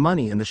 here is some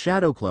money and the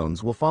shadow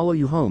clones will follow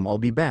you home. I'll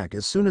be back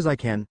as soon as I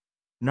can,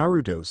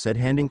 Naruto said,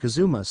 handing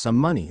Kazuma some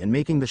money and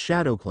making the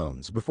shadow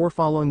clones before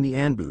following the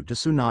Anbu to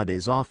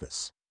Tsunade's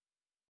office.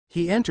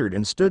 He entered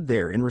and stood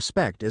there in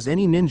respect, as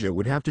any ninja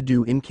would have to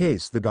do in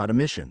case they got a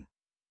mission.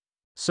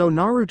 So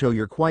Naruto,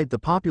 you're quite the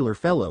popular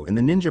fellow in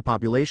the ninja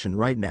population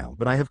right now,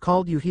 but I have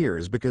called you here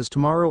is because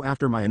tomorrow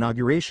after my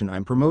inauguration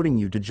I'm promoting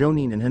you to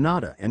Jonin and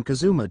Hinata and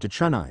Kazuma to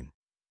Chunin,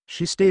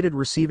 she stated,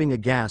 receiving a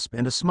gasp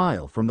and a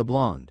smile from the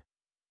blonde.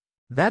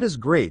 That is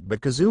great, but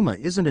Kazuma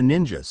isn't a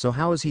ninja, so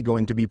how is he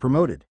going to be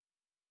promoted?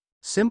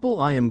 Simple,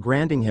 I am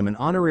granting him an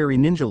honorary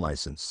ninja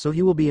license, so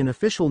he will be an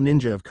official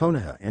ninja of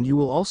Konoha, and you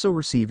will also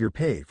receive your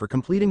pay for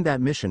completing that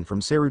mission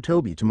from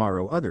Sarutobi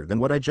tomorrow. Other than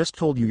what I just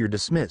told you, you're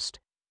dismissed,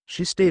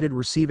 she stated,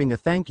 receiving a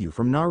thank you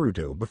from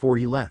Naruto before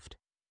he left.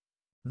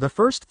 The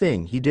first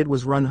thing he did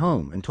was run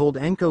home and told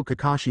Anko,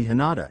 Kakashi,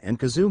 Hinata and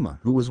Kazuma,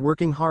 who was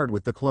working hard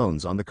with the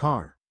clones on the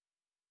car.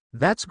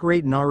 That's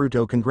great,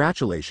 Naruto,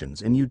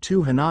 congratulations, and you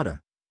too,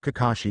 Hinata,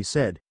 Kakashi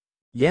said.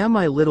 Yeah,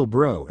 my little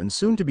bro and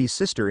soon-to-be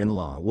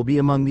sister-in-law will be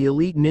among the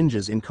elite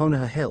ninjas in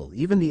Konoha. Hell,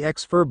 even the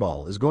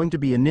ex-furball is going to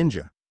be a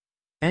ninja,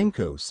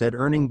 Anko said,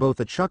 earning both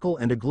a chuckle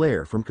and a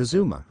glare from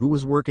Kazuma, who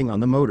was working on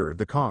the motor of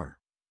the car.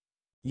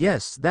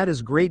 Yes, that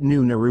is great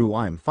news, Naru.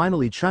 I'm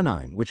finally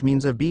Chunin, which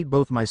means I've beat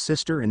both my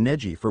sister and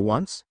Neji for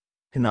once,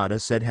 Hinata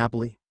said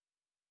happily.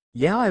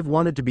 Yeah, I've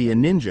wanted to be a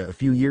ninja a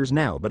few years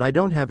now, but I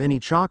don't have any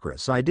chakra,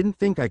 so I didn't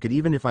think I could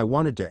even if I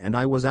wanted to, and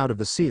I was out of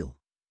the seal,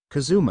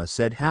 Kazuma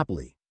said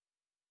happily.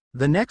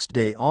 The next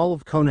day all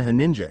of Konoha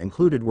ninja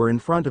included were in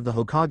front of the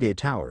Hokage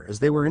tower as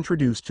they were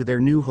introduced to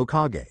their new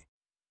Hokage.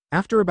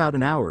 After about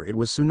an hour it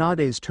was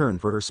Tsunade's turn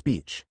for her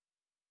speech.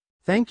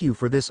 Thank you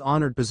for this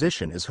honored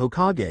position as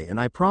Hokage, and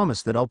I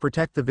promise that I'll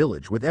protect the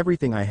village with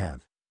everything I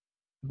have.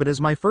 But as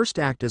my first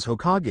act as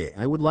Hokage,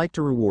 I would like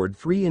to reward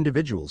 3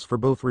 individuals for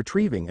both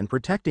retrieving and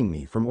protecting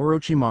me from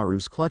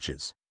Orochimaru's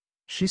clutches,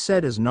 she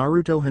said as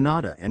Naruto,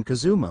 Hinata and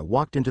Kazuma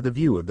walked into the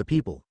view of the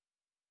people.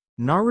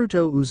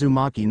 Naruto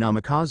Uzumaki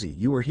Namikaze,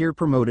 you are here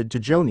promoted to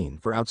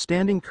Jonin for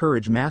outstanding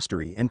courage,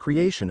 mastery and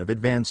creation of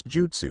advanced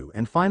jutsu,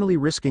 and finally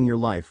risking your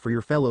life for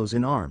your fellows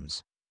in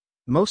arms.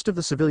 Most of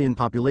the civilian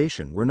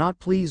population were not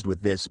pleased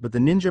with this, but the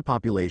ninja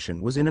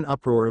population was in an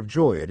uproar of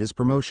joy at his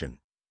promotion.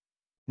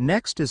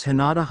 Next is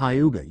Hinata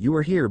Hyuga, you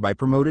are hereby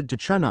promoted to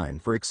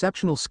Chunin for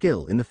exceptional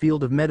skill in the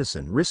field of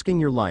medicine, risking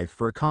your life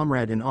for a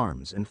comrade in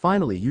arms, and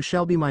finally you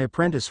shall be my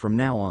apprentice from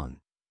now on.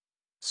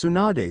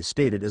 Tsunade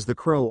stated as the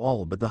crow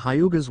all but the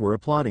Hyugas were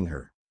applauding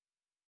her.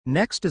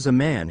 Next is a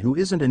man who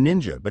isn't a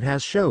ninja but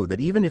has shown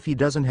that even if he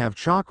doesn't have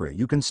chakra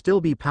you can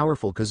still be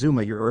powerful.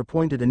 Kazuma, you are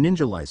appointed a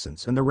ninja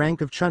license and the rank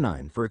of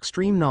Chunin for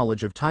extreme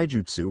knowledge of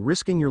taijutsu,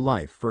 risking your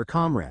life for a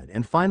comrade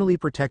and finally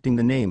protecting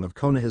the name of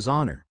Konoha's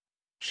honor.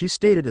 She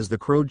stated as the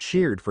crow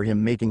cheered for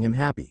him, making him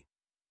happy.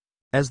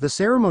 As the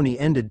ceremony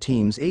ended,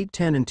 teams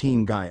 8-10 and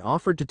Team Guy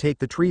offered to take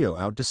the trio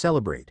out to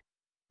celebrate.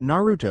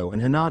 Naruto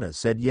and Hinata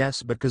said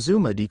yes, but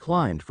Kazuma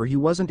declined for he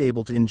wasn't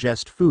able to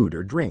ingest food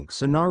or drink,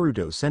 so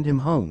Naruto sent him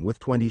home with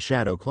 20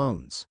 shadow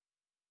clones.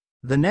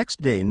 The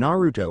next day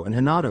Naruto and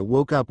Hinata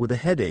woke up with a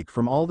headache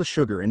from all the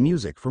sugar and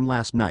music from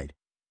last night.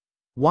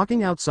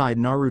 Walking outside,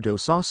 Naruto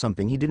saw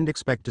something he didn't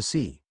expect to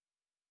see.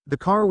 The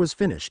car was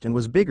finished and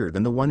was bigger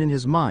than the one in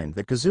his mind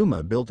that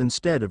Kazuma built.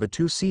 Instead of a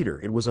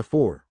 2-seater it was a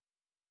 4.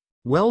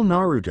 Well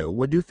Naruto,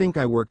 what do you think?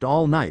 I worked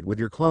all night with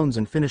your clones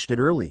and finished it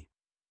early,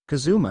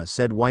 Kazuma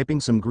said,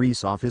 wiping some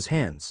grease off his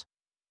hands.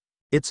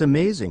 It's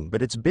amazing,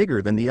 but it's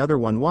bigger than the other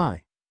one.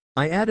 Why?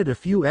 I added a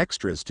few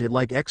extras to it,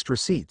 like extra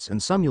seats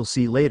and some you'll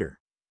see later,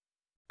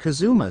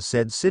 Kazuma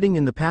said, sitting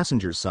in the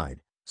passenger's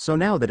side. So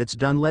now that it's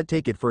done, let's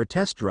take it for a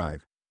test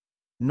drive.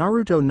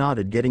 Naruto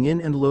nodded, getting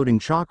in and loading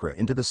chakra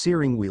into the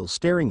steering wheel,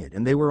 staring it,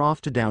 and they were off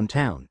to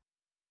downtown.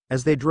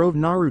 As they drove,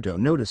 Naruto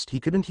noticed he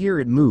couldn't hear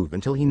it move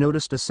until he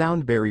noticed a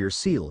sound barrier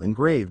seal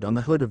engraved on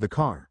the hood of the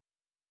car.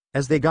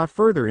 As they got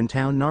further in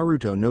town,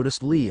 Naruto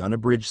noticed Lee on a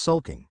bridge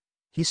sulking.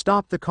 He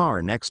stopped the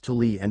car next to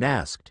Lee and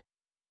asked,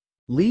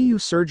 "Lee, your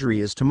surgery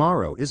is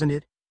tomorrow, isn't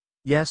it?"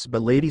 "Yes,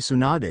 but Lady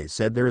Tsunade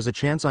said there is a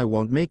chance I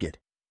won't make it."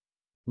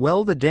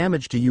 "Well, the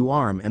damage to your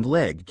arm and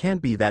leg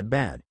can't be that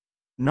bad,"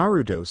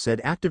 Naruto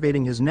said,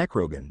 activating his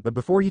Necrogan, but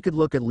before he could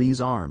look at Lee's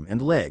arm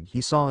and leg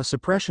he saw a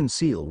suppression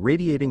seal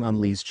radiating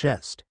on Lee's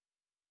chest.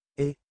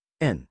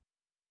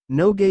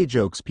 No gay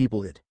jokes,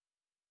 people.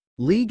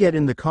 Lee, get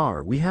in the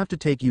car, we have to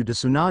take you to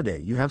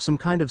Tsunade. You have some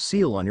kind of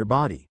seal on your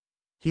body,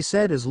 he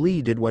said as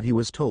Lee did what he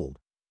was told.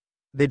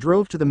 They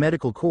drove to the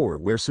medical corps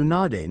where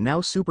Tsunade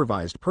now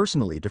supervised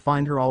personally to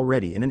find her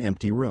already in an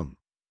empty room.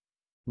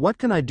 "What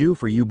can I do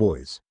for you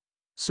boys?"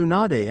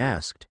 Tsunade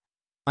asked.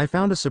 "I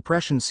found a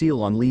suppression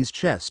seal on Lee's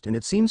chest and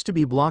it seems to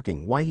be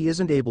blocking why he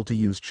isn't able to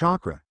use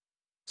chakra."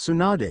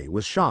 Tsunade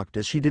was shocked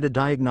as she did a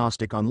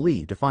diagnostic on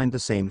Lee to find the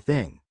same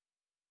thing.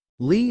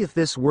 "Lee, if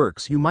this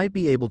works you might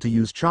be able to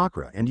use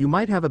chakra and you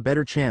might have a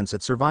better chance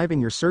at surviving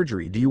your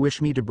surgery. Do you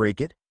wish me to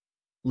break it?"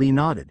 Lee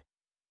nodded.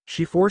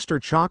 She forced her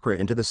chakra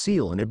into the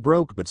seal and it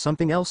broke, but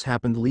something else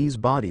happened. Lee's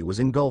body was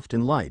engulfed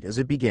in light as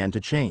it began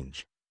to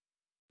change.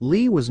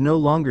 Lee was no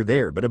longer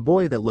there, but a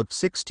boy that looked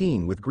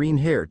 16 with green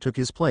hair took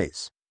his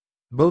place.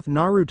 Both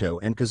Naruto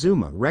and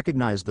Kazuma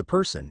recognized the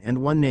person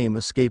and one name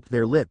escaped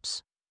their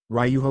lips.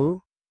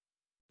 Ryuho?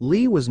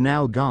 Lee was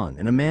now gone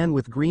and a man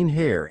with green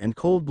hair and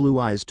cold blue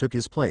eyes took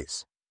his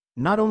place.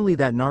 Not only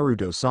that,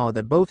 Naruto saw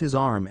that both his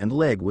arm and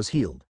leg was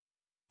healed.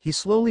 He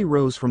slowly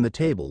rose from the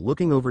table,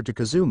 looking over to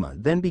Kazuma,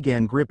 then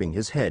began gripping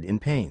his head in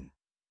pain.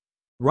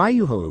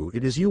 "Ryuho,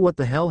 it is you. What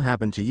the hell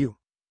happened to you?"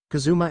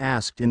 Kazuma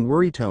asked in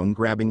worried tone,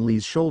 grabbing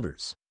Lee's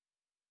shoulders.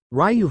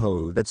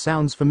 "Ryuho, that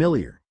sounds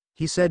familiar,"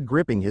 he said,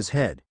 gripping his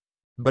head.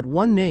 "But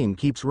one name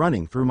keeps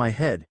running through my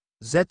head,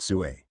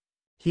 Zetsue,"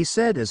 he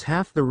said as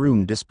half the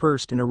room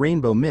dispersed in a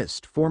rainbow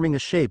mist, forming a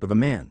shape of a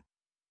man.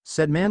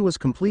 Said man was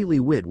completely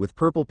white with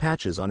purple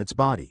patches on its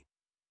body.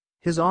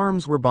 His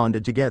arms were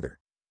bonded together.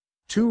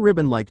 2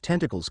 ribbon-like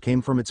tentacles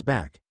came from its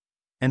back.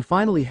 And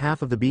finally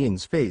half of the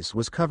being's face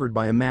was covered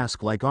by a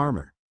mask-like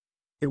armor.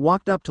 It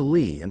walked up to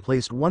Lee and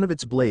placed one of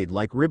its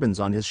blade-like ribbons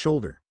on his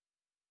shoulder.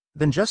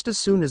 Then just as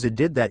soon as it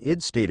did that,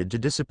 it stated to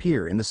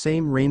disappear in the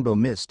same rainbow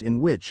mist in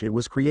which it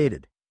was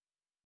created.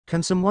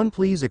 "Can someone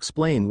please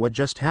explain what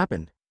just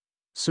happened?"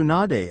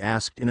 Tsunade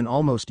asked in an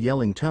almost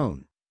yelling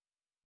tone.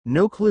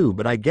 "No clue,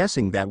 but I'm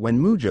guessing that when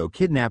Mujo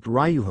kidnapped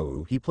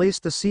Ryuho he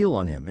placed the seal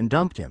on him and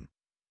dumped him,"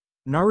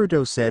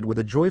 Naruto said with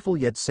a joyful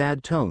yet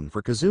sad tone,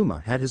 for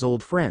Kazuma had his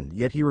old friend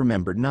yet he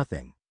remembered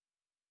nothing.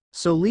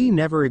 "So Lee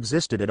never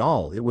existed at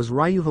all, it was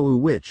Ryuho,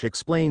 which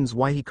explains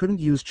why he couldn't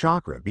use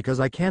chakra,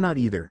 because I cannot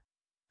either,"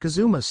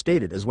 Kazuma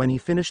stated as when he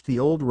finished the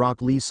old Rock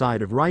Lee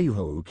side of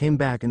Ryuho came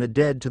back and a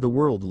dead to the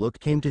world look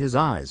came to his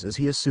eyes as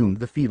he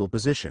assumed the fetal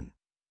position.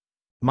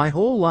 "My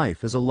whole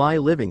life is a lie,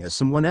 living as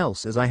someone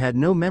else, as I had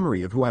no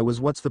memory of who I was.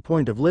 What's the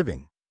point of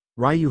living?"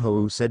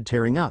 Ryuho said,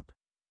 tearing up.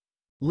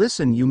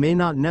 "Listen, you may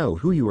not know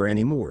who you are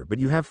anymore, but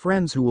you have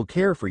friends who will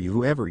care for you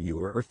whoever you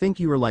are, or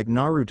think you are, like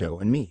Naruto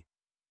and me,"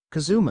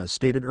 Kazuma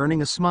stated,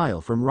 earning a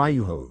smile from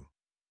Ryuho.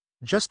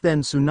 Just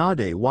then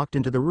Tsunade walked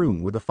into the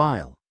room with a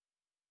file.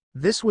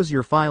 "This was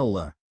your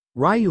file,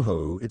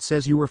 Ryuho. It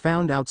says you were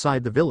found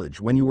outside the village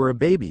when you were a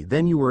baby,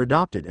 then you were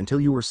adopted until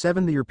you were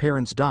 7. Your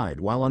parents died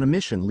while on a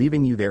mission,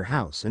 leaving you their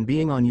house and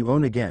being on your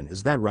own again,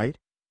 is that right?"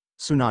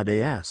 Tsunade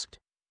asked.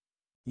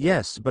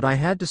 "Yes, but I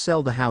had to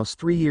sell the house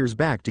 3 years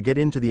back to get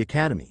into the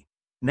academy.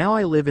 Now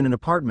I live in an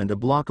apartment a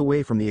block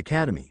away from the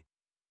academy,"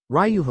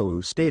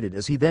 Ryuho stated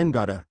as he then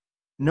got a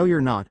 "No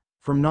you're not"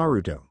 from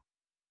Naruto.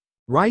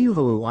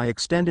 Ryuhou, I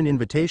extend an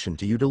invitation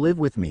to you to live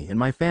with me and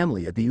my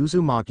family at the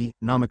Uzumaki,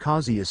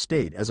 Namikaze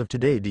estate as of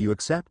today. Do you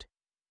accept?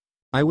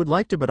 I would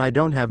like to, but I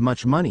don't have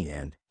much money,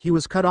 and he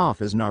was cut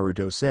off as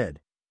Naruto said.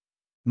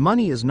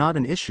 Money is not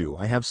an issue,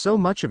 I have so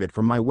much of it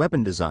from my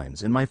weapon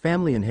designs and my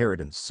family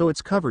inheritance, so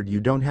it's covered. You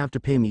don't have to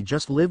pay me,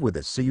 just live with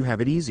us so you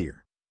have it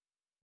easier.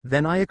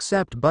 Then I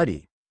accept,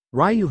 buddy,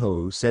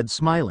 Ryuhou said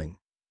smiling.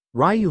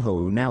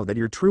 Ryuhou, now that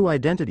your true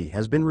identity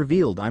has been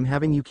revealed, I'm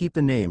having you keep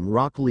the name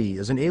Rock Lee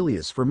as an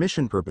alias for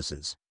mission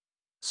purposes,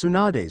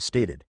 Tsunade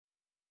stated.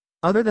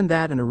 Other than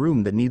that, in a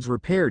room that needs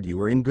repaired, you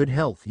are in good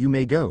health, you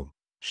may go,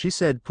 she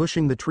said,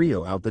 pushing the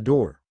trio out the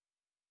door.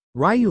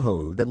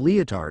 Ryuhou, that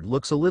leotard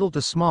looks a little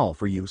too small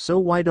for you, so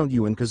why don't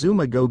you and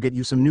Kazuma go get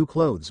you some new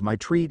clothes? My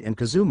treat, and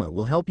Kazuma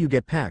will help you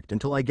get packed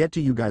until I get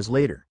to you guys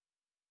later,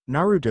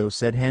 Naruto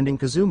said, handing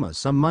Kazuma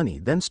some money,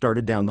 then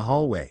started down the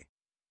hallway.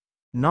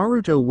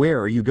 Naruto, where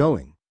are you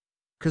going?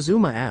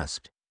 Kazuma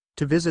asked.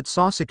 To visit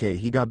Sasuke,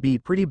 he got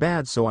beat pretty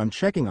bad, so I'm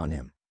checking on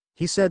him,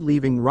 he said,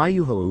 leaving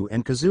Ryuhou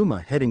and Kazuma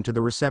heading to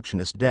the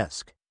receptionist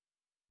desk.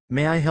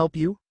 May I help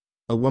you?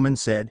 A woman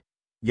said.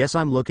 Yes,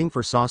 I'm looking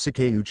for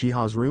Sasuke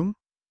Uchiha's room.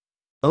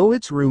 Oh,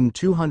 it's room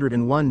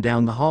 201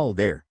 down the hall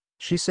there,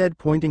 she said,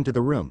 pointing to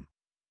the room.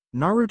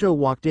 Naruto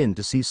walked in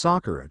to see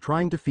Sakura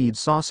trying to feed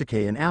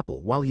Sasuke an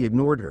apple while he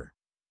ignored her.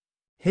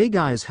 Hey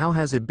guys, how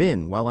has it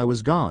been while I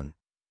was gone?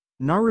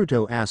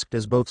 Naruto asked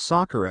as both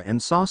Sakura and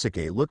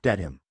Sasuke looked at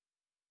him.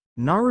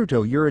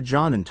 Naruto, you're a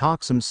Jonin,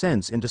 talk some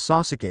sense into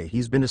Sasuke,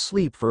 he's been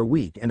asleep for a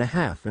week and a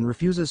half and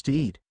refuses to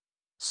eat,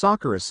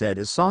 Sakura said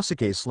as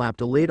Sasuke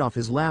slapped a plate off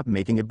his lap,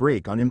 making it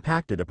break on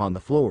impacted upon the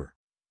floor.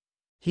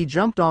 He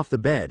jumped off the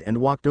bed and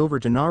walked over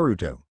to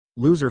Naruto.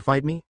 Loser,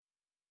 fight me?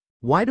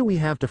 Why do we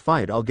have to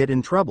fight? I'll get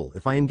in trouble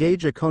if I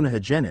engage a Konoha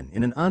Genin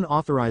in an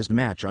unauthorized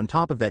match. On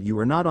top of that, you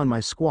are not on my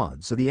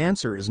squad, so the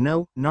answer is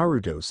no,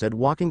 Naruto said,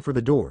 walking for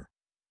the door.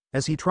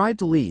 As he tried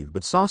to leave,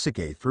 but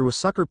Sasuke threw a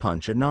sucker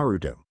punch at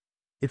Naruto.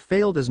 It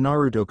failed as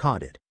Naruto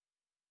caught it.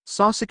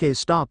 Sasuke,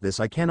 stop this,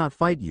 I cannot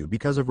fight you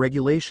because of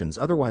regulations,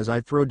 otherwise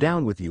I'd throw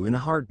down with you in a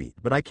heartbeat,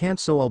 but I can't,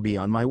 so I'll be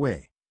on my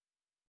way.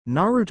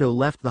 Naruto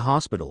left the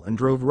hospital and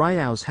drove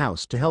Ryu's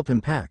house to help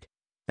him pack.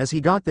 As he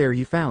got there,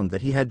 he found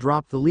that he had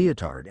dropped the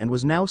leotard and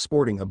was now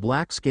sporting a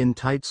black skin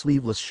tight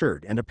sleeveless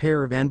shirt and a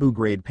pair of Anbu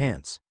grade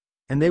pants.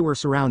 And they were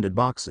surrounded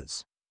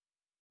boxes.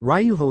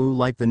 Ryuhou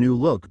liked the new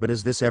look, but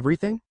is this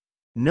everything?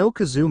 No,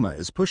 Kazuma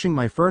is pushing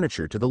my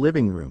furniture to the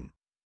living room.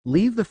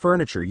 Leave the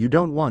furniture you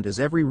don't want, as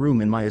every room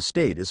in my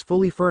estate is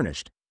fully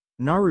furnished,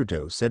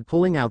 Naruto said,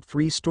 pulling out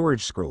 3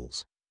 storage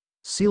scrolls.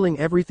 Sealing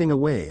everything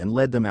away and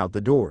led them out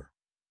the door.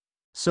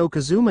 So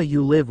Kazuma,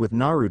 you live with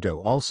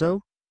Naruto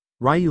also?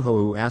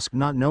 Ryuhou asked,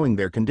 not knowing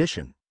their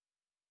condition.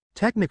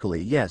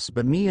 Technically yes,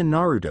 but me and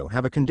Naruto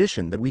have a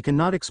condition that we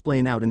cannot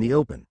explain out in the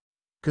open,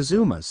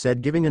 Kazuma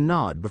said, giving a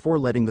nod before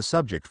letting the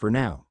subject for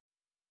now.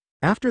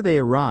 After they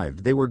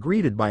arrived, they were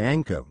greeted by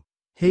Anko.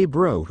 Hey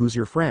bro, who's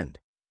your friend?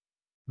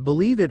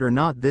 Believe it or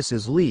not, this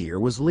is Lee, or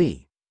was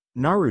Lee,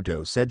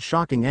 Naruto said,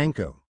 shocking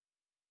Anko.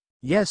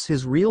 Yes,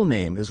 his real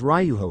name is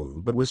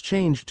Ryuhou but was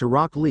changed to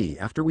Rock Lee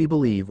after we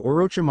believe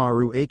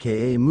Orochimaru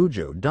aka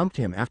Mujo dumped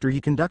him after he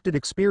conducted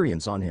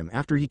experiments on him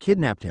after he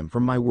kidnapped him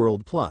from my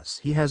world, plus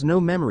he has no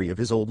memory of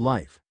his old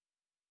life,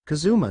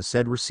 Kazuma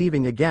said,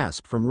 receiving a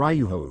gasp from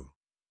Ryuhou.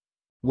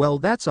 Well,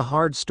 that's a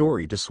hard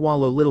story to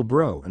swallow, little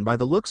bro, and by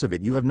the looks of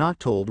it you have not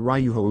told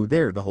Ryuhou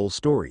there the whole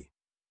story.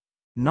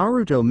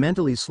 Naruto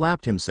mentally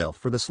slapped himself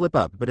for the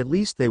slip-up, but at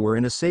least they were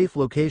in a safe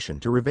location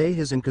to reveal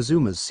his and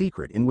Kazuma's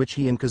secret, in which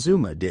he and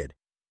Kazuma did.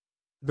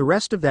 The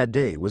rest of that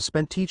day was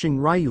spent teaching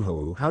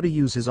Ryuhou how to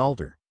use his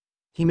altar.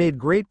 He made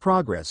great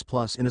progress,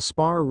 plus in a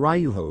spar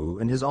Ryuhou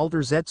and his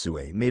altar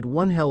Zetsue made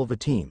one hell of a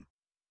team.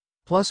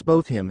 Plus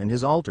both him and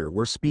his altar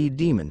were speed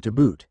demon to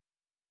boot.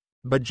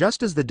 But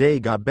just as the day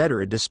got better,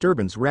 a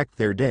disturbance wrecked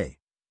their day.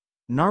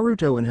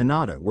 Naruto and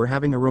Hinata were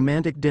having a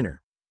romantic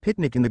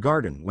picnic in the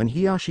garden when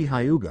Hiyashi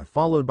Hyuga,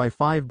 followed by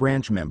 5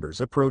 branch members,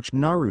 approached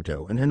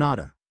Naruto and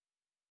Hinata.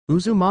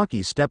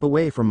 Uzumaki, step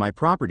away from my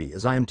property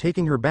as I am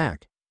taking her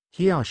back,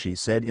 Hiyashi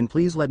said in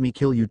please let me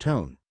kill you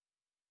tone.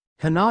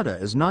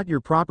 Hinata is not your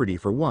property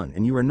for one,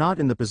 and you are not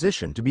in the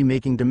position to be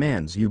making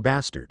demands, you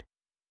bastard.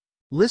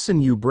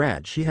 Listen you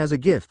brat, she has a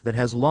gift that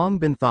has long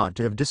been thought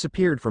to have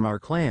disappeared from our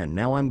clan.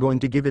 Now I'm going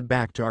to give it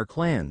back to our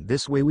clan,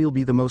 this way we'll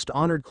be the most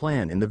honored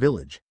clan in the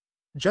village.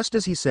 Just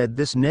as he said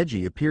this,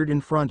 Neji appeared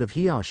in front of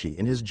Hiyashi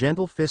in his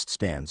gentle fist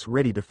stance,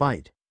 ready to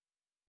fight.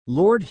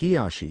 Lord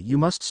Hiyashi, you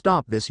must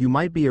stop this, you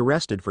might be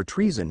arrested for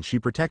treason. She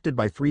protected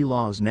by 3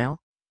 laws now?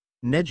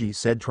 Neji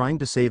said, trying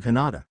to save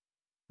Hinata.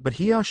 But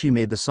Hiyashi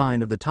made the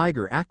sign of the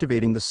tiger,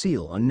 activating the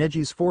seal on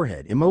Neji's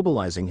forehead,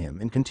 immobilizing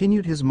him, and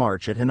continued his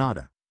march at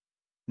Hinata.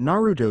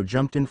 Naruto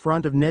jumped in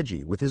front of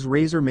Neji with his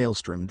razor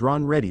maelstrom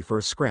drawn, ready for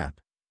a scrap.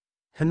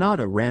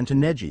 Hinata ran to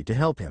Neji to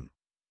help him.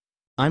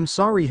 I'm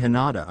sorry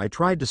Hinata, I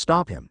tried to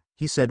stop him,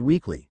 he said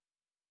weakly.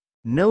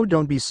 No,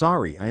 don't be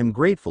sorry, I am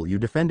grateful you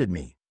defended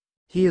me.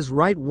 He is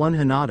right. One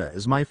Hinata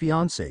is my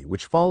fiancée,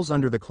 which falls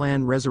under the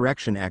Clan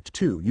Resurrection Act.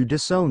 2. You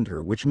disowned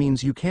her, which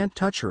means you can't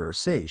touch her or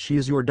say she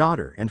is your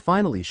daughter. And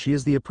finally, she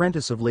is the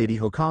apprentice of Lady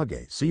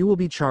Hokage, so you will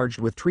be charged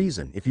with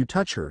treason if you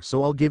touch her,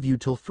 so I'll give you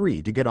till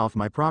 3 to get off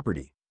my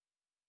property.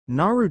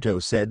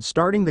 Naruto said,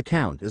 starting the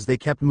count as they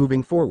kept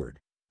moving forward.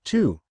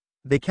 2.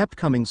 They kept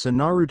coming, so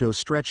Naruto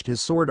stretched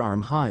his sword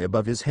arm high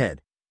above his head.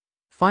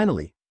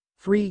 Finally,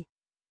 3.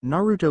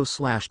 Naruto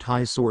slashed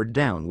high sword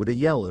down with a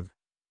yell of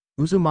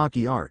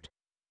Uzumaki art.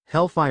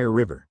 Hellfire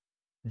River.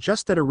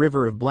 Just that a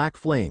river of black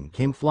flame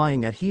came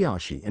flying at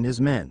Hiashi and his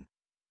men.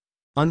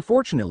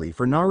 Unfortunately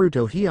for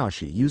Naruto,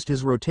 Hiashi used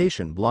his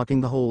rotation,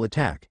 blocking the whole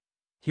attack.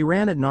 He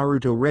ran at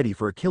Naruto ready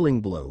for a killing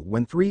blow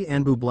when 3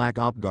 Anbu Black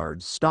Op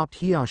guards stopped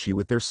Hiashi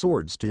with their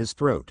swords to his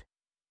throat.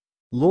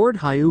 Lord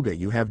Hyuga,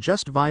 you have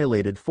just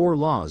violated 4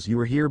 laws. You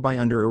are hereby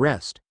under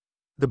arrest.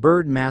 The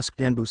bird-masked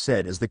Anbu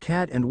said as the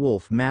cat and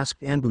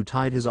wolf-masked Anbu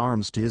tied his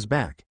arms to his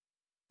back.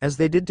 As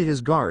they did to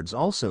his guards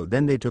also,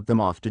 then they took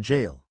them off to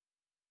jail.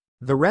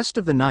 The rest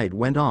of the night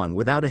went on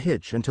without a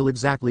hitch until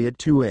exactly at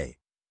 2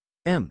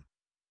 a.m.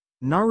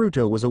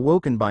 Naruto was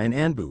awoken by an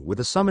Anbu with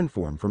a summon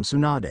form from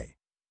Tsunade.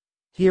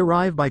 He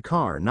arrived by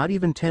car not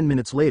even 10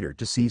 minutes later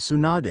to see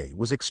Tsunade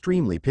was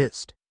extremely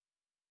pissed.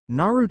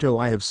 Naruto,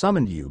 I have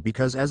summoned you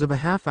because as of a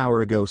half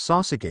hour ago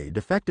Sasuke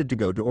defected to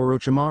go to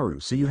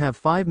Orochimaru, so you have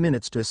 5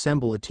 minutes to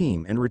assemble a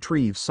team and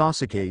retrieve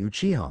Sasuke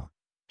Uchiha,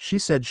 she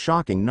said,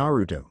 shocking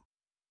Naruto.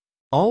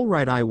 All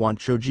right, I want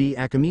Choji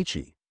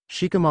Akamichi,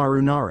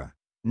 Shikamaru Nara,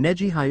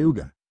 Neji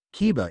Hyuga,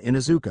 Kiba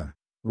Inuzuka,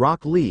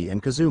 Rock Lee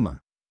and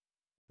Kazuma.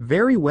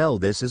 Very well,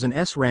 this is an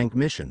S-rank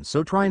mission,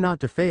 so try not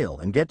to fail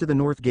and get to the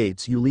north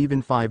gates. You leave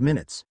in 5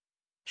 minutes,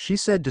 she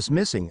said,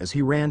 dismissing as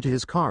he ran to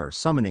his car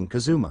summoning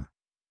Kazuma.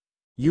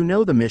 You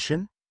know the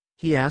mission?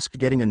 He asked,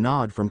 getting a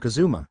nod from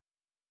Kazuma.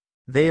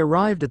 They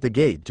arrived at the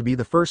gate to be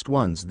the first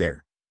ones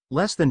there.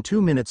 Less than 2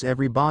 minutes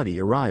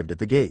everybody arrived at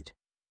the gate.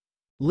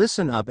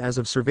 Listen up, as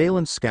of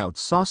surveillance scouts,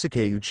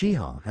 Sasuke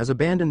Uchiha has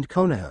abandoned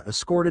Konoha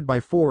escorted by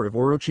 4 of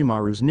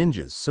Orochimaru's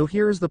ninjas, so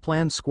here is the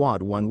plan.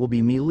 Squad 1 will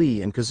be me,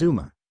 Lee and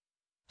Kazuma.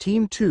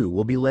 Team 2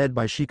 will be led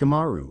by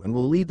Shikamaru and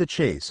will lead the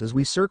chase as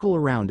we circle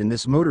around in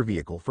this motor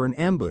vehicle for an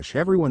ambush.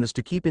 Everyone is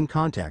to keep in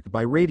contact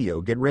by radio.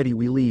 Get ready,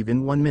 we leave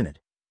in 1 minute.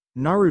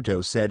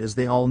 Naruto said as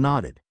they all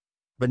nodded.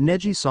 But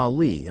Neji saw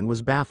Lee and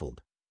was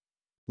baffled.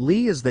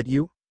 Lee, is that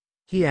you?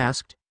 He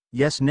asked.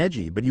 Yes,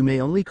 Neji, but you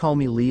may only call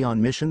me Lee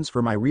on missions,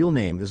 for my real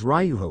name is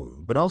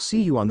Ryuhou, but I'll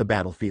see you on the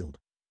battlefield.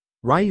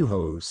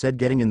 Ryuhou said,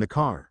 getting in the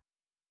car.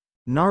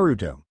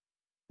 Naruto.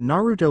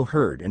 Naruto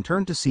heard and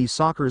turned to see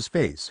Sakura's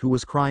face, who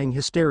was crying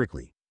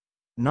hysterically.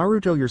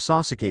 Naruto, you're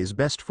Sasuke's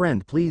best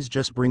friend, please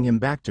just bring him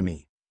back to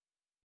me.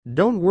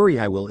 Don't worry,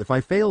 I will. If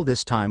I fail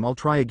this time I'll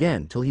try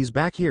again till he's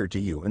back here to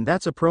you, and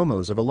that's a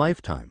promos of a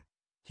lifetime,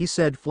 he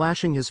said,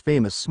 flashing his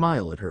famous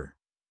smile at her.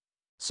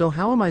 So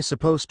how am I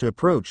supposed to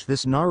approach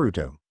this,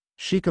 Naruto?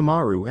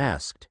 Shikamaru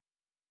asked.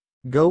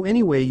 Go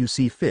any way you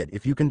see fit.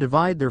 If you can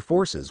divide their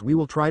forces, we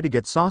will try to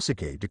get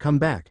Sasuke to come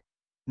back,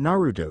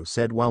 Naruto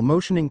said while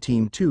motioning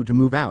Team 2 to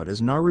move out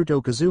as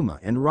Naruto, Kazuma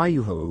and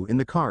Ryuhou in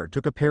the car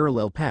took a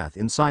parallel path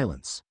in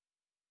silence.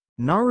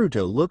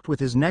 Naruto looked with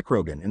his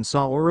Necrogan and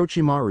saw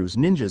Orochimaru's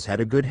ninjas had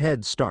a good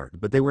head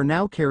start, but they were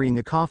now carrying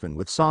a coffin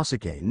with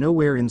Sasuke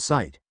nowhere in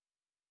sight.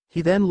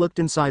 He then looked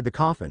inside the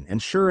coffin and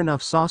sure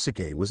enough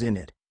Sasuke was in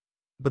it.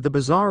 But the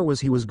bizarre was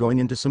he was going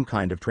into some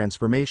kind of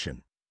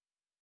transformation.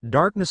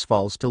 Darkness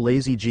falls to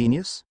Lazy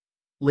Genius?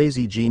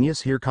 Lazy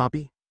Genius here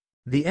copy?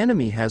 The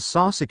enemy has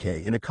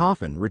Sasuke in a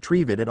coffin,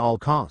 retrieve it at all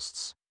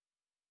costs.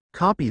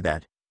 Copy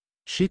that,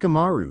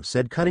 Shikamaru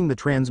said, cutting the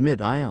transmit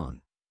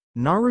ion.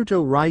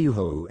 Naruto,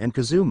 Ryuhou and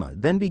Kazuma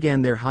then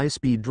began their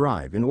high-speed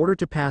drive in order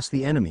to pass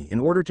the enemy in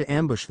order to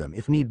ambush them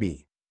if need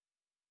be.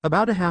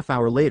 About a half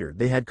hour later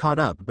they had caught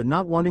up, but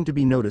not wanting to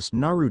be noticed,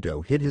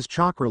 Naruto hid his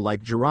chakra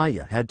like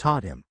Jiraiya had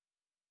taught him.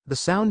 The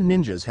sound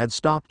ninjas had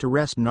stopped to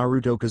rest.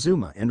 Naruto,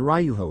 Kazuma and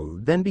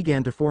Ryuhou then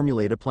began to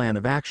formulate a plan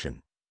of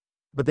action.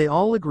 But they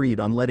all agreed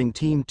on letting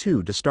Team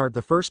 2 to start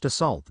the first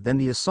assault, then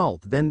the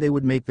assault, then they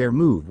would make their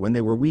move when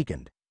they were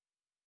weakened.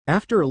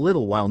 After a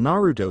little while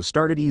Naruto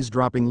started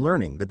eavesdropping,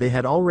 learning that they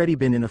had already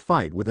been in a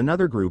fight with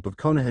another group of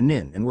Konoha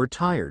nin and were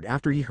tired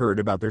after he heard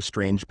about their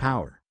strange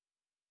power.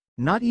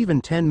 Not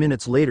even 10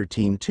 minutes later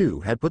Team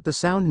 2 had put the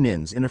sound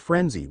nins in a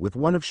frenzy with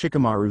one of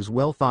Shikamaru's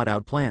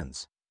well-thought-out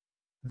plans.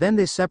 Then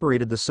they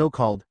separated the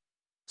so-called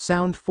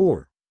Sound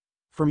 4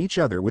 from each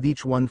other, with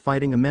each one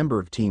fighting a member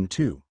of Team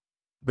 2.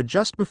 But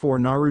just before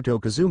Naruto,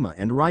 Kazuma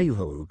and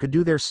Ryuhou could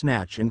do their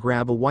snatch and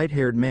grab, a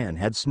white-haired man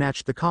had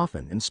snatched the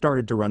coffin and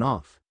started to run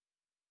off.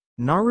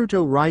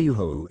 Naruto,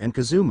 Ryuhou and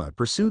Kazuma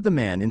pursued the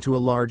man into a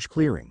large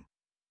clearing.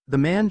 The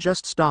man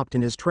just stopped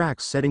in his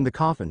tracks, setting the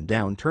coffin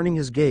down, turning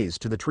his gaze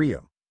to the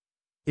trio.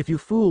 If you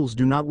fools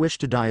do not wish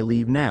to die,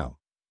 leave now,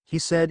 he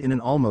said in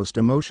an almost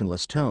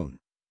emotionless tone.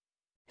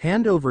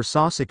 Hand over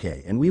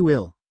Sasuke and we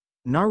will,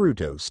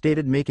 Naruto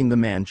stated, making the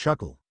man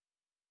chuckle.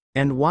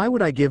 And why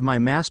would I give my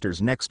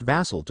master's next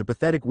vassal to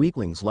pathetic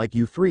weaklings like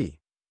you 3?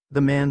 The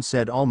man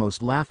said,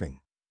 almost laughing.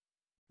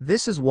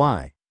 This is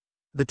why.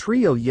 The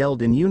trio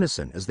yelled in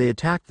unison as they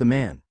attacked the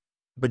man.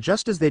 But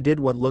just as they did,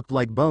 what looked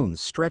like bones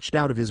stretched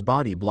out of his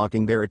body,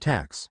 blocking their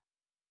attacks.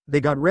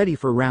 They got ready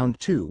for round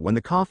 2 when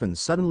the coffin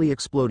suddenly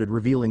exploded,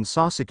 revealing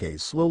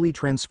Sasuke's slowly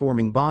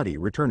transforming body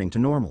returning to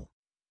normal.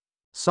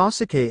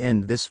 "Sasuke,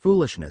 end this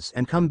foolishness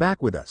and come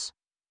back with us,"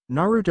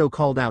 Naruto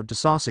called out to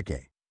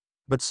Sasuke.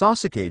 But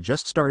Sasuke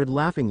just started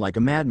laughing like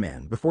a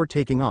madman before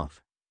taking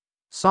off.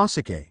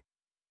 "Sasuke!"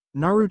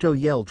 Naruto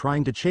yelled,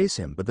 trying to chase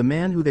him, but the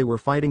man who they were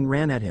fighting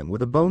ran at him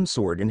with a bone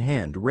sword in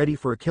hand, ready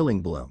for a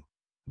killing blow.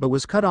 But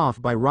was cut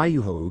off by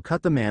Ryuho, who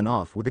cut the man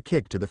off with a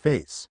kick to the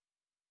face.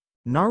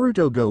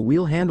 "Naruto, go,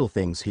 we'll handle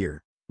things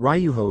here,"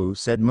 Ryuho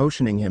said,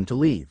 motioning him to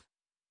leave.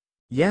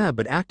 "Yeah,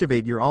 but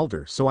activate your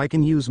altar so I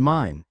can use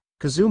mine,"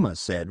 Kazuma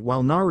said,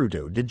 while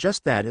Naruto did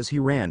just that as he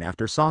ran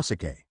after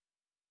Sasuke.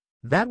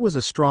 "That was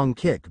a strong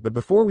kick, but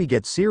before we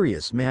get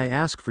serious, may I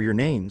ask for your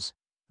names?"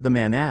 the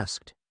man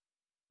asked.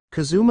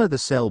 "Kazuma the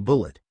Cell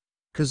Bullet,"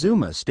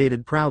 Kazuma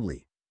stated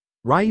proudly.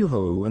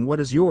 "Ryuho, and what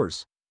is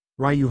yours?"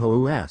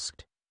 Ryuho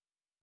asked.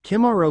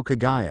 "Kimaro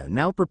Kagaya,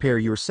 now prepare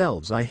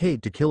yourselves. I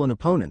hate to kill an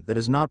opponent that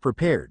is not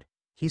prepared,"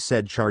 he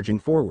said, charging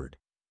forward.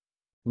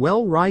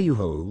 "Well,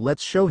 Ryuho,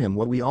 let's show him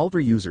what we altar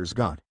users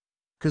got,"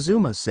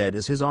 Kazuma said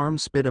as his arm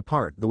split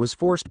apart, though was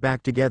forced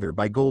back together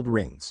by gold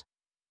rings.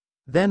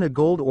 Then a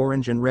gold,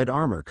 orange and red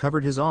armor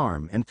covered his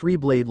arm and 3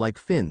 blade-like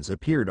fins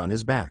appeared on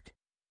his back.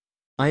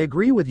 "I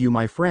agree with you,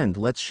 my friend,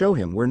 let's show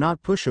him we're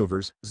not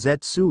pushovers,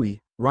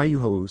 Zetsui,"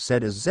 Ryuho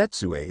said as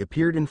Zetsui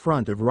appeared in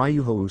front of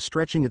Ryuho,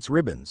 stretching its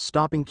ribbons,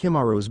 stopping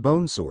Kimaro's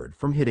bone sword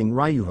from hitting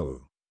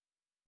Ryuho.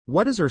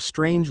 "What is our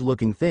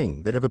strange-looking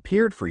thing that have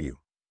appeared for you?"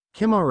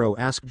 Kimaro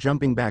asked,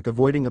 jumping back,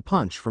 avoiding a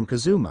punch from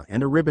Kazuma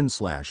and a ribbon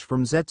slash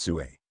from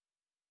Zetsui.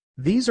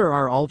 "These are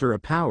our altar, a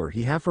power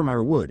he have from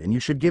our wood, and you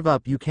should give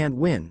up, you can't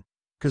win,"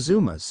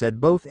 Kazuma said,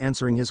 both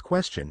answering his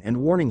question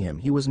and warning him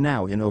he was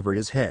now in over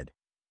his head.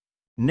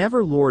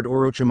 "Never, Lord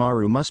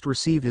Orochimaru must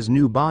receive his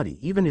new body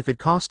even if it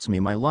costs me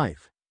my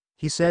life,"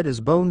 he said as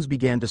bones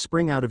began to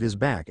spring out of his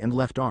back and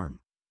left arm.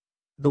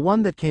 The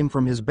one that came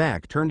from his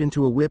back turned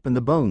into a whip and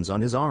the bones on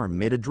his arm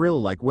made a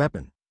drill-like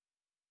weapon.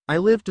 "I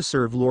live to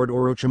serve Lord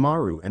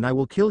Orochimaru and I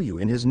will kill you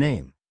in his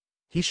name,"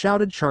 he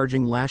shouted,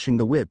 charging, lashing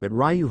the whip at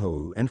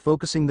Ryuho and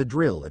focusing the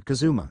drill at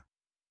Kazuma.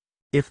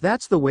 "If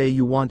that's the way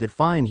you want it,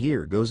 fine,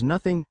 here goes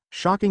nothing."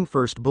 Shocking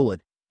first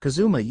bullet,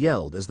 Kazuma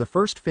yelled as the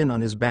first fin on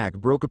his back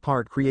broke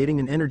apart, creating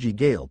an energy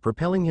gale,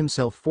 propelling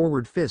himself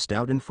forward, fist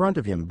out in front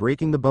of him,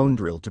 breaking the bone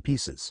drill to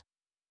pieces.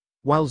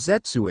 While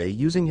Zetsui,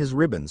 using his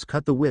ribbons,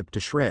 cut the whip to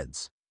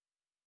shreds.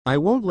 "I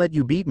won't let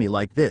you beat me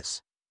like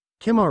this,"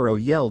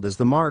 Kimaro yelled as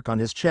the mark on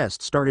his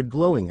chest started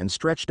glowing and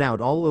stretched out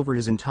all over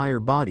his entire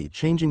body,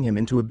 changing him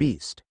into a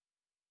beast.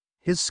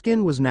 His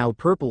skin was now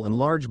purple and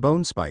large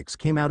bone spikes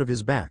came out of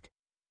his back.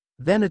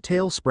 Then a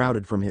tail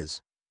sprouted from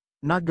his.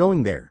 Not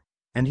going there.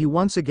 And he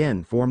once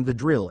again formed the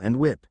drill and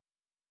whip.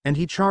 And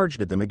he charged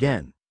at them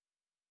again.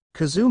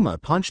 Kazuma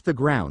punched the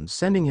ground,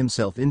 sending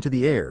himself into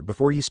the air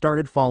before he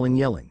started falling,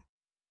 yelling.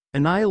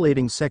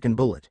 Annihilating second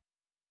bullet.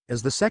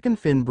 As the second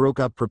fin broke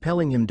up,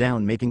 propelling him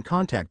down, making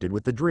contact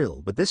with the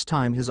drill, but this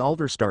time his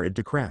altar started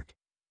to crack.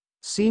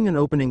 Seeing an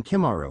opening,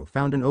 Kimaro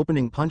found an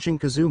opening, punching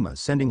Kazuma,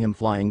 sending him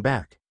flying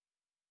back.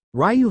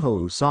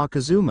 Ryuho saw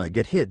Kazuma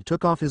get hit,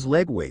 took off his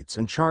leg weights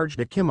and charged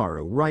at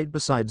Kimaro right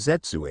beside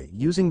Zetsui,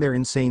 using their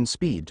insane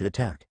speed to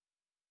attack.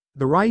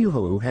 The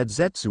Ryuho had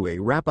Zetsui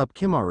wrap up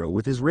Kimaro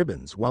with his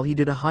ribbons while he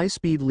did a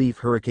high-speed leaf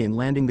hurricane,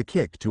 landing the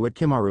kick to at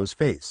Kimaro's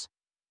face.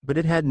 But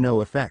it had no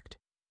effect.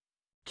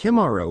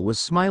 Kimaro was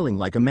smiling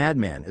like a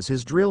madman as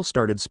his drill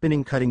started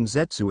spinning, cutting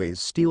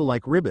Zetsui's steel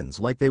like ribbons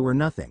like they were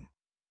nothing.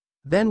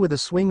 Then with a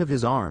swing of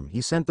his arm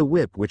he sent the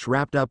whip, which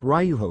wrapped up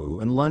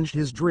Ryuho, and lunged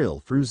his drill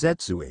through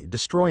Zetsui,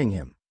 destroying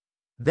him.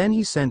 Then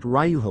he sent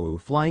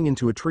Ryuho flying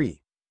into a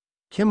tree.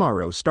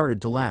 Kimaro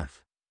started to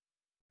laugh.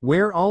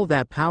 "Where all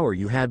that power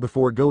you had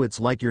before go, it's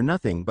like you're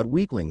nothing but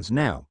weaklings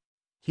now,"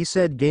 he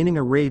said, gaining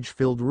a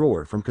rage-filled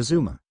roar from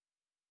Kazuma.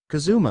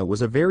 Kazuma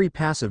was a very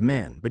passive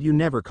man, but you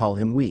never call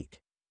him weak.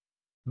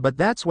 But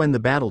that's when the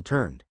battle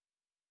turned.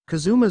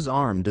 Kazuma's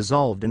arm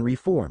dissolved and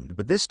reformed,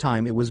 but this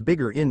time it was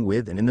bigger in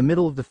width, and in the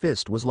middle of the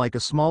fist was like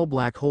a small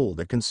black hole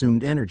that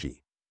consumed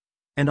energy.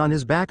 And on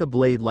his back a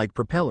blade-like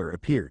propeller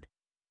appeared,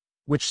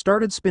 which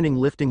started spinning,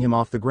 lifting him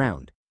off the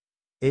ground.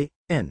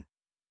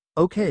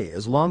 Okay,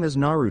 as long as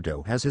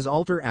Naruto has his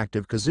altar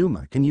active,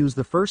 Kazuma can use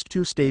the first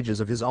 2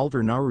 stages of his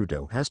altar.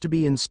 Naruto has to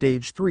be in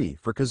stage 3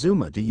 for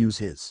Kazuma to use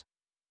his.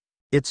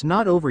 "It's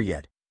not over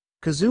yet,"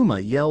 Kazuma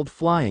yelled,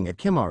 flying at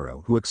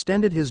Kimaro, who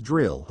extended his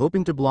drill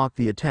hoping to block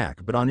the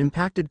attack, but on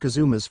impacted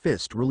Kazuma's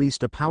fist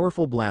released a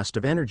powerful blast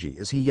of energy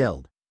as he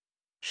yelled,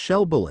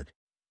 "Shell bullet,"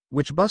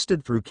 which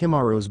busted through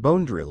Kimaro's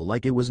bone drill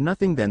like it was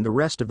nothing. Then the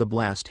rest of the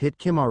blast hit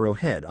Kimaro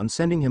head on,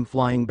 sending him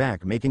flying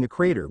back, making a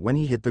crater when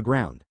he hit the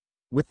ground.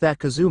 With that,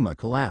 Kazuma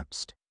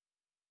collapsed.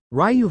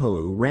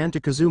 Ryuho ran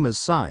to Kazuma's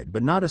side,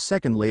 but not a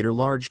second later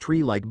large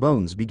tree-like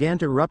bones began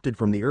to erupt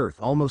from the earth,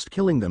 almost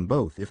killing them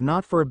both if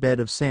not for a bed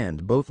of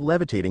sand both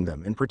levitating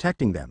them and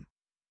protecting them.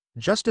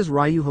 Just as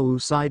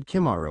Ryuhou sighed,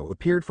 Kimaro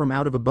appeared from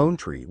out of a bone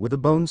tree with a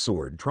bone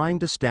sword trying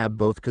to stab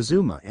both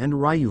Kazuma and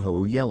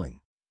Ryuhou,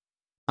 yelling,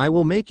 "I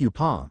will make you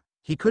pa."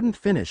 He couldn't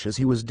finish as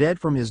he was dead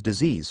from his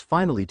disease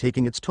finally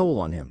taking its toll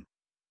on him.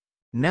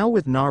 Now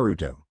with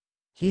Naruto.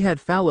 He had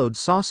followed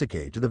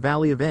Sasuke to the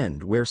Valley of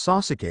End where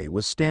Sasuke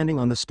was standing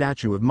on the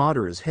statue of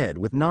Madara's head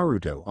with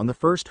Naruto on the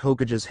first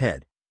Hokage's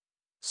head.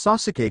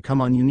 "Sasuke, come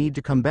on, you need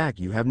to come back,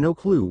 you have no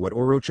clue what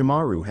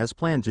Orochimaru has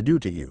planned to do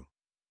to you."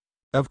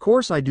 "Of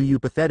course I do, you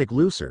pathetic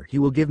loser, he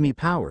will give me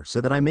power so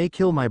that I may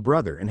kill my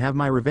brother and have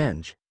my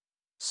revenge,"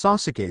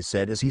 Sasuke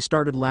said as he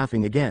started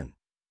laughing again.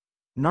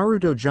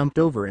 Naruto jumped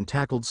over and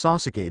tackled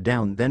Sasuke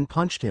down, then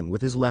punched him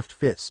with his left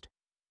fist.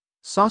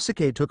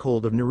 Sasuke took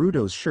hold of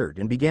Naruto's shirt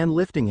and began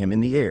lifting him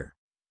in the air.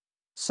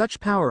 "Such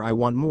power, I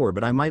want more,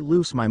 but I might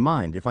lose my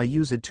mind if I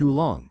use it too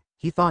long,"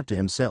 he thought to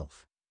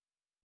himself.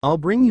 "I'll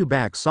bring you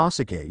back,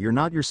 Sasuke, you're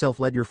not yourself,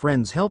 let your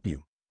friends help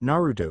you,"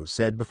 Naruto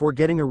said before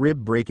getting a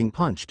rib-breaking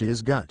punch to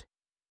his gut.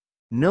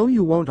 "No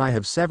you won't, I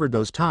have severed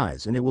those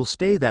ties and it will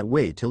stay that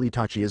way till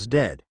Itachi is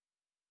dead."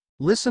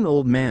 "Listen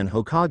old man,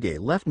 Hokage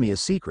left me a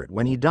secret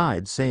when he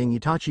died saying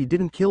Itachi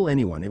didn't kill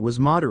anyone, it was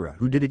Madara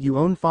who did it, your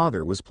own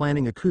father was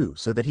planning a coup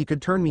so that he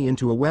could turn me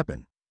into a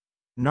weapon,"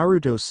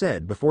 Naruto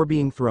said before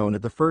being thrown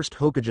at the first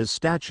Hokage's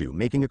statue,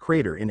 making a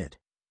crater in it.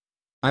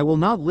 "I will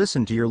not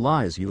listen to your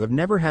lies, you have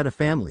never had a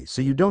family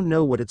so you don't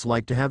know what it's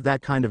like to have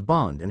that kind of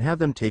bond and have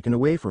them taken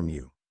away from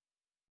you."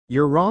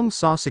 "You're wrong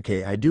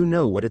Sasuke, I do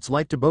know what it's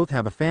like to both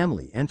have a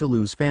family and to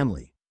lose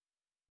family,"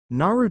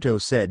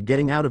 Naruto said,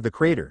 getting out of the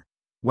crater.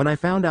 "When I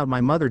found out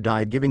my mother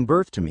died giving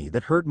birth to me,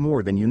 that hurt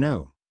more than you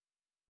know.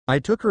 I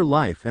took her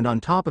life and on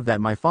top of that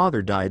my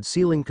father died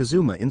sealing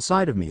Kazuma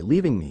inside of me,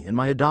 leaving me and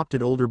my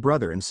adopted older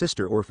brother and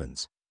sister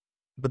orphans.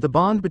 But the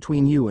bond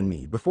between you and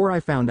me, before I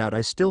found out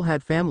I still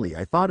had family,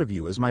 I thought of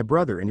you as my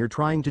brother and you're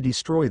trying to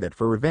destroy that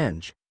for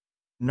revenge,"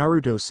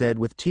 Naruto said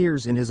with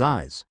tears in his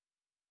eyes.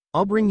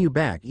 "I'll bring you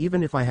back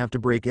even if I have to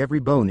break every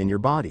bone in your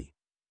body,"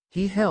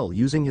 he held,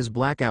 using his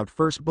blackout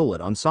first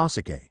bullet on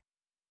Sasuke.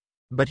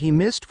 But he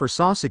missed, for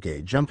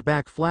Sasuke jumped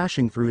back,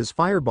 flashing through his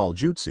fireball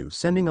jutsu,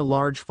 sending a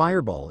large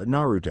fireball at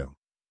Naruto.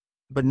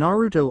 But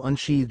Naruto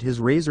unsheathed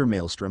his razor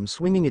maelstrom,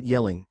 swinging it,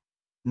 yelling,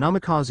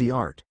 "Namikaze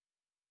art!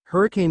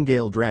 Hurricane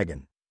Gale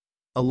Dragon!"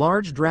 A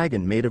large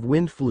dragon made of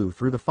wind flew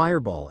through the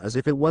fireball as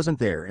if it wasn't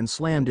there and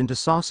slammed into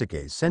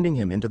Sasuke, sending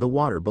him into the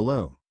water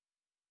below.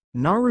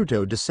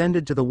 Naruto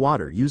descended to the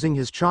water using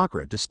his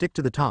chakra to stick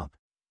to the top.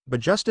 But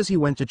just as he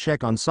went to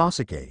check on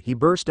Sasuke, he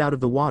burst out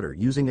of the water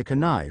using a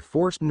kunai,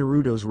 forced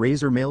Naruto's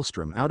razor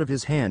maelstrom out of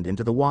his hand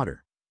into the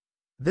water.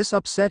 This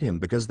upset him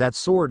because that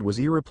sword was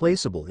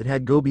irreplaceable, it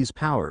had Gobi's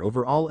power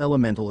over all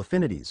elemental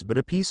affinities, but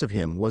a piece of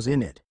him was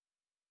in it.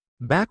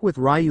 Back with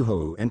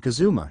Ryuhou, and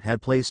Kazuma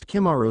had placed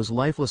Kimaro's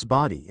lifeless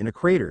body in a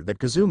crater that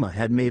Kazuma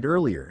had made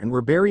earlier and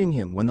were burying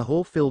him when the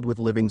hole filled with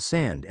living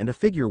sand and a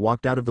figure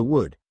walked out of the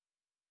wood.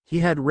 He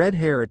had red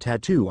hair, a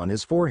tattoo on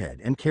his forehead,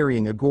 and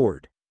carrying a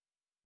gourd.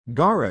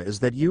 "Gaara,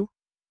 is that you?"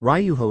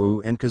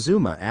 Ryuhou and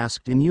Kazuma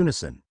asked in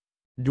unison.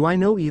 "Do I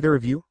know either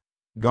of you?"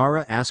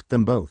 Gaara asked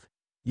them both.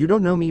 "You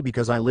don't know me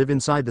because I live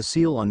inside the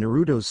seal on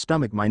Naruto's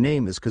stomach. My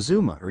name is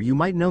Kazuma, or you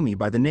might know me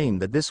by the name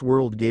that this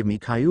world gave me,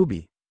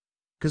 Kyuubi,"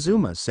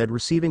 Kazuma said,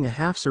 receiving a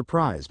half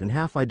surprised and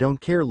half I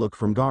don't care look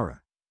from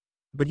Gaara.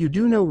 "But you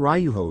do know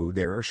Ryuhou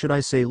there, or should I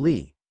say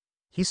Lee?"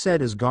 he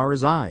said as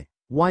Gaara's eye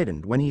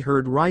widened when he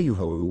heard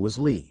Ryuhou was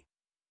Lee.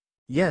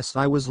 "Yes,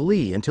 I was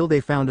Lee until they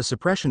found a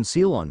suppression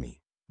seal on me.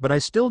 But I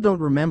still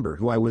don't remember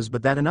who I was,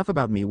 but that enough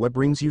about me. What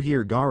brings you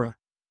here, Gaara?"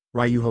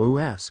 Ryuhou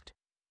asked.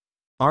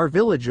 "Our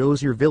village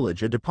owes your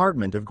village a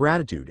department of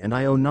gratitude and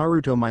I owe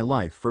Naruto my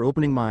life for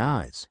opening my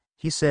eyes,"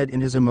 he said in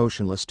his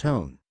emotionless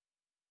tone.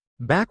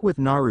 Back with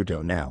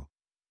Naruto now.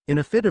 In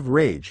a fit of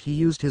rage he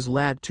used his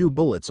lat 2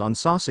 bullets on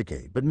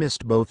Sasuke but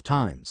missed both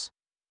times.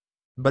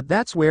 But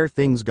that's where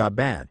things got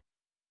bad.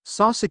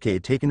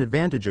 Sasuke, taking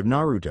advantage of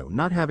Naruto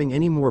not having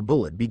any more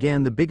bullet,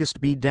 began the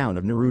biggest beatdown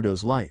of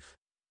Naruto's life.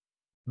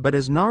 But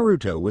as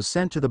Naruto was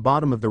sent to the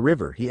bottom of the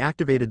river, he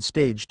activated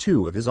stage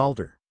 2 of his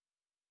altar.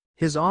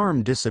 His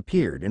arm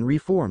disappeared and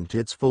reformed to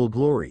its full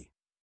glory.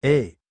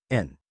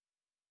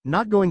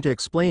 Not going to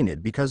explain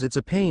it because it's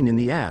a pain in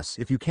the ass.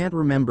 If you can't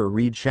remember,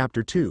 read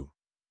chapter 2.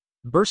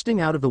 Bursting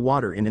out of the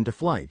water and into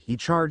flight, he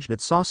charged at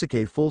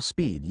Sasuke full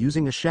speed,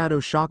 using a shadow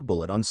shock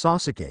bullet on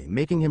Sasuke,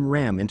 making him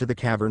ram into the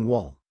cavern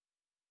wall.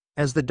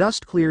 As the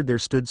dust cleared, there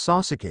stood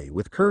Sasuke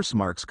with curse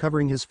marks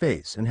covering his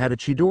face and had a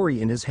Chidori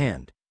in his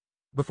hand.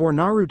 Before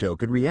Naruto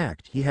could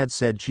react, he had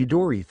said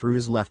Chidori through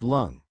his left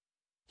lung.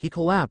 He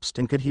collapsed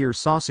and could hear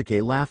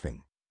Sasuke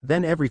laughing.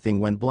 Then everything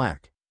went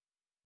black.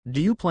 "Do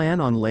you plan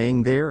on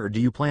laying there or do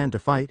you plan to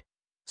fight?"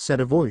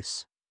 said a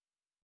voice.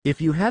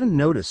 "If you hadn't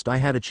noticed, I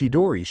had a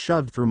Chidori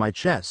shoved through my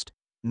chest,"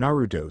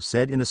 Naruto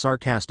said in a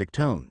sarcastic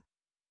tone.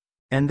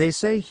 "And they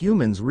say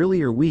humans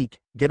really are weak.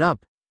 Get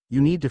up.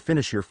 You need to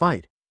finish your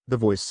fight," the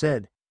voice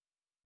said.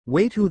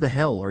 "Wait, who the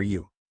hell are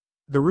you?"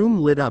 The room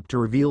lit up to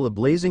reveal a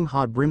blazing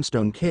hot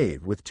brimstone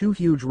cave with 2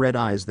 huge red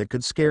eyes that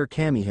could scare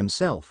Kami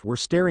himself were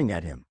staring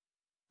at him.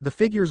 The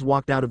figures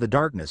walked out of the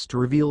darkness to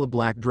reveal a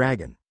black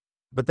dragon.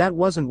 But that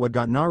wasn't what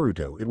got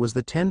Naruto, it was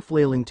the 10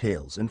 flailing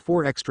tails and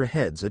 4 extra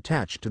heads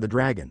attached to the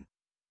dragon.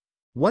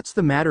 "What's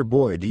the matter,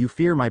 boy, do you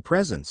fear my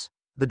presence?"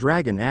 the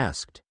dragon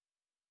asked.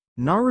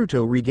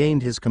 Naruto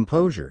regained his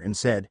composure and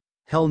said,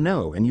 "Hell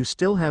no, and you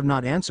still have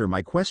not answered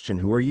my question,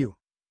 who are you?"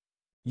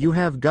 "You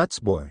have guts,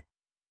 boy.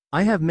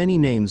 I have many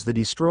names, the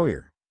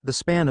Destroyer, the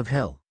Span of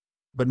Hell.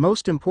 But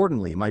most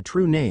importantly, my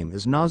true name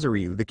is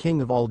Nazaryu, the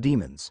king of all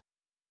demons."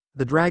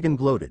 The dragon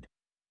gloated.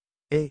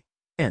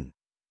 A.N.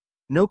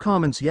 No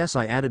comments. Yes,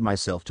 I added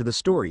myself to the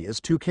story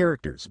as 2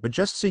 characters, but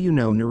just so you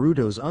know,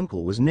 Naruto's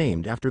uncle was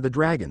named after the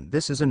dragon.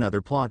 This is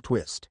another plot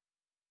twist.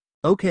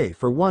 Okay,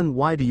 for one,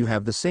 why do you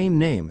have the same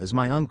name as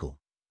my uncle?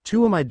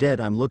 2, am I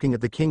dead? I'm looking at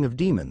the king of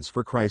demons,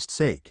 for Christ's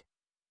sake.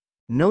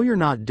 No, you're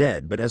not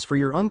dead, but as for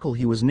your uncle,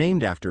 he was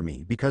named after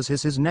me because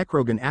his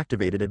Necrogan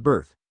activated at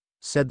birth,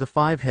 said the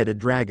 5-headed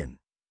dragon.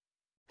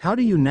 How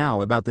do you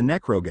know about the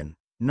Necrogan?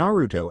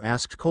 Naruto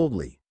asked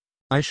coldly.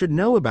 I should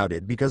know about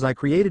it because I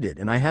created it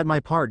and I had my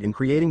part in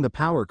creating the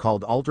power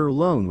called Altar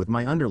alone with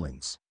my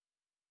underlings.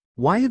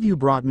 Why have you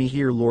brought me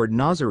here, Lord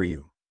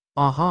Nazaryu?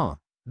 Aha,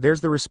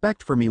 there's the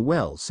respect for me.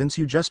 Well, since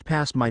you just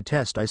passed my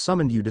test, I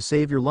summoned you to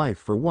save your life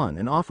for one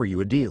and offer you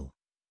a deal.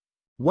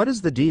 What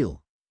is the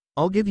deal?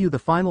 I'll give you the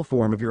final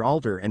form of your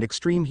altar and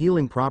extreme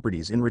healing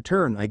properties. In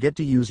return, I get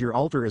to use your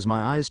altar as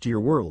my eyes to your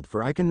world,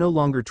 for I can no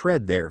longer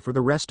tread there for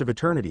the rest of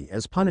eternity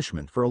as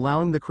punishment for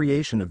allowing the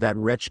creation of that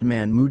wretched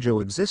man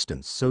Mujo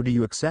existence. So do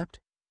you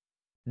accept?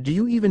 Do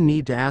you even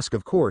need to ask?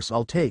 Of course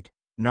I'll take,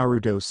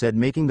 Naruto said,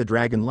 making the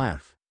dragon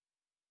laugh.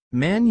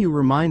 Man, you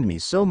remind me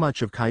so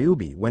much of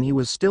Kyuubi when he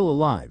was still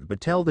alive, but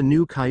tell the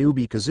new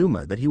Kyuubi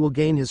Kazuma that he will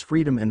gain his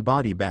freedom and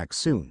body back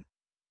soon.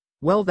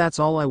 Well, that's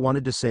all I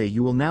wanted to say.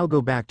 You will now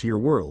go back to your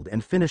world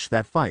and finish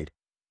that fight.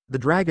 The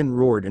dragon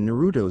roared and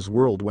Naruto's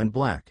world went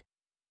black.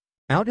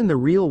 Out in the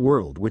real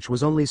world, which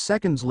was only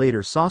seconds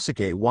later,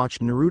 Sasuke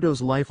watched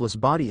Naruto's lifeless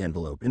body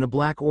envelop in a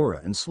black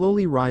aura and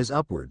slowly rise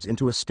upwards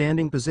into a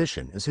standing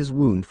position as his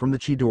wound from the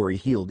Chidori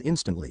healed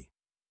instantly.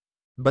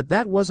 But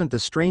that wasn't the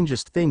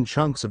strangest thing.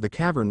 Chunks of the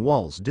cavern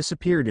walls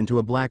disappeared into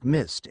a black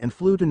mist and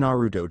flew to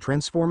Naruto,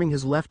 transforming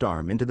his left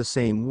arm into the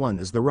same one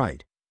as the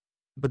right.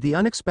 But the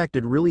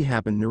unexpected really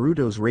happened.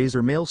 Naruto's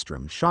razor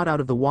maelstrom shot out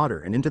of the water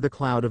and into the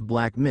cloud of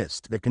black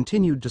mist that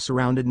continued to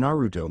surround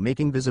Naruto,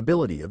 making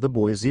visibility of the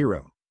boy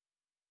zero.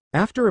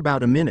 After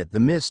about a minute, the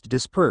mist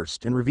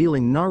dispersed and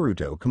revealing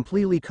Naruto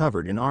completely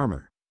covered in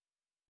armor.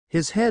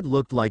 His head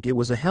looked like it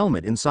was a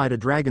helmet inside a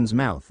dragon's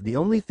mouth. The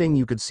only thing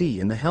you could see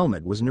in the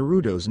helmet was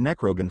Naruto's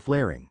Necrogan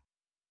flaring.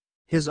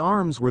 His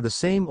arms were the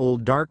same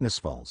old darkness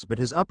falls, but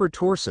his upper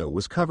torso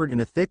was covered in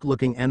a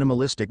thick-looking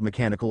animalistic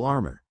mechanical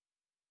armor.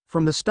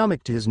 From the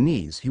stomach to his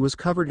knees he was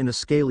covered in a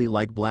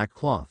scaly-like black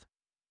cloth.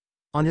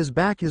 On his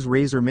back his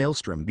razor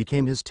maelstrom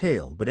became his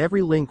tail, but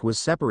every link was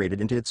separated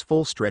into its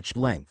full stretched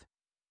length.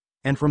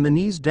 And from the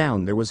knees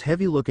down there was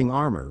heavy-looking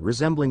armor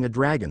resembling a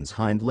dragon's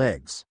hind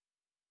legs.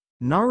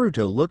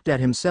 Naruto looked at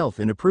himself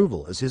in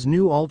approval as his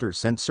new altar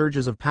sent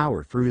surges of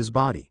power through his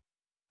body.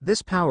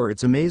 This power,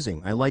 it's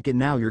amazing, I like it.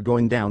 Now you're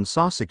going down,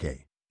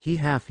 Sasuke, he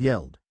half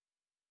yelled.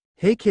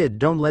 Hey kid,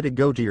 don't let it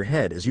go to your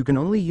head, as you can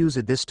only use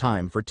it this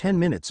time for 10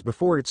 minutes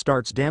before it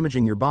starts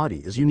damaging your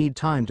body, as you need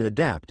time to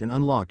adapt and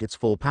unlock its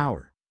full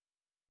power.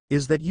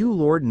 Is that you,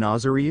 Lord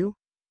Nazaryu?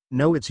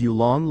 No, it's you,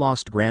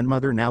 long-lost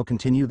grandmother. Now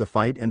continue the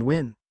fight and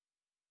win.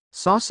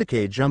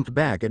 Sasuke jumped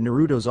back at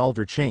Naruto's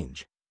altar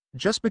change.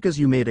 Just because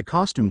you made a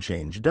costume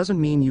change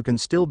doesn't mean you can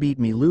still beat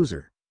me,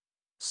 loser.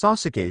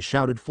 Sasuke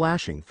shouted,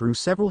 flashing through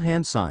several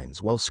hand signs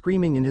while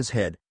screaming in his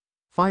head,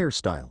 Fire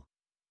Style.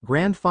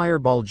 Grand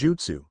Fireball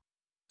Jutsu.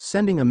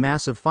 Sending a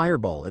massive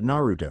fireball at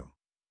Naruto.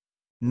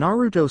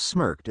 Naruto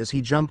smirked as he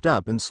jumped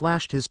up and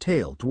slashed his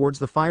tail towards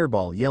the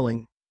fireball,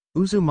 yelling,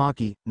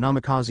 Uzumaki,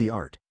 Namikaze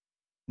Art.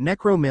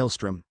 Necro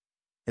Maelstrom.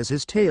 As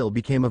his tail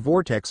became a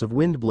vortex of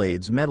wind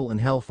blades, metal and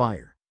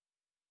hellfire.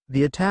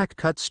 The attack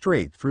cut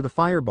straight through the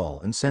fireball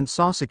and sent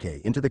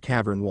Sasuke into the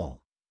cavern wall.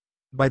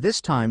 By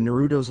this time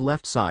Naruto's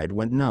left side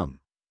went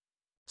numb.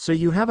 So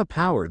you have a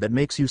power that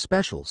makes you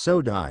special,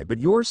 so do I, but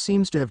yours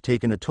seems to have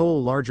taken a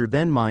toll larger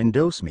than mine.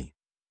 Dose me,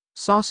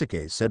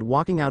 Sasuke said,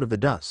 walking out of the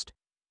dust.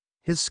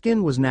 His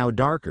skin was now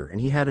darker and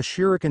he had a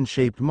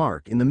shuriken-shaped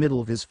mark in the middle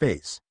of his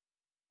face.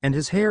 And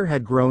his hair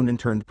had grown and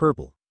turned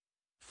purple.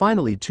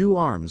 Finally 2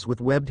 arms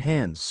with webbed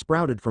hands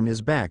sprouted from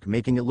his back,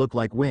 making it look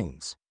like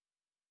wings.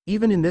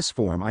 Even in this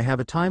form I have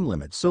a time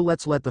limit, so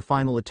let's let the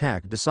final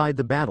attack decide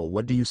the battle.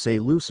 What do you say,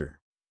 loser?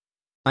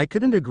 I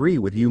couldn't agree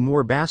with you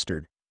more,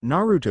 bastard,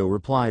 Naruto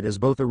replied as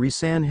both a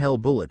Risan Hell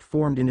bullet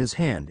formed in his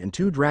hand and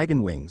 2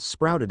 dragon wings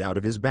sprouted out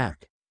of his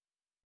back.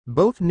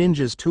 Both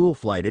ninjas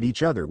tool-flight at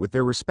each other with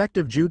their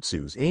respective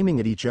jutsus aiming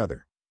at each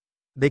other.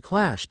 They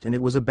clashed and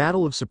it was a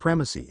battle of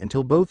supremacy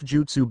until both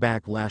jutsu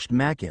backlashed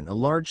Makin, a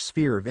large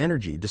sphere of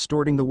energy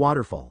distorting the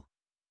waterfall.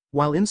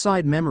 While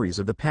inside memories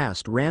of the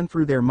past ran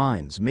through their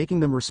minds,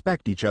 making them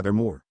respect each other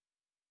more.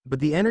 But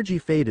the energy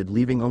faded,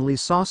 leaving only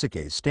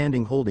Sasuke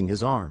standing holding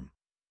his arm.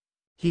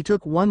 He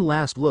took one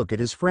last look at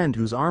his friend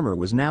whose armor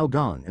was now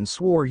gone and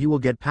swore he will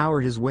get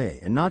power his way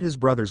and not his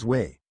brother's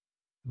way.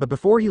 But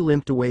before he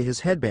limped away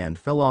his headband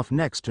fell off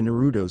next to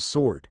Naruto's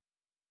sword.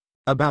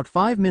 About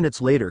 5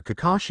 minutes later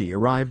Kakashi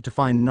arrived to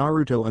find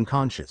Naruto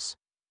unconscious.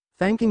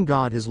 Thanking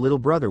God his little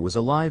brother was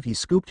alive, he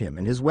scooped him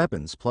and his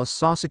weapons plus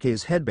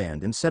Sasuke's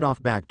headband and set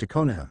off back to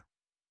Konoha.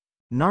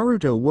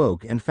 Naruto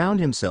woke and found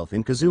himself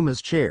in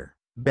Kazuma's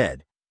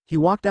bed. He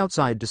walked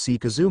outside to see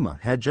Kazuma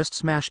had just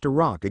smashed a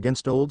rock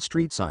against an old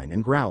street sign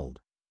and growled.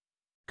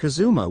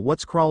 "Kazuma,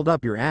 what's crawled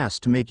up your ass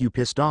to make you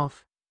pissed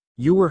off?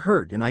 You were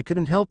hurt and I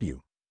couldn't help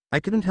you. I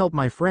couldn't help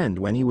my friend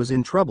when he was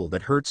in trouble,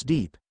 that hurts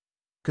deep,"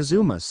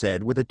 Kazuma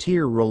said with a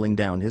tear rolling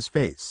down his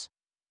face.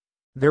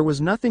 "There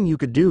was nothing you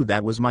could do,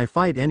 that was my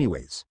fight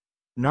anyways,"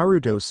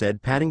 Naruto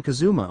said, patting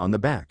Kazuma on the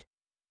back.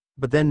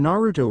 But then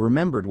Naruto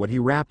remembered what he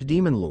rapped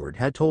Demon Lord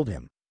had told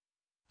him.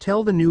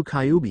 Tell the new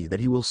Kyuubi that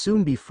he will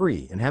soon be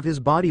free and have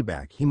his body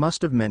back. He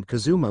must have meant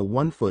Kazuma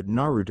 1 foot,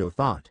 Naruto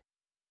thought.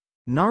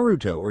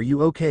 "Naruto, are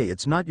you okay?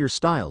 It's not your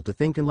style to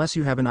think unless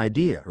you have an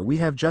idea, or we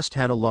have just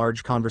had a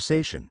large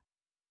conversation,"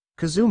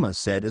 Kazuma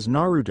said as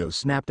Naruto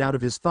snapped out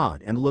of his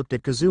thought and looked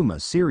at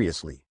Kazuma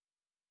seriously.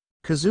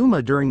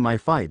 "Kazuma, during my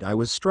fight I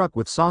was struck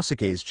with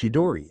Sasuke's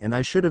Chidori and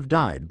I should have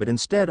died, but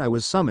instead I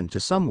was summoned to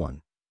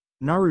someone,"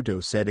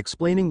 Naruto said,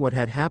 explaining what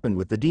had happened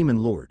with the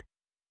Demon Lord.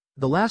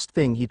 "The last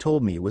thing he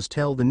told me was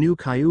tell the new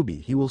Kyuubi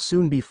he will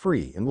soon be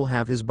free and will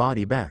have his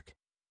body back."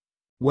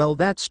 "Well,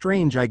 that's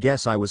strange. I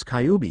guess I was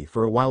Kyuubi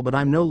for a while, but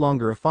I'm no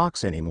longer a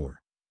fox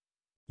anymore."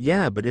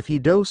 "Yeah, but if he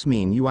does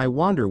mean you, I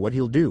wonder what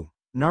he'll do,"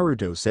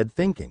 Naruto said,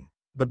 thinking.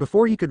 But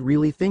before he could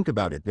really think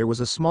about it, there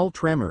was a small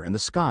tremor and the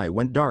sky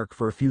went dark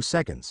for a few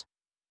seconds.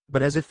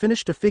 But as it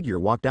finished, a figure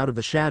walked out of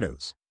the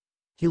shadows.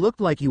 He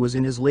looked like he was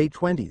in his late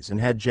 20s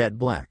and had jet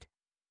black.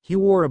 He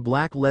wore a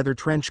black leather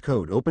trench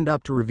coat opened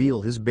up to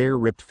reveal his bare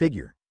ripped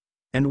figure,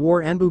 and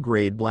wore Anbu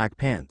grade black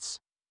pants.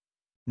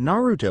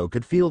 Naruto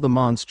could feel the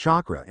Mon's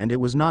chakra and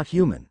it was not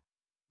human.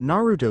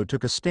 Naruto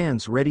took a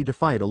stance ready to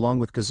fight along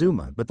with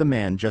Kazuma, but the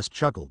man just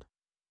chuckled.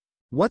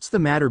 "What's the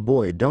matter,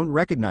 boy? Don't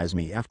recognize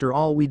me? After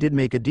all, we did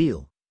make a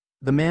deal."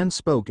 The man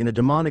spoke in a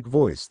demonic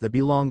voice that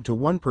belonged to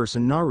one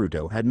person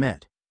Naruto had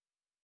met.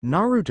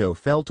 Naruto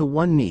fell to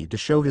one knee to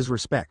show his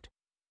respect.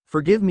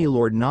 "Forgive me,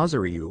 Lord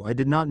Nazaryu, I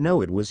did not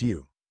know it was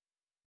you."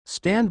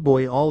 "Stand,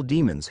 boy, all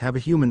demons have a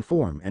human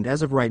form and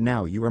as of right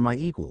now you are my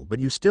equal, but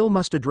you still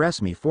must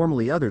address me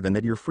formally, other than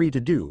that you're free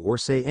to do or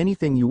say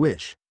anything you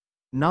wish,"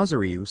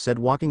 Nazaryu said,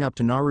 walking up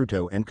to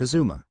Naruto and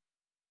Kazuma.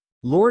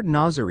 "Lord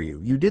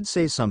Nazaryu, you did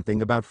say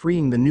something about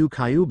freeing the new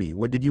Kyuubi.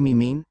 What did you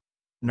mean?"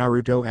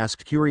 Naruto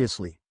asked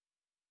curiously.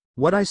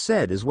 "What I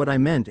said is what I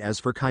meant.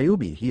 As for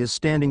Kyuubi, he is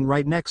standing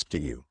right next to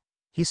you,"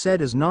 he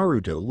said as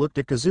Naruto looked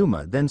at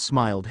Kazuma, then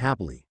smiled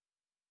happily.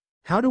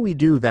 "How do we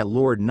do that,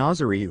 Lord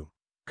Nazaryu?"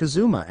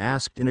 Kazuma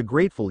asked in a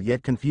grateful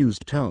yet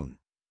confused tone.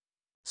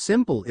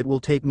 "Simple, it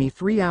will take me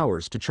 3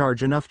 hours to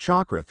charge enough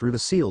chakra through the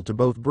seal to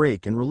both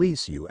break and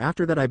release you.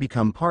 After that I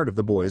become part of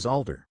the boy's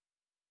altar."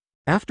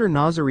 After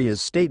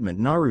Nazaryu's statement,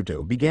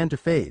 Naruto began to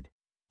fade.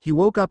 He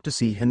woke up to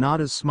see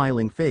Hinata's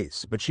smiling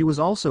face, but she was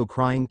also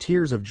crying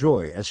tears of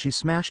joy as she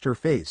smashed her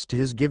face to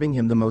his, giving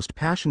him the most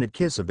passionate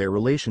kiss of their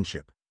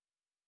relationship.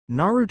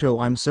 "Naruto,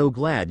 I'm so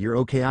glad you're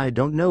okay. I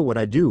don't know what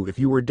I'd do if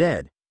you were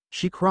dead,"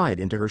 she cried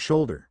into her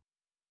shoulder.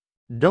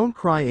 "Don't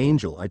cry,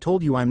 Angel, I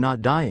told you I'm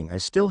not dying. I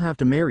still have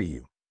to marry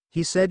you,"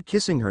 he said,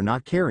 kissing her,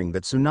 not caring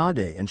that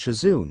Tsunade and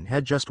Shizune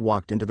had just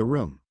walked into the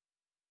room.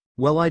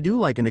 "Well, I do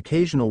like an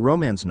occasional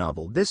romance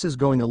novel. This is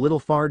going a little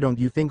far, don't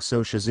you think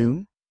so,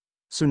 Shizune?"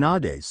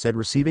 Tsunade said,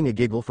 receiving a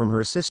giggle from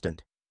her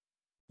assistant.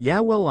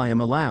 "Yeah, well, I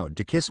am allowed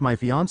to kiss my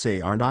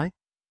fiancé, aren't I?"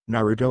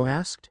 Naruto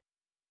asked.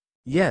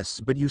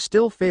 "Yes, but you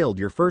still failed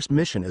your first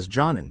mission as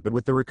Jonin, but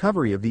with the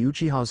recovery of the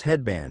Uchiha's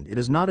headband it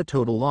is not a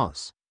total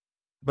loss.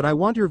 But I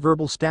want your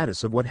verbal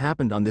status of what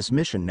happened on this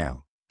mission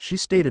now," she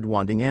stated,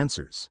 wanting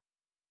answers.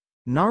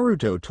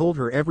 Naruto told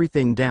her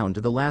everything down to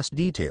the last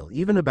detail,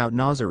 even about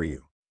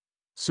Nazaryu.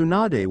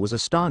 Tsunade was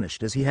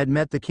astonished as he had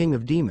met the King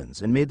of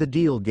Demons and made the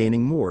deal,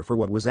 gaining more for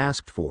what was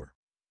asked for.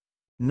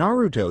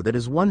 "Naruto, that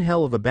is one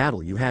hell of a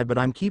battle you had, but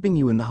I'm keeping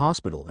you in the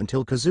hospital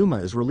until Kazuma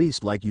is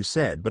released like you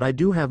said, but I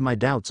do have my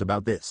doubts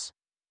about this."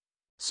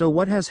 "So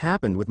what has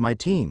happened with my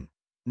team?"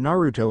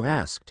 Naruto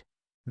asked.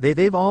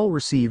 They've all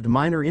received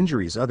minor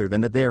injuries, other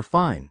than that they are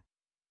fine,"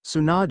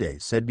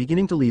 Tsunade said,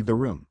 beginning to leave the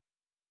room.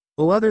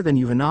 "Oh, other than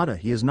you, Hinata,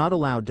 he is not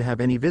allowed to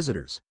have any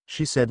visitors,"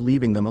 she said,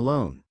 leaving them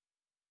alone.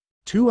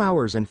 2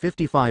 hours and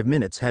 55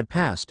 minutes had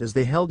passed as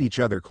they held each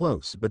other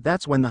close, but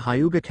that's when the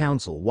Hyuga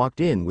Council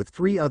walked in with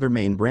 3 other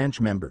main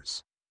branch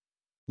members.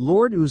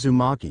 "Lord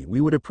Uzumaki,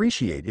 we would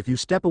appreciate if you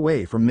step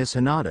away from Miss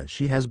Hinata.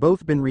 She has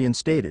both been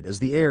reinstated as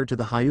the heir to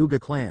the Hyuga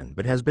clan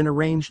but has been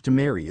arranged to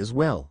marry as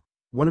well,"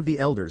 one of the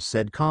elders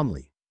said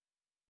calmly.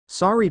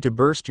 "Sorry to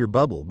burst your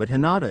bubble, but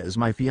Hinata is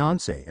my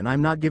fiancé and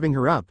I'm not giving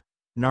her up,"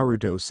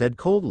 Naruto said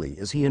coldly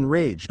as he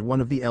enraged one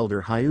of the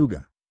elder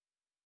Hyuga.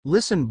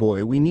 "Listen,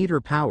 boy, we need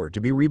her power to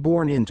be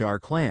reborn into our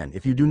clan.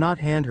 If you do not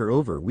hand her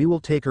over, we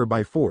will take her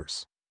by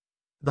force."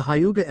 the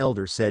Hyuga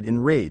elder said in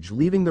rage,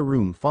 leaving the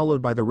room,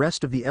 followed by the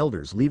rest of the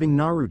elders, leaving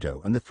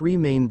Naruto and the three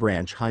main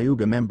branch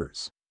Hyuga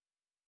members.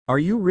 Are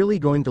you really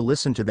going to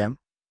listen to them?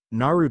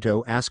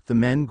 Naruto asked the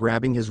men,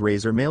 grabbing his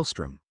razor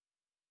maelstrom.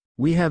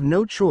 We have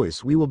no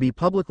choice. We will be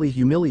publicly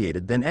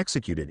humiliated, then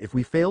executed if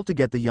we fail to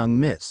get the young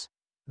miss.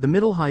 The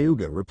middle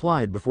Hyuga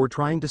replied before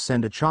trying to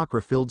send a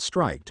chakra-filled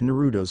strike to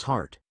Naruto's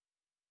heart.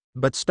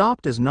 But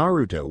stopped as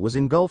Naruto was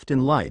engulfed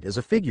in light as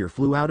a figure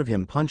flew out of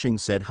him, punching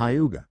said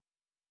Hyuga.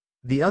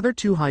 The other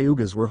two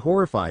Hyugas were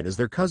horrified as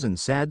their cousin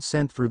Sad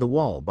sent through the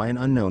wall by an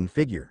unknown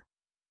figure.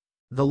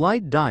 The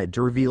light died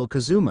to reveal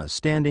Kazuma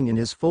standing in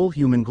his full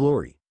human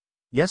glory.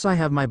 Yes, I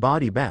have my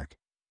body back.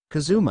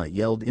 Kazuma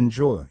yelled in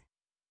joy.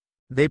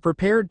 They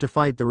prepared to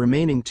fight the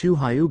remaining two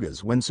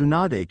Hyugas when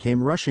Tsunade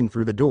came rushing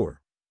through the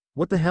door.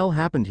 What the hell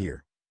happened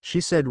here?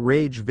 She said,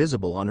 rage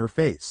visible on her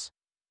face.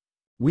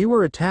 We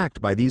were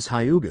attacked by these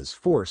Hyugas,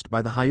 forced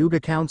by the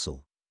Hyuga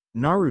Council,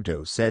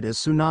 Naruto said as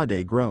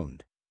Tsunade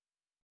groaned.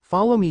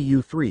 Follow me,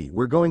 you three,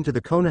 we're going to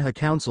the Konoha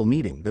Council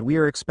meeting that we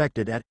are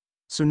expected at,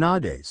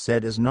 Tsunade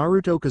said as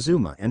Naruto,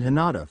 Kazuma and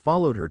Hinata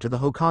followed her to the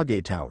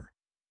Hokage Tower.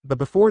 But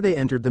before they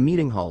entered the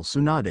meeting hall,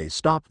 Tsunade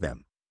stopped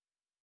them.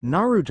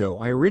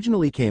 Naruto, I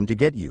originally came to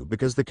get you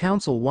because the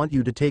council want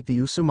you to take the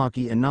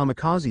Uzumaki and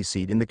Namikaze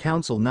seat in the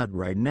council. Not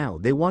right now.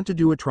 They want to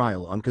do a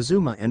trial on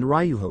Kazuma and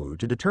Ryuhou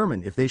to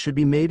determine if they should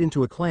be made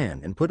into a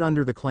clan and put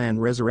under the Clan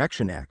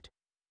Resurrection Act,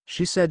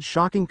 she said,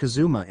 shocking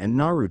Kazuma and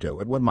Naruto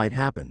at what might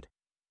happen.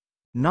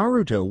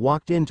 Naruto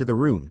walked into the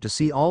room to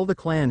see all the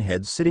clan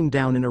heads sitting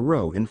down in a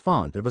row in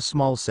front of a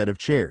small set of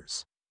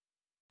chairs.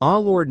 Ah,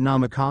 Lord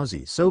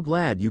Namikaze, so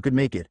glad you could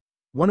make it.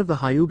 One of the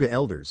Hyuga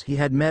elders he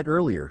had met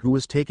earlier who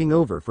was taking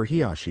over for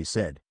Hiyashi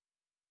said.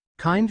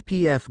 Kind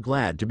PF,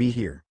 glad to be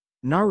here,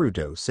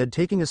 Naruto said,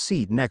 taking a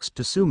seat next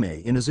to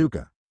Sume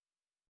Inuzuka.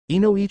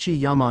 Inoichi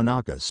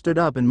Yamanaka stood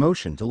up and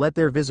motioned to let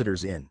their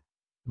visitors in.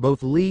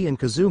 Both Lee and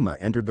Kazuma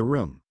entered the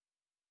room.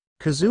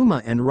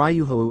 Kazuma and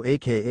Ryuhou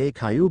aka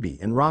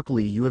Kyuubi and Rock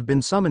Lee, you have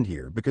been summoned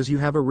here because you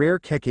have a rare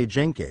Kekkei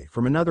Genkai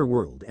from another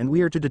world and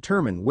we are to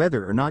determine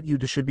whether or not you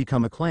should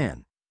become a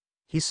clan,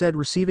 he said,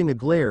 receiving a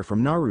glare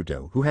from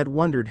Naruto, who had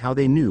wondered how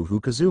they knew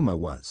who Kazuma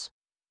was.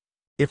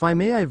 If I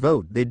may, I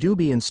vote they do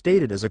be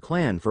instated as a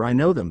clan, for I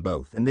know them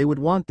both and they would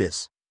want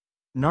this,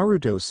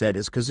 Naruto said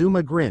as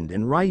Kazuma grinned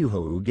and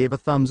Ryuhou gave a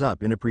thumbs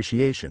up in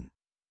appreciation.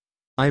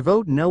 I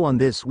vote no on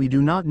this. We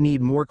do not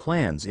need more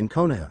clans in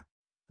Konoha,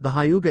 the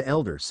Hyuga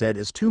elder said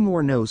as two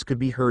more no's could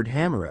be heard,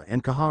 Hamura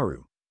and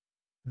Kaharu.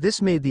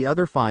 This made the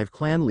other 5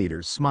 clan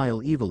leaders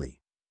smile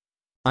evilly.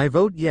 I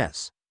vote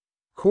yes,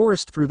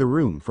 chorused through the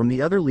room from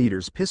the other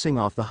leaders, pissing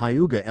off the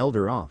Hyuga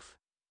elder off.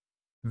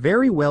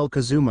 Very well,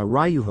 Kazuma,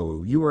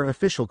 Ryuhou, you are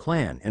official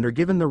clan and are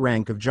given the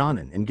rank of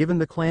Jonin and given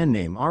the clan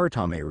name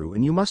Aratameru,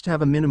 and you must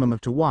have a minimum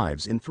of 2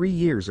 wives in 3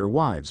 years or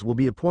wives will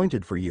be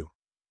appointed for you,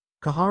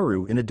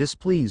 Kaharu in a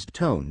displeased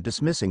tone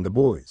dismissing the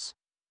boys.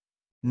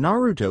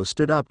 Naruto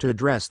stood up to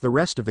address the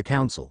rest of the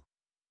council.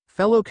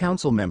 Fellow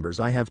council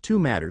members, I have 2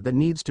 matters that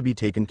needs to be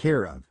taken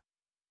care of.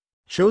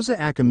 Choza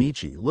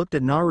Akamichi looked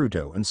at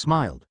Naruto and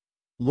smiled.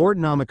 Lord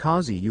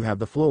Namikaze, you have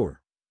the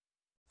floor.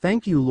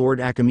 Thank you, Lord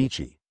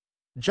Akamichi.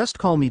 Just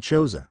call me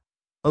Choza.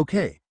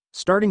 Okay,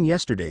 starting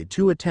yesterday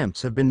 2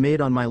 attempts have been made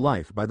on my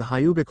life by the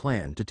Hyuga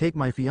clan to take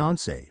my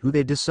fiancée, who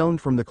they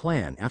disowned from the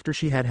clan after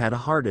she had had a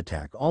heart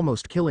attack,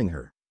 almost killing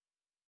her,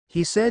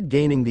 he said,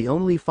 gaining the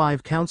only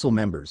 5 council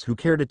members who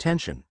cared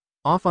attention.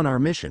 Off on our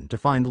mission to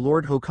find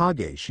Lord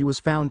Hokage, she was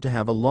found to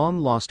have a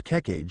long-lost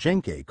Kekkei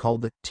Genkai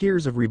called the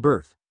Tears of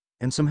Rebirth,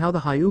 and somehow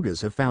the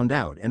Hyugas have found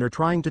out and are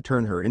trying to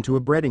turn her into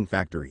a breading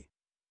factory.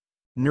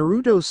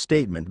 Naruto's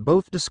statement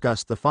both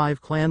discussed the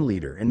 5 clan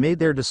leader and made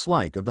their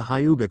dislike of the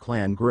Hyuga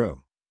clan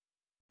grow.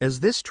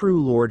 Is this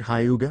true, Lord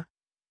Hyuga?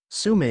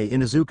 Sume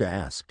Inuzuka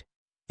asked.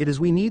 It is.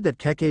 We need that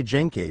Kekkei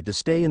Genkai to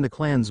stay in the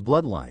clan's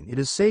bloodline. It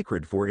is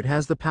sacred, for it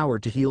has the power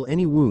to heal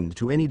any wound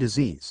to any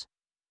disease,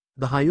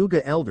 the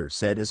Hyuga elder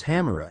said as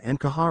Hamura and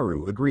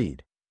Kaharu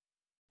agreed.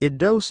 It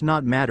does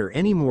not matter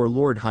anymore,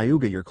 Lord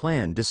Hyuga, your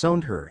clan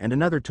disowned her and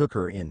another took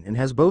her in and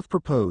has both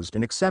proposed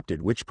and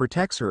accepted, which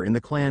protects her in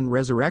the Clan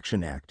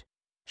Resurrection Act,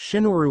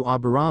 Shinoru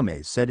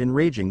Aburame said,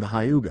 enraging the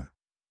Hyuga.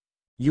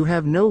 You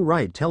have no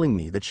right telling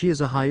me that she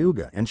is a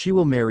Hyuga and she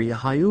will marry a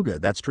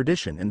Hyuga. That's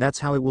tradition and that's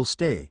how it will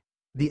stay,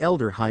 the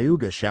elder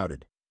Hyuga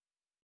shouted.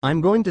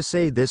 I'm going to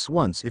say this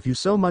once: if you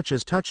so much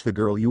as touch the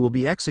girl, you will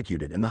be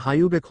executed, and the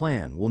Hyuga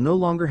clan will no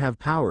longer have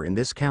power in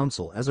this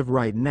council. As of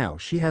right now,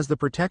 she has the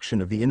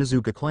protection of the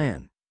Inuzuka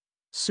clan,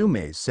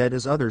 Sume said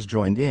as others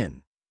joined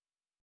in.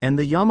 And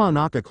the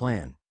Yamanaka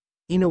clan,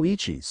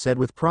 Inoichi said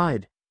with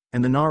pride.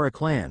 And the Nara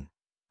clan,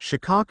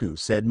 Shikaku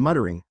said,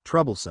 muttering,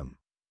 troublesome.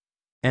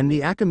 And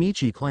the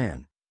Akamichi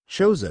clan,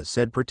 Choza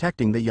said,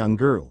 protecting the young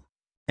girl.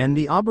 And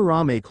the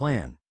Aburame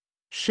clan,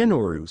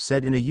 Shinoru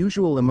said in a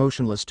usual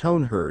emotionless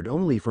tone heard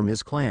only from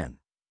his clan.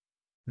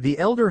 The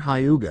elder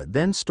Hyuga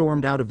then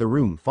stormed out of the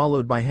room,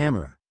 followed by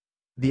Hamura.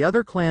 The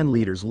other clan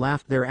leaders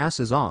laughed their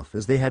asses off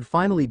as they had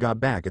finally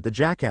got back at the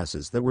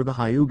jackasses that were the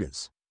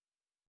Hyugas.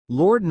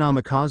 Lord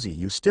Namikaze,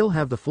 you still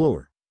have the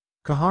floor.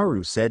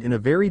 Kaharu said in a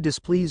very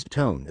displeased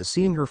tone as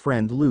seeing her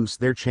friend lose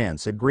their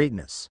chance at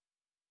greatness.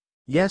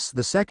 Yes,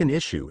 the second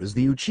issue is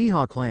the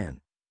Uchiha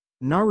clan.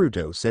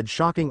 Naruto said,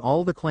 shocking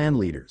all the clan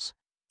leaders.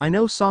 I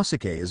know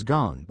Sasuke is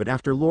gone, but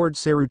after Lord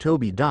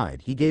Sarutobi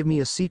died he gave me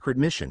a secret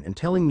mission and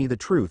telling me the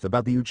truth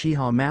about the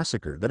Uchiha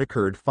massacre that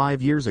occurred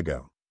 5 years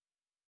ago.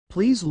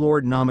 Please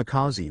Lord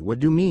Namikaze, what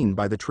do you mean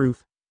by the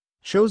truth?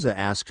 Choza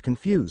asked,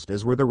 confused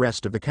as were the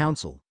rest of the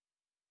council.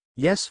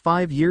 Yes,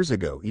 5 years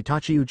ago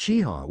Itachi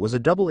Uchiha was a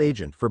double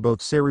agent for both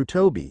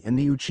Sarutobi and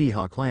the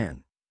Uchiha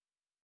clan.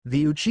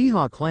 The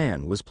Uchiha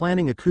clan was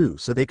planning a coup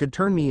so they could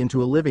turn me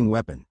into a living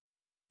weapon.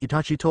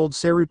 Itachi told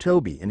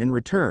Sarutobi and in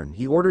return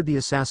he ordered the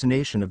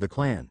assassination of the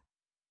clan.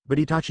 But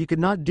Itachi could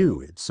not do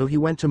it, so he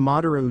went to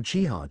Madara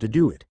Uchiha to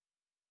do it.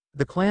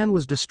 The clan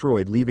was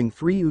destroyed, leaving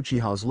 3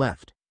 Uchihas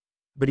left.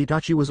 But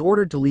Itachi was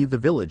ordered to leave the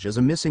village as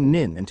a missing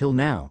nin until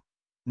now.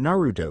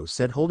 Naruto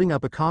said, holding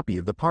up a copy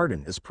of the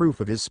pardon as proof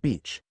of his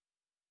speech.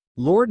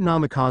 Lord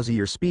Namikaze,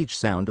 your speech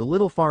sound a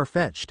little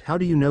far-fetched. How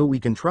do you know we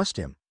can trust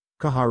him?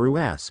 Kaharu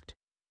asked.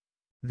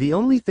 The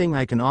only thing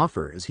I can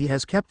offer is he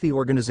has kept the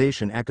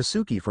organization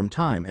Akatsuki from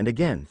time and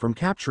again from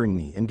capturing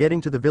me and getting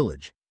to the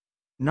village.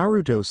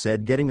 Naruto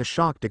said, getting a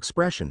shocked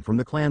expression from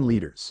the clan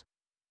leaders.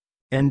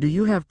 And do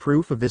you have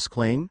proof of this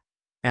claim?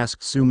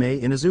 Asked Sume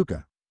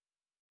Inuzuka.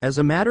 As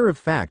a matter of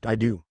fact I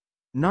do.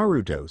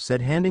 Naruto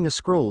said, handing a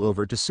scroll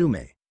over to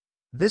Sume.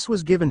 This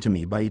was given to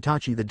me by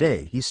Itachi the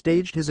day he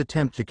staged his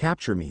attempt to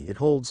capture me. It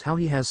holds how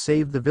he has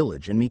saved the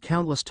village and me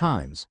countless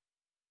times.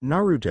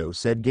 Naruto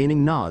said,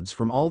 gaining nods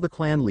from all the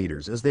clan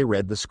leaders as they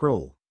read the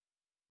scroll.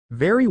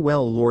 Very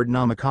well, Lord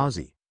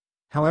Namikaze.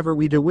 However,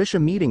 we do wish a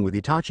meeting with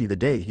Itachi the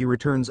day he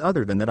returns.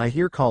 Other than that, I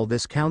here call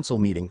this council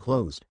meeting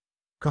closed.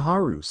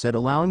 Kaharu said,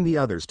 allowing the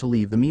others to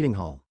leave the meeting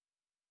hall.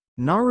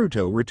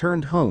 Naruto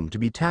returned home to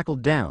be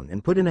tackled down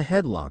and put in a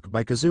headlock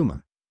by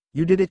Kazuma.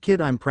 You did it,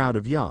 kid, I'm proud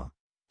of ya,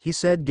 he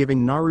said,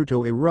 giving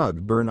Naruto a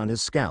rug burn on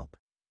his scalp.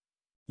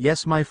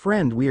 Yes, my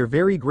friend, we are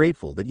very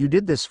grateful that you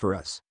did this for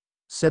us,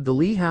 said the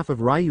Lee half of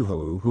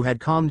Ryuhou, who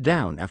had calmed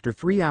down after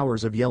 3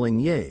 hours of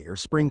yelling yay or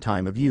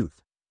springtime of youth.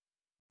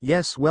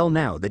 Yes, well,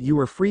 now that you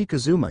are free,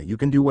 Kazuma, you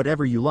can do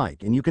whatever you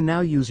like and you can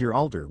now use your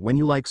altar when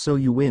you like, so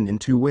you win in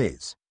 2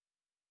 ways.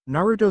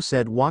 Naruto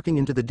said, walking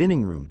into the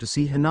dining room to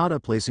see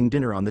Hinata placing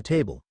dinner on the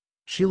table.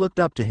 She looked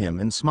up to him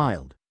and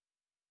smiled.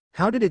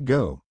 How did it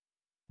go?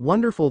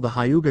 Wonderful. The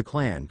Hyuga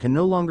clan can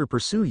no longer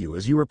pursue you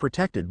as you are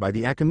protected by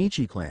the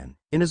Akamichi clan,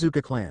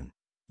 Inuzuka clan,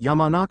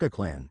 Yamanaka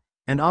clan,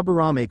 and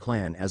Aburame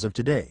clan as of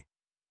today,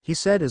 he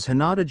said as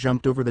Hinata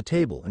jumped over the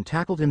table and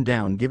tackled him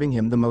down, giving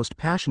him the most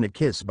passionate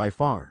kiss by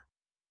far.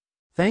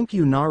 Thank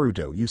you,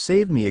 Naruto, you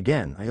saved me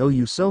again. I owe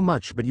you so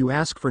much, but you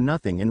ask for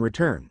nothing in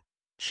return,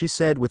 she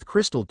said with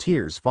crystal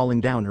tears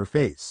falling down her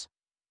face.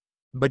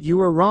 But you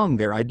are wrong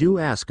there. I do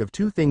ask of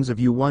 2 things of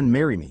you. 1,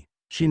 marry me,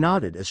 she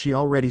nodded as she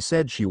already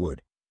said she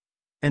would.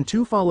 And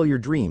 2, follow your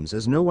dreams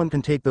as no one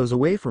can take those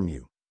away from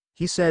you,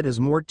 he said as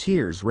more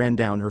tears ran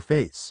down her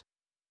face.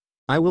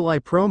 I will, I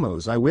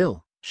promos, I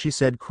will, she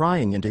said,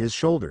 crying into his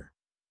shoulder.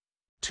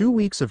 2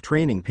 weeks of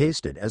training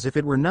pasted as if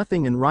it were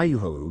nothing, and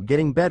Ryuhou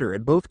getting better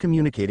at both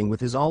communicating with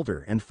his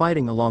altar and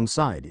fighting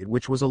alongside it,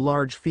 which was a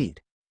large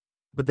feat.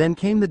 But then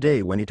came the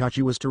day when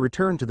Itachi was to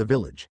return to the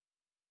village.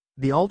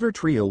 The altar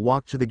trio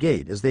walked to the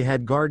gate as they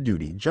had guard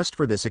duty just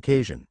for this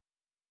occasion.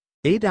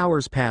 8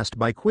 hours passed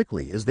by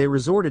quickly as they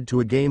resorted to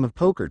a game of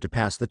poker to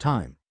pass the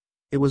time.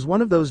 It was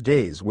one of those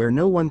days where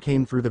no one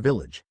came through the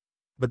village.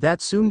 But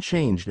that soon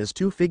changed as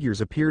 2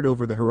 figures appeared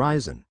over the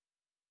horizon.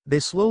 They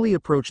slowly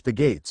approached the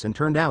gates and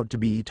turned out to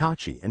be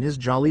Itachi and his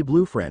jolly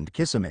blue friend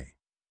Kisame.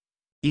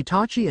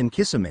 Itachi and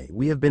Kisame,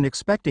 we have been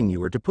expecting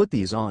you are to put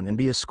these on and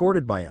be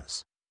escorted by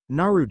us,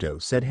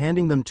 Naruto said,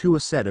 handing them a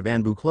set of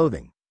Anbu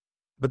clothing.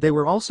 But they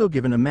were also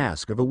given a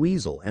mask of a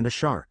weasel and a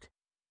shark.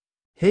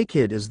 Hey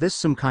kid, is this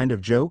some kind of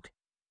joke?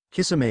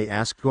 Kisame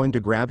asked, going to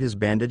grab his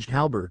bandaged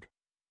halberd.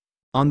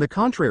 On the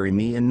contrary,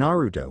 me and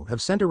Naruto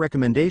have sent a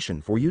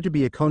recommendation for you to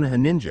be a Konoha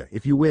ninja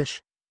if you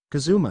wish,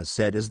 Kazuma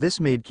said as this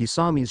made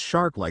Kisame's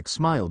shark-like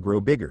smile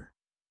grow bigger.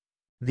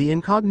 The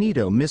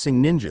incognito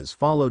missing ninjas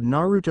followed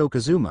Naruto,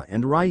 Kazuma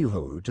and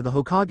Ryuhou to the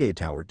Hokage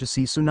Tower to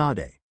see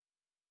Tsunade.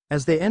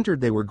 As they entered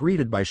they were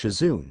greeted by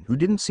Shizune, who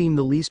didn't seem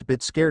the least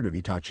bit scared of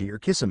Itachi or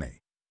Kisame.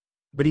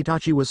 But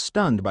Itachi was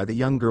stunned by the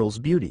young girl's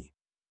beauty.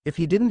 If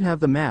he didn't have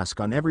the mask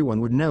on,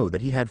 everyone would know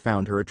that he had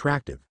found her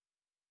attractive.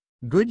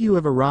 Good, you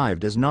have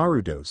arrived, as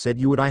Naruto said.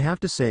 You would, I have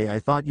to say, I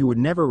thought you would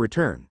never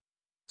return,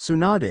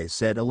 Tsunade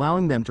said,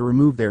 allowing them to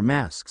remove their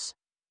masks.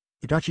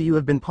 Itachi, you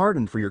have been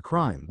pardoned for your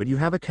crime, but you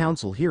have a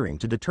council hearing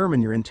to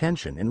determine your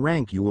intention and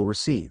rank you will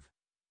receive.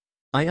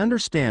 I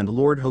understand,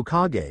 Lord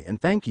Hokage,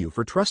 and thank you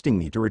for trusting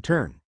me to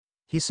return,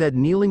 he said,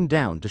 kneeling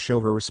down to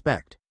show her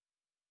respect.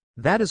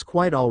 That is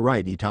quite all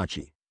right,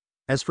 Itachi.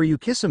 As for you,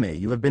 Kisame,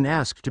 you have been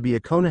asked to be a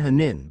Konoha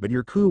nin, but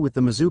your coup with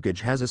the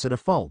Mizukage has us at a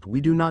fault. We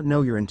do not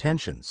know your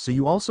intentions, so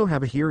you also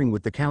have a hearing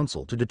with the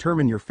council to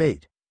determine your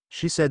fate,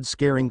 she said,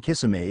 scaring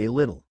Kisame a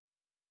little.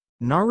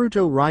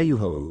 Naruto,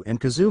 Ryuhou and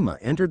Kazuma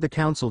entered the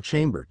council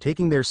chamber,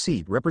 taking their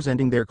seat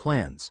representing their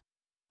clans.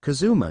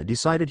 Kazuma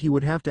decided he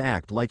would have to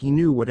act like he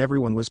knew what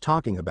everyone was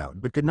talking about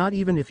but could not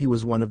even if he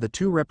was one of the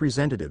two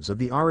representatives of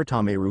the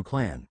Aratameru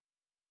clan.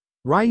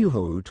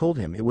 Ryuhou told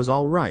him it was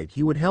alright,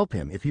 he would help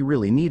him if he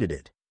really needed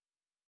it.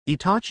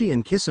 Itachi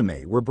and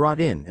Kisame were brought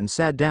in and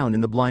sat down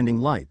in the blinding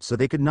light so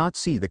they could not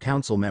see the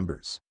council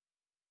members.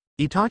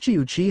 Itachi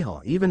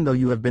Uchiha, even though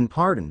you have been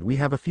pardoned, we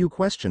have a few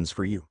questions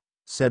for you,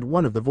 said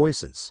one of the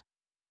voices.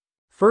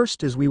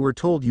 First, as we were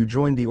told you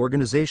joined the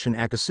organization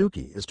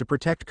Akatsuki is to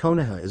protect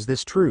Konoha, is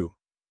this true?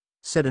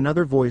 Said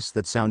another voice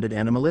that sounded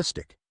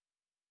animalistic.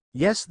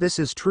 Yes, this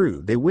is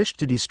true. They wished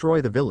to destroy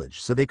the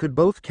village so they could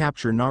both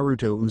capture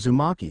Naruto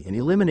Uzumaki and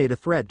eliminate a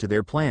threat to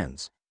their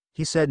plans,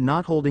 he said,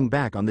 not holding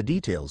back on the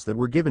details that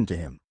were given to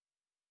him.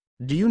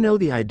 Do you know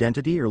the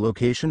identity or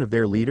location of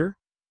their leader?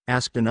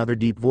 Asked another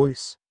deep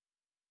voice.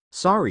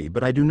 Sorry,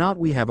 but I do not.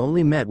 We have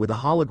only met with a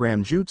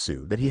hologram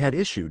jutsu that he had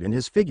issued and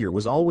his figure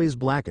was always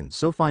blackened,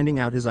 so finding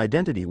out his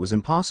identity was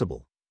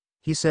impossible,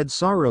 he said,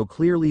 sorrow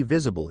clearly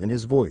visible in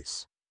his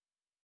voice.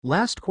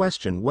 Last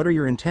question, what are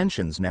your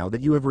intentions now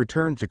that you have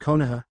returned to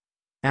Konoha?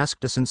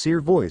 Asked a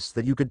sincere voice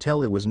that you could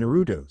tell it was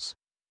Naruto's.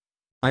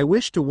 I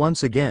wish to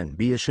once again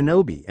be a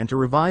shinobi and to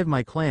revive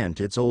my clan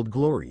to its old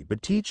glory,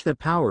 but teach that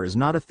power is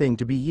not a thing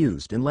to be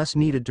used unless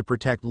needed to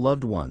protect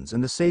loved ones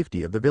and the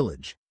safety of the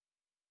village.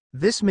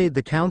 This made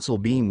the council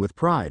beam with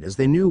pride as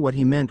they knew what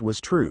he meant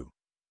was true.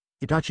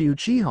 Itachi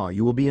Uchiha,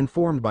 you will be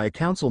informed by a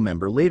council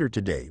member later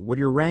today what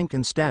your rank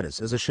and status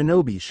as a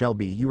shinobi shall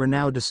be. You are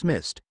now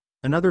dismissed,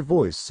 another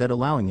voice said,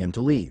 allowing him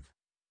to leave.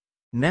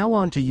 Now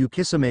on to you,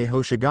 Kisame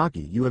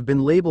Hoshigaki. You have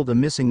been labeled a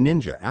missing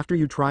ninja after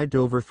you tried to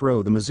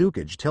overthrow the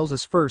Mizukage. Tells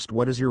us first,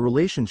 what is your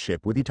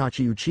relationship with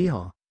Itachi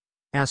Uchiha?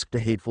 Asked a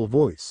hateful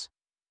voice.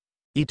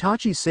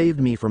 Itachi saved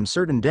me from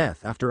certain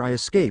death after I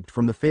escaped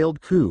from the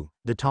failed coup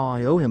d'etat.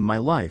 I owe him my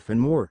life and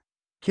more,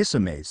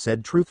 Kisame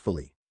said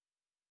truthfully.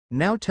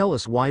 Now tell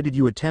us, why did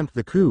you attempt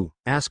the coup?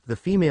 Asked the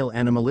female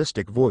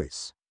animalistic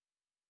voice.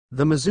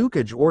 The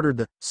Mizukage ordered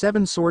the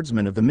 7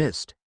 swordsmen of the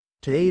mist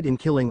to aid in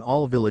killing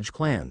all village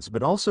clans,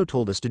 but also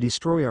told us to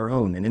destroy our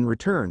own and in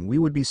return we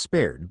would be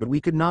spared, but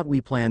we could not.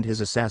 We planned his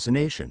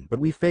assassination but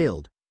we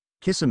failed,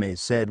 Kisame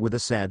said with a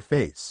sad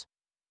face.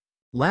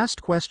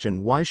 Last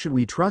question, why should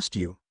we trust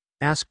you?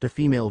 Asked a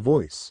female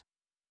voice.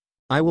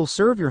 I will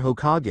serve your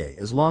Hokage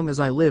as long as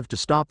I live to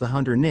stop the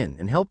Hunter Nin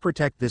and help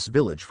protect this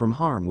village from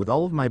harm with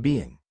all of my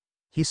being,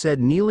 he said,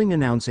 kneeling,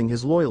 announcing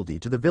his loyalty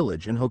to the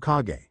village and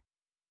Hokage.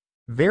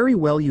 Very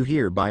well, you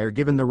hereby are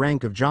given the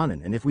rank of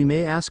Jonin, and if we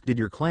may ask, did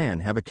your clan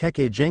have a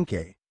Kekkei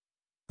Genkei?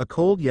 A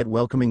cold yet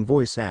welcoming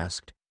voice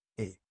asked.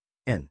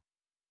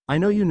 I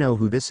know you know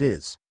who this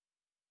is.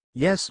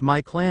 Yes,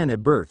 my clan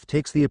at birth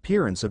takes the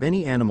appearance of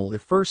any animal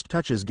it first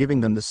touches, giving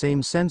them the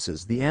same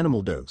senses the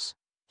animal does,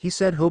 he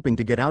said, hoping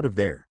to get out of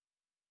there.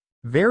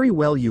 Very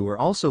well, you are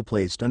also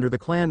placed under the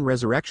Clan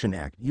Resurrection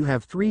Act. You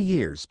have 3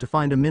 years to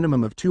find a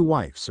minimum of 2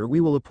 wives or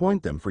we will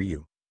appoint them for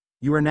you.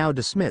 You are now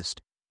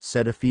dismissed,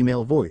 said a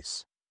female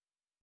voice.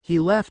 He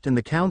left and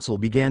the council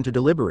began to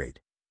deliberate.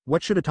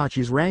 What should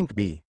Itachi's rank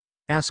be?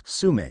 Asked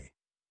Sume.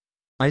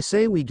 I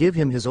say we give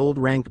him his old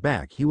rank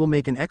back. He will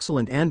make an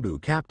excellent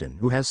Anbu captain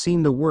who has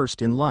seen the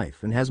worst in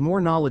life and has more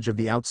knowledge of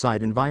the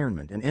outside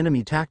environment and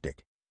enemy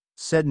tactic,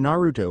 said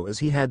Naruto, as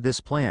he had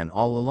this plan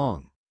all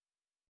along.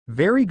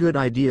 Very good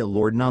idea,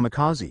 Lord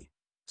Namikaze,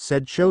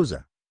 said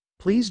Choza.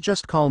 Please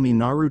just call me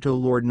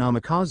Naruto. Lord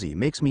Namikaze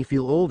makes me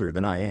feel older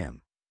than I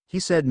am, he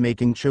said,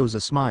 making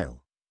Choza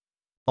smile.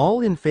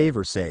 All in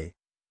favor say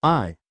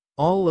aye,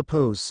 all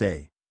oppose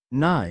say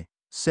nay,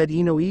 said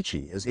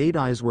Inoichi, as 8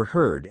 ayes were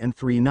heard and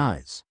 3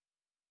 nays.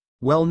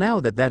 Well, now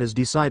that is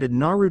decided,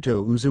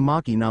 Naruto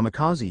Uzumaki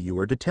Namikaze, you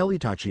are to tell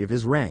Itachi of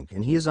his rank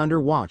and he is under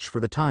watch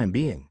for the time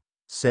being,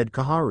 said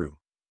Kaharu.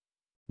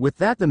 With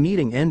that the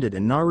meeting ended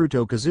and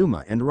Naruto,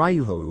 Kazuma and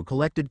Ryuhou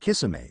collected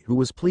Kisame, who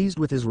was pleased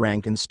with his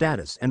rank and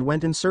status, and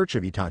went in search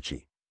of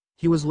Itachi.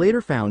 He was later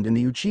found in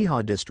the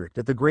Uchiha district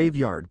at the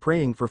graveyard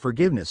praying for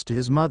forgiveness to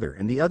his mother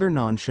and the other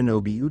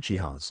non-shinobi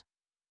Uchihas.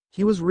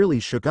 He was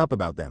really shook up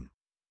about them.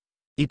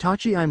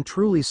 Itachi, I'm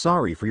truly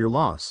sorry for your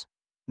loss,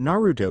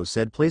 Naruto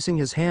said, placing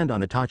his hand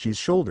on Itachi's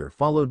shoulder,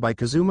 followed by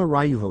Kazuma,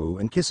 Ryuhou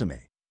and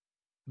Kisame.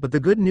 But the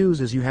good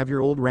news is you have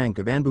your old rank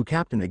of Anbu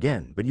captain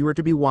again, but you are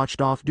to be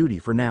watched off duty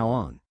for now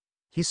on,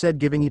 he said,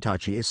 giving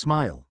Itachi a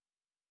smile.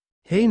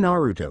 Hey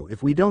Naruto,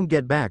 if we don't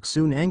get back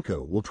soon,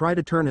 Anko will try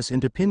to turn us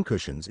into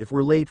pincushions if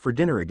we're late for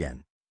dinner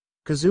again,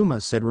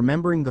 Kazuma said,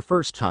 remembering the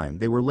first time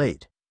they were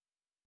late.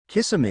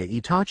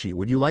 Kisame, Itachi,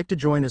 would you like to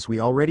join us? We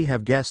already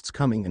have guests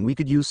coming and we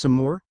could use some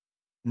more?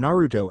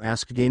 Naruto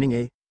asked, gaining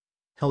a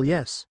hell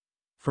yes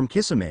from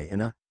Kisame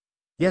and a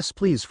yes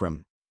please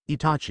from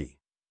Itachi.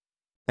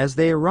 As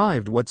they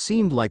arrived, what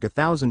seemed like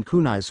 1,000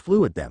 kunais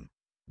flew at them,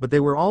 but they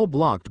were all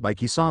blocked by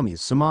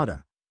Kisami's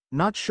Samada,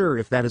 not sure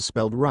if that is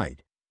spelled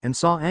right, and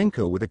saw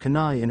Anko with a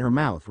kunai in her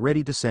mouth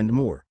ready to send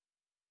more.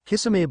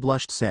 Kisame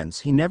blushed,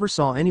 since he never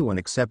saw anyone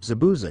except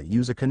Zabuza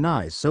use a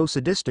kunai so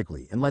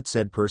sadistically and let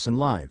said person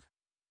live.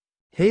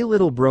 Hey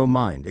little bro,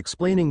 mind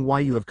explaining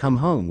why you have come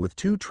home with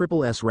 2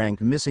 SSS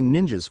ranked missing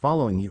ninjas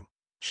following you?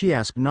 she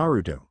asked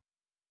Naruto.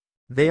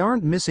 They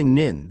aren't missing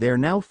nin, they are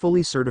now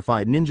fully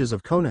certified ninjas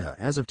of Konoha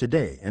as of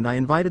today and I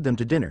invited them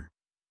to dinner,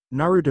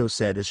 Naruto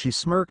said as she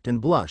smirked and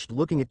blushed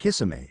looking at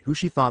Kisame who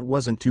she thought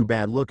wasn't too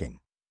bad looking.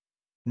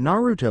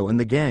 Naruto and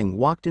the gang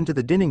walked into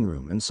the dining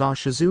room and saw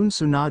Shizune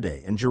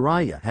Tsunade and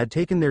Jiraiya had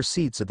taken their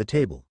seats at the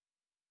table.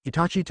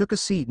 Itachi took a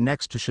seat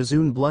next to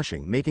Shizune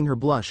blushing making her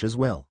blush as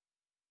well.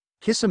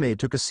 Kisame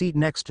took a seat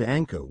next to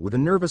Anko with a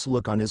nervous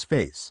look on his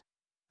face.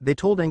 They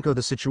told Anko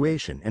the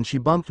situation and she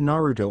bumped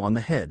Naruto on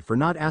the head for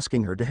not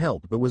asking her to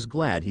help but was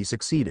glad he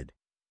succeeded.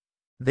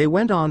 They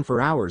went on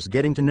for hours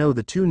getting to know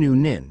the two new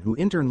nin who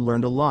in turn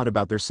learned a lot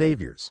about their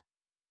saviors.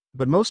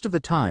 But most of the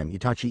time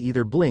Itachi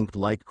either blinked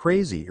like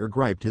crazy or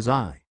griped his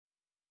eye.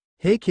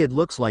 "Hey kid,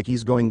 looks like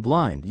he's going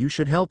blind, you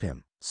should help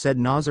him," said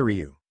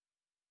Nazaryu.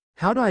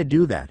 "How do I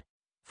do that?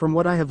 From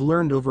what I have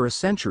learned over a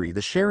century the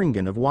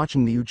Sharingan of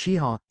watching the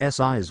Uchiha's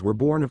eyes were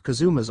born of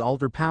Kazuma's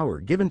alter power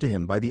given to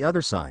him by the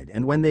other side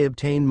and when they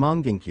obtain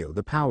Mangenkyo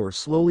the power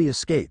slowly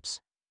escapes,"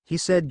 he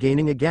said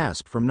gaining a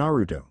gasp from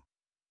Naruto.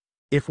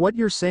 "If what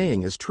you're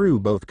saying is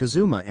true both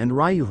Kazuma and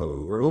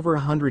Ryuho are over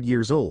 100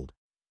 years old,"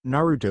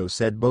 Naruto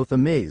said both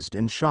amazed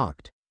and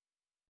shocked.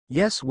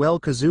 "Yes, well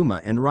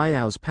Kazuma and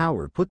Ryu's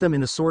power put them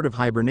in a sort of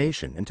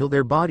hibernation until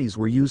their bodies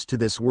were used to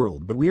this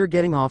world but we are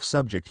getting off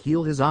subject.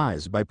 Heal his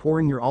eyes by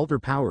pouring your alter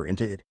power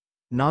into it,"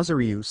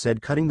 Nazaryu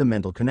said cutting the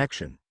mental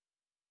connection.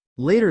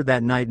 Later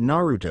that night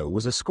Naruto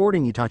was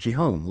escorting Itachi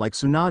home like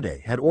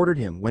Tsunade had ordered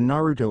him when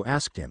Naruto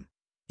asked him,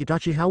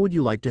 "Itachi, how would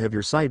you like to have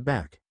your sight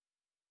back?"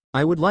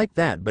 "I would like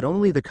that but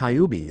only the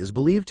Kyuubi is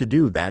believed to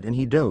do that and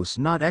he does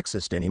not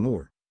exist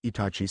anymore,"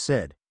 Itachi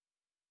said.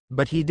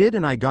 "But he did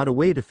and I got a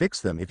way to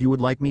fix them if you would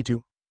like me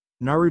to,"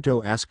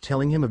 Naruto asked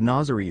telling him of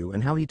Nazaryu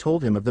and how he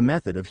told him of the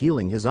method of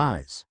healing his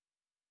eyes.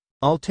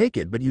 "I'll take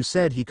it but you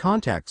said he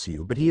contacts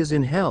you but he is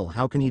in hell,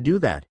 how can he do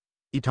that?"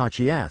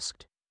 Itachi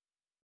asked.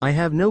 "I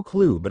have no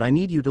clue but I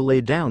need you to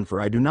lay down for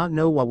I do not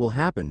know what will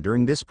happen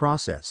during this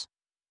process,"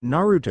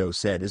 Naruto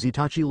said as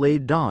Itachi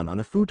laid down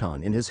on a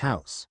futon in his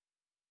house.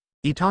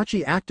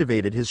 Itachi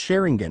activated his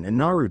Sharingan and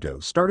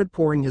Naruto started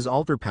pouring his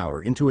alter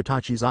power into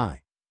Itachi's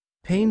eye.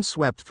 Pain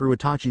swept through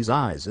Itachi's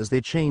eyes as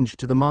they changed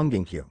to the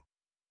Mangenkyo.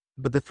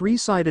 But the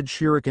three-sided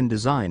shuriken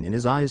design in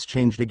his eyes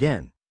changed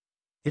again.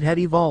 It had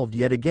evolved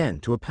yet again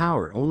to a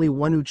power only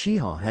one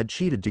Uchiha had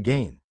cheated to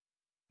gain.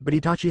 But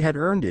Itachi had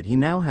earned it, he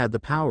now had the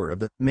power of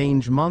the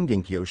Mange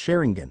Mangenkyo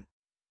Sharingan.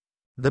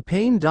 The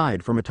pain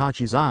died from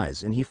Itachi's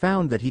eyes and he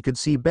found that he could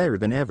see better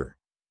than ever.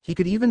 He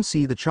could even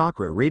see the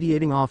chakra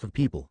radiating off of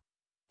people.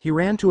 He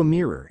ran to a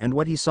mirror and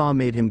what he saw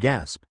made him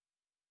gasp.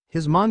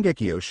 His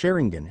Mangekyo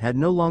Sharingan had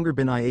no longer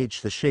been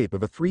the shape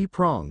of a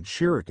three-pronged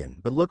shuriken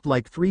but looked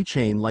like three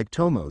chain-like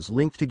tomos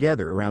linked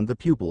together around the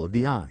pupil of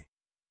the eye.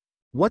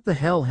 "What the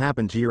hell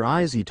happened to your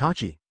eyes,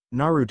 Itachi?"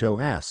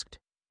 Naruto asked.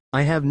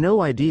 "I have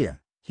no idea,"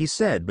 he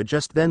said but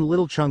just then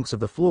little chunks of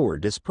the floor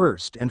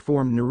dispersed and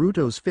formed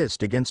Naruto's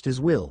fist against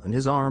his will and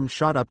his arm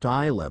shot up to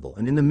eye level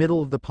and in the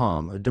middle of the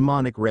palm a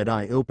demonic red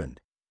eye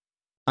opened.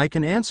 "I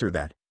can answer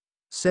that,"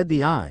 said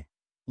the eye.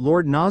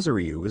 "Lord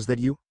Nazaryu, is that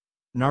you?"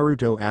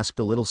 Naruto asked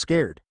a little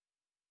scared.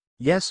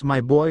 "Yes, my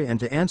boy, and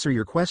to answer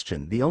your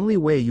question, the only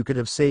way you could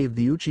have saved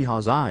the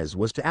Uchiha's eyes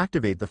was to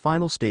activate the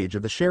final stage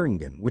of the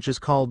Sharingan, which is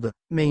called the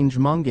Mange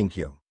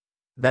Mangenkyo.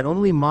 That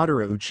only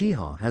Madara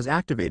Uchiha has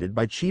activated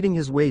by cheating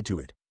his way to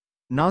it,"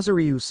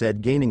 Nazaryu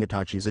said gaining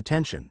Itachi's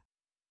attention.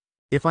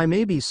 "If I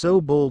may be so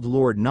bold,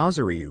 Lord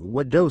Nazaryu,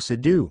 what does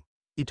it do?"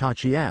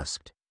 Itachi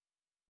asked.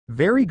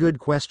 "Very good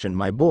question,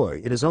 my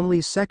boy, it is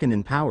only second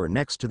in power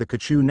next to the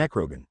Kachu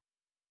Nekrogan.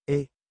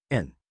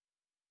 A.N.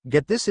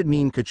 Get this, it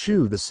mean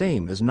Kachu the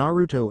same as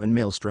Naruto and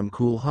Maelstrom,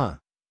 cool huh?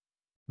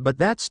 But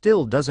that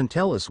still doesn't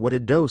tell us what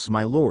it does,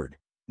 my lord,"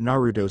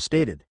 Naruto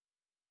stated.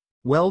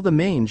 "Well, the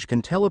Mange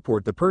can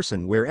teleport the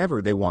person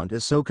wherever they want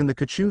as so can the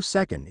Kachu.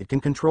 Second, it can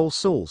control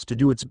souls to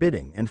do its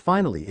bidding and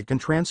finally it can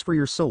transfer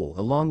your soul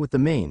along with the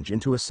Mange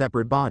into a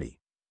separate body,"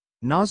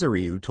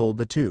 Nazaryu told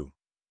the two.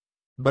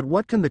 "But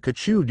what can the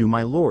Kachu do,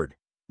 my lord?"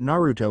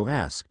 Naruto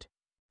asked.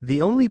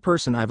 "The only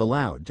person I've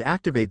allowed to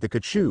activate the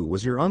Kachu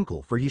was your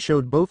uncle, for he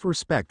showed both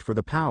respect for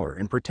the power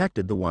and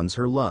protected the ones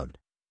her loved.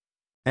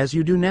 As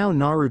you do now,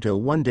 Naruto,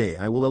 one day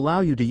I will allow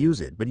you to use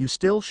it, but you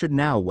still should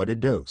know what it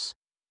does.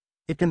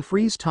 It can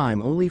freeze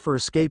time only for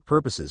escape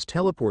purposes,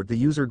 teleport the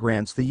user,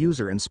 grants the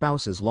user and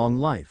spouses long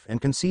life, and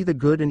can see the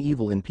good and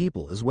evil in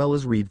people as well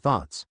as read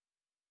thoughts.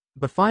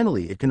 But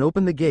finally it can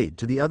open the gate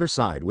to the other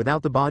side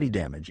without the body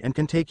damage and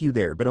can take you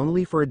there but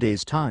only for a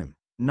day's time,"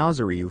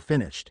 Nazaryu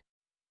finished.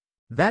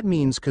 "That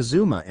means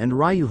Kazuma and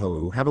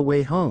Ryuho have a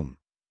way home,"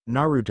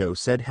 Naruto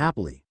said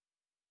happily.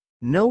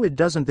 "No, it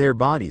doesn't, their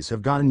bodies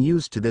have gotten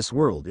used to this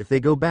world, if they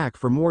go back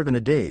for more than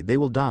a day they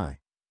will die,"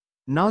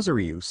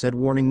 Nazaryu said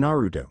warning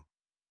Naruto.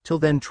 "Till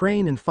then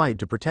train and fight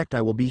to protect,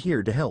 I will be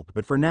here to help,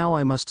 but for now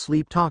I must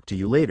sleep, talk to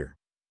you later,"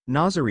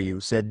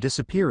 Nazaryu said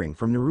disappearing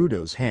from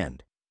Naruto's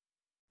hand.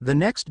 The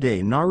next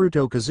day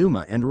Naruto,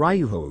 Kazuma and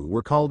Ryuho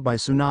were called by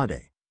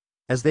Tsunade.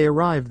 As they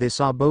arrived they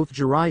saw both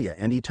Jiraiya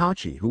and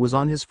Itachi, who was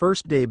on his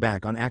first day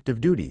back on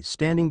active duty,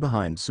 standing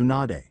behind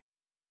Tsunade.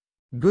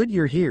 "Good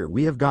you're here.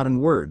 We have gotten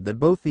word that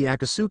both the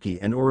Akatsuki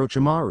and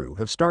Orochimaru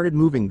have started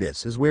moving.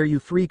 This is where you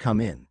three come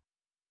in,"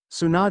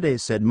 Tsunade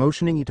said,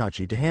 motioning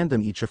Itachi to hand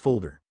them each a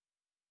folder.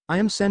 "I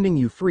am sending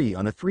you three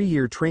on a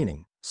 3-year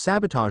training,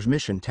 sabotage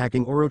mission.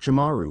 Attacking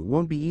Orochimaru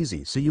won't be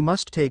easy, so you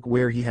must take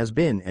where he has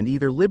been and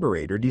either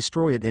liberate or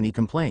destroy it. Any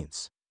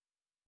complaints?"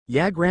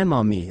 "Yeah,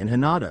 Grandma, me and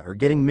Hinata are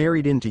getting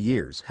married in 2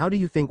 years. How do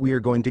you think we are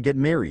going to get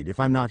married if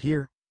I'm not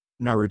here?"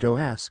 Naruto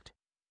asked.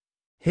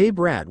 "Hey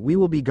brat, we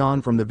will be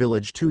gone from the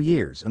village 2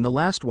 years and the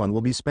last one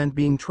will be spent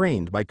being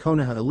trained by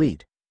Konoha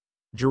elite,"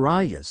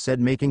 Jiraiya said,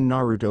 making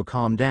Naruto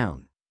calm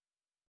down.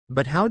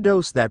 "But how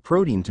dose that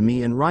protein to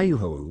me and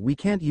Ryuhou? We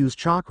can't use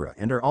chakra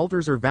and our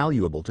altars are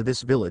valuable to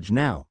this village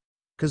now,"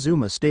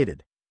 Kazuma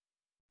stated.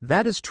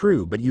 "That is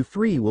true, but you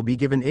three will be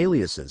given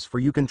aliases, for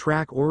you can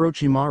track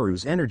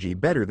Orochimaru's energy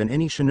better than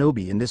any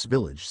shinobi in this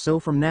village.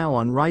 So from now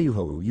on,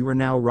 Ryuhou, you are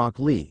now Rock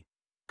Lee.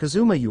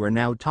 Kazuma, you are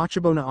now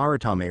Tachibana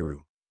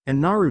Aratameru. And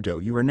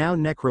Naruto, you are now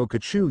Necro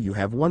Kachu. You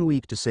have 1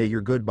 week to say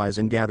your goodbyes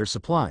and gather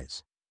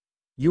supplies.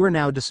 You are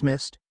now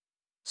dismissed,"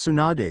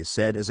 Tsunade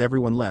said as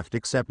everyone left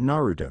except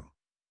Naruto.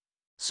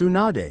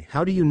 "Tsunade,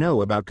 how do you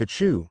know about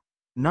Kachu?"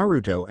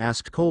 Naruto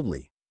asked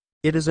coldly.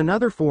 "It is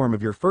another form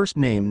of your first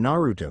name,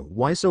 Naruto.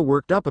 Why so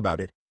worked up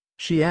about it?"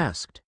 she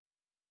asked.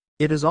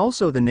 "It is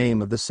also the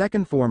name of the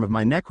second form of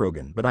my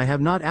Necrogan, but I have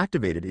not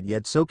activated it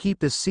yet, so keep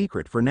this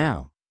secret for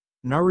now,"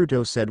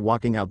 Naruto said,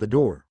 walking out the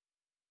door.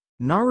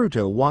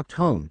 Naruto walked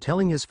home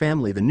telling his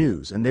family the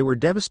news, and they were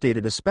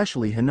devastated,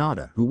 especially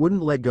Hinata, who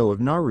wouldn't let go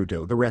of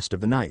Naruto the rest of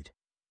the night.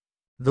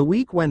 The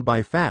week went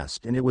by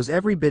fast and it was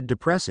every bit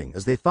depressing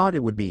as they thought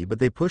it would be, but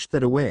they pushed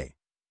that away.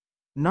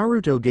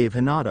 Naruto gave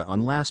Hinata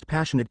one last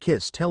passionate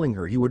kiss, telling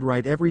her he would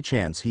write every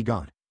chance he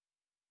got.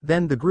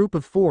 Then the group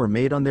of 4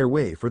 made on their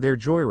way for their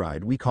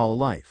joyride we call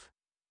life.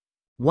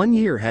 1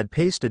 year had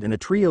passed and a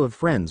trio of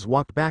friends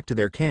walked back to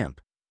their camp.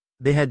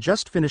 They had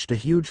just finished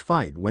a huge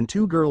fight when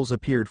 2 girls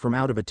appeared from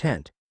out of a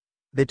tent.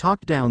 They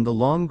talked down the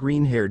long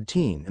green-haired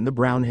teen and the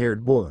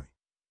brown-haired boy.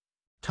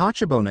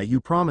 "Tachibana,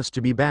 you promised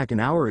to be back an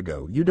hour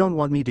ago. You don't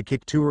want me to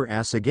kick to her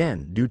ass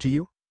again, do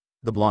you?"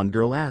 the blonde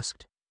girl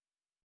asked.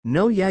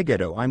 "No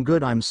Yageto, I'm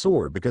good. I'm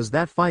sore because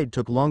that fight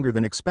took longer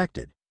than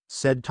expected,"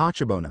 said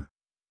Tachibana.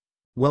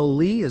 "Well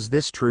Lee, is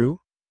this true?"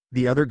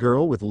 the other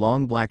girl with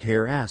long black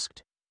hair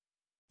asked.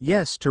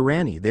 "Yes,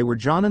 Tyranny, they were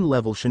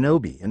Jonin-level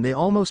shinobi and they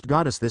almost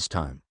got us this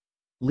time,"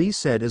 Lee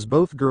said as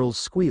both girls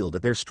squealed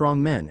at their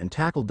strong men and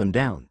tackled them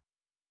down.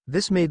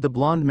 This made the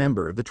blonde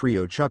member of the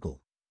trio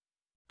chuckle.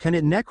 "Can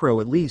it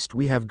Necro, at least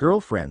we have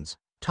girlfriends,"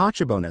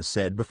 Tachibana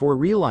said before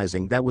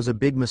realizing that was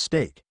a big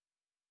mistake.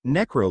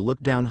 Necro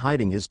looked down,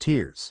 hiding his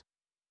tears.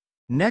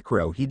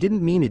 "Necro, he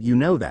didn't mean it, you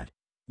know that,"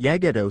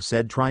 Yageto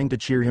said, trying to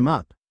cheer him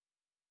up.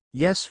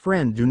 "Yes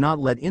friend, do not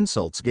let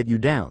insults get you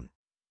down,"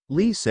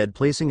 Lee said,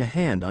 placing a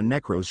hand on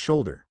Necro's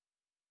shoulder.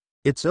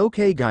 "It's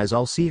okay guys,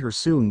 I'll see her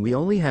soon. We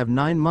only have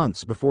 9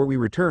 months before we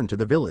return to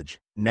the village,"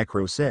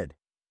 Necro said.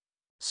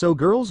 "So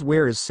girls,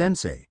 where is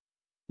Sensei?"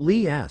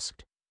 Lee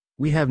asked.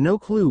 "We have no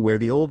clue where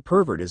the old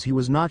pervert is. He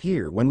was not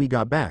here when we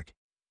got back,"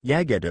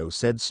 Yageto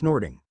said,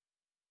 snorting.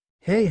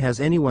 "Hey, has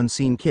anyone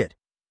seen Kit?"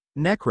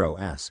 Necro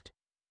asked.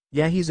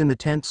 "Yeah, he's in the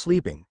tent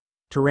sleeping,"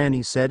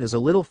 Tyranny said as a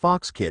little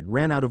fox kid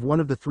ran out of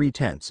one of the 3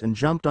 tents and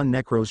jumped on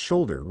Necro's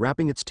shoulder,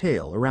 wrapping its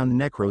tail around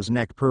Necro's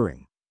neck,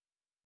 purring.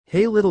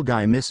 "Hey little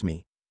guy, miss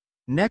me?"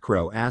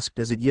 Necro asked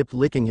as it yipped,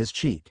 licking his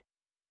cheek.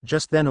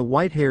 Just then a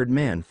white-haired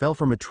man fell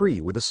from a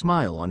tree with a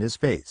smile on his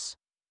face.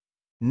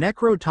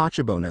 "Necro,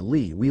 Tachibana,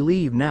 Lee, we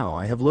leave now.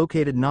 I have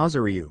located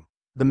Nazaryu,"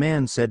 the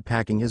man said,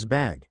 packing his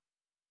bag.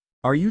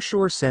 "Are you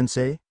sure,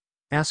 Sensei?"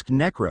 asked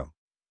Necro.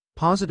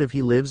 "Positive,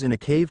 he lives in a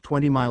cave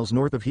 20 miles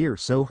north of here,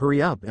 so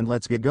hurry up and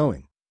let's get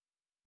going."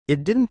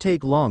 It didn't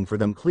take long for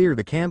them to clear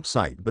the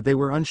campsite, but they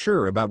were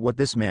unsure about what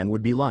this man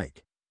would be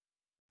like.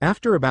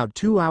 After about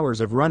 2 hours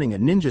of running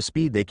at ninja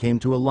speed they came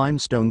to a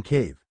limestone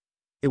cave.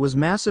 It was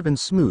massive and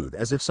smooth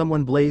as if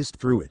someone blazed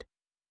through it.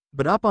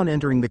 But upon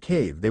entering the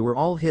cave they were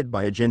all hit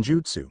by a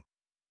genjutsu.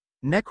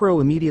 Necro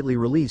immediately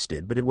released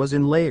it, but it was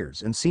in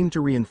layers and seemed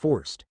to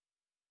reinforced.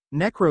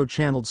 Necro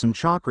channeled some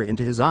chakra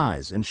into his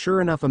eyes, and sure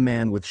enough, a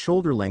man with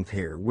shoulder-length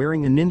hair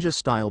wearing a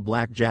ninja-style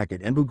black jacket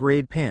and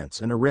blue-grade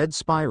pants and a red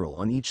spiral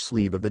on each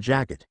sleeve of the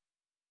jacket.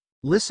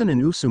 "Listen, an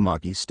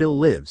Uzumaki still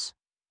lives,"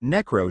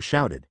 Necro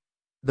shouted.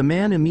 The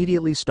man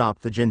immediately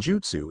stopped the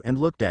genjutsu and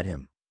looked at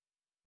him.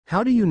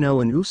 "How do you know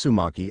an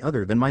Uzumaki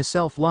other than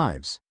myself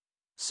lives?"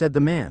 said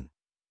the man.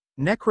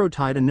 Necro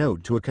tied a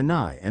note to a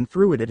kunai and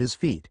threw it at his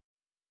feet.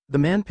 The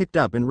man picked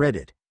up and read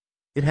it.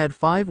 It had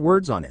 5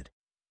 words on it.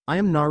 "I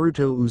am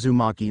Naruto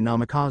Uzumaki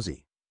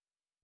Namikaze."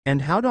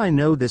 "And how do I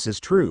know this is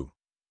true?"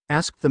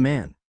 asked the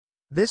man.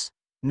 "This,"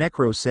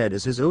 Necro said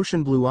as his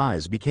ocean blue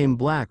eyes became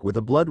black with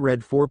a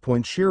blood-red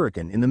 4-point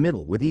shuriken in the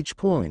middle, with each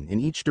point in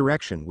each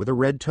direction with a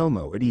red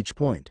tomo at each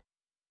point.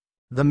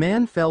 The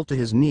man fell to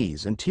his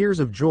knees and tears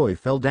of joy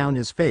fell down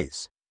his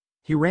face.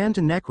 He ran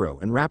to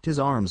Necro and wrapped his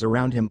arms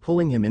around him,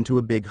 pulling him into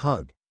a big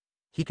hug.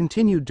 He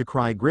continued to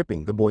cry,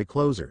 gripping the boy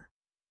closer.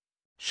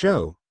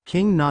 "Show,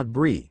 king not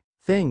Bree,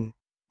 thing,"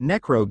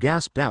 Necro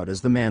gasped out as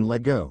the man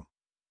let go.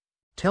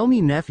 "Tell me,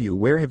 nephew,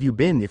 where have you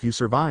been if you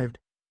survived?"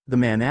 the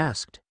man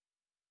asked.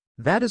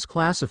 "That is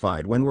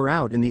classified when we're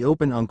out in the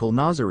open, Uncle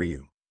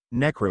Nazariu,"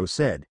 Necro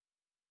said.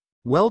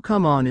 "Well,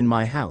 come on in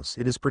my house,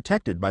 it is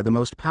protected by the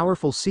most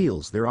powerful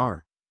seals there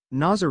are,"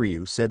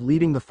 Nazariu said,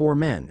 leading the 4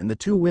 men and the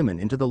 2 women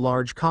into the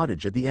large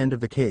cottage at the end of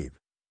the cave.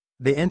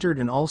 They entered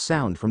and all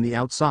sound from the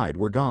outside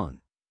were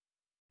gone.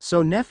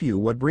 "So nephew,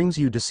 what brings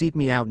you to seek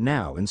me out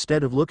now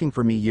instead of looking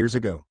for me years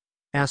ago?"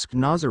 asked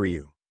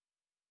Nazariu.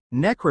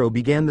 Necro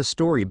began the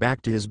story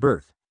back to his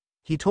birth.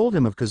 He told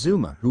him of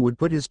Kazuma, who would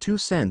put his 2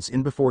 cents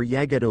in before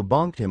Yageto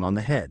bonked him on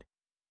the head.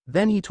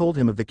 Then he told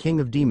him of the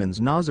King of Demons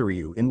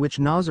Nazariu, in which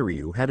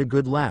Nazariu had a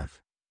good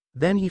laugh.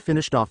 Then he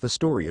finished off the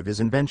story of his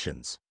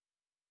inventions.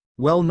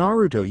 "Well,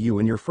 Naruto, you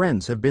and your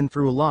friends have been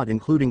through a lot,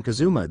 including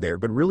Kazuma there,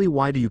 but really,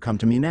 why do you come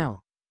to me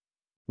now?"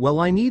 "Well,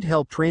 I need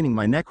help training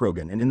my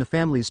Necrogan and in the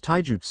family's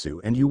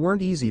taijutsu, and you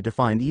weren't easy to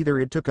find either.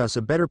 It took us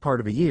a better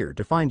part of a year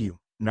to find you,"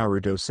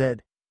 Naruto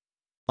said.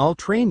 "I'll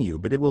train you,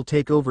 but it will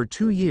take over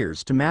 2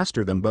 years to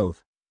master them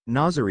both,"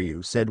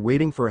 Nazariu said,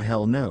 waiting for a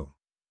hell no.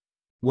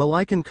 "Well,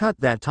 I can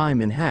cut that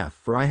time in half,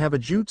 for I have a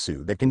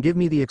jutsu that can give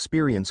me the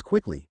experience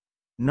quickly,"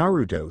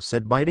 Naruto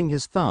said, biting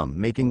his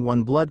thumb, making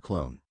one blood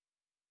clone.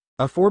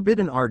 "A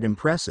forbidden art,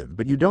 impressive,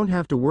 but you don't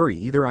have to worry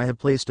either. I have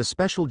placed a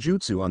special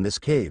jutsu on this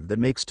cave that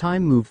makes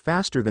time move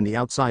faster than the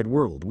outside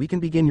world. We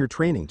can begin your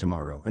training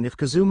tomorrow, and if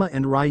Kazuma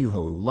and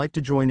Ryuho like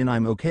to join in,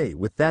 I'm okay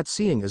with that,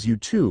 seeing as you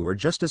 2 are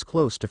just as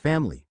close to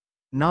family,"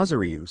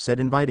 Nazariu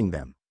said, inviting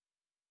them.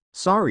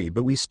 "Sorry,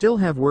 but we still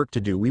have work to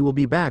do. We will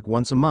be back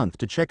once a month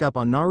to check up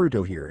on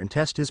Naruto here and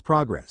test his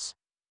progress,"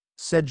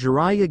 said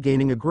Jiraiya,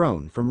 gaining a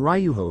groan from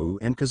Ryuho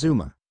and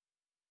Kazuma.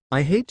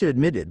 "I hate to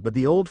admit it, but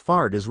the old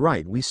fart is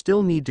right. We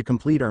still need to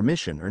complete our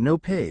mission or no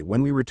pay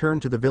when we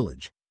return to the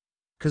village,"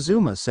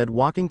 Kazuma said,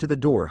 walking to the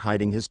door,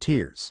 hiding his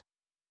tears.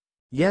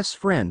 "Yes,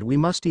 friend, we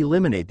must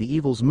eliminate the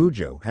evils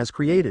Mujo has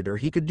created, or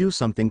he could do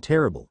something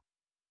terrible,"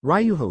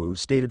 Ryuho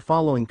stated,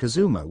 following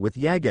Kazuma, with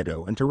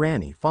Yageto and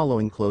Terani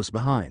following close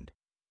behind.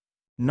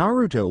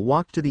 Naruto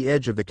walked to the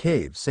edge of the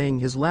cave, saying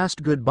his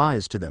last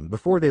goodbyes to them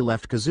before they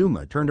left.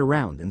 Kazuma turned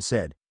around and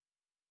said,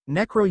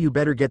 "Necro, you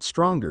better get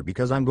stronger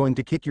because I'm going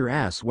to kick your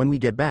ass when we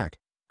get back,"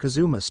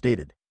 Kazuma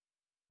stated.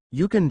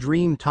 "You can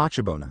dream,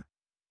 Tachibana.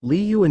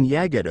 Liu and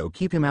Yageto,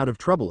 keep him out of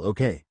trouble,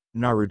 okay?"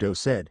 Naruto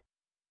said.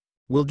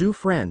 "Will do,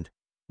 friend,"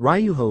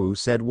 Ryuho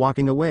said,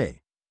 walking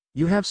away.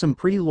 "You have some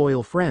pretty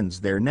loyal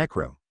friends there,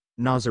 Necro,"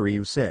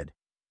 Nazariu said.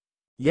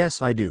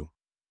 "Yes, I do,"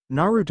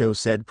 Naruto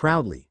said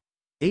proudly.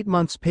 8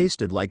 months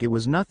pasted like it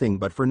was nothing,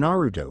 but for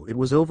Naruto it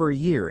was over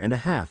a year and a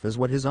half, as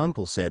what his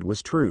uncle said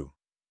was true.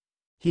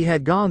 He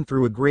had gone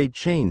through a great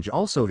change.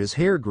 Also, his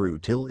hair grew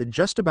till it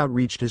just about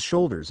reached his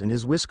shoulders and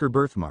his whisker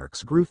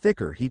birthmarks grew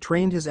thicker. He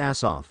trained his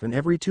ass off, and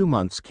every 2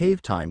 months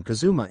cave time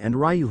Kazuma and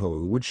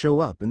Ryuho would show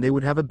up and they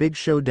would have a big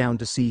showdown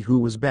to see who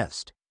was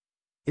best.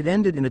 It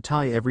ended in a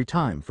tie every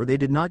time, for they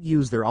did not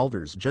use their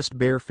alters, just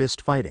bare fist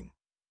fighting.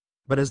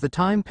 But as the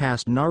time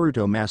passed,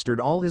 Naruto mastered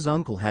all his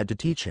uncle had to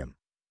teach him.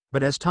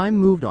 But as time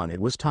moved on,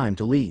 it was time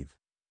to leave.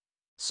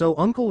 "So,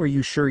 uncle, are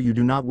you sure you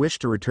do not wish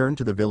to return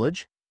to the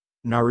village?"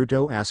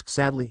 Naruto asked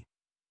sadly.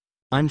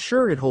 "I'm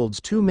sure it holds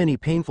too many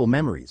painful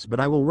memories, but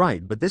I will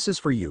write. But this is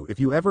for you. If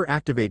you ever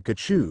activate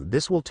Kachu,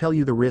 this will tell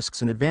you the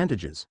risks and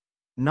advantages,"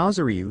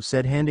 Nazariu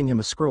said, handing him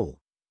a scroll.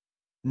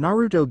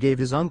 Naruto gave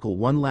his uncle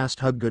one last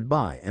hug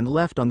goodbye and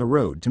left on the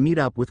road to meet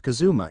up with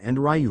Kazuma and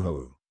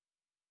Ryuho.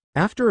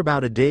 After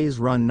about a day's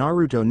run,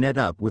 Naruto met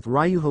up with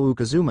Ryuho,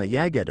 Kazuma,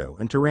 Yageto,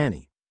 and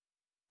Terani.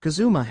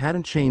 Kazuma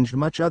hadn't changed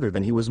much other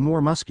than he was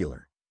more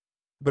muscular.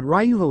 But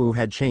Ryuho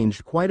had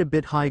changed quite a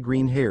bit. High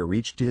green hair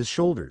reached to his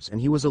shoulders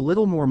and he was a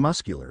little more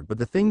muscular, but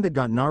the thing that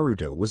got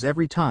Naruto was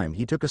every time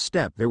he took a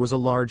step there was a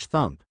large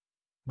thump.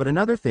 But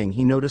another thing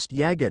he noticed,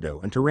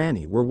 Yageto and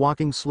Terani were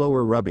walking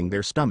slower, rubbing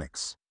their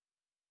stomachs.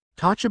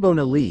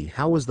 "Tachibana Lee,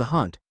 how was the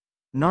hunt?"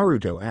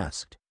 Naruto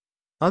asked.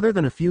 "Other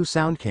than a few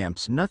sound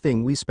camps,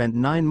 nothing. We spent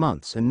 9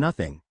 months and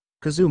nothing,"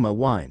 Kazuma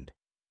whined.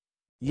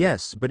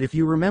 "Yes, but if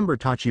you remember,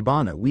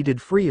 Tachibana, we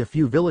did free a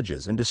few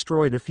villages and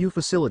destroyed a few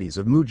facilities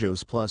of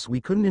Mujo's, plus we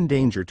couldn't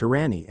endanger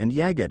Terani and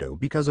Yageto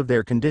because of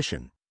their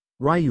condition,"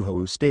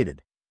 Ryuho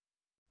stated.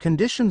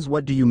 "Conditions?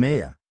 What do you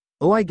mean?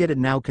 Oh, I get it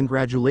now.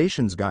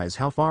 Congratulations, guys.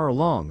 How far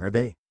along are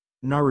they?"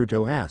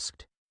 Naruto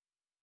asked.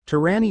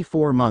 "Terani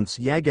 4 months,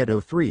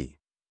 Yageto 3,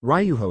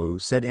 Ryuho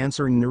said,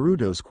 answering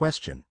Naruto's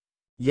question.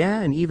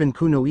 "Yeah, and even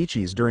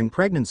Kunoichi's during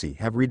pregnancy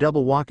have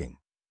redouble walking."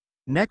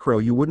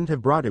 "Necro, you wouldn't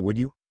have brought it, would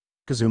you?"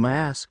 Kazuma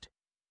asked.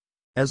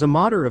 "As a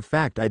matter of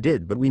fact, I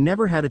did, but we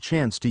never had a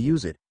chance to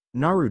use it,"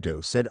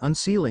 Naruto said,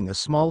 unsealing a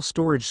small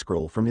storage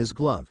scroll from his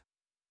glove.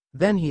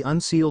 Then he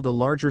unsealed a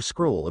larger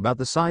scroll about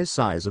the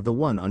size of the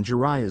one on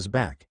Jiraiya's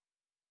back.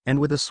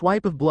 And with a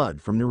swipe of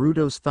blood from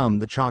Naruto's thumb,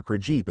 the chakra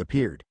jeep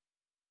appeared.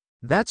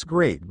 "That's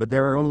great, but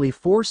there are only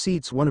 4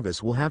 seats. One of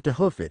us will have to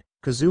hoof it,"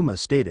 Kazuma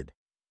stated.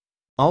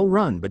 I'll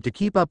run, but to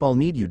keep up I'll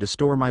need you to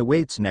store my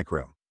weights,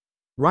 Necro.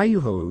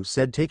 Ryuhou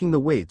said, taking the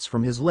weights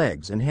from his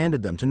legs and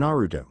handed them to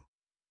Naruto.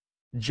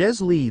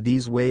 Jez Lee,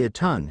 these weigh a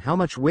ton. How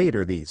much weight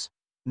are these?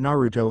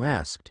 Naruto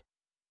asked.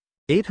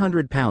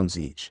 800 pounds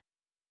each.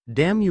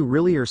 Damn, you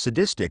really are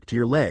sadistic to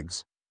your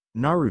legs,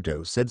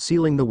 Naruto said,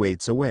 sealing the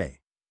weights away.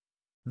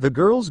 The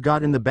girls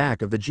got in the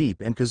back of the jeep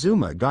and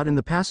Kazuma got in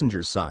the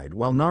passenger's side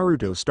while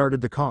Naruto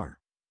started the car.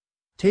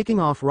 Taking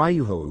off,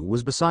 Ryuhou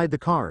was beside the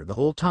car the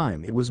whole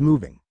time it was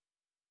moving.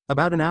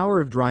 About an hour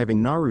of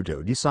driving,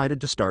 Naruto decided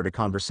to start a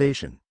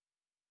conversation.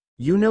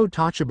 You know,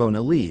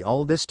 Tachibana Lee,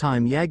 all this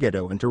time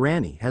Yageto and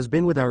Tarani has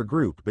been with our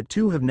group, but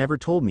two have never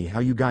told me how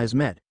you guys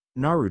met,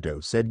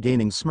 Naruto said,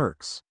 gaining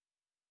smirks.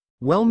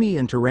 Well, me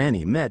and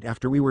Tarani met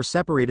after we were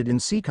separated in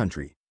Sea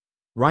Country,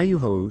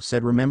 Ryuhou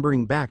said,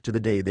 remembering back to the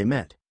day they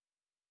met.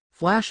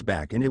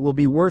 Flashback, and it will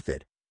be worth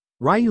it.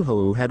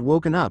 Ryuhou had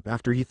woken up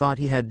after he thought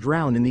he had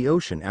drowned in the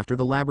ocean after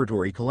the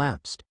laboratory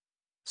collapsed.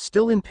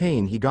 Still in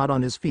pain, he got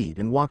on his feet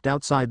and walked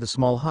outside the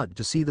small hut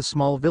to see the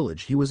small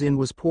village he was in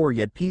was poor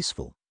yet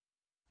peaceful.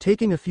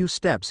 Taking a few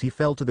steps, he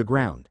fell to the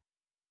ground.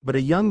 But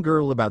a young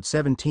girl about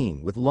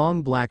 17 with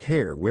long black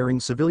hair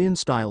wearing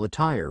civilian-style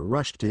attire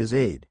rushed to his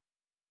aid.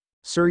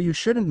 Sir, you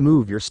shouldn't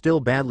move, you're still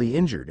badly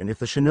injured, and if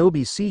the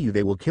shinobi see you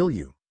they will kill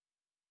you.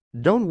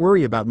 Don't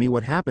worry about me.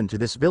 What happened to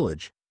this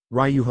village?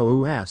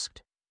 Ryuhou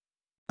asked.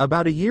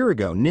 About a year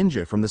ago,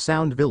 ninja from the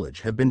Sound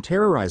Village have been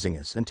terrorizing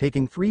us and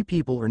taking 3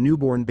 people or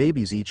newborn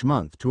babies each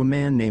month to a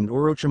man named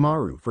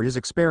Orochimaru for his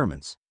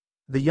experiments,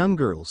 the young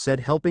girl said,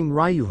 helping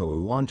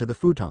Ryuhou onto the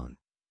futon.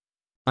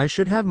 I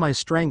should have my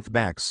strength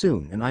back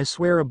soon, and I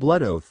swear a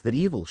blood oath that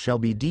evil shall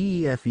be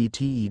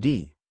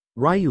defeated,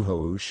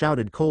 Ryuhou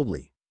shouted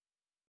coldly.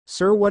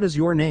 Sir, what is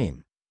your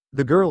name?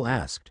 The girl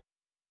asked.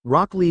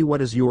 Rock Lee.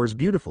 What is yours,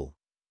 beautiful?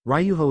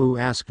 Ryuhou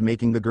asked,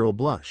 making the girl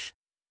blush.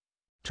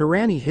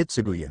 Tarani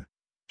Hitsuguya,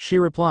 she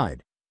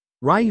replied.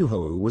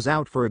 Ryuhou was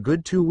out for a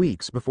good 2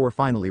 weeks before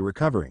finally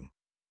recovering.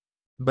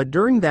 But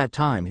during that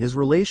time his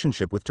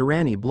relationship with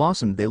Tarani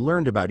blossomed. They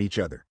learned about each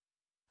other.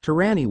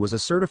 Tarani was a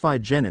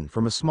certified genin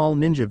from a small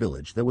ninja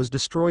village that was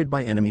destroyed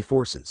by enemy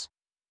forces.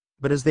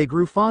 But as they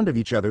grew fond of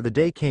each other, the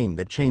day came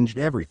that changed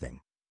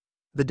everything.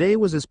 The day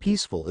was as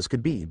peaceful as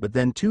could be, but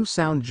then 2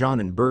 sound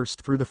jonin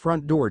burst through the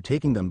front door,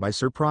 taking them by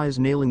surprise,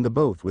 nailing the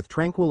both with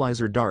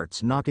tranquilizer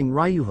darts, knocking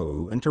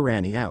Ryuhou and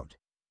Tarani out.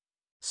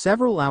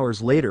 Several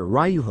hours later,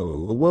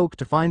 Ryuhou awoke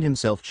to find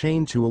himself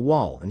chained to a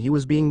wall, and he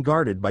was being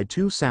guarded by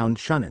 2 sound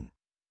shunin.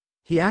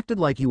 He acted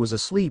like he was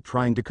asleep,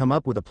 trying to come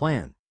up with a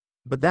plan.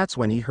 But that's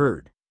when he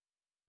heard.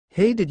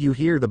 Hey, did you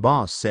hear? The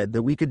boss said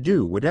that we could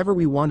do whatever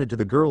we wanted to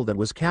the girl that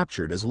was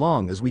captured as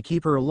long as we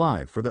keep her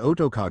alive for the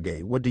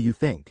Otokage. What do you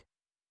think?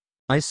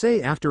 I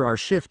say after our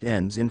shift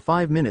ends in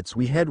 5 minutes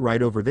we head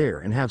right over there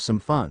and have some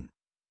fun.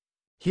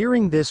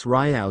 Hearing this,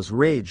 Ryu's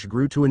rage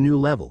grew to a new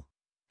level.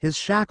 His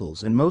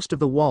shackles and most of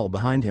the wall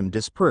behind him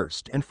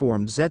dispersed and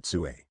formed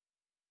Zetsue.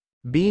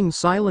 Being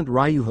silent,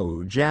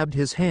 Ryuhou jabbed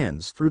his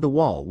hands through the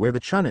wall where the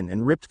chunin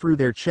and ripped through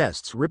their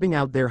chests, ripping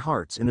out their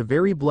hearts in a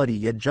very bloody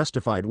yet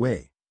justified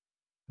way.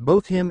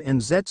 Both him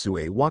and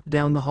Zetsue walked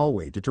down the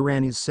hallway to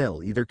Tarani's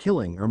cell, either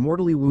killing or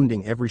mortally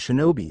wounding every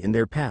shinobi in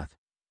their path.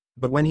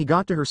 But when he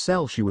got to her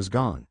cell, she was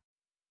gone.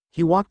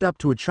 He walked up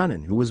to a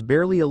chunin who was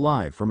barely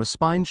alive from a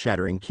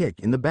spine-shattering kick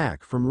in the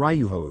back from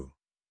Ryuhou.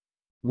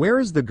 Where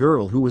is the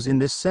girl who was in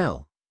this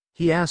cell?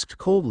 He asked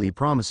coldly,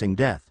 promising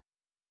death.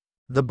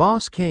 The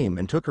boss came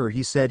and took her.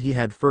 He said he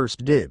had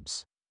first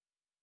dibs.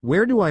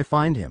 Where do I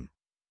find him?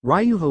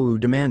 Ryuhou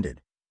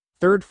demanded.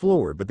 3rd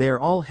floor, but they are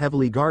all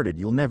heavily guarded.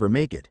 You'll never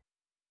make it.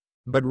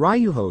 But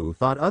Ryuhou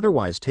thought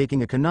otherwise,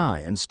 taking a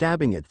kunai and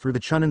stabbing it through the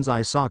chunin's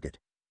eye socket.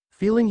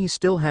 Feeling he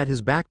still had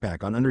his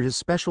backpack on under his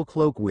special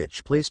cloak,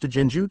 which placed a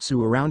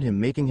genjutsu around him,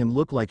 making him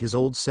look like his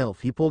old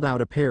self, he pulled out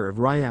a pair of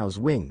Ryu's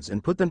wings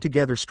and put them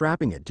together,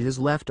 strapping it to his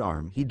left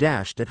arm. He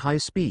dashed at high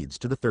speeds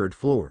to the 3rd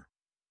floor.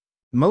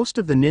 Most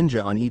of the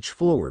ninja on each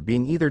floor,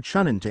 being either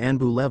chunin to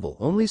Anbu level,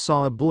 only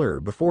saw a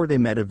blur before they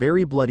met a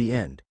very bloody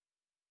end.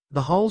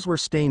 The halls were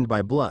stained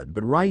by blood,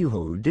 but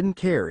Ryuhou didn't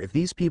care if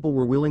these people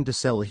were willing to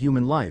sell a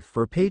human life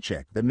for a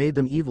paycheck that made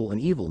them evil, and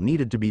evil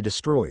needed to be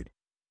destroyed.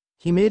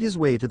 He made his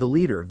way to the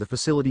leader of the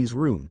facility's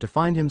room to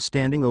find him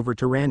standing over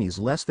Tarani's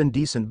less than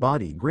decent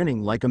body,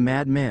 grinning like a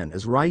madman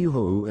as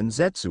Ryuhou and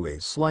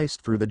Zetsue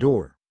sliced through the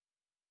door.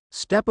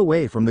 Step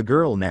away from the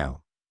girl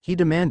now, he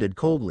demanded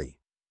coldly.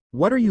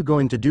 What are you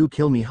going to do?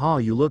 Kill me? Ha,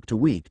 you look too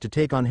weak to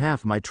take on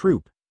half my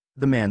troop,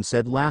 the man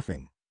said,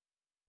 laughing.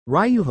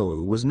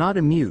 Ryuhou was not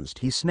amused.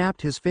 He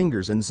snapped his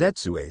fingers and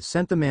Zetsue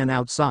sent the man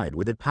outside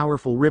with it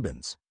powerful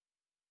ribbons.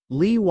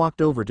 Lee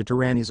walked over to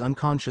Tarani's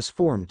unconscious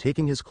form,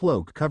 taking his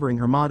cloak covering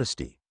her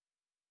modesty.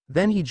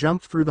 Then he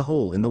jumped through the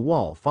hole in the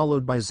wall,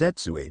 followed by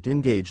Zetsue, to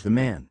engage the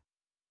man.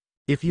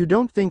 If you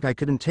don't think I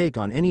couldn't take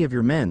on any of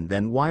your men,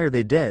 then why are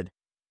they dead?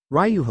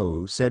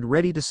 Ryuhou said,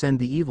 ready to send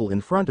the evil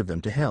in front of them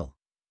to hell.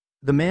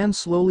 The man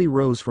slowly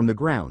rose from the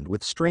ground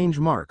with strange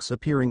marks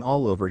appearing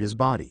all over his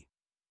body.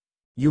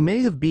 You may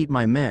have beat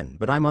my men,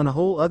 but I'm on a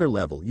whole other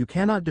level. You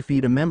cannot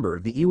defeat a member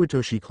of the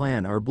Iwatoshi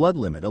clan. Our blood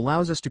limit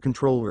allows us to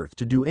control Earth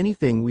to do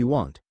anything we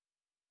want.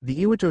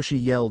 The Iwatoshi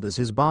yelled as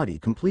his body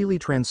completely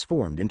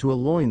transformed into a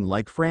loin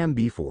like Fram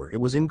before it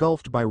was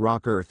engulfed by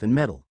rock, earth and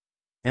metal.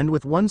 And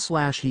with one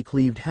slash he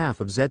cleaved half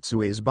of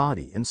Zetsue's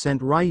body and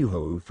sent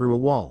Ryuhou through a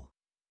wall.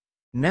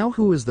 Now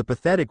who is the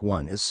pathetic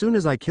one? As soon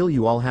as I kill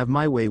you I'll have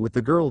my way with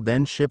the girl,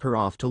 then ship her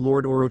off to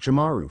Lord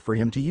Orochimaru for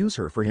him to use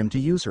her for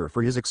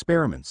his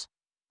experiments.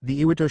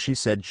 The Iwatoshi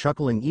said,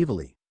 chuckling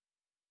evilly.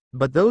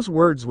 But those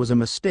words was a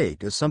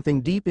mistake, as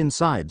something deep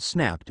inside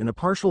snapped and a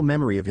partial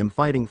memory of him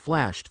fighting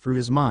flashed through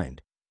his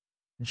mind.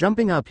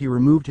 Jumping up he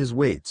removed his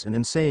weights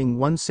and saying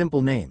one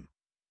simple name.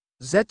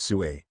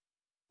 Zetsue.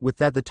 With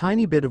that the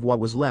tiny bit of what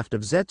was left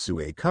of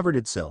Zetsue covered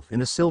itself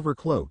in a silver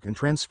cloak and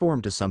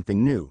transformed to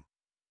something new.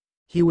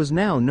 He was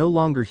now no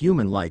longer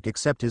human-like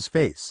except his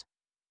face.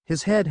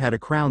 His head had a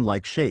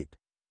crown-like shape.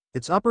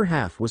 Its upper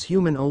half was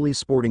human only,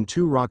 sporting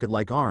two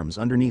rocket-like arms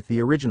underneath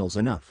the originals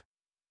enough.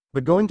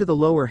 But going to the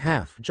lower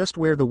half, just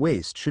where the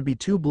waist should be,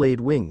 two blade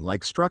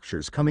wing-like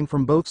structures coming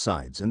from both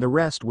sides, and the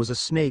rest was a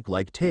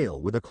snake-like tail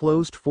with a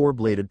closed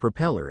four-bladed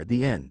propeller at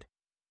the end.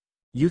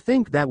 You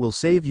think that will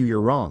save you?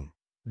 You're wrong.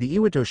 The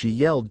Iwatoshi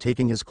yelled,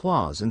 taking his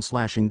claws and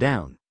slashing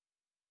down.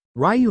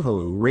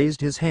 Ryuhou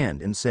raised his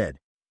hand and said,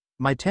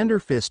 "My tender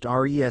fist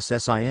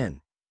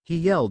ressin." He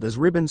yelled as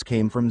ribbons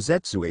came from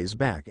Zetsue's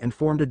back and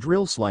formed a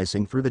drill,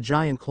 slicing through the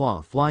giant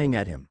claw flying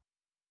at him.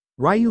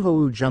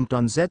 Ryuhou jumped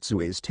on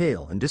Zetsue's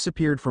tail and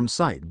disappeared from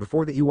sight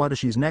before the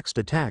Iwatoshi's next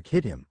attack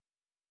hit him.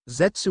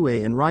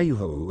 Zetsue and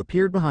Ryuhou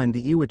appeared behind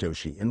the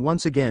Iwatoshi and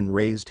once again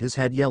raised his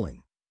head,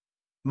 yelling,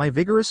 "My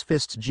vigorous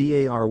fists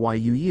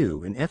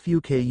Garyuu and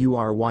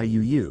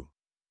Fukuryu."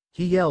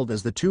 He yelled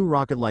as the two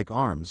rocket-like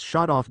arms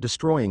shot off,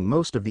 destroying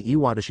most of the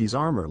Iwatoshi's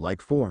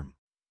armor-like form.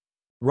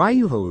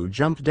 Ryuhou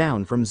jumped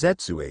down from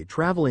Zetsue,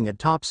 traveling at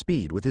top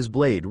speed with his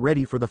blade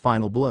ready for the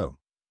final blow.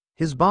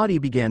 His body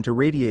began to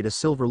radiate a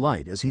silver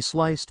light as he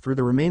sliced through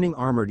the remaining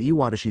armored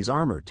Iwatoshi's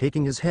armor,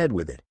 taking his head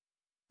with it.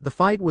 The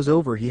fight was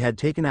over. He had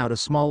taken out a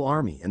small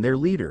army and their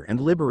leader and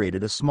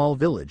liberated a small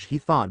village, he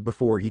thought,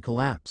 before he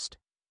collapsed.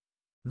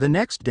 The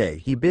next day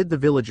he bid the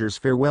villagers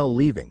farewell,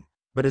 leaving,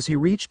 but as he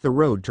reached the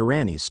road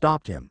Tarani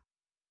stopped him.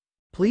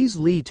 "Please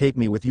Lee, take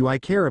me with you. I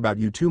care about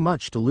you too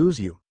much to lose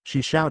you,"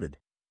 she shouted.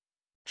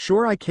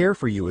 "Sure, I care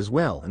for you as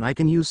well, and I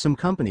can use some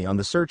company on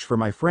the search for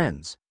my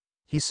friends,"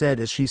 he said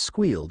as she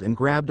squealed and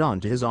grabbed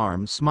onto his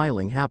arm,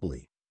 smiling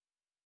happily.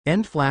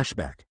 End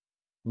flashback.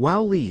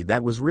 Wow Lee,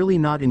 that was really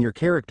not in your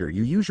character.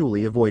 You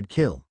usually avoid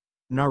kill,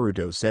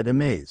 Naruto said,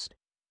 amazed.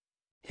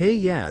 Hey,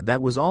 yeah,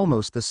 that was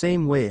almost the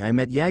same way I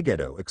met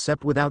Yageto,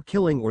 except without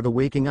killing or the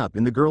waking up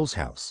in the girl's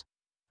house,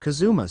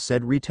 Kazuma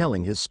said,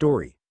 retelling his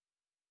story.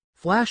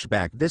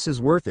 Flashback. This is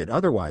worth it,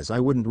 otherwise I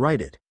wouldn't write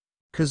it.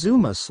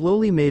 Kazuma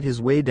slowly made his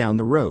way down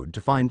the road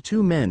to find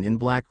two men in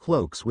black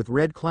cloaks with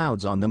red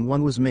clouds on them.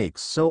 One was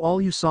Make's, so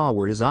all you saw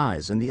were his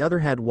eyes, and the other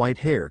had white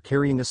hair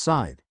carrying a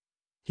scythe.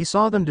 He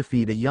saw them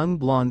defeat a young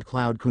blonde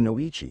Cloud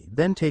Kunoichi,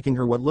 then taking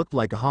her what looked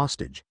like a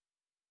hostage.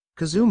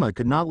 Kazuma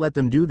could not let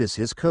them do this.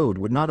 His code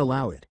would not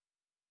allow it.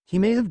 He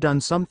may have done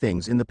some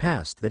things in the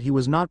past that he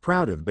was not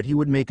proud of, but he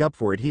would make up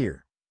for it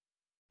here.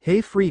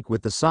 Hey, freak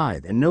with the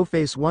scythe and no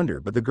face,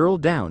 wonder but the girl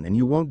down and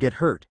you won't get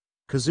hurt,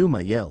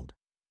 Kazuma yelled.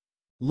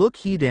 Look,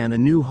 Hidan, a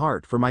new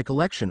heart for my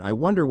collection. I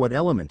wonder what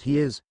element he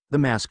is, the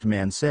masked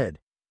man said.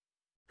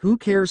 Who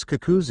cares,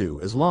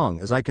 Kakuzu, as long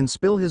as I can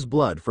spill his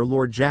blood for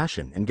Lord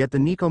Jashin and get the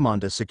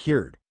Nikomanta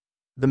secured,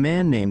 the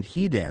man named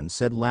Hidan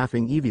said,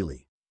 laughing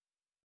evilly.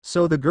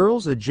 So the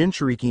girl's a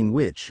Jinchurikin,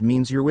 which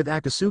means you're with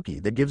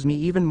Akatsuki. That gives me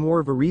even more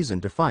of a reason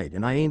to fight,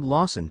 and I ain't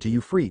lossin' to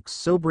you freaks,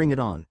 so bring it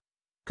on,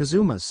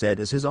 Kazuma said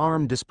as his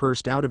arm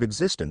dispersed out of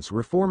existence,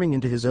 reforming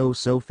into his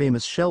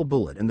oh-so-famous shell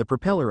bullet, and the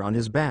propeller on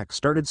his back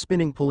started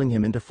spinning, pulling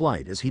him into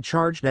flight as he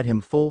charged at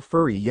him full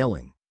fury,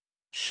 yelling,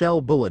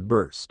 "Shell bullet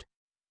burst!"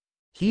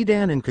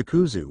 Hidan and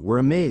Kakuzu were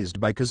amazed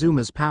by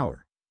Kazuma's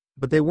power.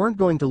 But they weren't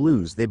going to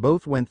lose. They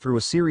both went through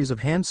a series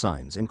of hand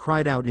signs and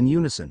cried out in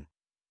unison,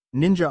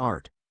 "Ninja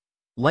art!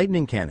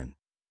 Lightning cannon!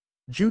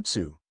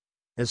 Jutsu!"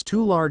 as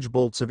two large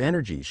bolts of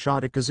energy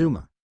shot at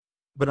Kazuma.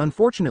 But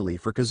unfortunately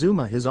for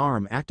Kazuma, his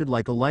arm acted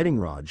like a lightning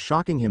rod,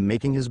 shocking him,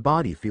 making his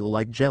body feel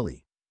like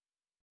jelly.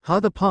 Huh,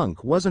 the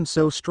punk wasn't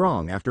so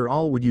strong after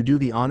all. Would you do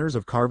the honors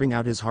of carving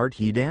out his heart,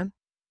 Hidan?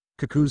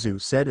 Kakuzu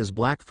said as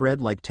black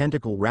thread-like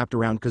tentacle wrapped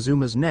around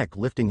Kazuma's neck,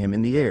 lifting him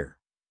in the air.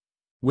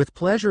 With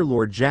pleasure,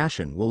 Lord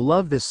Jashin will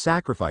love this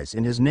sacrifice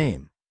in his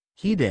name,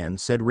 Hidan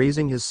said,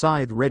 raising his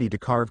scythe ready to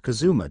carve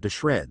Kazuma to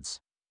shreds.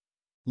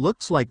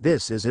 Looks like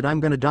this is it. I'm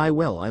gonna die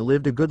well. I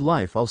lived a good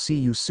life. I'll see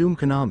you soon,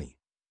 Konami.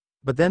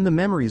 But then the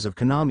memories of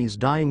Konami's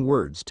dying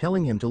words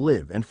telling him to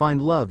live and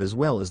find love, as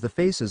well as the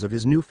faces of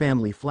his new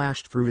family,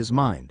 flashed through his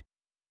mind.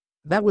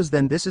 That was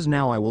then. This is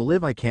now. I will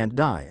live. I can't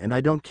die, and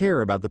I don't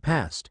care about the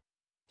past,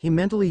 he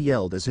mentally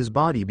yelled as his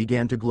body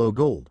began to glow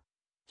gold.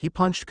 He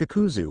punched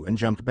Kakuzu and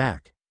jumped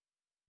back.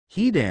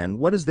 Hidan,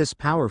 what is this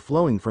power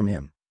flowing from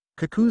him?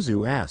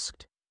 Kakuzu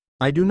asked.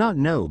 I do not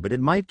know, but it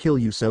might kill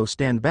you, so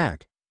stand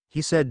back,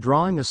 he said,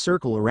 drawing a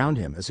circle around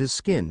him as his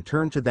skin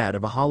turned to that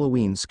of a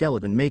Halloween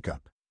skeleton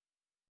makeup.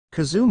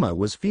 Kazuma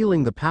was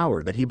feeling the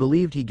power that he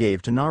believed he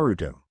gave to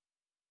Naruto.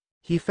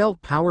 He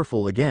felt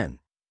powerful again,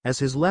 as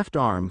his left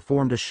arm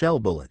formed a shell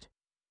bullet.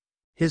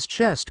 His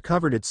chest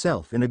covered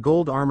itself in a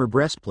gold armor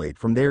breastplate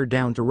from there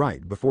down to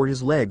right before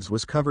his legs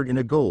was covered in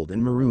a gold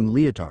and maroon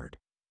leotard.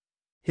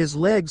 His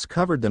legs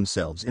covered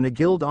themselves in a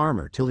gilt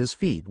armor till his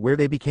feet, where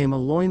they became a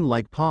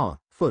loin-like paw,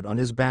 foot on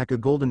his back a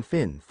golden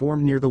fin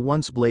formed near the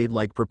once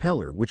blade-like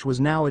propeller which was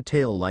now a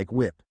tail-like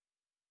whip.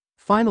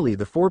 Finally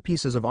the 4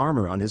 pieces of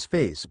armor on his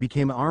face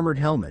became an armored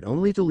helmet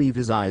only to leave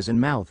his eyes and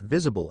mouth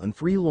visible and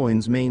 3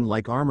 loins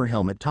mane-like armor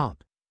helmet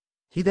top.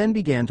 He then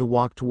began to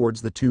walk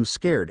towards the 2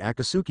 scared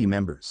Akatsuki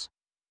members.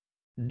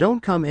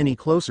 Don't come any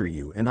closer,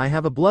 you and I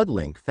have a blood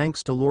link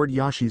thanks to Lord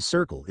Yashi's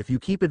circle. If you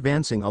keep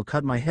advancing I'll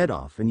cut my head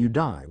off and you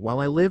die while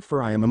I live,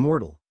 for I am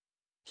immortal,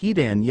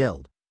 Hidan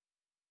yelled.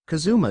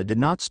 Kazuma did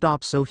not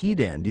stop, so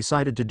Hidan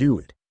decided to do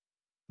it.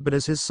 But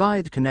as his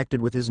scythe connected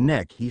with his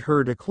neck he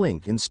heard a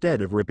clink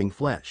instead of ripping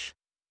flesh.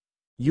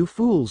 You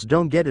fools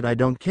don't get it. I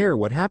don't care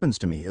what happens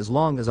to me as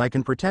long as I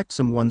can protect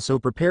someone, so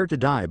prepare to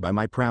die by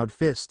my proud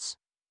fists,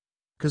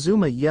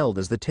 Kazuma yelled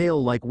as the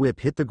tail-like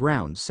whip hit the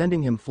ground,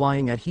 sending him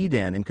flying at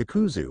Hidan and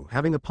Kakuzu,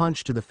 having a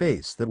punch to the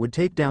face that would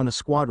take down a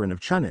squadron of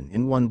Chunin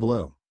in one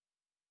blow.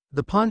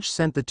 The punch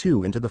sent the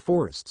 2 into the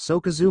forest, so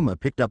Kazuma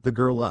picked up the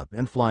girl up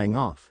and flying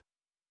off.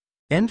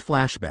 End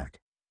flashback.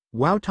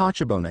 Wow,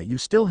 Tachibana, you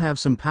still have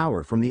some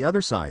power from the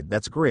other side,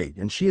 that's great,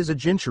 and she is a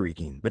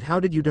Jinchurikin, but how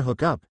did you to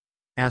hook up?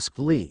 Asked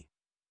Lee.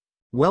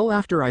 Well,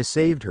 after I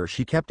saved her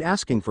she kept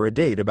asking for a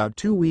date, about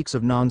 2 weeks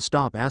of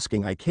non-stop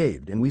asking. I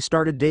caved and we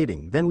started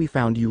dating, then we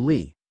found you,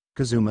 Lee,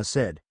 Kazuma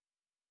said.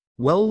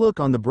 Well, look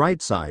on the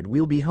bright side,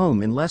 we'll be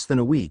home in less than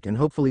a week and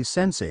hopefully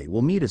sensei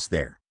will meet us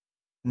there,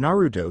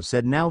 Naruto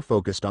said, now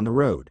focused on the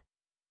road.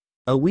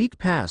 A week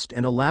passed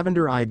and a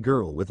lavender-eyed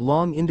girl with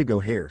long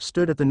indigo hair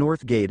stood at the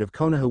north gate of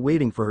Konoha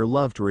waiting for her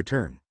love to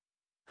return.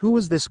 Who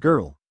was this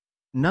girl?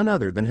 None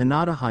other than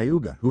Hinata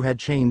Hyuga, who had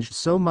changed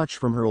so much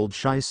from her old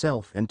shy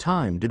self, and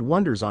time did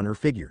wonders on her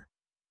figure.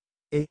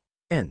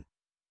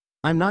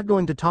 I'm not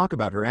going to talk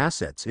about her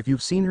assets. If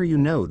you've seen her you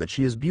know that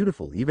she is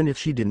beautiful even if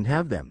she didn't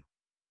have them.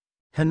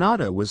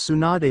 Hinata was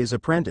Tsunade's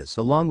apprentice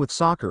along with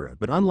Sakura,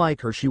 but unlike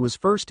her she was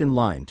first in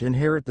line to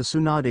inherit the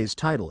Tsunade's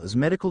title as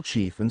medical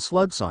chief and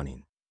slug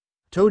Sanin.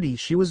 Todi,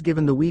 she was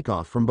given the week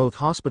off from both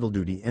hospital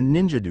duty and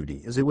ninja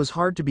duty as it was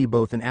hard to be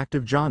both an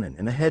active jonin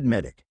and a head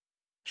medic.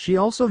 She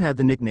also had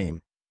the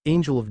nickname,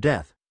 Angel of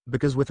Death,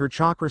 because with her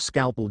chakra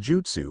scalpel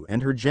jutsu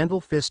and her gentle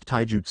fist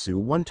taijutsu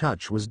one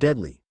touch was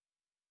deadly.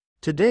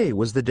 Today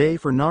was the day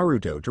for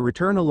Naruto to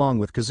return along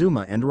with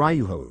Kazuma and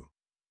Ryuhou.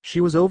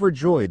 She was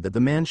overjoyed that the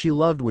man she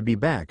loved would be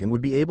back and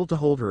would be able to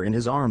hold her in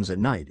his arms at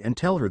night and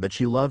tell her that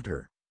she loved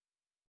her.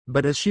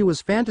 But as she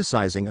was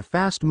fantasizing, a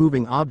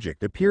fast-moving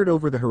object appeared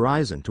over the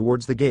horizon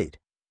towards the gate.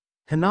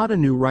 Hinata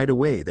knew right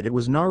away that it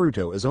was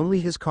Naruto, as only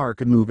his car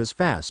could move as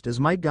fast as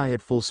might guy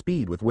at full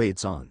speed with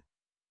weights on.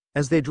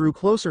 As they drew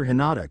closer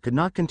Hinata could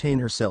not contain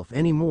herself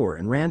anymore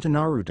and ran to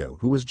Naruto,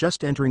 who was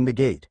just entering the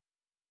gate.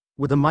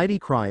 With a mighty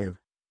cry of,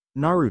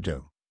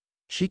 Naruto!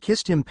 She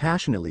kissed him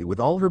passionately with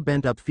all her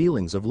bent-up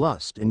feelings of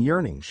lust and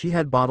yearning she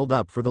had bottled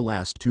up for the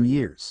last 2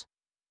 years.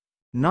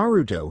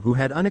 Naruto, who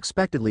had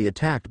unexpectedly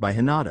attacked by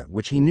Hinata,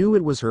 which he knew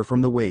it was her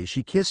from the way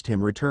she kissed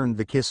him, returned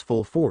the kiss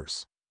full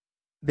force.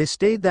 They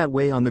stayed that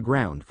way on the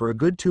ground for a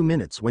good 2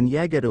 minutes when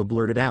Yageto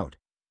blurted out.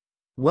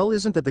 Well,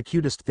 isn't that the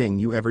cutest thing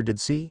you ever did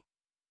see?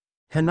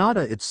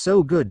 Hinata, it's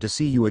so good to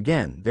see you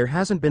again. There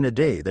hasn't been a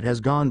day that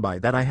has gone by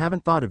that I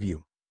haven't thought of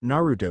you,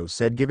 Naruto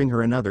said, giving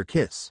her another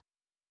kiss.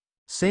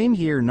 Same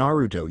here,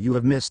 Naruto, you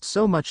have missed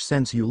so much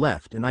since you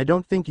left and I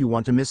don't think you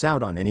want to miss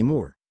out on any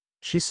more,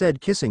 she said,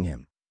 kissing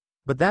him.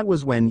 But that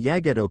was when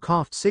Yageto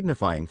coughed,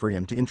 signifying for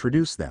him to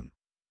introduce them.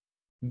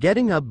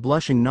 Getting up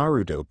blushing,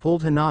 Naruto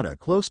pulled Hinata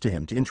close to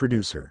him to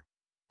introduce her.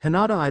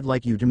 Hinata, I'd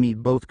like you to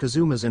meet both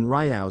Kazuma's and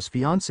Ryu's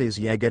fiancés,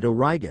 Yageto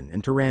Raigen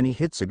and Tarani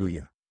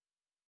Hitsuguya.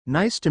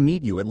 Nice to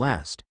meet you at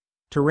last,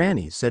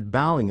 Tarani said,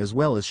 bowing as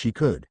well as she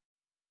could.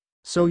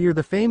 So you're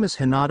the famous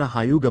Hinata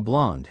Hyuga,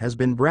 blonde has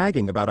been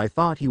bragging about. I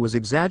thought he was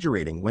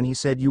exaggerating when he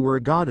said you were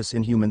a goddess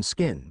in human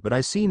skin, but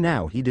I see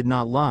now he did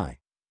not lie,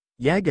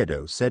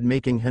 Yageto said,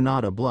 making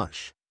Hinata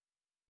blush.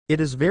 It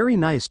is very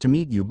nice to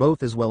meet you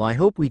both as well. I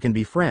hope we can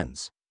be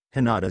friends,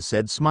 Hinata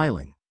said,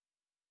 smiling.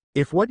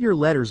 If what your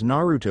letters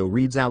Naruto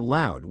reads out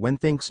loud when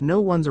thinks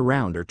no one's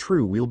around are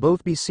true, we'll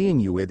both be seeing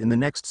you in the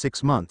next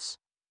 6 months,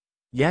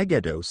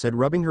 Yageto said,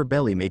 rubbing her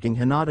belly, making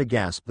Hinata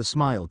gasp the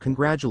smile,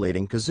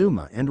 congratulating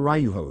Kazuma and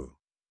Ryuhou.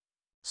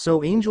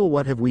 So Angel,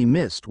 what have we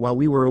missed while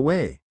we were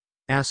away?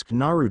 Asked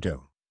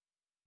Naruto.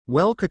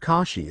 Well,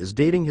 Kakashi is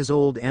dating his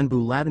old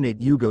Anbu Latinate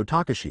Yugo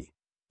Takashi.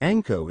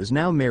 Anko is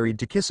now married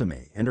to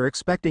Kisame and are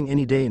expecting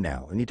any day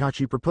now, and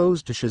Itachi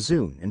proposed to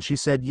Shizune and she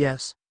said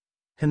yes,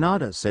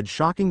 Hinata said,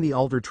 shocking the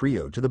alter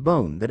trio to the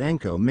bone that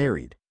Anko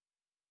married.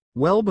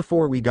 Well,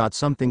 before we got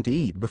something to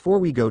eat before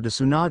we go to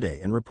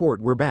Tsunade and report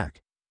we're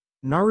back,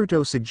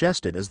 Naruto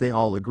suggested as they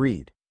all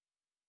agreed.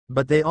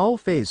 But they all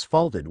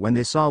face-faulted when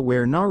they saw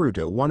where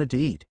Naruto wanted to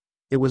eat.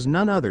 It was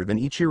none other than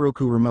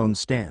Ichiroku Ramon's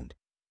stand.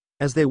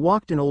 As they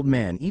walked in, old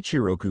man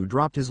Ichiroku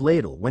dropped his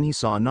ladle when he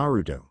saw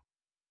Naruto.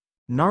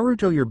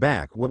 "Naruto, you're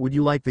back. What would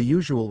you like, the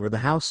usual or the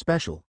house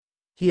special?"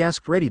 he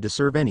asked, ready to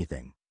serve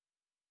anything.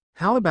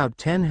 "How about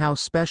 10 house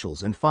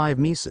specials and 5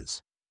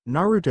 misas?"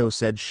 Naruto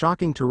said,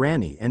 shocking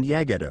Torani and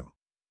Yageto.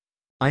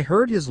 "I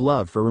heard his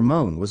love for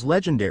Ramon was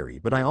legendary,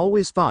 but I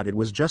always thought it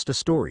was just a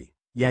story,"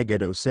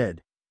 Yageto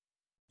said.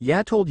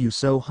 "Yeah, told you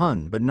so,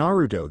 hun, but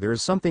Naruto, there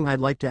is something I'd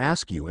like to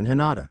ask you and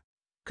Hinata,"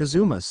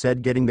 Kazuma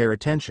said, getting their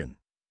attention.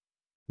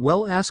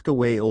 "Well, ask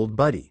away, old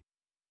buddy.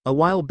 A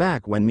while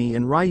back when me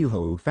and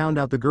Ryuho found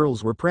out the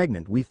girls were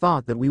pregnant, we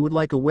thought that we would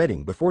like a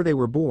wedding before they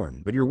were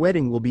born, but your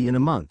wedding will be in a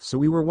month, so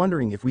we were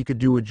wondering if we could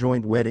do a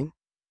joint wedding?"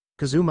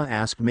 Kazuma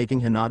asked,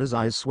 making Hinata's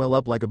eyes swell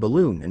up like a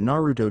balloon and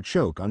Naruto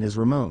choke on his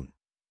Ramon.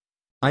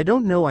 "I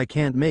don't know, I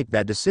can't make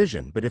that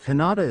decision, but if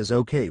Hinata is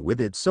okay with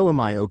it, so am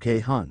I, okay,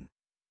 hun?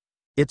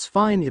 It's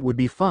fine, it would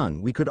be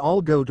fun, we could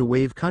all go to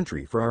Wave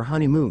Country for our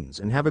honeymoons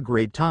and have a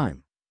great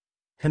time,"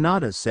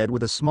 Hinata said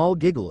with a small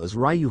giggle as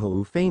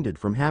Ryuho fainted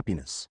from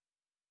happiness.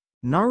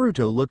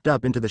 Naruto looked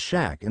up into the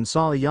shack and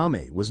saw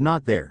Ayame was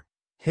not there.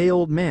 "Hey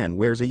old man,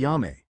 where's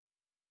Ayame?"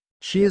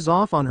 "She is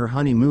off on her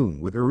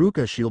honeymoon with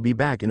Iruka, she'll be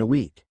back in a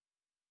week."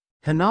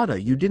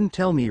 "Hinata, you didn't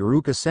tell me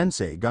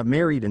Iruka-sensei got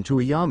married into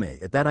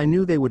Ayame. At that I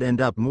knew they would end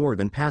up more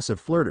than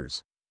passive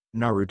flirters,"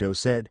 Naruto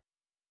said.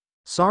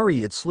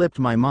 "Sorry, it slipped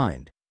my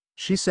mind,"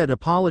 she said,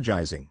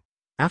 apologizing.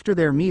 After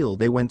their meal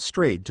they went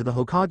straight to the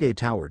Hokage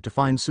Tower to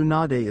find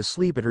Tsunade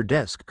asleep at her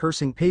desk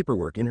cursing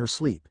paperwork in her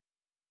sleep.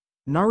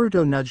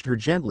 Naruto nudged her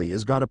gently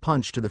as got a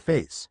punch to the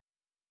face.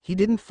 He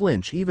didn't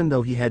flinch even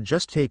though he had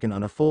just taken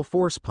on a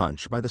full-force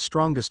punch by the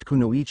strongest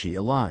kunoichi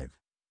alive.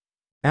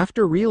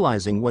 After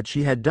realizing what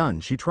she had done,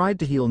 she tried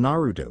to heal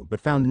Naruto but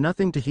found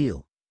nothing to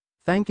heal.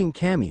 Thanking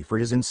Kami for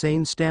his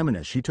insane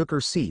stamina, she took her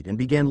seat and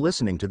began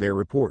listening to their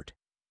report.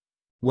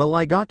 "Well,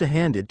 I got to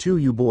hand it to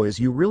you boys,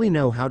 you really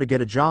know how to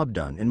get a job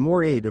done, and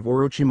more aid of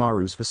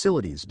Orochimaru's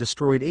facilities,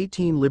 destroyed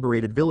 18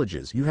 liberated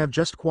villages, you have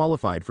just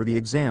qualified for the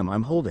exam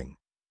I'm holding,"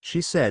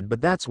 she said,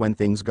 but that's when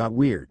things got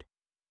weird.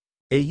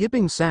 A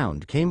yipping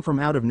sound came from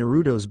out of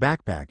Naruto's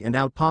backpack and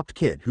out popped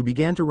Kid, who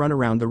began to run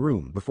around the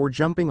room before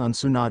jumping on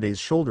Tsunade's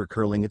shoulder,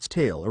 curling its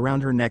tail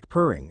around her neck,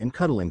 purring and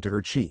cuddling to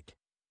her cheek.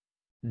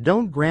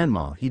 "Don't,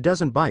 grandma, he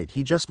doesn't bite,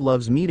 he just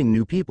loves meeting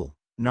new people,"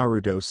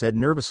 Naruto said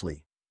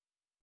nervously.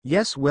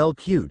 "Yes, well,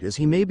 cute as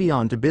he may be,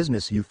 on to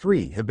business. You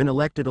 3 have been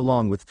elected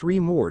along with 3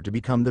 more to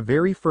become the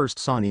very first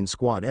Sannin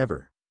squad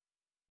ever."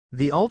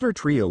 The Alter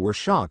Trio were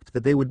shocked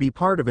that they would be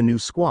part of a new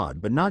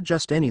squad, but not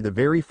just any, the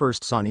very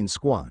first Sannin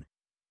squad.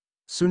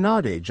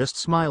 Tsunade just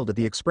smiled at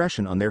the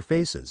expression on their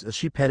faces as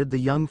she petted the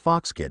young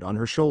fox kid on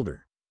her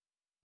shoulder.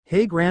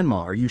 "Hey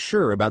grandma, are you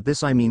sure about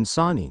this? I mean,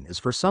 Sannin is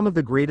for some of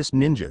the greatest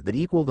ninja that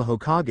equal the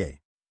Hokage,"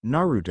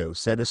 Naruto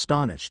said,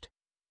 astonished.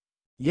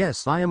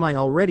 "Yes, I am. I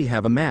already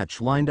have a match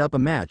lined up, a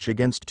match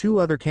against 2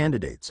 other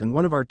candidates and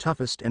one of our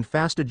toughest and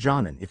fastest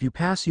Jonin. If you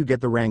pass you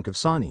get the rank of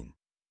Sannin,"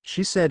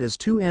 she said as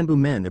 2 Anbu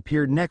men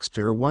appeared next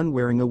to her, one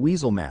wearing a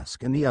weasel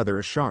mask and the other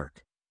a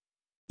shark.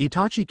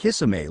 "Itachi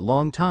Kisame,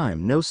 long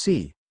time no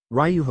see,"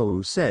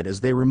 Ryuho said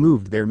as they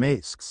removed their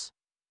masks.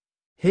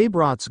 "Hey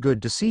brats,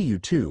 good to see you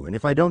too, and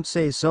if I don't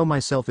say so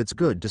myself, it's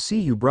good to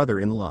see you,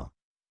 brother-in-law,"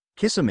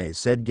 Kisame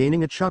said,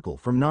 gaining a chuckle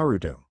from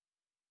Naruto.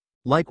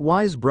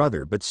 "Likewise,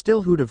 brother, but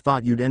still, who'd have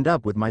thought you'd end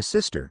up with my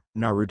sister,"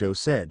 Naruto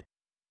said.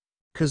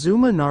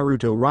 "Kazuma,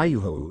 Naruto,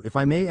 Ryuho, if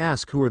I may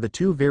ask, who are the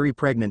 2 very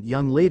pregnant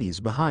young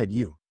ladies behind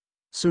you?"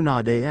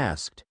 Tsunade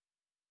asked.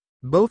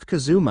 Both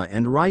Kazuma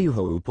and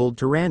Ryuho pulled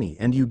Torani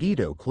and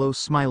Yugito close,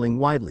 smiling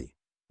widely.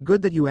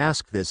 "Good that you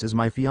asked, this is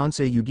my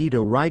fiancé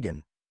Yugito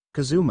Raigen,"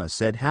 Kazuma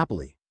said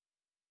happily.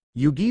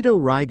 "Yugito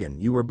Raigen,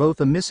 you are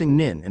both a missing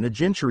nin and a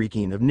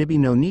Jinchurikin of Nibi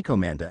no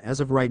Nikomanda. As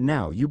of right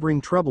now, you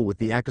bring trouble with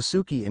the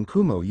Akatsuki and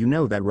Kumo, you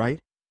know that, right?"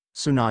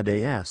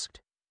 Tsunade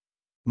asked.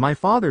 "My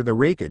father, the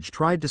Raikage,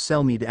 tried to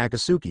sell me to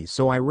Akatsuki,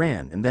 so I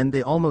ran, and then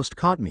they almost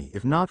caught me,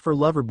 if not for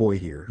Loverboy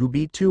here who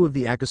beat 2 of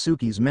the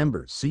Akatsuki's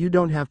members, so you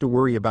don't have to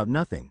worry about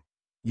nothing,"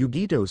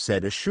 Yugito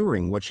said,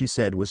 assuring what she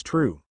said was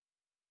true.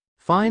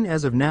 "Fine,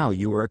 as of now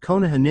you are a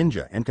Konoha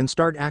ninja and can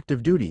start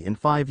active duty in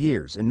 5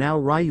 years, and now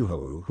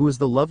Ryuho, who is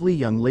the lovely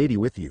young lady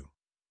with you.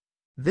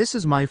 This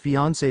is my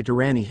fiancée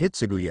Torani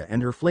Hitsuguya,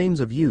 and her flames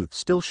of youth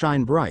still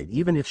shine bright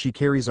even if she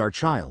carries our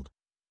child,"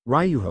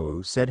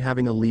 Ryuho said,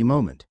 having a Lee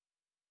moment.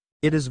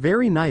 "It is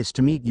very nice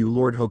to meet you,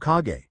 Lord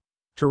Hokage,"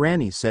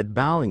 Torani said,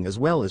 bowing as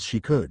well as she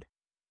could.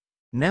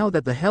 "Now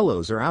that the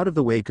hellos are out of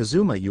the way,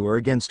 Kazuma, you are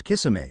against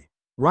Kisame.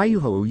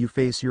 Ryuho, you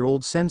face your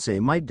old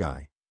sensei Might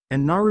Guy.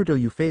 And Naruto,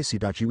 you face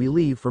Itachi. We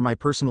leave for my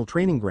personal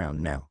training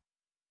ground now,"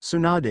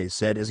 Tsunade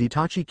said as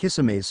Itachi,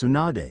 Kisame,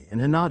 Tsunade, and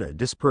Hinata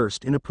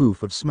dispersed in a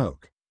poof of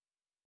smoke.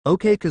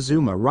 "Okay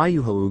Kazuma,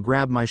 Ryuho,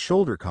 grab my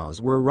shoulder,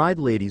 cause we're a ride,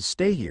 ladies,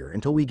 stay here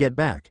until we get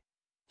back,"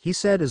 he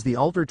said as the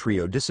Alter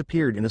Trio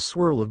disappeared in a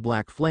swirl of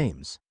black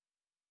flames.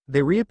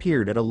 They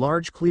reappeared at a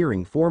large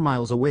clearing 4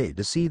 miles away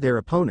to see their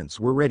opponents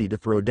were ready to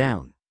throw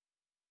down.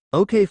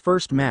 Okay,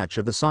 first match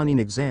of the Sannin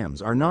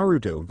exams are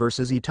Naruto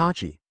versus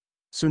Itachi,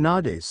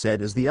 Tsunade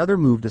said as the other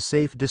moved a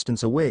safe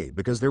distance away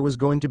because there was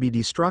going to be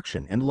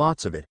destruction and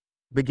lots of it.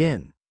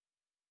 Begin.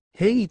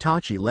 Hey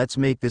Itachi, let's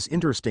make this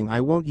interesting. I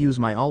won't use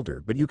my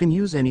altar, but you can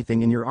use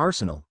anything in your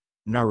arsenal,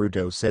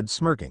 Naruto said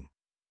smirking.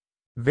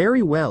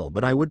 Very well,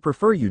 but I would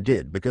prefer you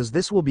did because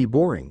this will be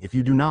boring if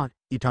you do not,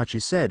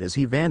 Itachi said as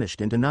he vanished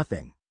into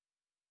nothing.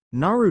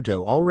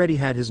 Naruto already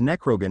had his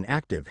Necrogan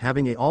active,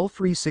 having a all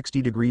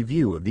 360-degree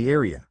view of the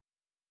area.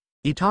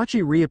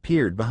 Itachi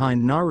reappeared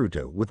behind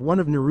Naruto with one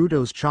of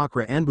Naruto's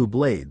chakra Anbu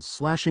blades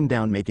slashing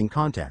down, making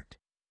contact.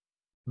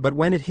 But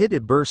when it hit,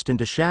 it burst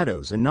into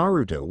shadows and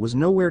Naruto was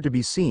nowhere to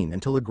be seen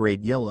until a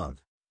great yell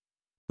of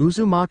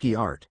Uzumaki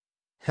art.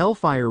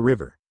 Hellfire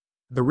River.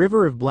 The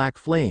river of black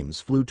flames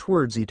flew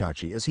towards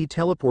Itachi as he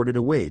teleported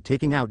away,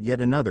 taking out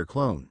yet another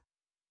clone.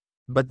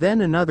 But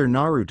then another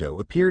Naruto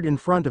appeared in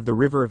front of the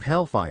river of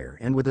hellfire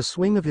and with a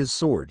swing of his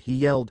sword he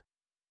yelled,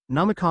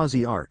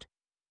 Namikaze art.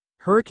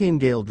 Hurricane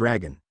Gale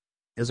Dragon.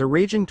 As a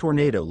raging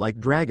tornado-like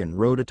dragon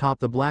rode atop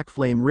the black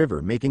flame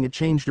river, making it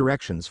change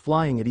directions,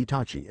 flying at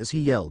Itachi as he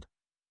yelled,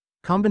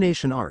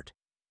 Combination art.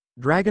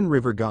 Dragon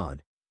River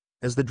God.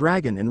 As the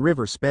dragon and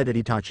river sped at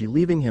Itachi,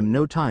 leaving him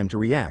no time to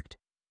react.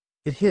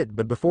 It hit,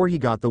 but before he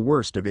got the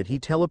worst of it he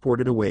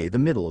teleported away the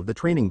middle of the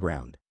training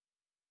ground.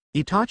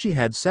 Itachi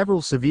had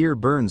several severe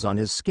burns on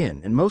his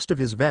skin and most of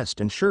his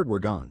vest and shirt were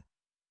gone.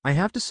 I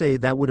have to say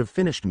that would have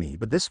finished me,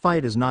 but this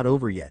fight is not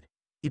over yet,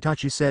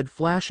 Itachi said,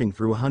 flashing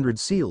through 100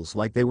 seals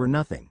like they were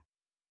nothing.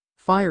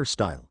 Fire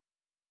style.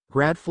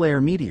 Grad Flare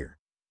Meteor.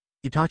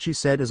 Itachi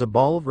said as a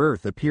ball of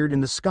earth appeared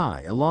in the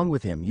sky along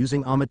with him.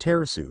 Using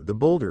Amaterasu, the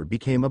boulder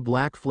became a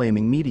black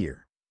flaming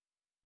meteor.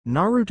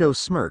 Naruto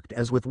smirked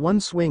as with one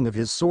swing of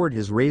his sword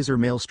his razor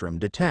maelstrom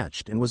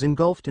detached and was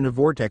engulfed in a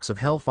vortex of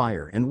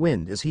hellfire and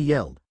wind as he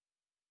yelled,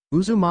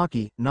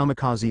 Uzumaki,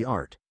 Namikaze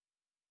art.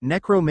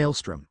 Necro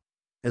Maelstrom.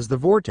 As the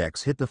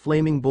vortex hit the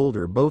flaming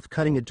boulder, both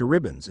cutting it to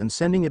ribbons and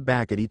sending it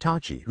back at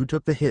Itachi, who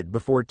took the hit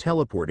before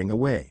teleporting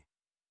away.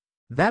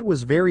 That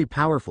was very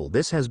powerful.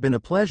 This has been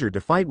a pleasure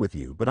to fight with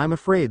you, but I'm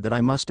afraid that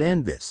I must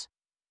end this,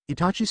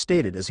 Itachi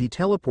stated as he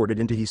teleported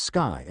into his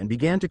sky and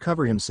began to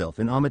cover himself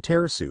in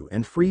Amaterasu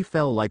and free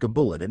fell like a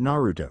bullet at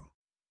Naruto.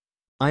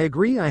 I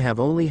agree, I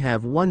only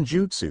have one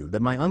jutsu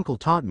that my uncle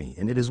taught me,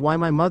 and it is why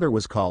my mother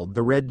was called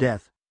the Red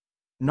Death,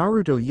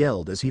 Naruto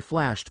yelled as he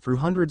flashed through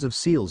hundreds of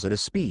seals at a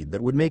speed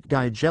that would make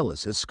Guy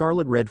jealous as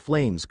scarlet red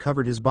flames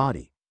covered his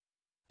body.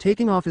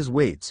 Taking off his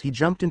weights, he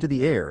jumped into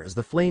the air as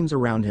the flames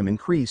around him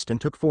increased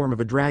and took form of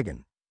a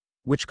dragon,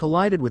 which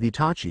collided with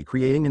Itachi,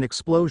 creating an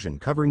explosion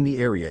covering the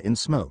area in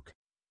smoke.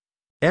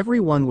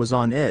 Everyone was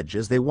on edge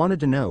as they wanted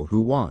to know who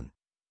won.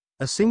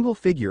 A single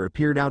figure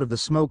appeared out of the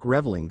smoke,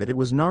 revealing that it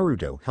was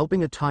Naruto,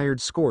 helping a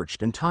tired,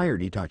 scorched and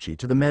tired Itachi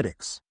to the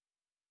medics.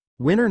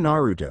 Winner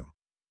Naruto.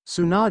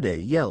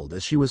 Tsunade yelled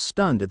as she was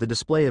stunned at the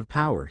display of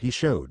power he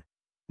showed.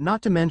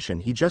 Not to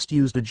mention he just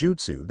used a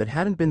jutsu that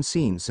hadn't been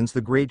seen since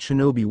the Great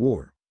Shinobi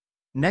War.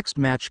 Next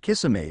match,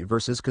 Kisame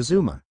versus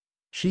Kazuma.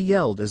 She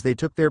yelled as they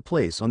took their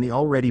place on the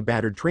already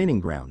battered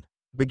training ground.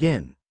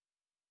 Begin.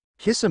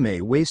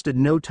 Kisame wasted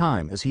no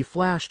time as he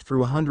flashed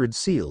through 100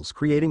 seals,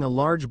 creating a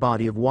large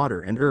body of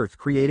water and earth,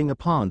 creating a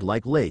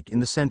pond-like lake in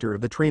the center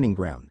of the training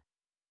ground.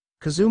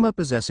 Kazuma,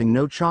 possessing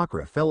no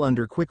chakra, fell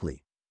under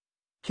quickly.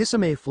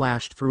 Kisame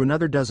flashed through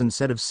another dozen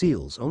set of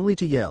seals only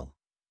to yell,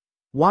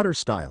 Water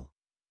style.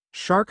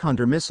 Shark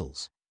Hunter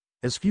missiles.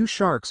 As few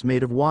sharks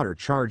made of water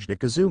charged at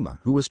Kazuma,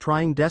 who was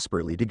trying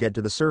desperately to get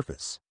to the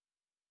surface.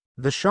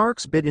 The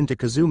sharks bit into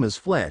Kazuma's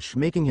flesh,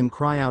 making him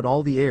cry out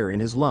all the air in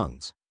his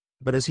lungs.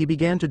 But as he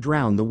began to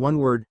drown, the one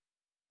word,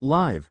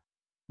 live,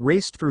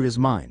 raced through his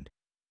mind.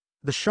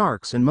 The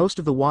sharks and most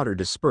of the water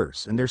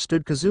disperse, and there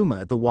stood Kazuma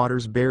at the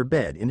water's bare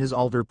bed in his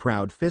altar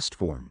proud fist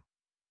form.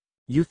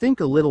 You think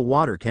a little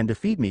water can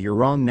defeat me? You're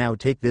wrong. Now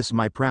take this,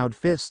 my proud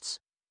fists.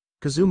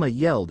 Kazuma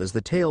yelled as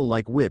the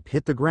tail-like whip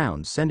hit the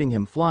ground, sending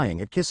him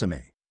flying at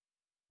Kisame.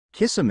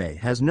 Kisame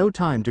has no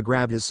time to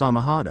grab his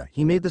Samahada.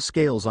 He made the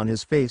scales on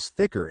his face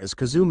thicker as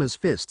Kazuma's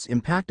fists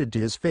impacted to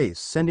his face,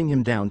 sending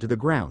him down to the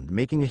ground,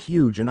 making a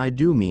huge, and I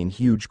do mean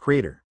huge,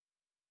 crater.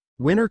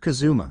 Winner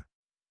Kazuma.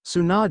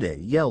 Tsunade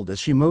yelled as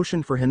she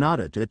motioned for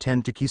Hinata to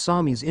attend to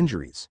Kisame's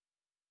injuries.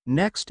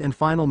 Next and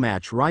final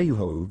match,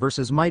 Ryuhou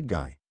versus Might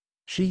Guy.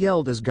 She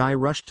yelled as Guy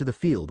rushed to the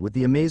field with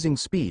the amazing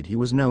speed he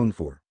was known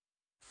for.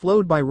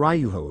 Flowed by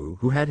Ryuhou,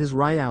 who had his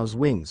Ryao's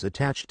wings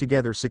attached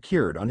together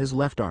secured on his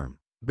left arm.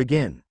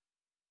 Begin.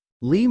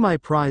 Lee, my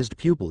prized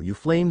pupil, you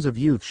flames of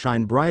youth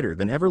shine brighter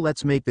than ever.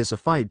 Let's make this a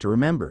fight to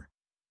remember,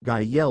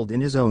 Guy yelled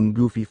in his own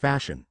goofy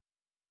fashion.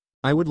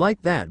 I would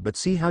like that, but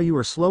see how you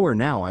are slower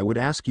now. I would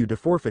ask you to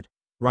forfeit,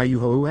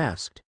 Ryuhou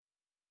asked.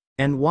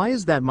 And why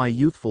is that, my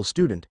youthful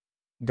student?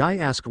 Guy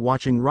asked,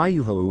 watching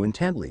Ryuhou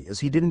intently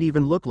as he didn't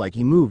even look like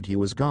he moved. He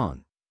was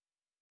gone.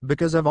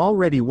 Because I've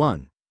already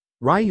won,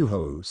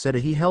 Ryuhou said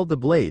as he held the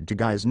blade to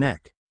Guy's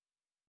neck.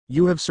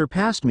 You have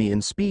surpassed me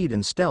in speed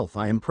and stealth.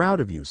 I am proud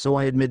of you, so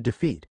I admit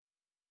defeat.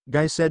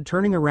 Guy said,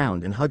 turning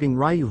around and hugging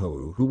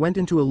Ryuhou, who went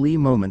into a Lee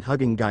moment,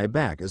 hugging Guy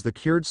back as the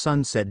cured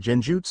sunset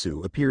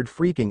genjutsu appeared,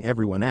 freaking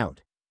everyone out.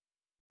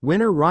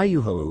 Winner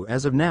Ryuhou,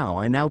 as of now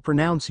I now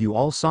pronounce you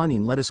all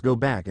Sanin. Let us go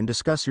back and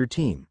discuss your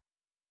team.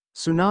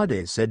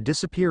 Tsunade said,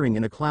 disappearing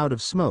in a cloud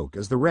of smoke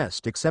as the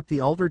rest except the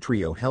altar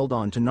trio held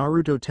on to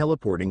Naruto,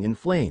 teleporting in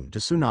flame to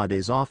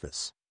Tsunade's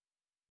office.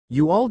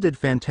 You all did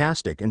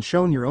fantastic and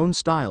shown your own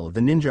style of the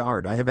ninja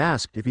art. I have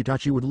asked if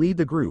Itachi would lead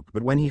the group,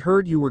 but when he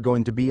heard you were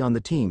going to be on the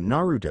team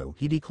Naruto,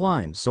 he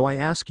declined, so I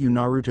ask you,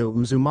 Naruto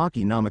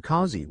Uzumaki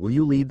Namikaze, will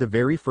you lead the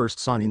very first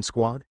Sanin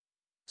squad?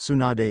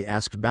 Tsunade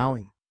asked,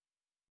 bowing.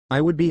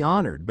 I would be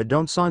honored, but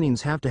don't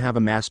Sanins have to have a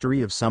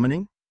mastery of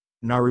summoning?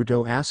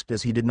 Naruto asked,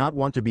 as he did not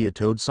want to be a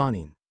Toad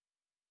Sanin.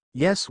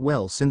 Yes,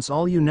 well, since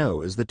all you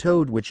know is the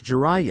Toad, which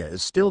Jiraiya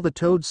is still the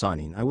Toad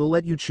Sanin, I will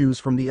let you choose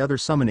from the other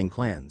summoning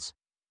clans.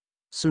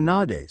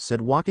 Tsunade said,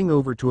 walking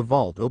over to a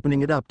vault,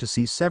 opening it up to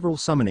see several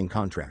summoning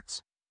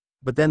contracts.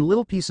 But then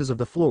little pieces of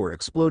the floor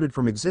exploded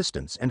from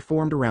existence and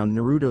formed around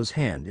Naruto's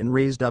hand and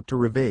raised up to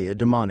reveal a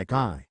demonic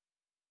eye.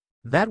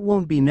 That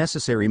won't be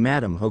necessary,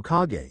 Madam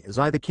Hokage, as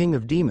I, the king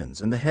of demons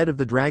and the head of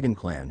the dragon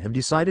clan, have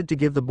decided to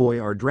give the boy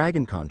our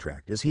dragon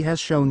contract, as he has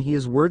shown he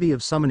is worthy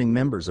of summoning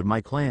members of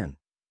my clan.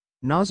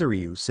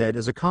 Nazaryu said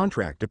as a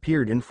contract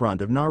appeared in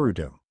front of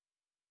Naruto.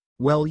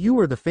 Well, you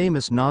are the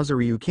famous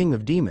Nazaryu, king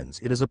of demons.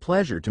 It is a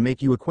pleasure to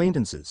make you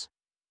acquaintances.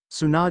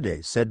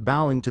 Tsunade said,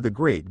 bowing to the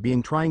great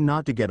being, trying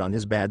not to get on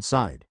his bad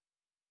side.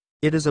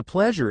 It is a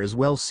pleasure as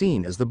well,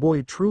 seen as the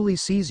boy truly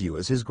sees you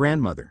as his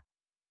grandmother.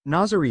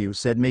 Nazaryu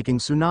said, making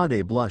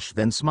Tsunade blush,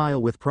 then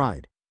smile with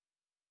pride.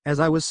 As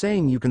I was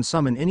saying, you can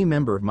summon any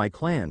member of my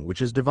clan,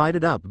 which is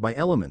divided up by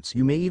elements.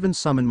 You may even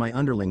summon my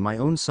underling, my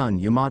own son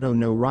Yamato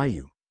no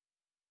Ryu.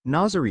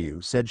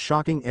 Nazaryu said,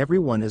 shocking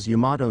everyone, as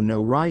Yamato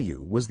no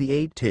Ryu was the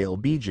eight-tail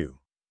Biju.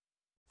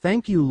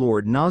 Thank you,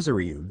 Lord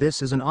Nazaryu,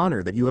 this is an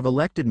honor that you have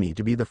elected me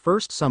to be the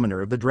first summoner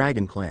of the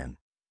Dragon Clan.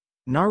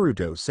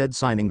 Naruto said,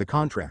 signing the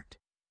contract.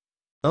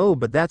 Oh,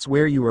 but that's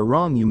where you are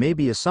wrong. You may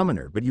be a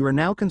summoner, but you are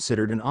now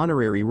considered an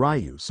honorary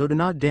Ryu, so do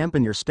not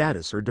dampen your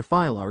status or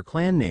defile our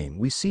clan name.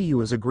 We see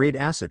you as a great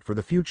asset for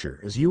the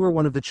future, as you are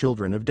one of the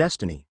children of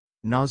destiny,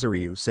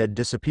 Nazaryu said,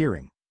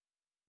 disappearing.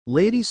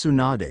 Lady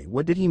Tsunade,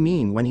 what did he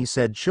mean when he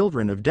said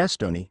children of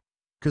destiny?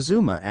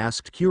 Kazuma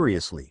asked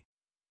curiously.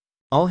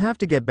 I'll have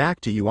to get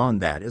back to you on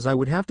that, as I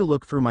would have to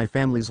look through my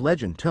family's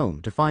legend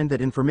tome to find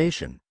that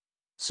information.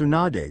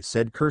 Tsunade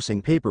said,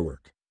 cursing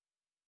paperwork.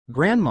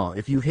 Grandma,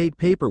 if you hate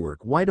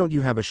paperwork, why don't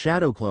you have a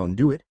shadow clone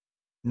do it?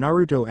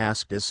 Naruto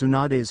asked as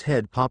Tsunade's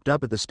head popped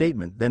up at the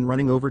statement, then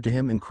running over to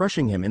him and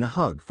crushing him in a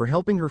hug for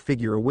helping her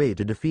figure a way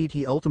to defeat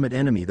his ultimate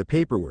enemy, the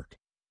paperwork.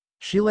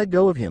 She let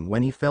go of him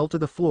when he fell to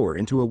the floor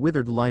into a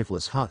withered,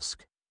 lifeless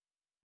husk.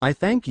 I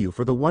thank you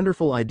for the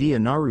wonderful idea,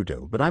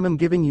 Naruto, but I'm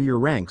giving you your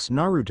ranks.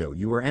 Naruto,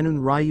 you are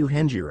Anun Ryu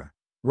Henjira.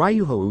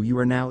 Ryuhou, you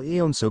are now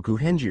Aonsoku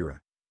Henjira.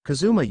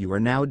 Kazuma, you are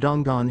now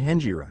Dongon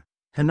Henjira.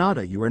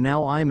 Hinata, you are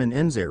now Iman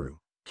Enzeru.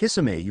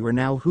 Kisame, you are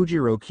now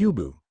Hujiro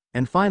Kyubu.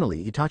 And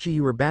finally, Itachi,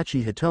 you are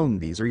Bachi Hitone.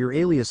 These are your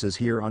aliases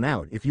here on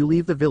out. If you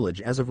leave the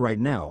village as of right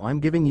now, I'm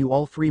giving you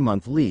all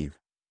 3-month leave.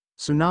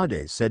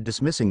 Tsunade said,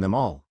 dismissing them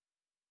all.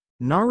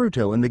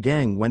 Naruto and the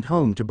gang went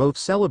home to both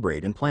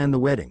celebrate and plan the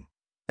wedding.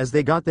 As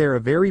they got there, a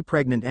very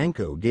pregnant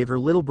Anko gave her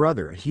little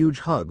brother a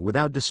huge hug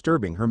without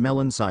disturbing her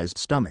melon-sized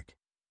stomach.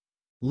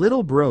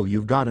 Little bro,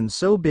 you've gotten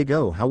so big,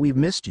 oh how we've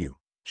missed you,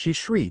 she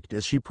shrieked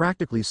as she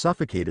practically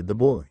suffocated the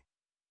boy.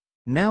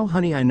 Now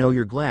honey, I know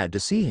you're glad to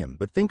see him,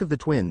 but think of the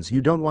twins,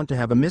 you don't want to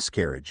have a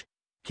miscarriage,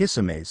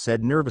 Kisame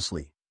said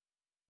nervously.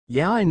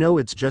 Yeah, I know,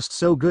 it's just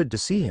so good to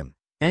see him,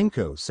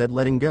 Anko said,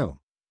 letting go.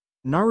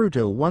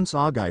 Naruto, once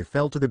Agai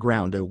fell to the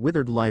ground, a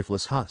withered,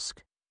 lifeless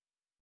husk.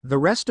 The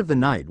rest of the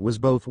night was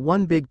both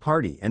one big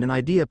party and an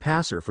idea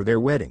passer for their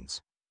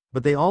weddings.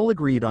 But they all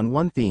agreed on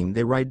one theme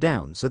they write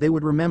down so they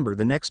would remember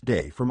the next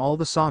day from all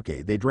the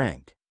sake they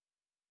drank.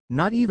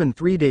 Not even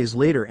 3 days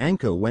later,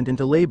 Anko went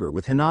into labor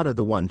with Hinata,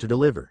 the one to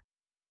deliver.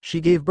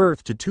 She gave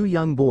birth to 2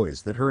 young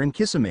boys that her and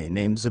Kisame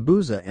named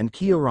Zabuza and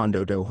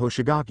Kyorandoto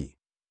Hoshigaki.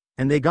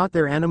 And they got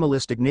their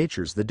animalistic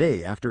natures the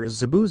day after, as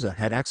Zabuza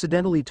had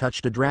accidentally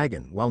touched a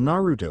dragon while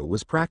Naruto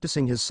was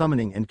practicing his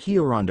summoning, and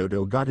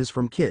Kyorandoto got his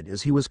from Kid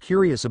as he was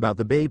curious about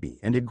the baby,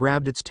 and it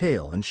grabbed its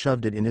tail and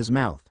shoved it in his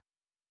mouth.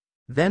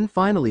 Then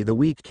finally the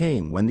week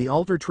came when the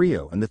altar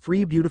trio and the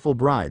 3 beautiful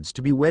brides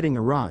to be wedding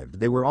arrived.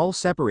 They were all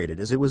separated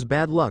as it was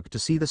bad luck to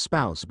see the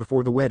spouse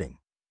before the wedding.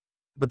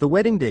 But the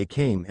wedding day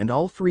came and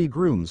all 3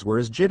 grooms were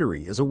as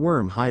jittery as a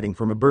worm hiding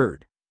from a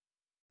bird.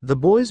 The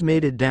boys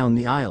made it down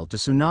the aisle to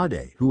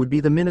Tsunade, who would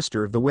be the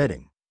minister of the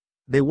wedding.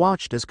 They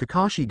watched as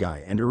Kakashi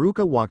Guy and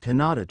Iruka walked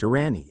Hinata to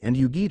Rani and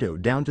Yugito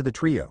down to the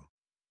trio.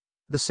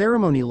 The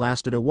ceremony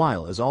lasted a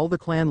while as all the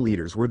clan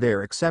leaders were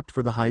there except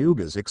for the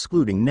Hyugas,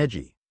 excluding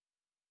Neji.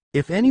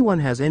 If anyone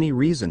has any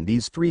reason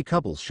these 3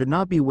 couples should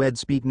not be wed,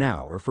 speak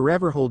now or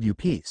forever hold you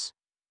peace,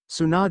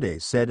 Tsunade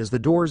said as the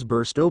doors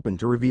burst open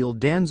to reveal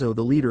Danzo,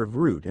 the leader of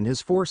Root and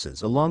his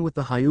forces, along with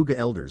the Hyuga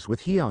elders,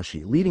 with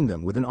Hiyashi leading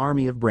them with an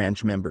army of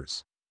branch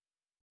members.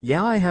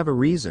 "Yeah, I have a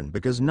reason,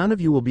 because none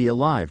of you will be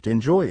alive to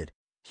enjoy it,"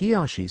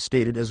 Hiyashi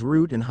stated as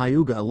Root and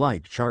Hyuga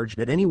alike charged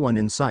at anyone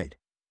in sight.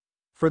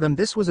 For them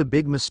this was a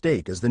big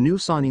mistake, as the new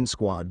Sannin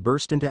squad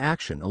burst into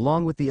action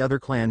along with the other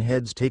clan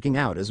heads, taking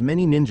out as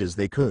many ninjas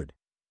they could.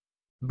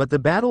 But the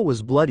battle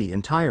was bloody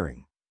and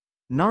tiring.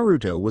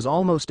 Naruto was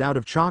almost out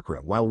of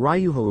chakra, while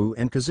Ryuhou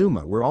and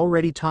Kazuma were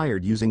already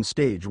tired using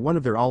stage 1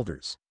 of their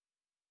altars.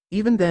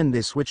 Even then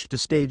they switched to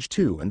stage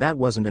 2, and that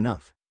wasn't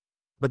enough.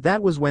 But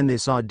that was when they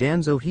saw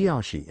Danzo,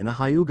 Hiyashi and a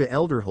Hyuga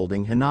elder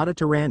holding Hinata,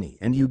 Tarani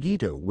and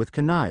Yugito with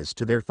kunais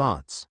to their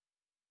thoughts.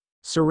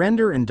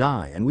 "Surrender and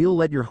die, and we'll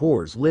let your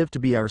whores live to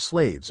be our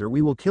slaves, or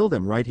we will kill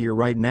them right here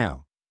right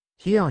now,"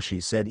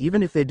 Hiyashi said.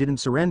 Even if they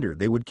didn't surrender,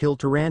 they would kill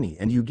Tarani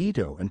and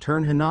Yugito and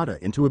turn Hinata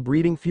into a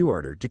breeding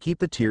Fuarder to keep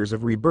the tears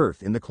of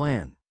rebirth in the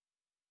clan.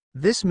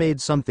 This made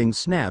something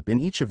snap in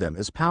each of them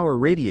as power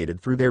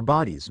radiated through their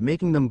bodies,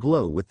 making them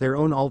glow with their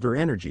own altar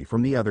energy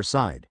from the other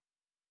side.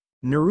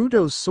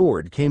 Naruto's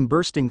sword came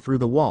bursting through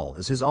the wall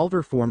as his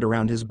altar formed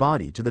around his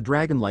body to the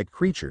dragon-like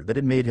creature that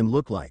it made him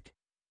look like.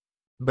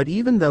 But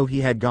even though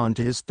he had gone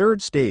to his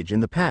third stage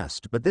in the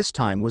past, but this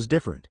time was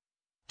different.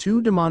 Two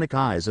demonic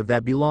eyes of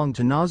that belonged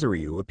to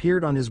Nazaryu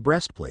appeared on his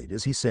breastplate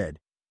as he said,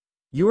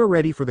 "You are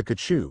ready for the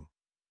Kachu."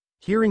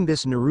 Hearing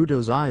this,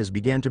 Naruto's eyes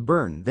began to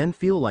burn, then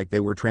feel like they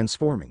were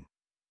transforming.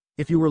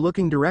 If you were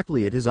looking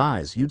directly at his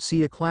eyes, you'd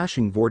see a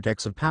clashing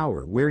vortex of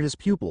power where his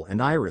pupil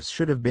and iris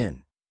should have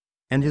been.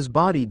 And his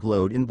body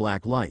glowed in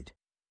black light.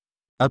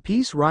 A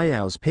piece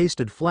Ryu's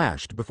pasted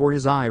flashed before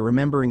his eye,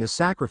 remembering a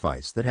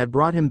sacrifice that had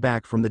brought him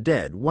back from the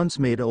dead once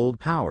made old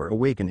power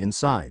awaken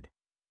inside.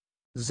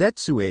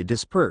 Zetsue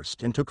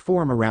dispersed and took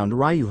form around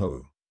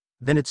Ryuhou.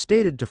 Then it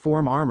stated to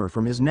form armor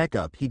from his neck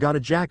up. He got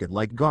a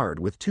jacket-like guard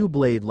with two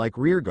blade-like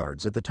rear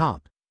guards at the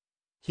top.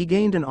 He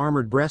gained an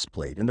armored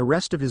breastplate, and the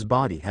rest of his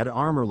body had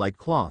armor like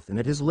cloth, and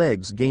at his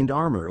legs gained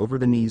armor over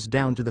the knees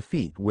down to the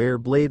feet where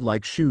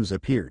blade-like shoes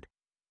appeared.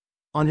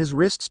 On his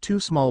wrists 2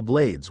 small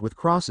blades with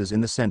crosses in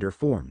the center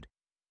formed.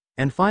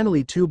 And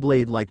finally 2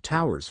 blade-like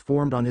towers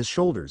formed on his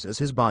shoulders as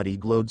his body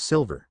glowed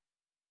silver.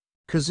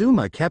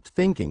 Kazuma kept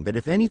thinking that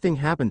if anything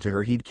happened to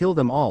her, he'd kill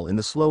them all in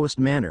the slowest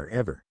manner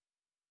ever.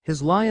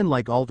 His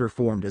lion-like altar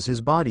formed as his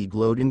body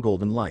glowed in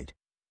golden light.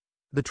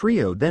 The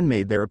trio then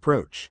made their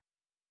approach.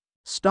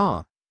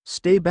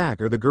 Stay back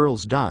or the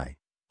girls die,"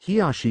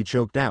 Hiyashi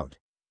choked out.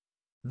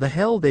 "The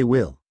hell they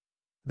will."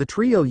 The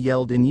trio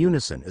yelled in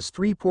unison as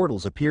 3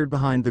 portals appeared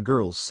behind the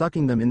girls,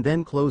 sucking them in,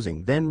 then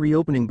closing, then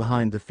reopening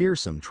behind the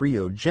fearsome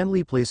trio,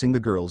 gently placing the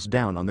girls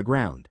down on the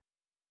ground.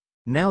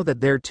 Now that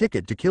their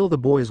ticket to kill the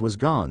boys was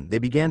gone, they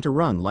began to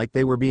run like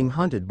they were being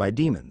hunted by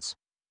demons.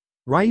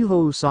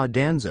 Ryuhou saw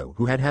Danzo,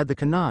 who had had the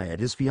kunai at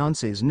his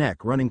fiancée's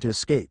neck, running to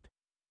escape.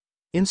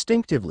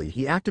 Instinctively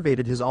he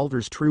activated his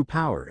altar's true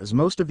power as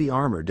most of the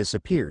armor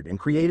disappeared and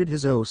created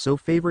his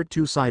oh-so-favorite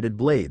 2-sided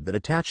blade that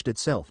attached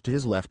itself to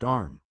his left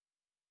arm.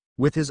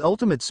 With his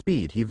ultimate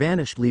speed he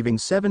vanished, leaving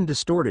 7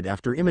 distorted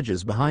after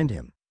images behind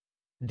him.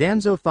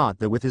 Danzo thought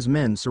that with his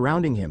men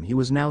surrounding him he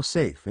was now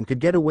safe and could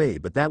get away,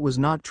 but that was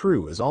not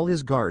true, as all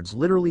his guards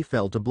literally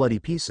fell to bloody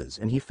pieces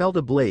and he felt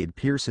a blade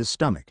pierce his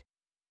stomach.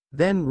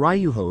 Then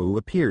Ryuhou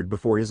appeared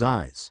before his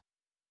eyes.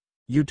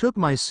 "You took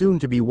my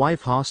soon-to-be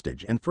wife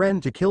hostage and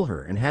threatened to kill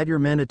her, and had your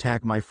men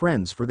attack my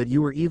friends for that.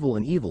 You are evil,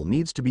 and evil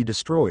needs to be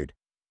destroyed,"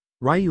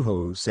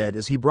 Ryuhou said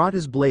as he brought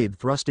his blade,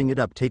 thrusting it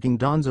up, taking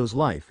Danzo's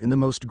life in the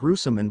most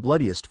gruesome and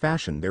bloodiest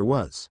fashion there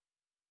was.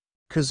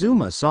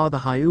 Kazuma saw the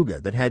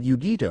Hyuga that had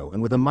Yugito,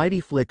 and with a mighty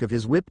flick of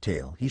his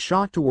whiptail he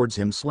shot towards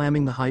him,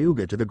 slamming the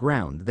Hyuga to the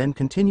ground, then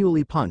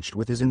continually punched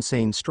with his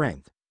insane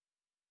strength,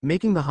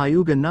 making the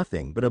Hyuga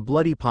nothing but a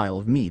bloody pile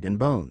of meat and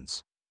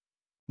bones.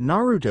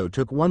 Naruto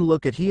took one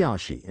look at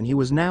Hiyashi and he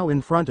was now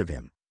in front of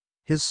him.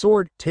 His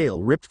sword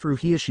tail ripped through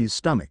Hiyashi's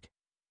stomach.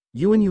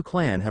 "You and you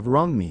clan have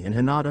wronged me and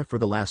Hinata for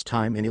the last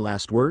time. Any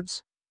last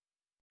words?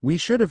 We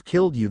should have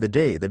killed you the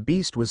day that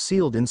beast was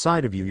sealed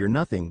inside of you. You're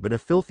nothing but a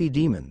filthy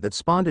demon that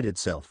spawned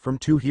itself from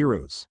 2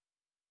 heroes.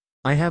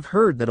 I have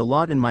heard that a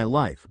lot in my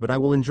life, but I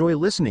will enjoy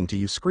listening to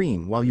you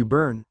scream while you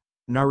burn,"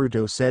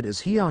 Naruto said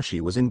as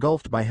Hiyashi was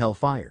engulfed by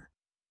hellfire.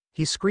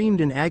 He screamed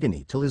in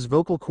agony till his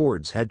vocal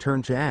cords had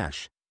turned to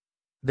ash.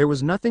 There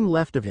was nothing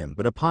left of him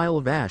but a pile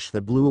of ash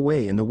that blew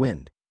away in the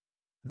wind.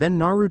 Then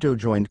Naruto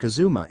joined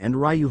Kazuma and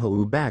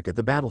Ryuhou back at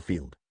the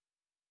battlefield.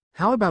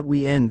 "How about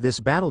we end this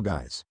battle,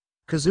 guys?"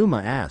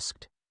 Kazuma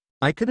asked.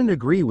 "I couldn't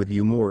agree with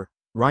you more,"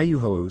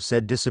 Ryuhou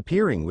said,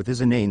 disappearing with his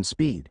inane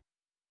speed.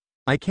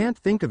 "I can't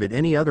think of it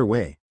any other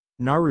way,"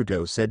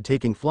 Naruto said,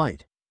 taking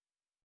flight.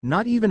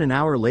 Not even an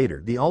hour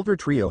later the altar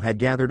trio had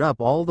gathered up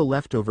all the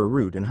leftover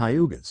Root and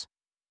Hyugas.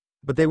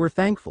 But they were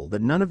thankful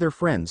that none of their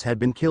friends had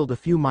been killed. A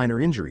few minor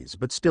injuries,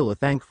 but still a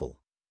thankful.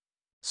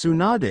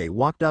 Tsunade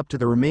walked up to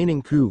the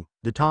remaining coup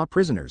d'etat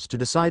prisoners to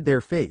decide their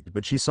fate,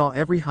 but she saw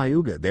every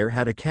Hyuga there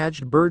had a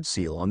caged bird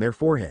seal on their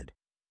forehead.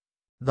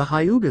 The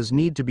Hyugas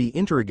need to be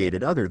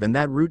interrogated. Other than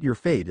that, root, your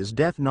fate is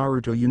death.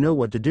 Naruto, you know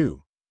what to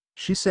do,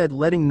 she said,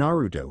 letting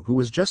Naruto, who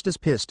was just as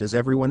pissed as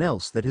everyone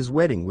else that his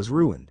wedding was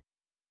ruined.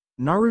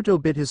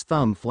 Naruto bit his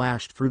thumb,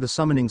 flashed through the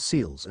summoning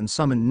seals and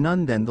summoned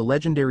none then the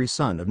legendary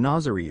son of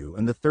Nazaryu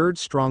and the third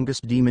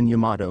strongest demon,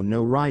 Yamato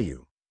no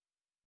Ryu.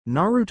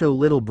 Naruto,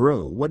 little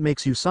bro, what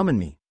makes you summon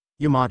me?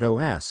 Yamato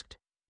asked.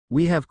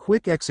 We have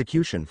quick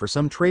execution for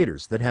some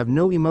traitors that have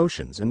no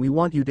emotions, and we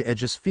want you to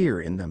edge fear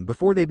in them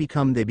before they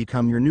become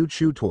your new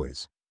chew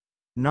toys,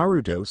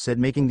 Naruto said,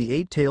 making the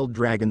eight-tailed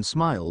dragon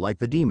smile like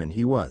the demon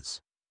he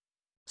was.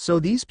 So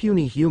these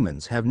puny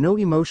humans have no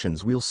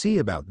emotions? We'll see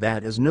about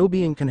that, as no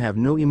being can have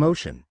no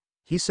emotion,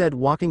 he said,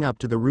 walking up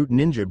to the root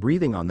ninja,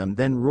 breathing on them,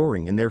 then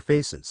roaring in their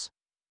faces.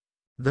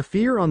 The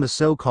fear on the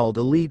so-called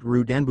elite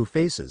root Anbu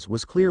faces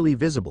was clearly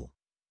visible,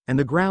 and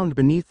the ground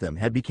beneath them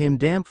had become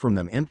damp from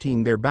them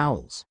emptying their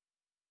bowels.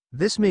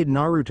 This made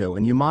Naruto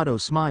and Yamato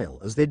smile,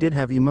 as they did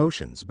have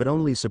emotions but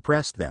only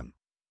suppressed them.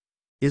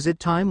 Is it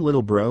time,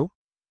 little bro?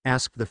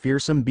 Asked the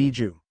fearsome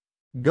Biju.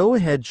 Go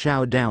ahead,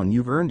 chow down,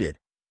 you've earned it,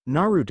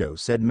 Naruto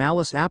said,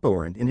 malice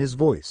apparent in his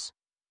voice.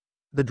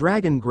 The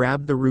dragon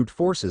grabbed the root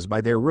forces by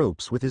their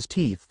ropes with his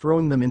teeth,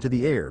 throwing them into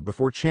the air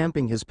before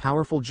champing his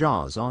powerful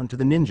jaws onto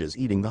the ninjas,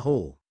 eating the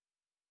whole.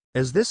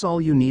 Is this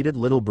all you needed,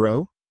 little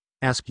bro?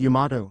 Asked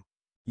Yamato.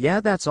 Yeah,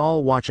 that's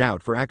all. Watch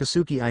out for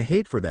Akatsuki, I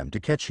hate for them to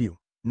catch you,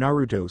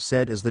 Naruto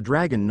said as the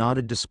dragon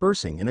nodded,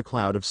 dispersing in a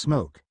cloud of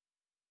smoke.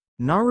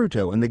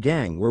 Naruto and the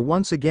gang were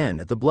once again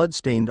at the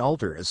blood-stained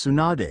altar as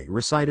Tsunade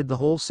recited the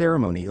whole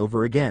ceremony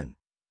over again.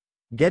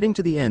 Getting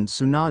to the end,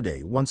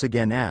 Tsunade once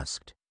again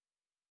asked,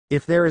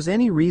 if there is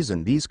any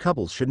reason these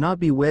couples should not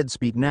be wed,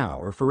 speak now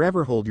or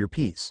forever hold your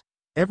peace.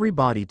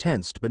 Everybody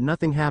tensed, but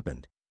nothing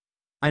happened.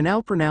 I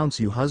now pronounce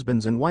you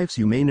husbands and wives.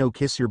 You may now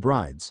kiss your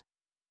brides.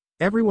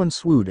 Everyone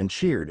swooned and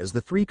cheered as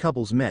the three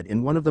couples met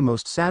in one of the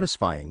most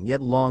satisfying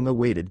yet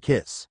long-awaited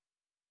kiss.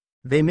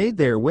 They made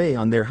their way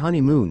on their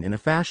honeymoon in a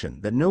fashion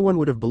that no one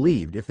would have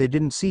believed if they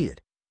didn't see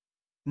it.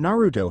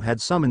 Naruto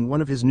had summoned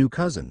one of his new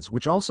cousins,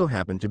 which also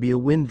happened to be a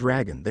wind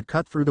dragon that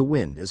cut through the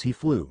wind as he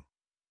flew.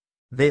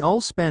 They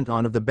all spent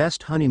one of the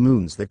best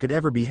honeymoons that could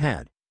ever be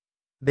had.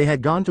 They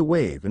had gone to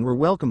Wave and were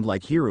welcomed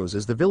like heroes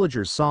as the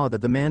villagers saw that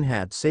the man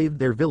had saved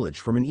their village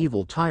from an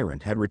evil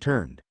tyrant had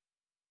returned.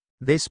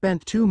 They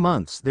spent 2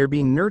 months there,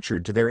 being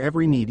nurtured to their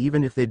every need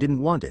even if they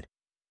didn't want it.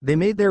 They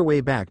made their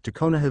way back to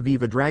Konoha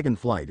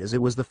Dragonflight as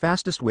it was the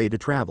fastest way to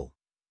travel.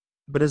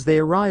 But as they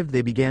arrived,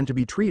 they began to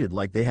be treated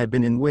like they had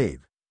been in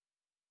Wave.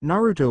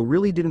 Naruto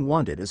really didn't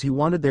want it, as he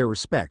wanted their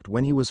respect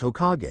when he was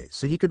Hokage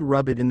so he could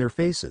rub it in their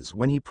faces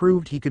when he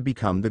proved he could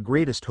become the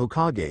greatest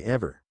Hokage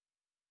ever.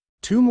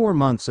 2 more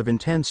months of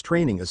intense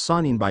training as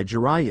Sannin by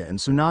Jiraiya and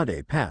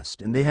Tsunade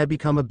passed, and they had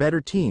become a better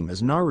team,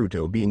 as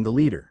Naruto being the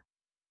leader.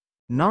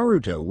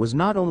 Naruto was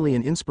not only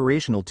an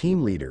inspirational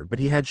team leader, but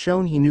he had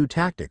shown he knew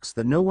tactics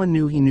that no one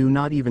knew he knew,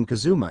 not even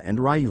Kazuma and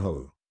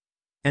Ryuhou.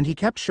 And he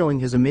kept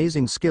showing his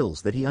amazing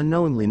skills that he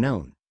unknowingly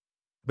known.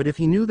 But if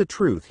he knew the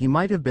truth, he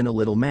might have been a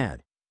little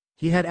mad.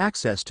 He had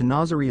access to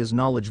Nazaria's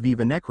knowledge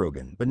Viva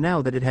Necrogan, but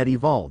now that it had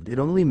evolved, it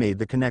only made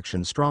the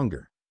connection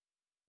stronger.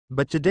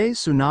 But today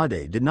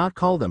Tsunade did not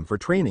call them for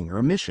training or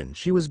a mission,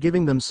 she was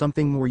giving them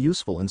something more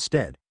useful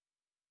instead.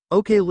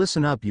 Okay,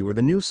 listen up, you are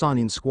the new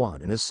Sannin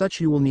squad, and as such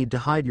you will need to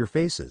hide your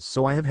faces,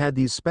 so I have had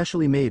these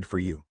specially made for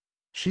you,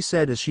 she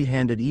said as she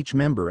handed each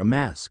member a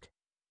mask.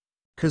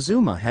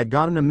 Kazuma had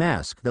gotten a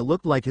mask that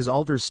looked like his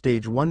altar's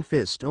stage 1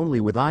 fist,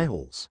 only with eye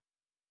holes.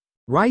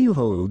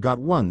 Ryuhou got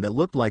one that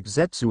looked like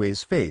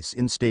Zetsue's face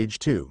in stage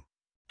 2.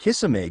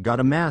 Kisame got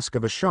a mask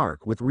of a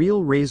shark with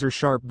real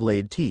razor-sharp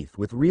blade teeth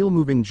with real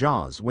moving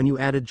jaws. When you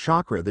added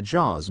chakra, the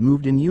jaws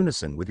moved in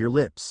unison with your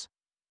lips.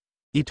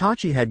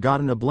 Itachi had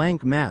gotten a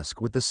blank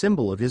mask with the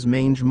symbol of his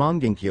mange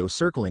Mangenkyo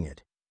circling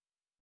it.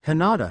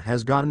 Hinata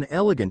has got an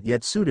elegant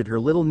yet suited her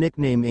little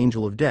nickname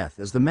Angel of Death,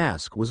 as the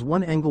mask was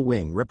one angle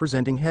wing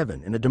representing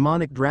heaven and a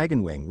demonic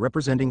dragon wing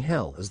representing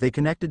hell as they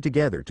connected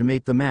together to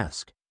make the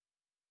mask.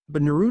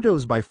 But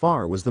Naruto's by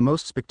far was the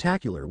most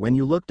spectacular. When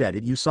you looked at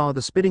it, you saw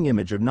the spitting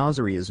image of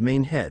Nazaria's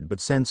main head,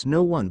 but since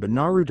no one but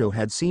Naruto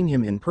had seen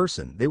him in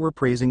person, they were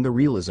praising the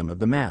realism of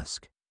the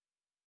mask.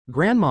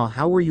 Grandma,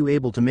 how were you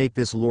able to make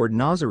this? Lord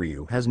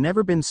Nazariu has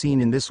never been seen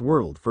in this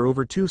world for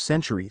over 2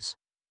 centuries.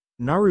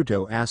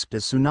 Naruto asked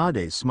as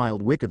Tsunade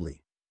smiled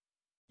wickedly.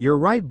 You're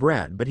right,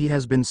 Brad, but he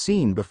has been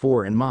seen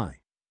before, and my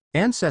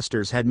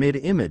ancestors had made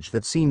an image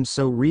that seemed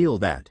so real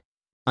that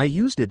I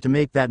used it to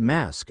make that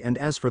mask. And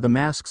as for the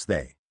masks,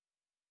 they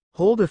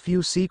hold a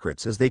few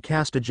secrets, as they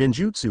cast a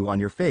genjutsu on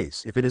your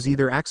face if it is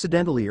either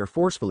accidentally or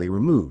forcefully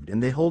removed,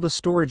 and they hold a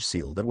storage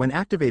seal that when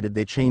activated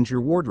they change your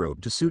wardrobe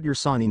to suit your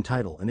Sannin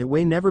title, and it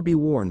may never be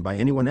worn by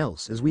anyone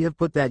else, as we have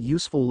put that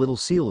useful little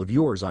seal of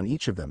yours on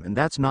each of them. And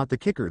that's not the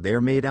kicker, they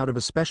are made out of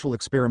a special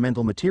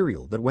experimental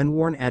material that when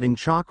worn adding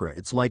chakra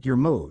it's like your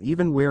mo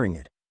even wearing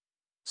it.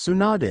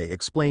 Tsunade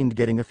explained,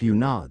 getting a few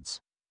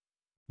nods.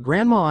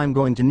 Grandma, I'm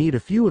going to need a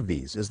few of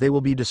these as they will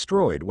be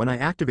destroyed when I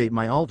activate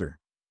my altar.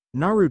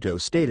 Naruto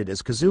stated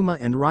as Kazuma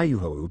and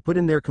Ryuhou put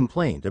in their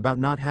complaint about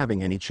not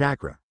having any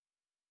chakra.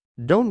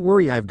 Don't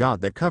worry, I've got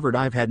that covered.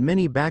 I've had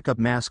many backup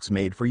masks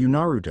made for you,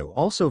 Naruto.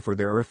 Also, for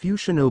there are a few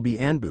shinobi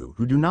Anbu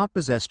who do not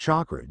possess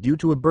chakra due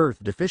to a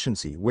birth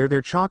deficiency where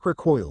their chakra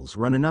coils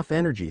run enough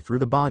energy through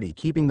the body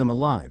keeping them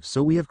alive,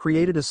 so we have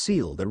created a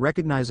seal that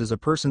recognizes a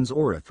person's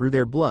aura through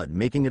their blood,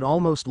 making it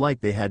almost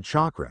like they had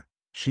chakra,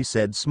 she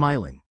said,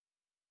 smiling.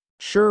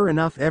 Sure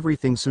enough,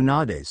 everything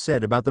Tsunade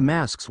said about the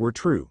masks were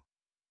true.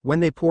 When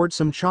they poured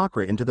some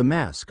chakra into the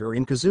mask, or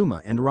in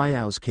Kazuma and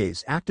Ryu's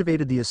case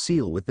activated the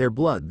seal with their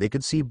blood, they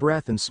could see,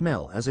 breath and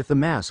smell as if the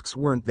masks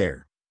weren't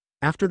there.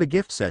 After the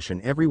gift session,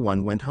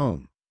 everyone went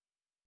home.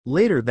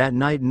 Later that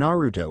night,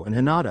 Naruto and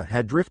Hinata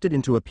had drifted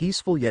into a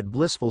peaceful yet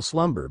blissful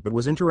slumber, but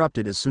was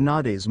interrupted as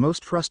Tsunade's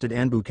most trusted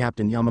Anbu,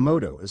 Captain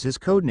Yamamoto as his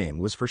codename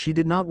was, for she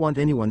did not want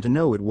anyone to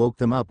know it, woke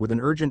them up with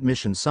an urgent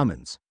mission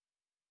summons.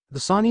 The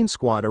Sannin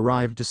squad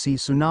arrived to see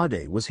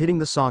Tsunade was hitting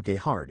the sake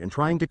hard and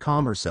trying to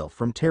calm herself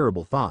from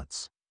terrible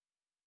thoughts.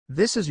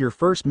 This is your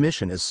first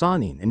mission as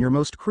Sannin, and your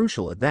most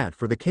crucial at that,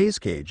 for the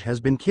Kazekage has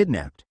been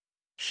kidnapped,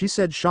 she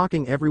said,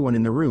 shocking everyone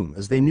in the room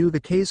as they knew the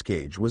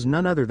Kazekage was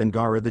none other than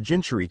Gaara, the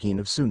Jinchurikin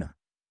of Suna.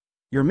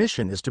 Your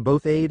mission is to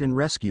both aid and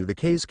rescue the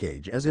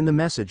Kazekage, as in the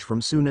message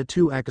from Suna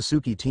 2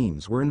 Akatsuki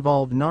teams were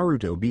involved.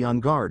 Naruto, be on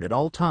guard at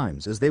all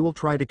times as they will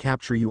try to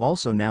capture you.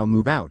 Also now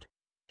move out,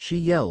 she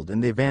yelled,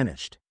 and they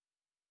vanished.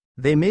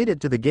 They made it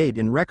to the gate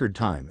in record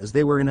time as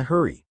they were in a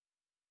hurry.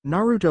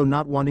 Naruto,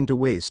 not wanting to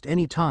waste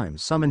any time,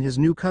 summoned his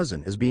new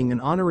cousin as being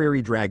an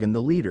honorary dragon,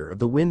 the leader of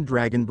the Wind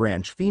Dragon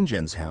branch,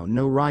 Finjensho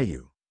no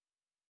Ryu.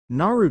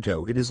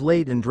 Naruto, it is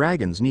late and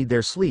dragons need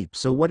their sleep,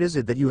 so what is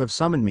it that you have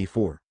summoned me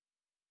for?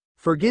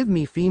 Forgive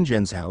me,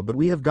 Finjensho, but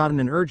we have gotten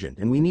an urgent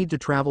and we need to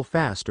travel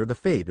fast, or the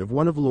fate of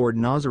one of Lord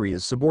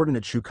Nazaria's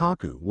subordinate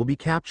Shukaku will be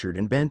captured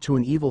and bent to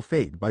an evil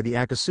fate by the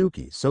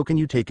Akatsuki. So can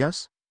you take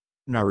us?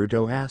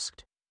 Naruto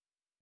asked.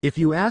 If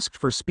you asked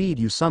for speed,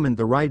 you summoned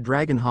the right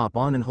dragon. Hop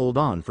on and hold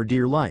on for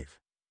dear life,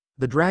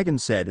 the dragon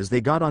said as they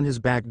got on his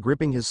back,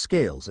 gripping his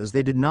scales. As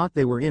they did not,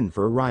 they were in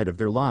for a ride of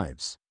their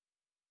lives.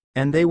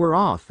 And they were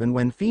off, and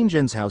when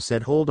Finjensho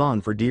said hold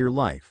on for dear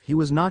life, he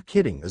was not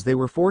kidding, as they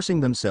were forcing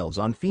themselves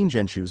on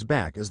Finjenshu's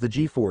back as the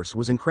G-force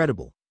was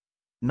incredible.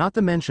 Not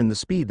to mention the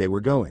speed they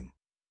were going.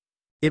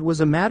 It was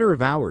a matter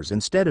of hours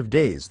instead of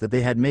days that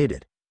they had made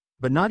it.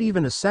 But not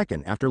even a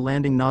second after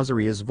landing,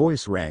 Nazaria's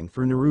voice rang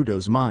through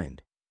Naruto's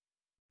mind.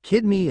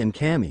 Kid, me and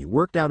Kami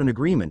worked out an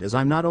agreement, as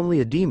I'm not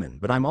only a demon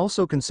but I'm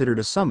also considered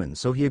a summon,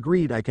 so he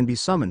agreed I can be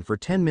summoned for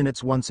 10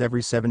 minutes once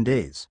every 7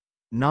 days,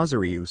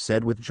 Nazariu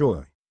said with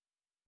joy.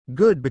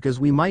 Good, because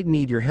we might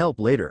need your help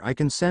later. I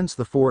can sense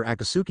the 4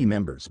 Akatsuki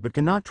members but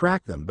cannot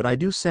track them, but I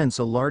do sense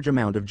a large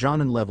amount of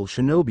Jonin-level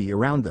shinobi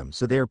around them,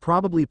 so they are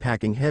probably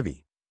packing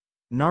heavy,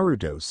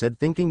 Naruto said,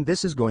 thinking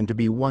this is going to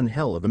be one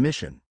hell of a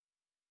mission.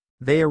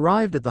 They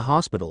arrived at the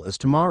hospital as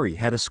Tamari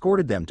had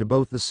escorted them to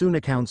both the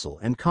Suna Council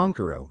and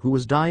Kankuro, who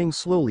was dying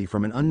slowly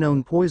from an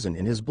unknown poison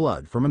in his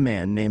blood from a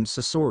man named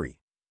Sasori.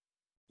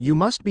 You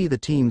must be the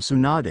team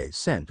Tsunade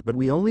sent, but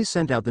we only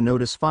sent out the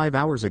notice 5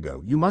 hours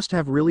ago. You must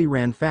have really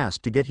ran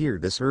fast to get here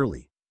this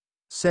early,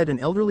 said an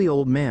elderly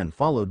old man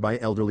followed by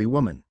elderly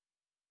woman.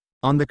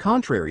 On the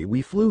contrary,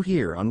 we flew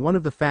here on one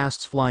of the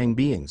fastest flying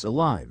beings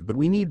alive, but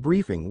we need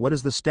briefing. What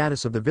is the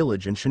status of the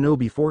village and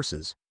shinobi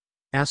forces?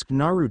 Asked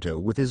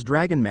Naruto with his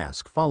dragon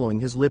mask following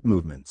his lip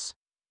movements.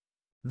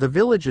 The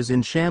village is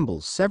in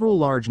shambles. Several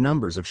large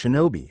numbers of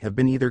shinobi have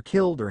been either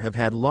killed or have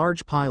had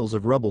large piles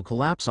of rubble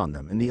collapse on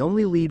them, and the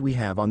only lead we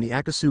have on the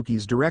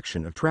Akatsuki's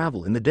direction of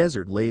travel in the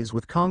desert lays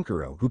with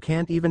Kankuro, who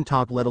can't even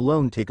talk let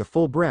alone take a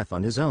full breath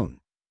on his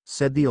own,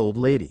 said the old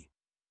lady.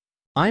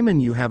 Iman,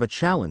 you have a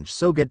challenge,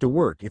 so get to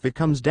work. If it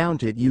comes down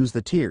to it, use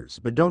the tears,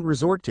 but don't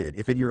resort to it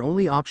if it's your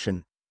only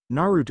option,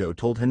 Naruto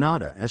told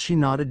Hinata as she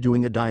nodded,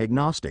 doing a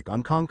diagnostic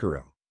on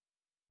Kankuro.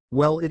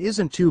 Well, it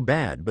isn't too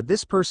bad, but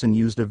this person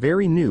used a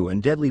very new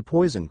and deadly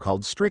poison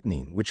called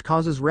strychnine, which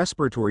causes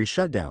respiratory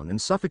shutdown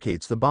and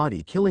suffocates the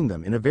body, killing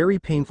them in a very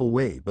painful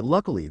way, but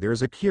luckily there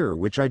is a cure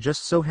which I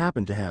just so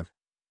happen to have,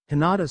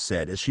 Hinata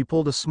said as she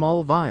pulled a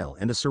small vial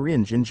and a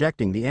syringe,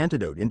 injecting the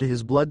antidote into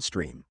his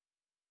bloodstream.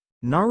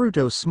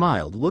 Naruto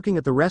smiled, looking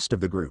at the rest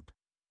of the group.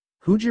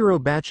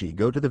 Hujiro, Bachi,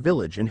 go to the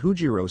village, and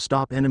Hujiro,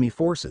 stop enemy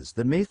forces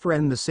that may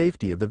threaten the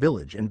safety of the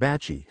village, and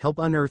Bachi, help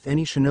unearth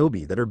any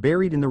shinobi that are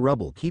buried in the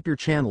rubble. Keep your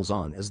channels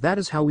on, as that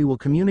is how we will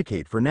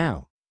communicate for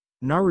now,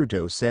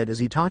 Naruto said as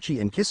Itachi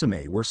and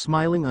Kisame were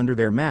smiling under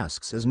their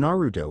masks, as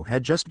Naruto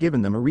had just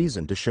given them a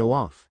reason to show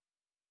off.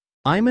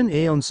 Iman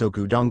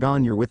Aonsoku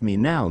Dangan, you're with me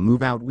now,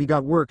 move out, we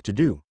got work to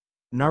do,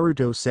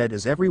 Naruto said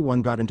as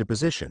everyone got into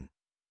position.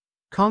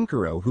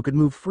 Kankuro, who could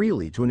move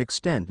freely to an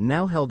extent,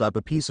 now held up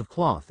a piece of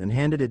cloth and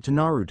handed it to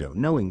Naruto,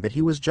 knowing that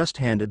he was just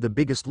handed the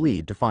biggest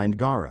lead to find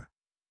Gaara.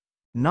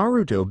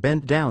 Naruto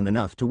bent down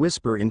enough to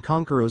whisper in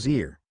Kankuro's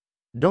ear.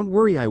 Don't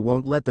worry, I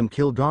won't let them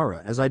kill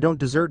Gaara, as I don't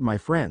desert my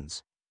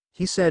friends,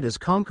 he said as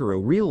Kankuro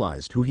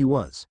realized who he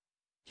was.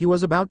 He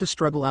was about to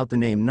struggle out the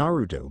name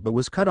Naruto but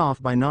was cut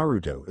off by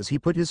Naruto as he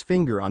put his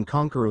finger on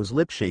Konkuro's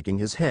lip, shaking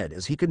his head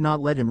as he could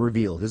not let him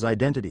reveal his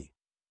identity.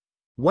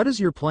 What is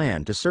your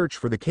plan to search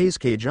for the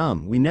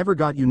Kazekage? We never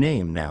got you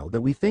name. Now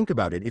that we think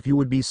about it, if you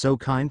would be so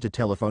kind to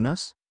telephone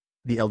us?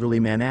 The elderly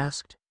man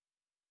asked.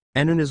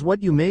 Anun is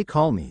what you may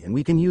call me, and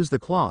we can use the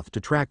cloth to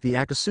track the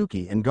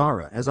Akatsuki and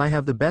Gaara, as I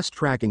have the best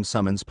tracking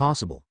summons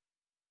possible.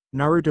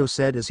 Naruto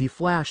said as he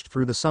flashed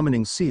through the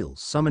summoning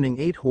seals, summoning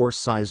 8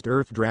 horse-sized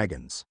earth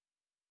dragons.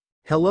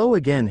 Hello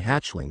again,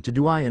 hatchling.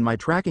 Do I and my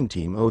tracking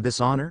team owe this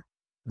honor?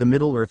 The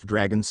Middle Earth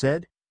Dragon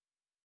said.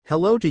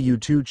 Hello to you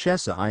too,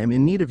 Chessa. I am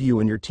in need of you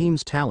and your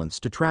team's talents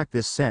to track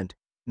this scent,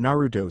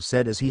 Naruto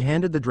said as he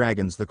handed the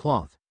dragons the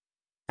cloth.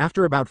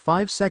 After about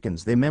 5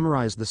 seconds they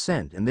memorized the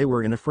scent and they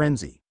were in a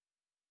frenzy.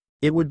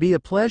 It would be a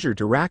pleasure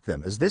to rack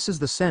them, as this is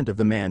the scent of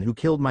the man who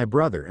killed my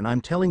brother, and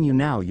I'm telling you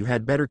now, you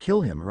had better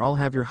kill him or I'll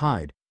have your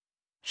hide.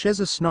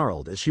 Chessa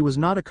snarled, as she was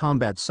not a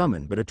combat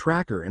summon but a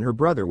tracker, and her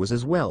brother was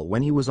as well.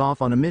 When he was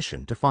off on a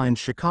mission to find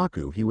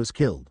Shikaku, he was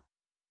killed.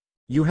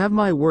 You have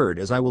my word,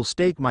 as I will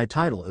stake my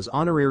title as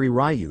honorary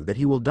Ryu that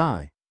he will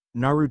die,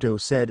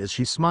 Naruto said as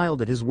she smiled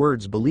at his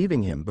words,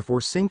 believing him before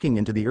sinking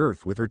into the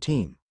earth with her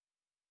team.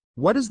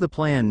 What is the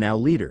plan now,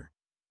 leader?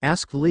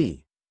 Asked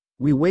Lee.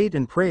 We wait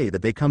and pray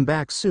that they come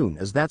back soon,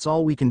 as that's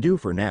all we can do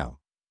for now,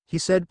 he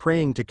said,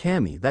 praying to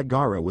Kami that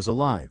Gaara was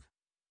alive.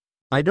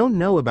 I don't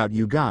know about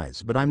you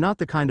guys, but I'm not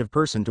the kind of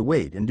person to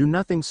wait and do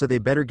nothing, so they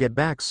better get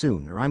back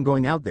soon or I'm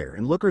going out there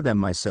and look at them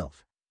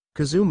myself,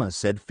 Kazuma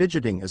said,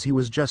 fidgeting as he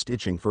was just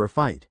itching for a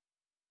fight.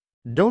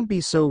 Don't be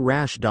so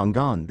rash,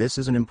 Dangan. This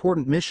is an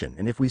important mission,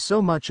 and if we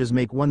so much as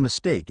make one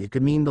mistake it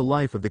could mean the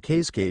life of the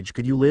Kazekage.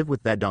 Could you live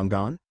with that,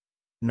 Dangan?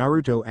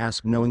 Naruto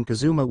asked, knowing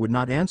Kazuma would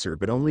not answer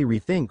but only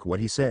rethink what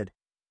he said.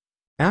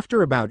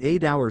 After about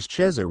 8 hours,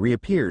 Chessa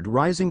reappeared,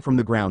 rising from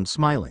the ground,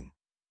 smiling.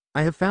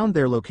 I have found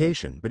their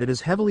location, but it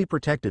is heavily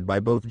protected by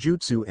both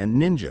jutsu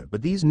and ninja,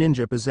 but these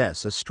ninja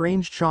possess a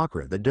strange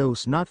chakra that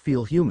does not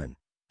feel human,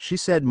 she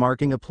said,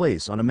 marking a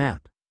place on a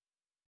map.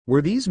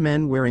 Were these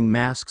men wearing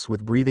masks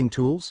with breathing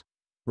tools?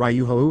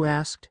 Ryuhou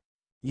asked.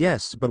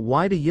 Yes, but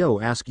why do you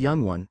ask,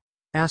 young one?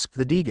 Asked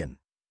the Deegan.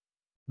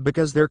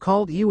 Because they're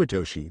called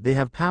Iwatoshi, they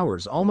have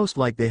powers almost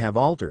like they have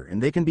altar, and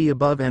they can be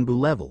above Anbu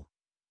level,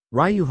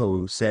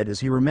 Ryuhou said as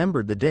he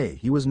remembered the day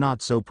he was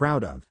not so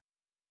proud of.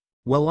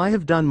 Well, I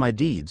have done my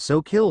deed,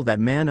 so kill that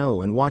man. Oh,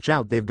 and watch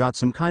out, they've got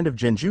some kind of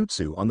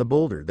genjutsu on the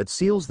boulder that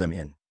seals them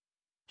in,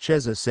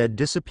 Chessa said,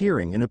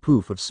 disappearing in a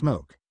poof of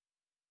smoke.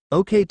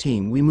 Okay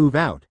team, we move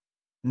out,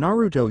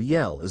 Naruto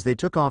yelled as they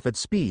took off at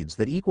speeds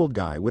that equaled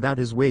Guy without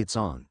his weights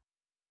on.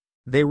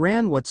 They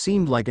ran what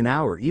seemed like an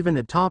hour, even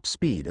at top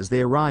speed, as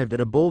they arrived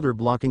at a boulder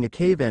blocking a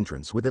cave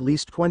entrance with at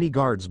least 20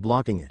 guards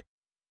blocking it.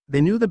 They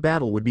knew the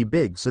battle would be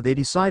big, so they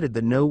decided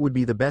that now would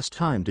be the best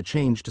time to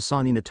change to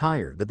Sannin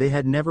attire that they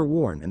had never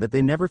worn and that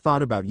they never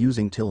thought about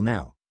using till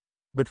now.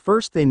 But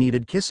first they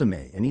needed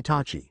Kisame and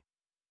Itachi.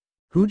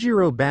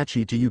 Hujiro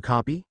Bachi, to you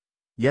copy?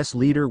 Yes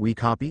leader, we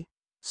copy,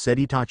 said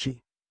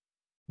Itachi.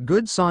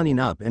 Good, Sannin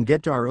up and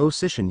get to our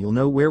position. You'll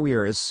know where we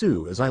are as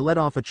soon as I let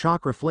off a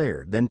chakra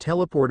flare, then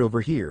teleport over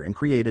here and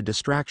create a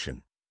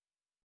distraction.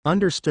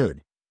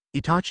 Understood,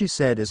 Itachi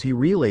said as he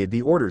relayed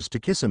the orders to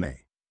Kisame.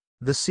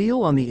 The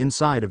seal on the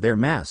inside of their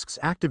masks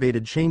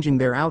activated, changing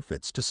their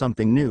outfits to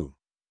something new.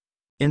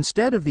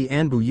 Instead of the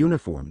Anbu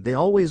uniform they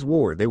always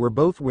wore, they were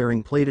both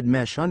wearing plated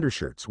mesh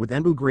undershirts with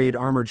Anbu-grade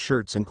armored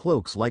shirts and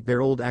cloaks like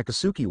their old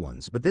Akatsuki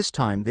ones, but this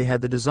time they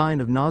had the design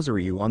of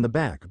Nazaryu on the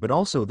back but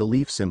also the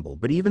leaf symbol,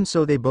 but even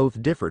so they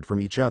both differed from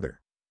each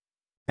other.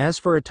 As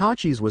for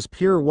Itachi's was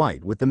pure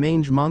white with the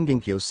mange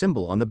Mangenkyo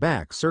symbol on the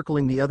back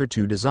circling the other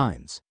two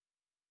designs.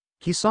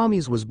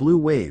 Kisami's was blue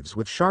waves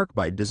with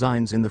sharkbite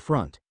designs in the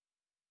front.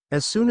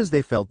 As soon as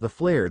they felt the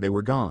flare they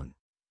were gone.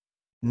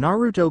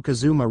 Naruto,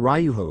 Kazuma,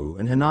 Ryuhou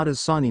and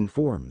Hinata's Sannin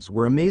forms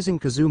were amazing,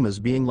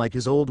 Kazuma's being like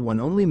his old one,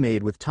 only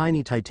made with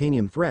tiny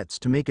titanium threads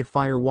to make it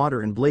fire,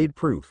 water and blade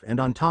proof, and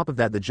on top of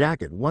that the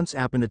jacket, once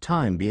upon a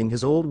time being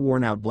his old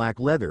worn out black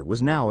leather,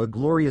 was now a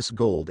glorious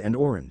gold and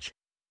orange.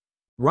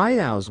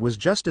 Ryu's was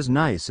just as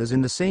nice, as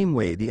in the same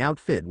way the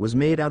outfit was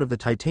made out of the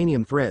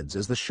titanium threads,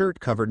 as the shirt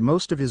covered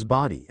most of his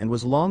body and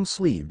was long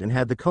sleeved and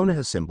had the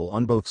Konoha symbol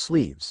on both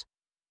sleeves.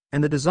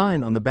 And the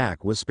design on the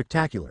back was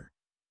spectacular.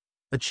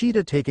 A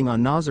cheetah taking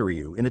on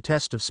Nazaryu in a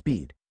test of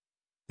speed.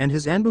 And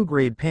his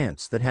Anbu-grade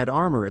pants that had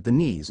armor at the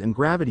knees and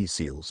gravity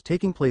seals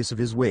taking place of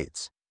his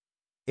weights.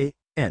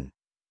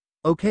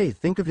 Okay,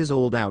 think of his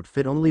old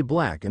outfit, only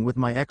black and with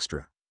my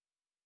extra.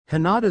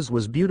 Hinata's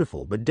was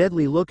beautiful but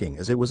deadly looking,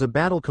 as it was a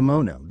battle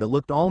kimono that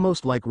looked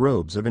almost like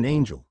robes of an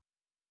angel.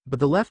 But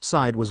the left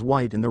side was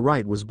white and the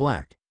right was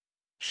black.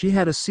 She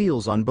had a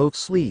seals on both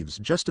sleeves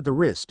just at the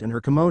wrist, and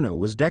her kimono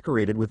was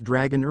decorated with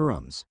dragon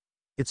urums.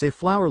 It's a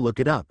flower, look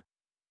it up.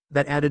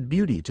 That added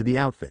beauty to the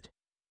outfit.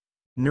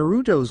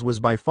 Naruto's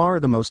was by far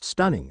the most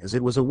stunning, as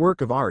it was a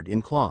work of art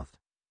in cloth.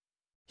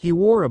 He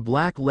wore a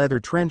black leather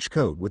trench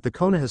coat with the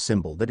Konoha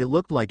symbol that it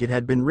looked like it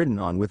had been written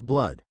on with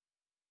blood.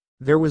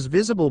 There was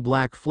visible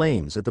black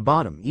flames at the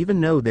bottom. Even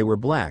though they were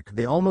black,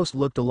 they almost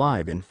looked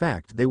alive. In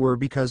fact, they were,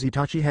 because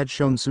Itachi had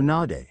shown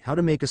Tsunade how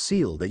to make a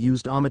seal that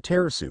used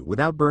Amaterasu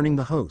without burning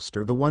the host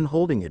or the one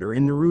holding it, or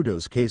in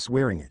Naruto's case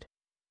wearing it.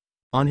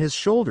 On his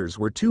shoulders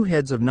were two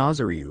heads of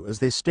Nazaryu as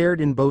they stared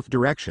in both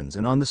directions,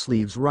 and on the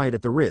sleeves right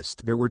at the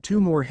wrist there were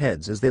two more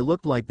heads as they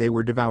looked like they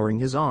were devouring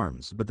his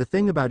arms. But the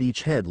thing about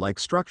each head-like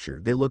structure,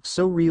 they looked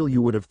so real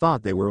you would have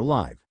thought they were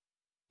alive.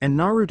 And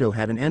Naruto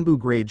had an Enbu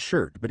grade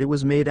shirt, but it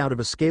was made out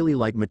of a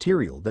scaly-like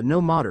material that no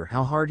matter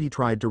how hard he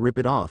tried to rip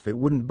it off it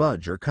wouldn't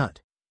budge or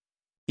cut.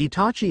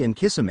 Itachi and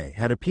Kisame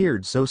had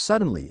appeared so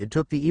suddenly it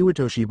took the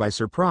Iwatoshi by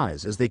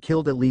surprise, as they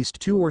killed at least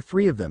 2 or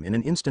 3 of them in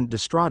an instant,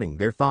 destroying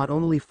their thought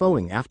only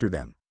foeing after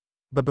them.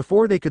 But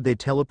before they could, they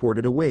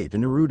teleported away to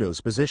Naruto's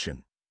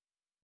position.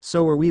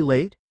 "So are we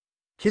late?"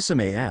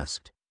 Kisame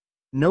asked.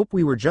 "Nope,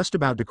 we were just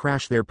about to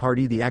crash their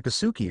party the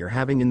Akatsuki are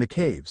having in the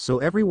cave, so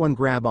everyone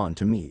grab on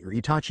to me or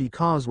Itachi,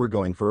 cause we're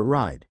going for a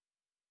ride,"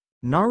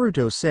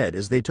 Naruto said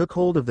as they took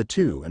hold of the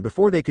two, and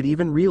before they could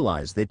even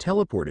realize they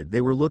teleported,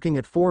 they were looking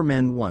at 4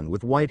 men, one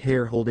with white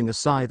hair holding a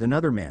scythe,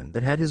 another man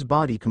that had his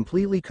body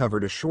completely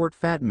covered, a short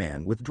fat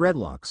man with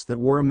dreadlocks that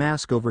wore a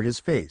mask over his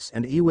face,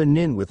 and Iwa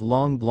Nin with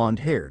long blonde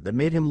hair that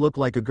made him look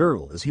like a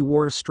girl as he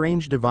wore a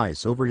strange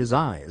device over his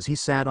eye as he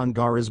sat on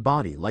Gaara's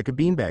body like a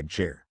beanbag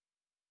chair.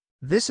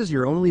 "This is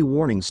your only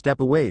warning,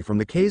 step away from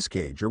the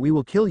cage or we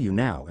will kill you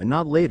now and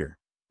not later,"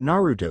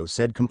 Naruto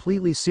said,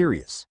 completely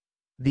serious.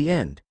 The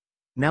end.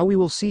 Now we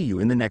will see you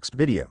in the next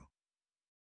video.